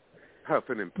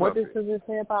 Huffing and puffing. What did Scissors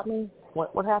say about me?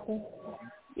 What happened?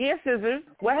 Yes, Scissors.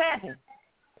 What happened?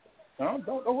 Don't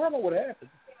worry about what happened.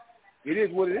 It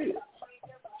is what it is.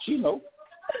 She knows.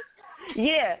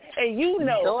 Yeah, and you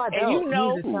know,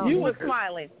 you were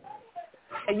smiling.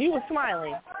 Who was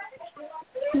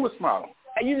smiling?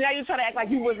 And now you're trying to act like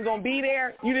you wasn't gonna be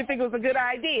there. You didn't think it was a good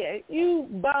idea. You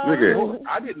bum.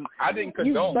 I didn't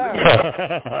condone.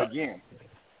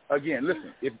 Again,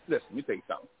 listen. Let me tell you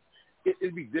something.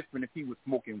 It'd be different if he was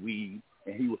smoking weed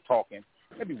and he was talking.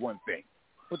 That'd be one thing.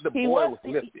 But the boy was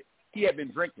lifted. He had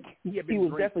been drinking. He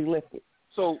was definitely lifted.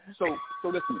 So listen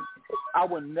to me. I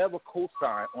would never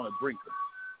co-sign on a drinker.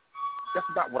 That's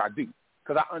not what I do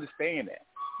because I understand that.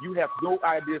 You have no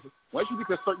idea. Once you get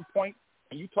to a certain point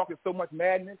and you talking so much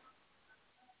madness,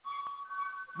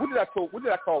 what did I call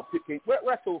Kitm? What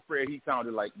I told Fred he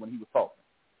sounded like when he was talking.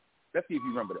 Let's see if you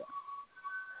remember that.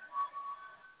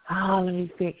 Oh, let me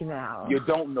think now. You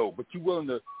don't know, but you willing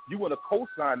to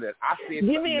co-sign that I said.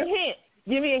 Give me a hint,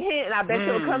 and I bet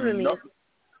you'll come to me. Don't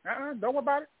worry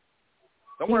about it.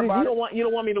 Don't worry about it. You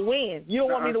don't want me to win. You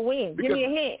don't want me to win. Give me a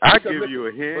hint. I give you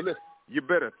a hint. You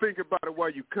better think about it while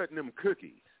you cutting them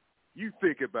cookies. You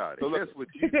think about it. So that's what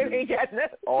you do.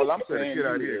 All I'm saying get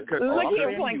out here. Look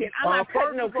here, Plankton. I'm not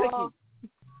cutting no cookies.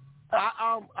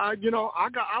 I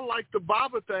like the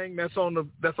Baba thing that's on the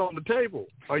table.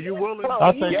 Are you willing?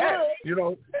 Yes. You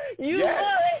would.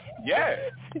 Yes.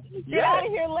 Get out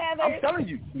of here, Leather. I'm telling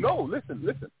you. No, listen.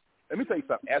 Let me tell you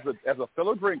something. As a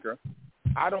fellow drinker,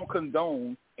 I don't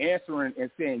condone answering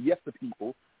and saying yes to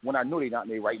people when I know they're not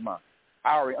in their right mind.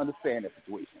 I already understand that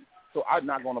situation. So I'm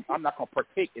not gonna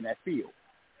partake in that field.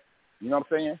 You know what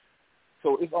I'm saying?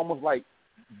 So it's almost like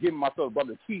giving my fellow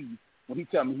brother the keys when he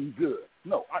tell me he's good.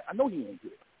 No, I know he ain't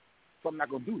good. So I'm not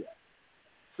gonna do that.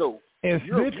 So and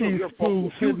Snitchy's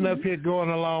fool sitting up here going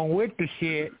along with the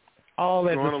shit all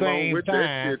at the same time.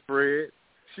 That shit, Fred.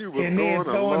 She was and then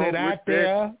throwing it out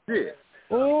there. Shit.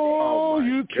 Oh,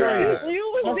 you traitor.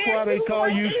 That's why they call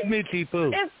you Snitchy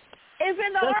Poo. It's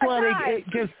in the That's archives. why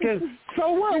they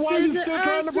so what? Why are you still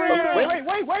trying to bring it up?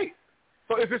 Wait.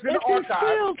 So if it's in the archives,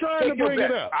 still trying to bring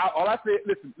it up. All I said,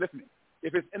 listen.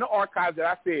 If it's in the archives that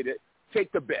I said it,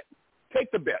 take the bet.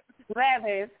 Take the bet.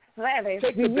 Lavish.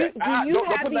 Take the bet. Do you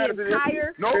have the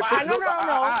entire? No. If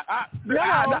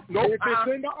it's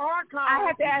in the archives, I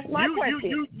have to ask my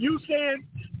question. You're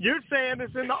saying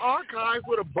it's in the archives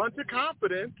with a bunch of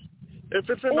confidence. If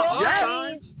it's in the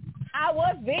archives. I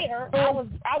was there. I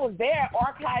was there.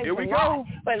 Archives. Here we go.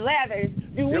 But Lavish,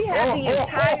 do we have the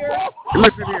entire?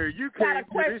 Listen here, you can't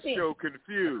got a get this show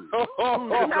confused.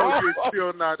 You're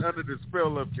still not under the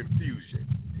spell of confusion.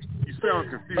 You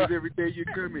sound confused every day you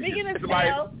come in. Speaking of It's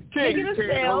spells, like, you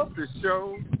can't host the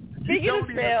show. Speaking of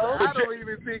spells, I don't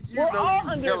even think you we're know all you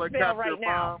under a spell right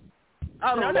now.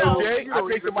 I don't know, Jay. I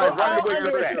think somebody right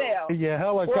under a spell. Yeah, We're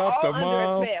helicopter all mom.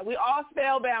 under a spell. We all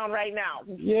spellbound right now.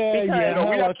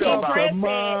 Helicopter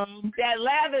mom. That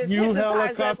Lavish You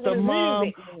helicopter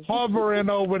mom hovering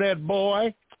over that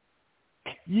boy.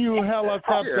 You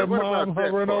helicopter mom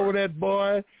hovering over that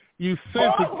boy. You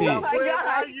sensitive. Oh my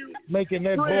God. Making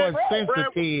that boy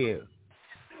sensitive.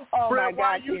 Oh my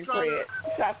God, King Fred.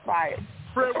 Shots fired.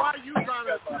 Fred, why are you trying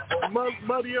to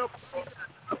muddy up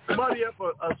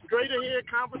a straight ahead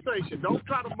conversation? Don't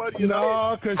try to muddy it up.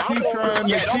 No, because she's trying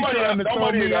to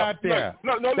throw me out there.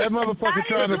 That motherfucker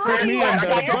trying to put me in the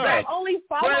butt.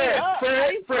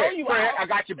 Fred, I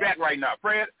got your back right now.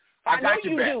 Fred, I got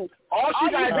your back. All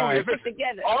she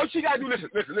got to do,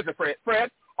 listen, Fred,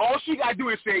 all she got to do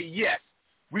is say, yes,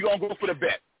 we're going to go for the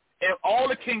bet. And all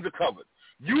the kings are covered.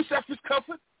 Yusef is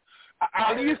covered.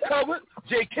 Ali is covered.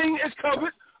 J. King is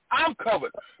covered. I'm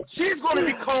covered. She's going to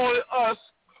be calling us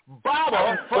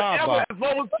Baba forever as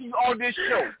long as she's on this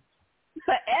show.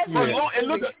 Forever. And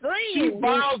look, she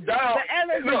bows down.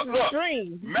 Look.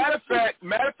 Matter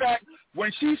of fact,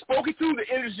 when she's spoken to,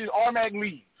 the industry automatically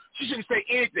leaves. She shouldn't say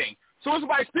anything. So when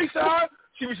somebody speaks to her,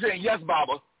 she be saying, yes,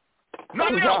 Baba.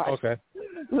 Nothing else. Okay.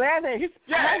 Lavish,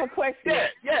 I have a question.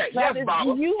 Yes,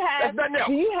 Baba. Do you have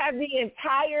the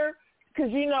entire,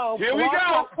 because you know, Here we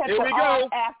go.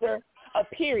 After a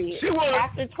period.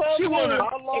 After 12 minutes,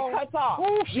 it cuts off.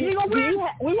 We were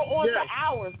on for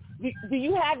hours. Do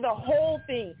you have the whole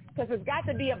thing? Because it's got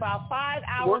to be about 5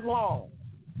 hours long.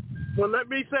 Well, let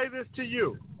me say this to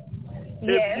you.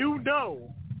 Yes. If you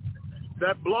know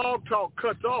that Blog Talk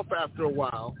cuts off after a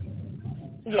while,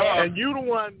 and you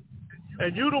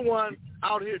the one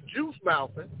out here juice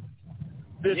mouthing,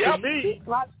 then to me,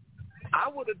 I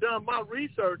would have done my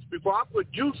research before I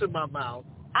put juice in my mouth.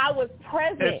 I was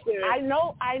present. I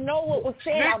know what was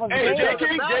said. I was there. I'm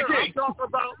talking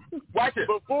about watch it.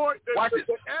 Before the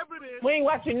evidence. We ain't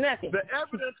watching nothing. The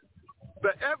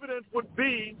evidence would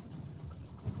be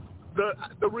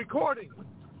the recording.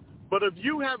 But if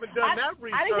you haven't done that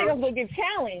research, I didn't think it was going to get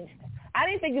challenged. I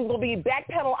didn't think it was going to be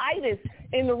backpedal-itis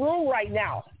in the room right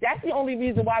now. That's the only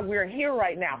reason why we're here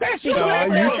right now. What you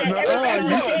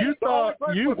thought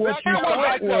was you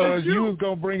was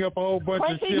going to bring up a whole bunch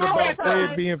of shit about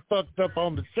Fred being fucked up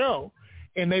on the show,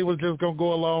 and they was just going to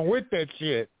go along with that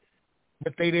shit.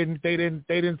 But they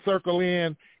didn't circle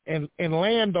in and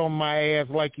land on my ass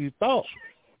like you thought.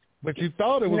 But you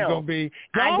thought it was going to be.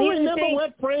 Y'all remember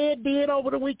what Fred did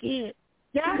over the weekend?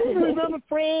 Y'all remember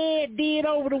Fred did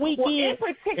over the weekend? Well, in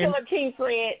particular, King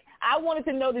Fred, I wanted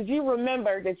to know that you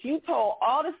remember that you told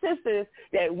all the sisters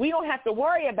that we don't have to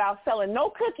worry about selling no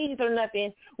cookies or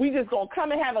nothing. We just going to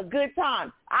come and have a good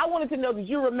time. I wanted to know that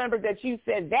you remember that you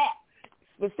said that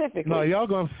specifically. No, y'all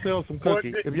going to sell some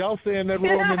cookies. If y'all stay in that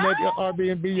room in that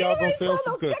Airbnb, y'all going to sell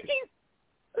some cookies.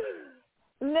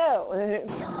 No.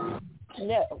 You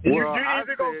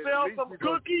either going to sell some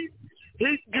cookies.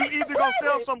 You either going to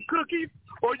sell some cookies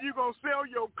or you going to sell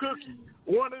your cookies.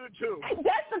 One of the two.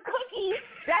 That's the cookies.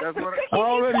 That's the cookies. I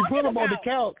already put them on the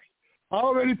couch. I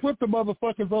already put the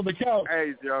motherfuckers on the couch.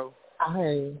 Hey, Joe.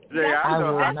 Jay, I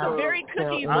know. That's the very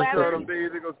cookies. I told them they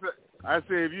either going to sell. I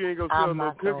said if you ain't going to sell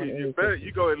no cookies,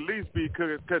 you go at least be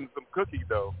cutting some cookies,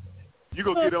 though. You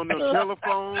go get on them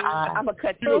telephones. I'm going to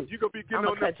cut you. You go be getting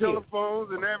on them telephones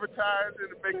and advertising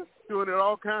and doing it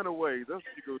all kind of ways. That's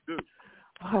what you go do.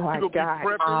 Oh my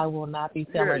God! I will not be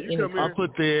selling anything. I'll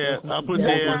put the ass on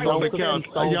the couch.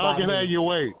 Y'all can have your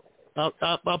way. I'll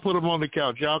put them on the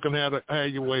couch. Y'all can have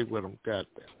your way with them. God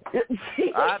damn.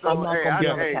 I'm not gonna be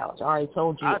on the couch. I already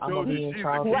told you I'm gonna be in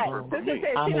Charles' room.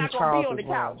 I'm in Charles'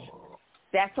 room.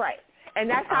 That's right, and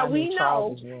that's how we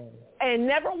know. And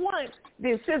never once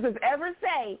did Scissors ever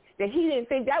say that he didn't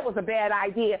think that was a bad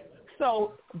idea.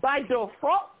 So by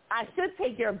default, I should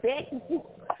take your bet.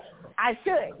 I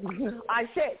should.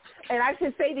 And I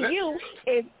should say to you,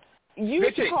 if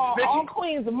you should call all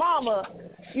queens mama,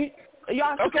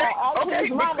 y'all should call all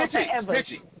queens mama forever.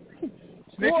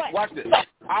 Snitchy, watch this.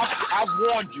 I've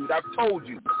warned you. I've told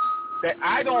you that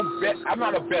I don't bet. I'm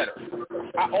not a bettor.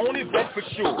 I only bet for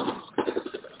sure.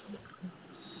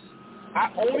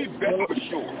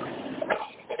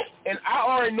 And I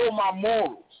already know my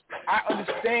morals. I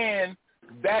understand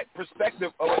that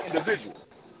perspective of an individual.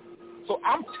 So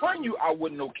I'm telling you I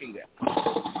wouldn't okay that.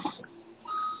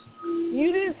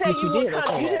 You didn't say you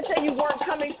didn't say you weren't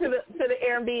coming to the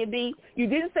Airbnb. You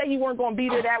didn't say you weren't going to be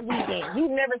there that weekend. You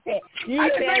never said. You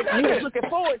said you were looking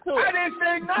forward to it.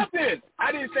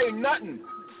 I didn't say nothing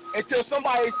until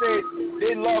somebody said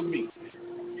they love me.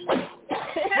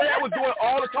 Fred was doing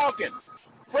all the talking.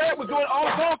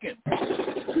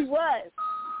 He was.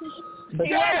 But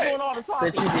he was doing all the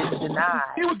talking. But you didn't deny.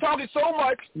 He was talking so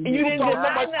much. You didn't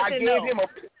deny nothing. I gave him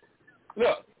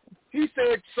look. He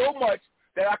said so much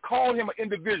that I called him an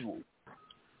individual.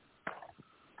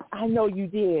 I know you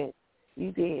did.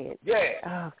 You did.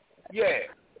 Yeah. Yeah.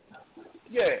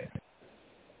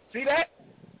 See that?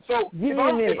 So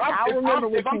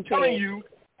if I'm telling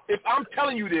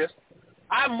you this,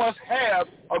 I must have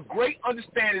a great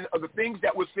understanding of the things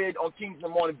that were said on Kings in the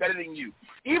Morning better than you.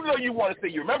 Even though you want to say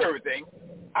you remember everything,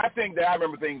 I think that I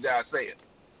remember things that I said.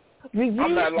 Did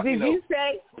you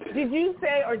say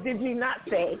or did you not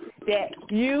say that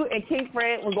you and King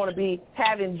Fred were going to be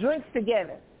having drinks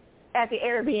together at the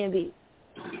Airbnb?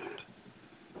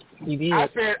 You did. I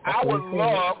said I would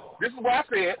love. This is what I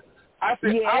said. I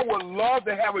said I would love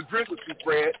to have a drink with you,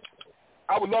 Fred.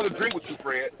 I would love to drink with you,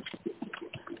 Fred.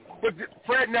 But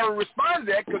Fred never responded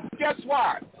to that because guess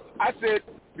why? I said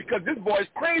because this boy's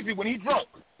crazy when he's drunk.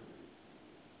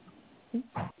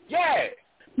 Yeah.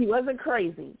 He wasn't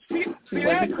crazy. He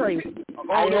wasn't crazy.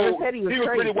 Oh, no. Said he was crazy.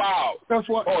 Pretty wild. That's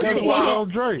why I don't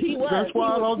drink. That's why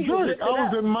I don't drink. I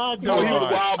was in my No, he was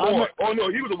a wild boy.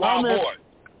 He was a wild boy.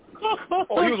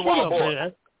 He was a wild boy.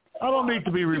 Man. I don't need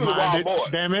to be reminded,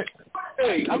 damn it.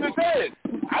 Hey, I'm just saying.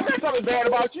 I'm not talking bad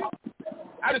about you.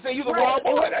 I just say you was a wild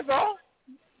boy, that's all.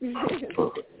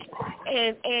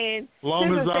 and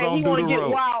long as I don't do the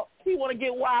roach. He want to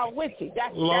get wild with you.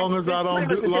 Long as I don't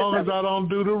do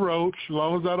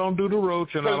the roach,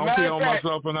 and I don't kill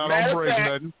myself and I don't break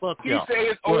nothing. Fuck y'all. He say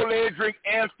his old lady drink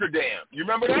Amsterdam. You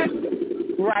remember that?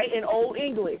 Right, in Old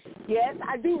English. Yes,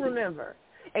 I do remember.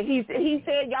 And he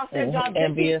said y'all dishing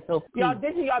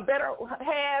y'all better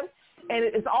have, and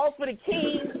it's all for the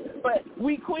kings, but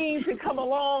we queens can come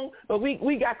along, but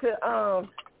we got to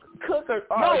cook or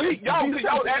y'all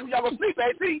gonna sleep.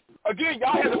 See, again,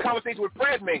 y'all have a conversation with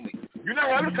Fred mainly. You're not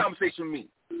having a conversation with me.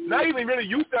 Not even really.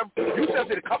 You said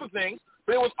a couple things,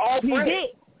 but it was all Fred. He did.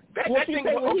 That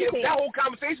whole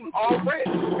conversation was all Fred.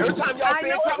 Every time y'all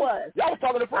said something, y'all was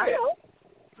talking to Fred.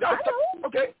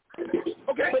 Okay.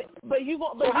 But you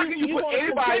going how can you put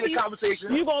anybody in the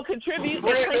conversation? You gonna contribute?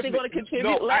 They're going to contribute.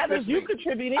 No, Lathers, you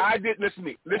contributed. I did. Listen to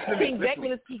me.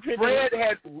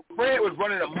 Fred was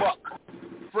running amok.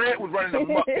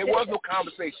 There was no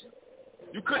conversation.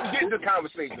 You couldn't get into the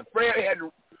conversation. Fred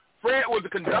was the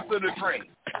conductor of the train.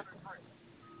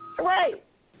 Right.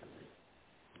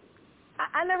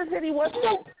 I never said he wasn't.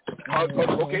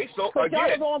 Okay, so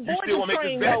again, you still want to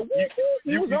make this bet?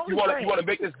 You want to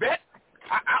make this bet?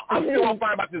 I'm still on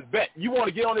fine about this bet. You want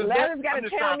to get on this bet? Lathers got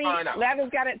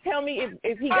to tell me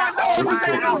if he got all my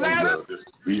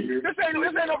This ain't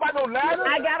about no ladder.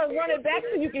 I got to run it back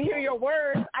so you can hear your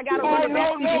words. I got to run it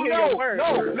back so you can hear your words.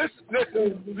 No,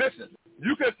 listen.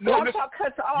 You can you don't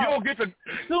get to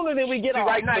sooner than we get off.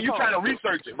 Right now, you're trying to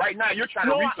research it. Right now, you're trying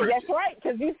to research it. That's right,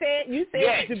 because you said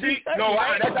yeah, to see, be no,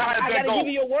 right? that's not how the bet goes. Give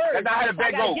you your words. That's not how the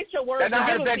bet goes. Get your words. That's not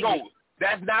how the bet goes.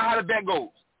 That's not how the bet goes.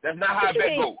 That's not how the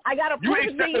bet goes. I got to prove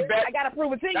it to you. I got to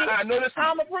prove it to you. I'm going to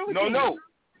prove it to you.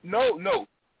 No.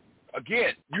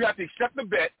 Again, you have to accept the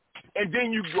bet, and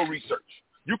then you go research.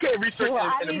 You can't research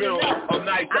in the middle of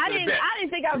night. I didn't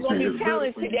think I was going to be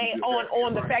challenged today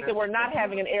on the fact that we're not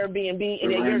having an Airbnb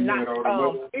and that you're not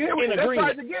in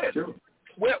agreement.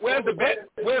 Where's the bet?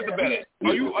 Where's the bet?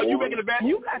 Are you making a bet?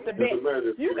 You got the bet.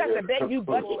 You got the bet. You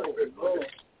bucket.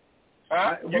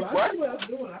 What?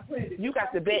 You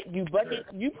got the bet. You bucket.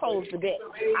 You posed the bet.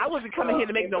 I wasn't coming here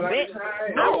to make no bet.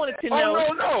 I wanted to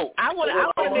know. No. I want to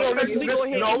make sure we go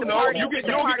ahead and get the party. You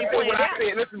don't get to say what I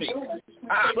said. Listen to me.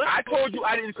 I told you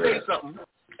I didn't say something,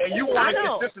 and you wanted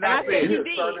to insist that I said it.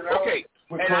 Okay.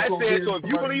 And I said, so if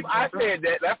you believe I said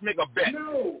that, let's make a bet.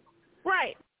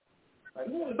 Right.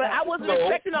 But I wasn't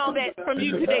expecting all that from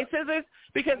you today, Scissors,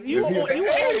 because you were on board.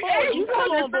 You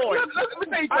still on board.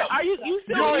 Are you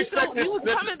was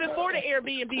coming before the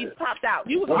Airbnb popped out.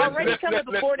 You was already coming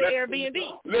before the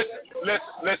Airbnb. Listen.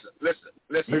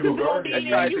 You gonna be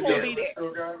there. You gonna be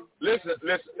there. Listen.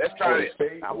 Let's try this.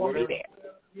 I won't be there.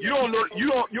 You don't know.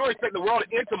 Expect the world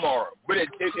to end tomorrow, but it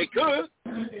could.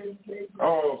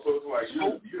 Oh, so it's like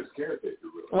you're scared that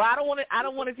you're real. Well, I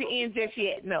don't want it to end just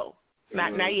yet. No,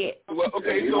 not yet. Well,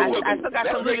 okay, so I still got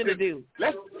some living to do.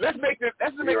 Let's make this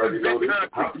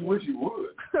concrete. You wish you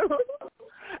would.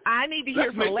 I need to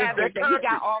hear from Lathers that he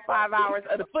got all 5 hours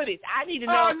of the footage. I need to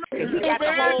know if he got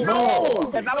the whole.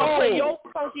 Because I'm gonna play your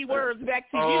funky words back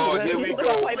to you. Here we go,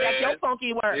 go, play back your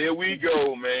funky words. Here we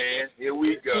go, man. Here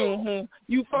we go. Mm-hmm.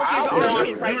 You funky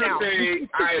artists right now.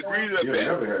 I agree with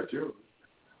that.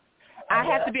 I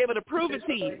have to be able to prove it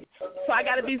to you. So I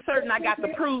got to be certain I got the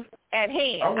proof at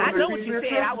hand. I know what you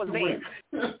said. I was there.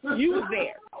 You was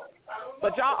there.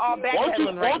 But y'all all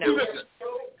backpedaling right now. Listen.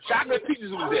 Chocolate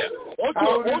Peaches was there.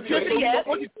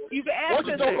 You've asked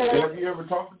her. Have you ever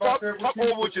talked about that? Talk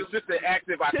over with your sister and ask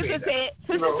if I said that.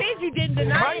 Sister said you didn't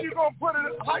deny How it. you gonna put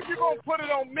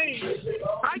it on me?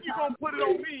 How you gonna put it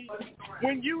on me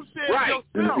when you said yourself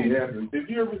Did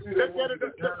you ever see that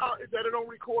it don't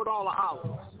record all the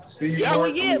hours?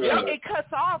 It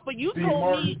cuts off. But you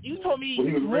told me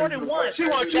more than once. She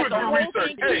wants you to do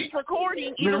research. Keeps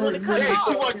recording even when it cuts off.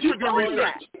 She wants you to do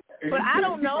research. But I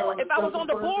don't know. If I was on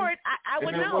the board, I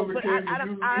would know. But I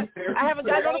haven't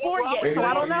gotten on the board yet, so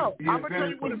I don't know. I'm gonna tell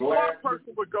you what a smart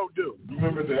person would go do. You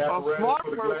remember the apparatus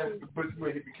for the glasses to put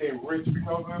where he became rich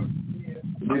because of it?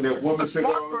 Then that woman took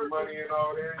all his money and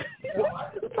all that.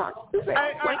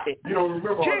 You don't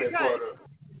remember all that part of it.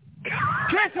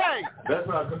 Kente, that's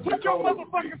not put your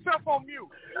motherfucking self on mute.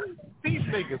 These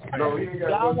niggas. No, he ain't got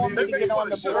y'all want me to get on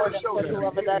the board and put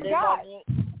whoever that is on mute?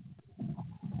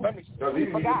 No, he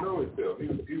didn't know himself.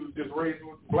 He was just raised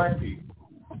with black people.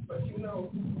 But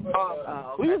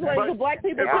we was raised with black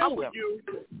people too.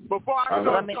 Before I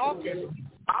start talking,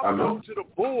 I would go to the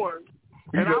board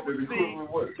and I would see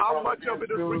how much of it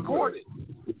is recorded.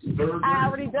 I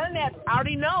already done that. I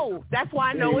already know. That's why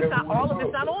I know it's not all of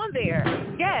it's not on there.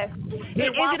 Yes.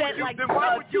 It ended at like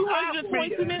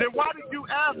 222 minutes. Then why did you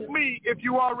ask me if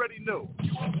you already knew?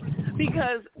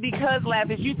 Because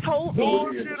Lavish, you told me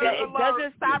that it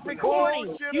doesn't stop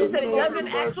recording. You said it doesn't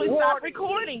actually stop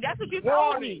recording. That's what you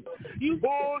told me. You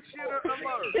bullshit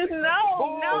alert.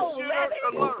 No, Lavish.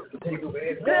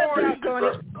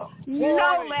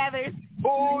 No, Lavish.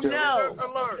 No.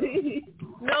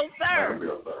 No,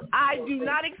 sir. I do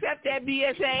not accept that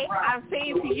BSA. I'm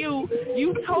saying to you,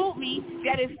 you told me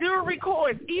that it still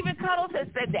records. Even Cuddles has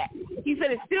said that. He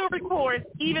said it still records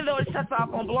even though it shuts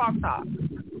off on Blog Talk.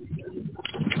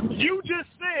 You just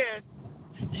said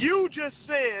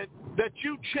that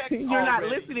you checked. You're not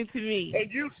listeling to me.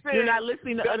 And you said you're not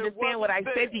listening to understand what I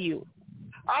said to you.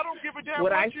 I don't give a damn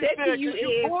what I said to you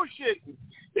is bullshitting.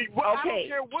 Okay. I don't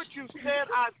care what you said.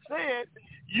 I said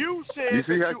you said you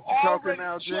see that how you already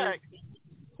now, checked.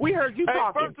 We heard you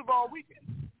talking. First of all,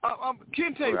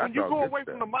 Kente, when you go away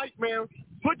from the mic, man,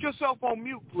 put yourself on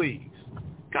mute, please.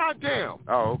 God damn.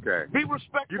 Oh, okay. Be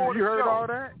respectful. You heard all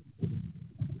that?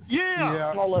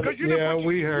 Yeah.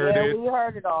 We heard it. We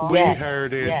heard it all. We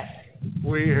heard it. Yes.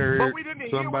 We heard but we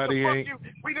didn't somebody hear what ain't.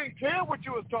 we didn't care what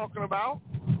you was talking about.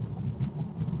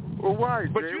 Well, why,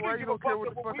 but Jay? Why you don't care what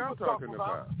the fuck I'm talking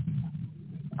about?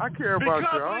 I care because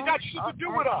about y'all. Because it ain't got shit to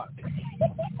do with us.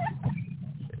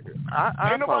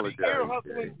 I ain't nobody apologize. Ear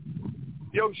hustling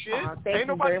your shit. Ain't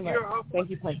nobody ear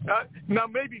hustling. Thank you, now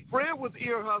maybe Fred was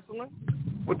ear hustling.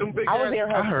 With them big I was ear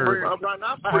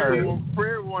hustling.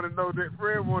 Fred want to know that.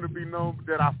 Fred want to be known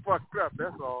that I fucked up.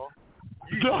 That's all.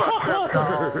 You fucked up,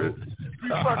 dog.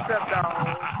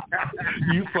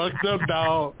 You fucked up,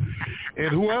 dog. And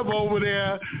whoever over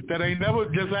there that ain't never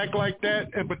just act like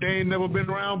that, but they ain't never been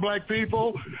around black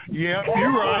people, yeah,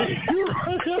 you're right.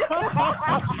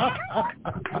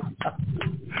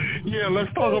 Yeah,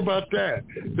 let's talk about that.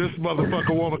 This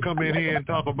motherfucker want to come in here and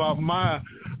talk about my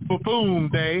buffoon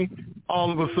day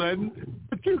all of a sudden.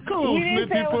 But you cool,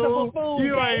 Slippy Poo.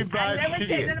 You ain't about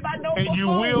shit. And you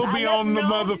will be on the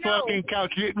motherfucking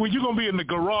couch. Well, you're going to be in the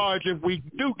garage if we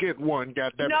do get one,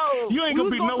 goddamn. No. You ain't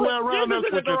going to be nowhere around us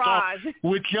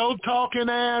with your talking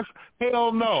ass.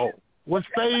 Hell no. What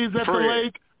stays at the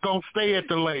lake, gonna stay at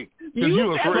the lake. You said we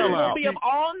was gonna be up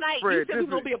all night. You said we was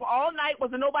gonna be up all night.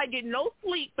 Wasn't nobody getting no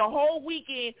sleep the whole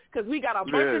weekend because we got a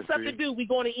bunch of stuff to do. We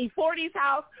going to E40's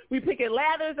house. We picking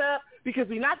Lathers up because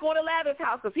we not going to Lathers'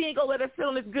 house because he ain't gonna let us sit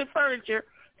on this good furniture.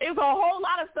 It was a whole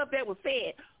lot of stuff that was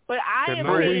said. But I am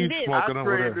saying this. I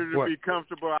trained her to be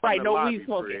comfortable out in the lobby,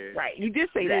 smoking. Fred. Right, you did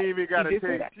say that. She ain't even got to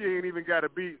take. She ain't even got to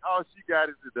be. All she got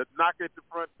is to knock at the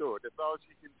front door. That's all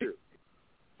she can do.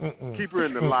 Keep her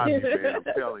in the lobby, man. I'm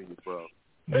telling you, bro.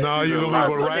 No, you're going to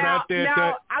leave her right out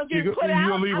there. You're going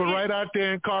to leave her right out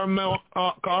there in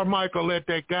Carmichael at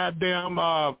that goddamn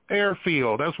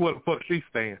airfield. That's what the fuck she's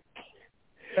staying.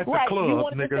 At the club, you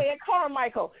wanted nigga. to stay at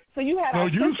Carmichael. So you had No,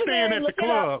 you staying at the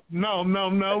club. No.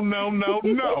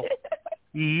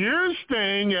 You're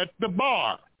staying at the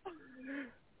bar.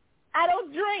 I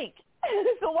don't drink.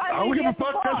 So why I don't give a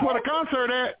fuck. That's what a concert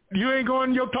at. You ain't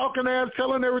going your talking ass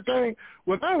telling everything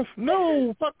with us.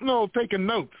 No, fuck no, taking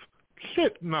notes.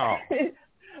 Shit, no.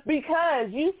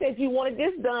 Because you said you wanted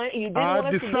this done and you didn't want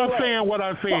us to do it. Stop saying what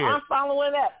I said. So I'm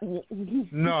following up.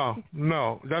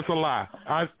 No, that's a lie.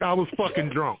 I was fucking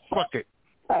drunk. Fuck it.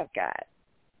 Oh, God.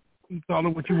 You call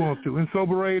it what you want to.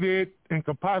 Insoberated,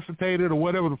 incapacitated, or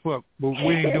whatever the fuck. But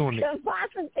we ain't doing it.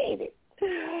 Incapacitated.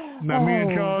 Now, me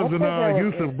and Charles and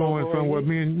Yusuf going somewhere.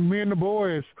 Me and the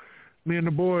boys, we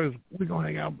going to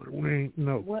hang out, but we ain't,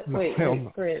 no. Wait,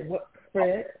 Fred,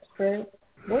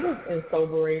 what is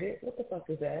insoberated? What the fuck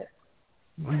is that?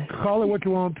 Call it what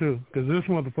you want to, because this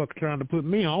motherfucker trying to put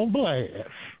me on blast.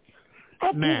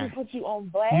 I didn't put you on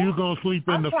blast. You gonna sleep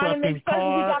in the fucking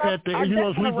car at the? You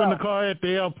gonna sleep in the car at the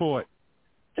airport?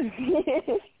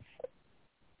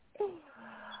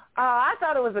 I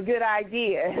thought it was a good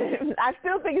idea. I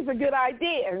still think it's a good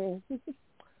idea.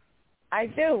 I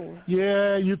do.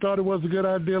 Yeah, you thought it was a good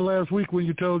idea last week when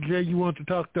you told Jay you want to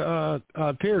talk to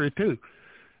Terry too.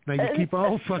 Now you keep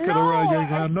on fucking around. You ain't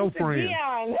gonna have no friends.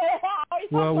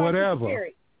 Well,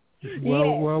 whatever.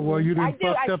 Well, you done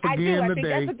fucked up again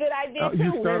today. That's a good idea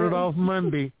You started off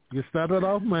Monday.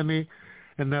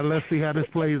 And now let's see how this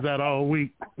plays out all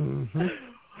week. Mm-hmm.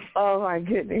 Oh my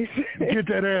goodness! Get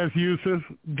that ass, Yusuf.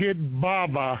 Get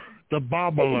Baba, the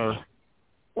bobbler.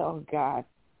 Oh God!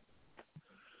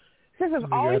 This is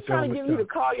always trying to get me to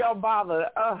call y'all Baba.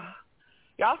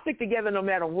 Y'all stick together no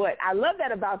matter what. I love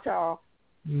that about y'all.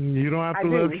 You don't have to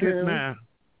love shit now.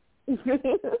 You should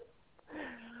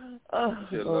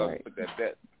have took that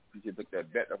bet. You should have took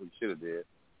that bet. That's what you should have did.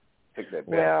 Took that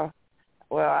bet.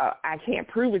 Well, I can't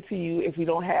prove it to you if you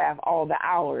don't have all the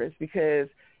hours, because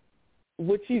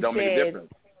what you said,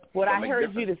 what I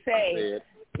heard you to say,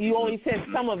 you only said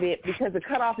some of it because it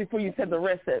cut off before you said the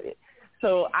rest of it.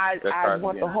 So I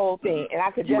want the whole thing, and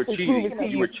I could definitely prove it to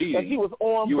you that you was on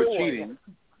board. You were cheating.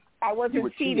 I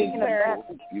wasn't cheating, sir.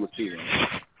 You were cheating.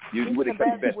 You would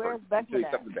accept the bet. You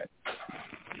accept the bet.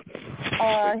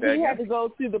 He had to go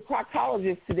to the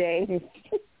proctologist today.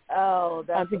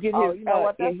 That's to get his. You know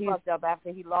what? That's fucked up.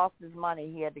 After he lost his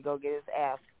money, he had to go get his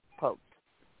ass poked.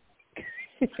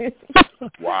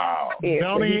 Wow. Did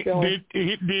he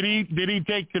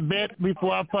take the bet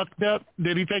before I fucked up?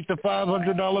 Did he take the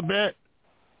 $500 bet?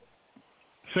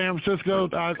 San Francisco,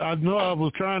 I know I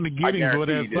was trying to get him for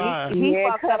that $5. He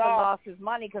fucked up and lost his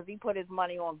money because he put his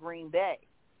money on Green Bay.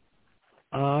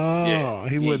 Oh,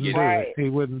 he wouldn't do it. He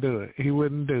wouldn't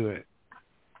do it.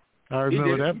 I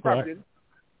remember that part.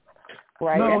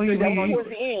 Right. No, that was towards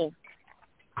the end.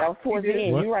 That was towards the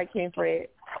end. You're right, King Fred.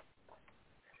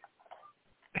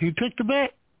 He took the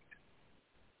bet.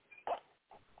 I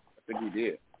think he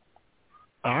did.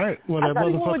 All right. Well, I that thought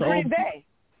he went with Green Bay.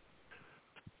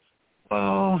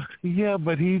 Oh, yeah,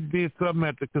 but he did something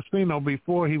at the casino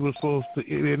before he was supposed to,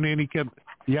 and then he kept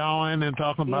yawing and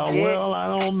talking about, well, I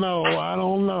don't know.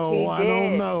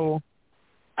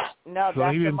 No, so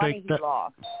that's he the didn't money take he that.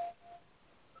 lost.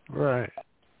 Right.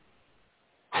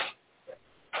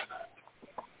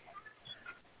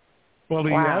 Well,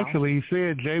 he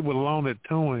said Jay would loan it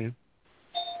to him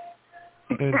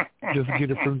and just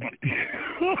get it from.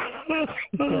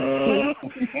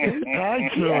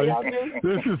 Actually,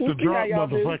 this is the drop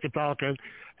motherfucker talking.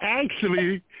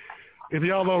 Actually, if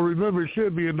y'all don't remember, it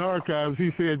should be in the archives.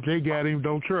 He said Jay got him,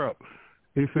 don't trip.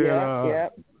 He said,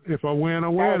 if I win, I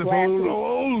win. If I lose, I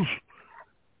lose.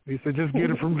 He said, just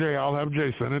get it from Jay. I'll have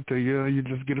Jay send it to you. You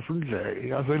just get it from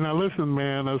Jay. I said, now listen,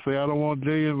 man. I say, I don't want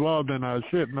Jay involved in our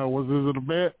shit. No, was this a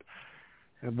bet?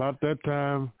 And about that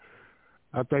time,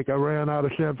 I think I ran out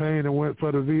of champagne and went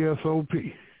for the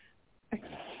VSOP.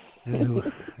 So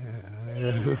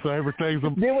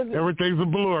everything's a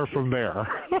blur from there.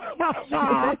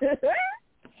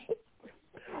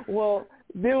 Well,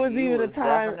 there was even a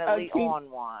time definitely on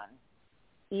one.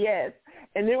 Yes,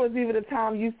 and there was even a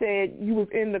time you said you was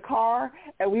in the car,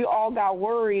 and we all got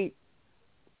worried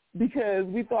because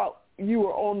we thought you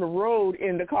were on the road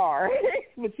in the car,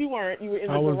 but you weren't. You were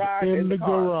in the garage. I was in the car.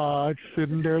 garage,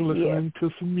 sitting there listening to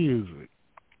some music.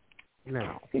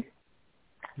 Now,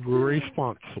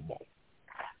 responsible.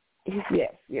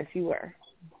 Yes, you were.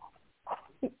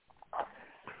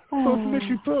 So,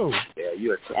 Missy Pooh. Yeah,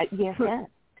 you are. Yes, sir.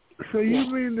 So you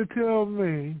mean to tell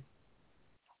me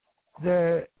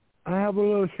that I have a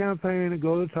little champagne and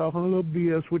go to talking a little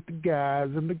BS with the guys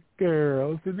and the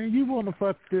girls, and then you want to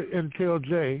fuck and tell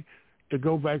Jay to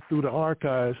go back through the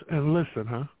archives and listen,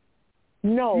 huh?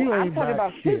 No, I'm talking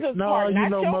about Scissor's part, not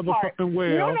your part.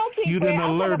 Well, you didn't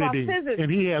alert him,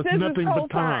 and he has nothing but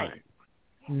time.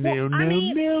 No.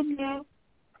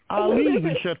 Ali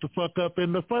even shut the fuck up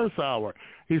in the first hour.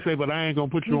 He said, but I ain't going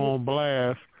to put you on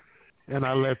blast, and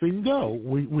I let him go.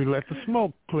 We let the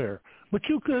smoke clear. But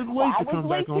you couldn't wait to come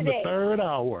back on the third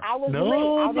hour. I was late.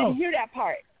 I didn't hear that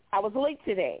part. I was late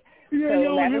today. Yeah, so you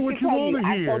don't hear what you want to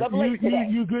hear.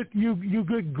 You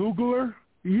good Googler?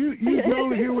 You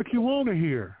only hear what you want to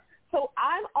hear. So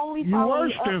I'm only you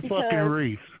worse than fucking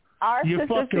Reese. You're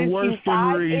fucking worse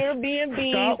than Reese.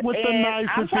 Airbnb, Stop with the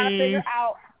niceties.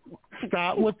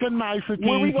 Stop with the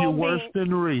niceties. You're worse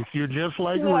than Reese. You're just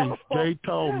like Reese. Jay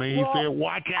told me. He said,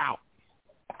 watch out.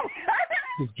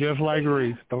 It's just like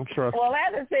Reese. Don't trust him. Well,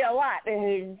 I didn't say a lot.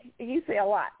 He said a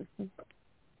lot.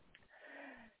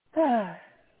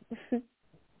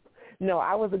 No,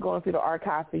 I wasn't going through the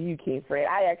archive for you, King Fred.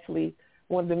 I actually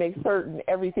wanted to make certain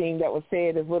everything that was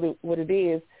said is what it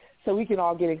is, so we can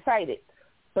all get excited.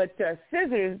 But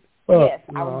Scissors, yes,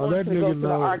 I was going to go to the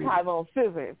archive on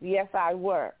Scissors. Yes, I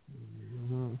were.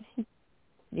 Mm-hmm.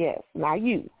 Yes, not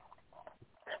you.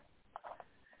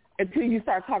 Until you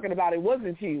start talking about it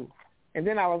wasn't you. And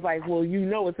then I was like, well,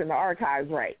 it's in the archives,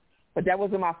 right? But that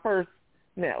wasn't my first,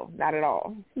 no, not at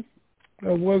all.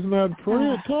 That was not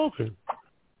Fred talking.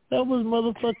 That was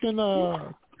motherfucking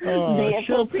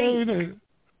champagne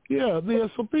and the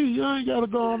SOP. You ain't got to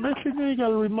go on that shit. You ain't got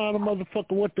to remind a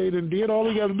motherfucker what they done did.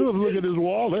 All you got to do is look at his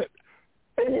wallet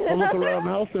or look around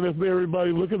the house, and if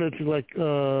everybody looking at you like,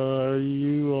 are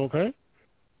you okay?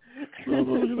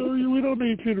 We don't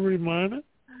need you to remind it.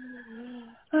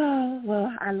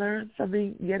 Well, I learned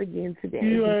something yet again today.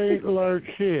 You ain't learned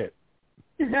shit.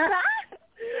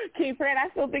 King Fred, I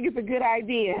still think it's a good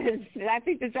idea, and I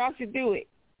think that y'all should do it.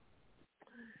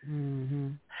 Mm-hmm.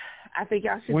 I think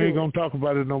y'all should. We ain't gonna talk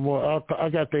about it no more. I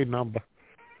got their number.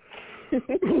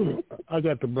 I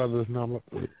got the brother's number.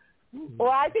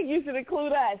 Well, I think you should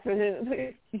include us,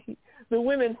 the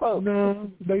women folks. No,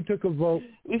 they took a vote.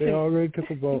 They already took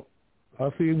a vote.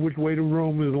 I'll see which way the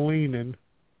room is leaning.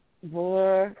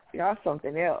 Boy, y'all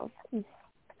something else.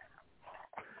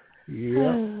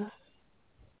 Yeah.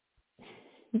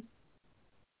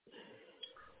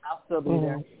 I'll still be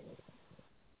there.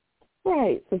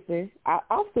 Right, sister.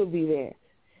 I'll still be there.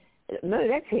 None of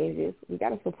that changes. We got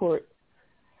to support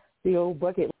the old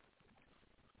bucket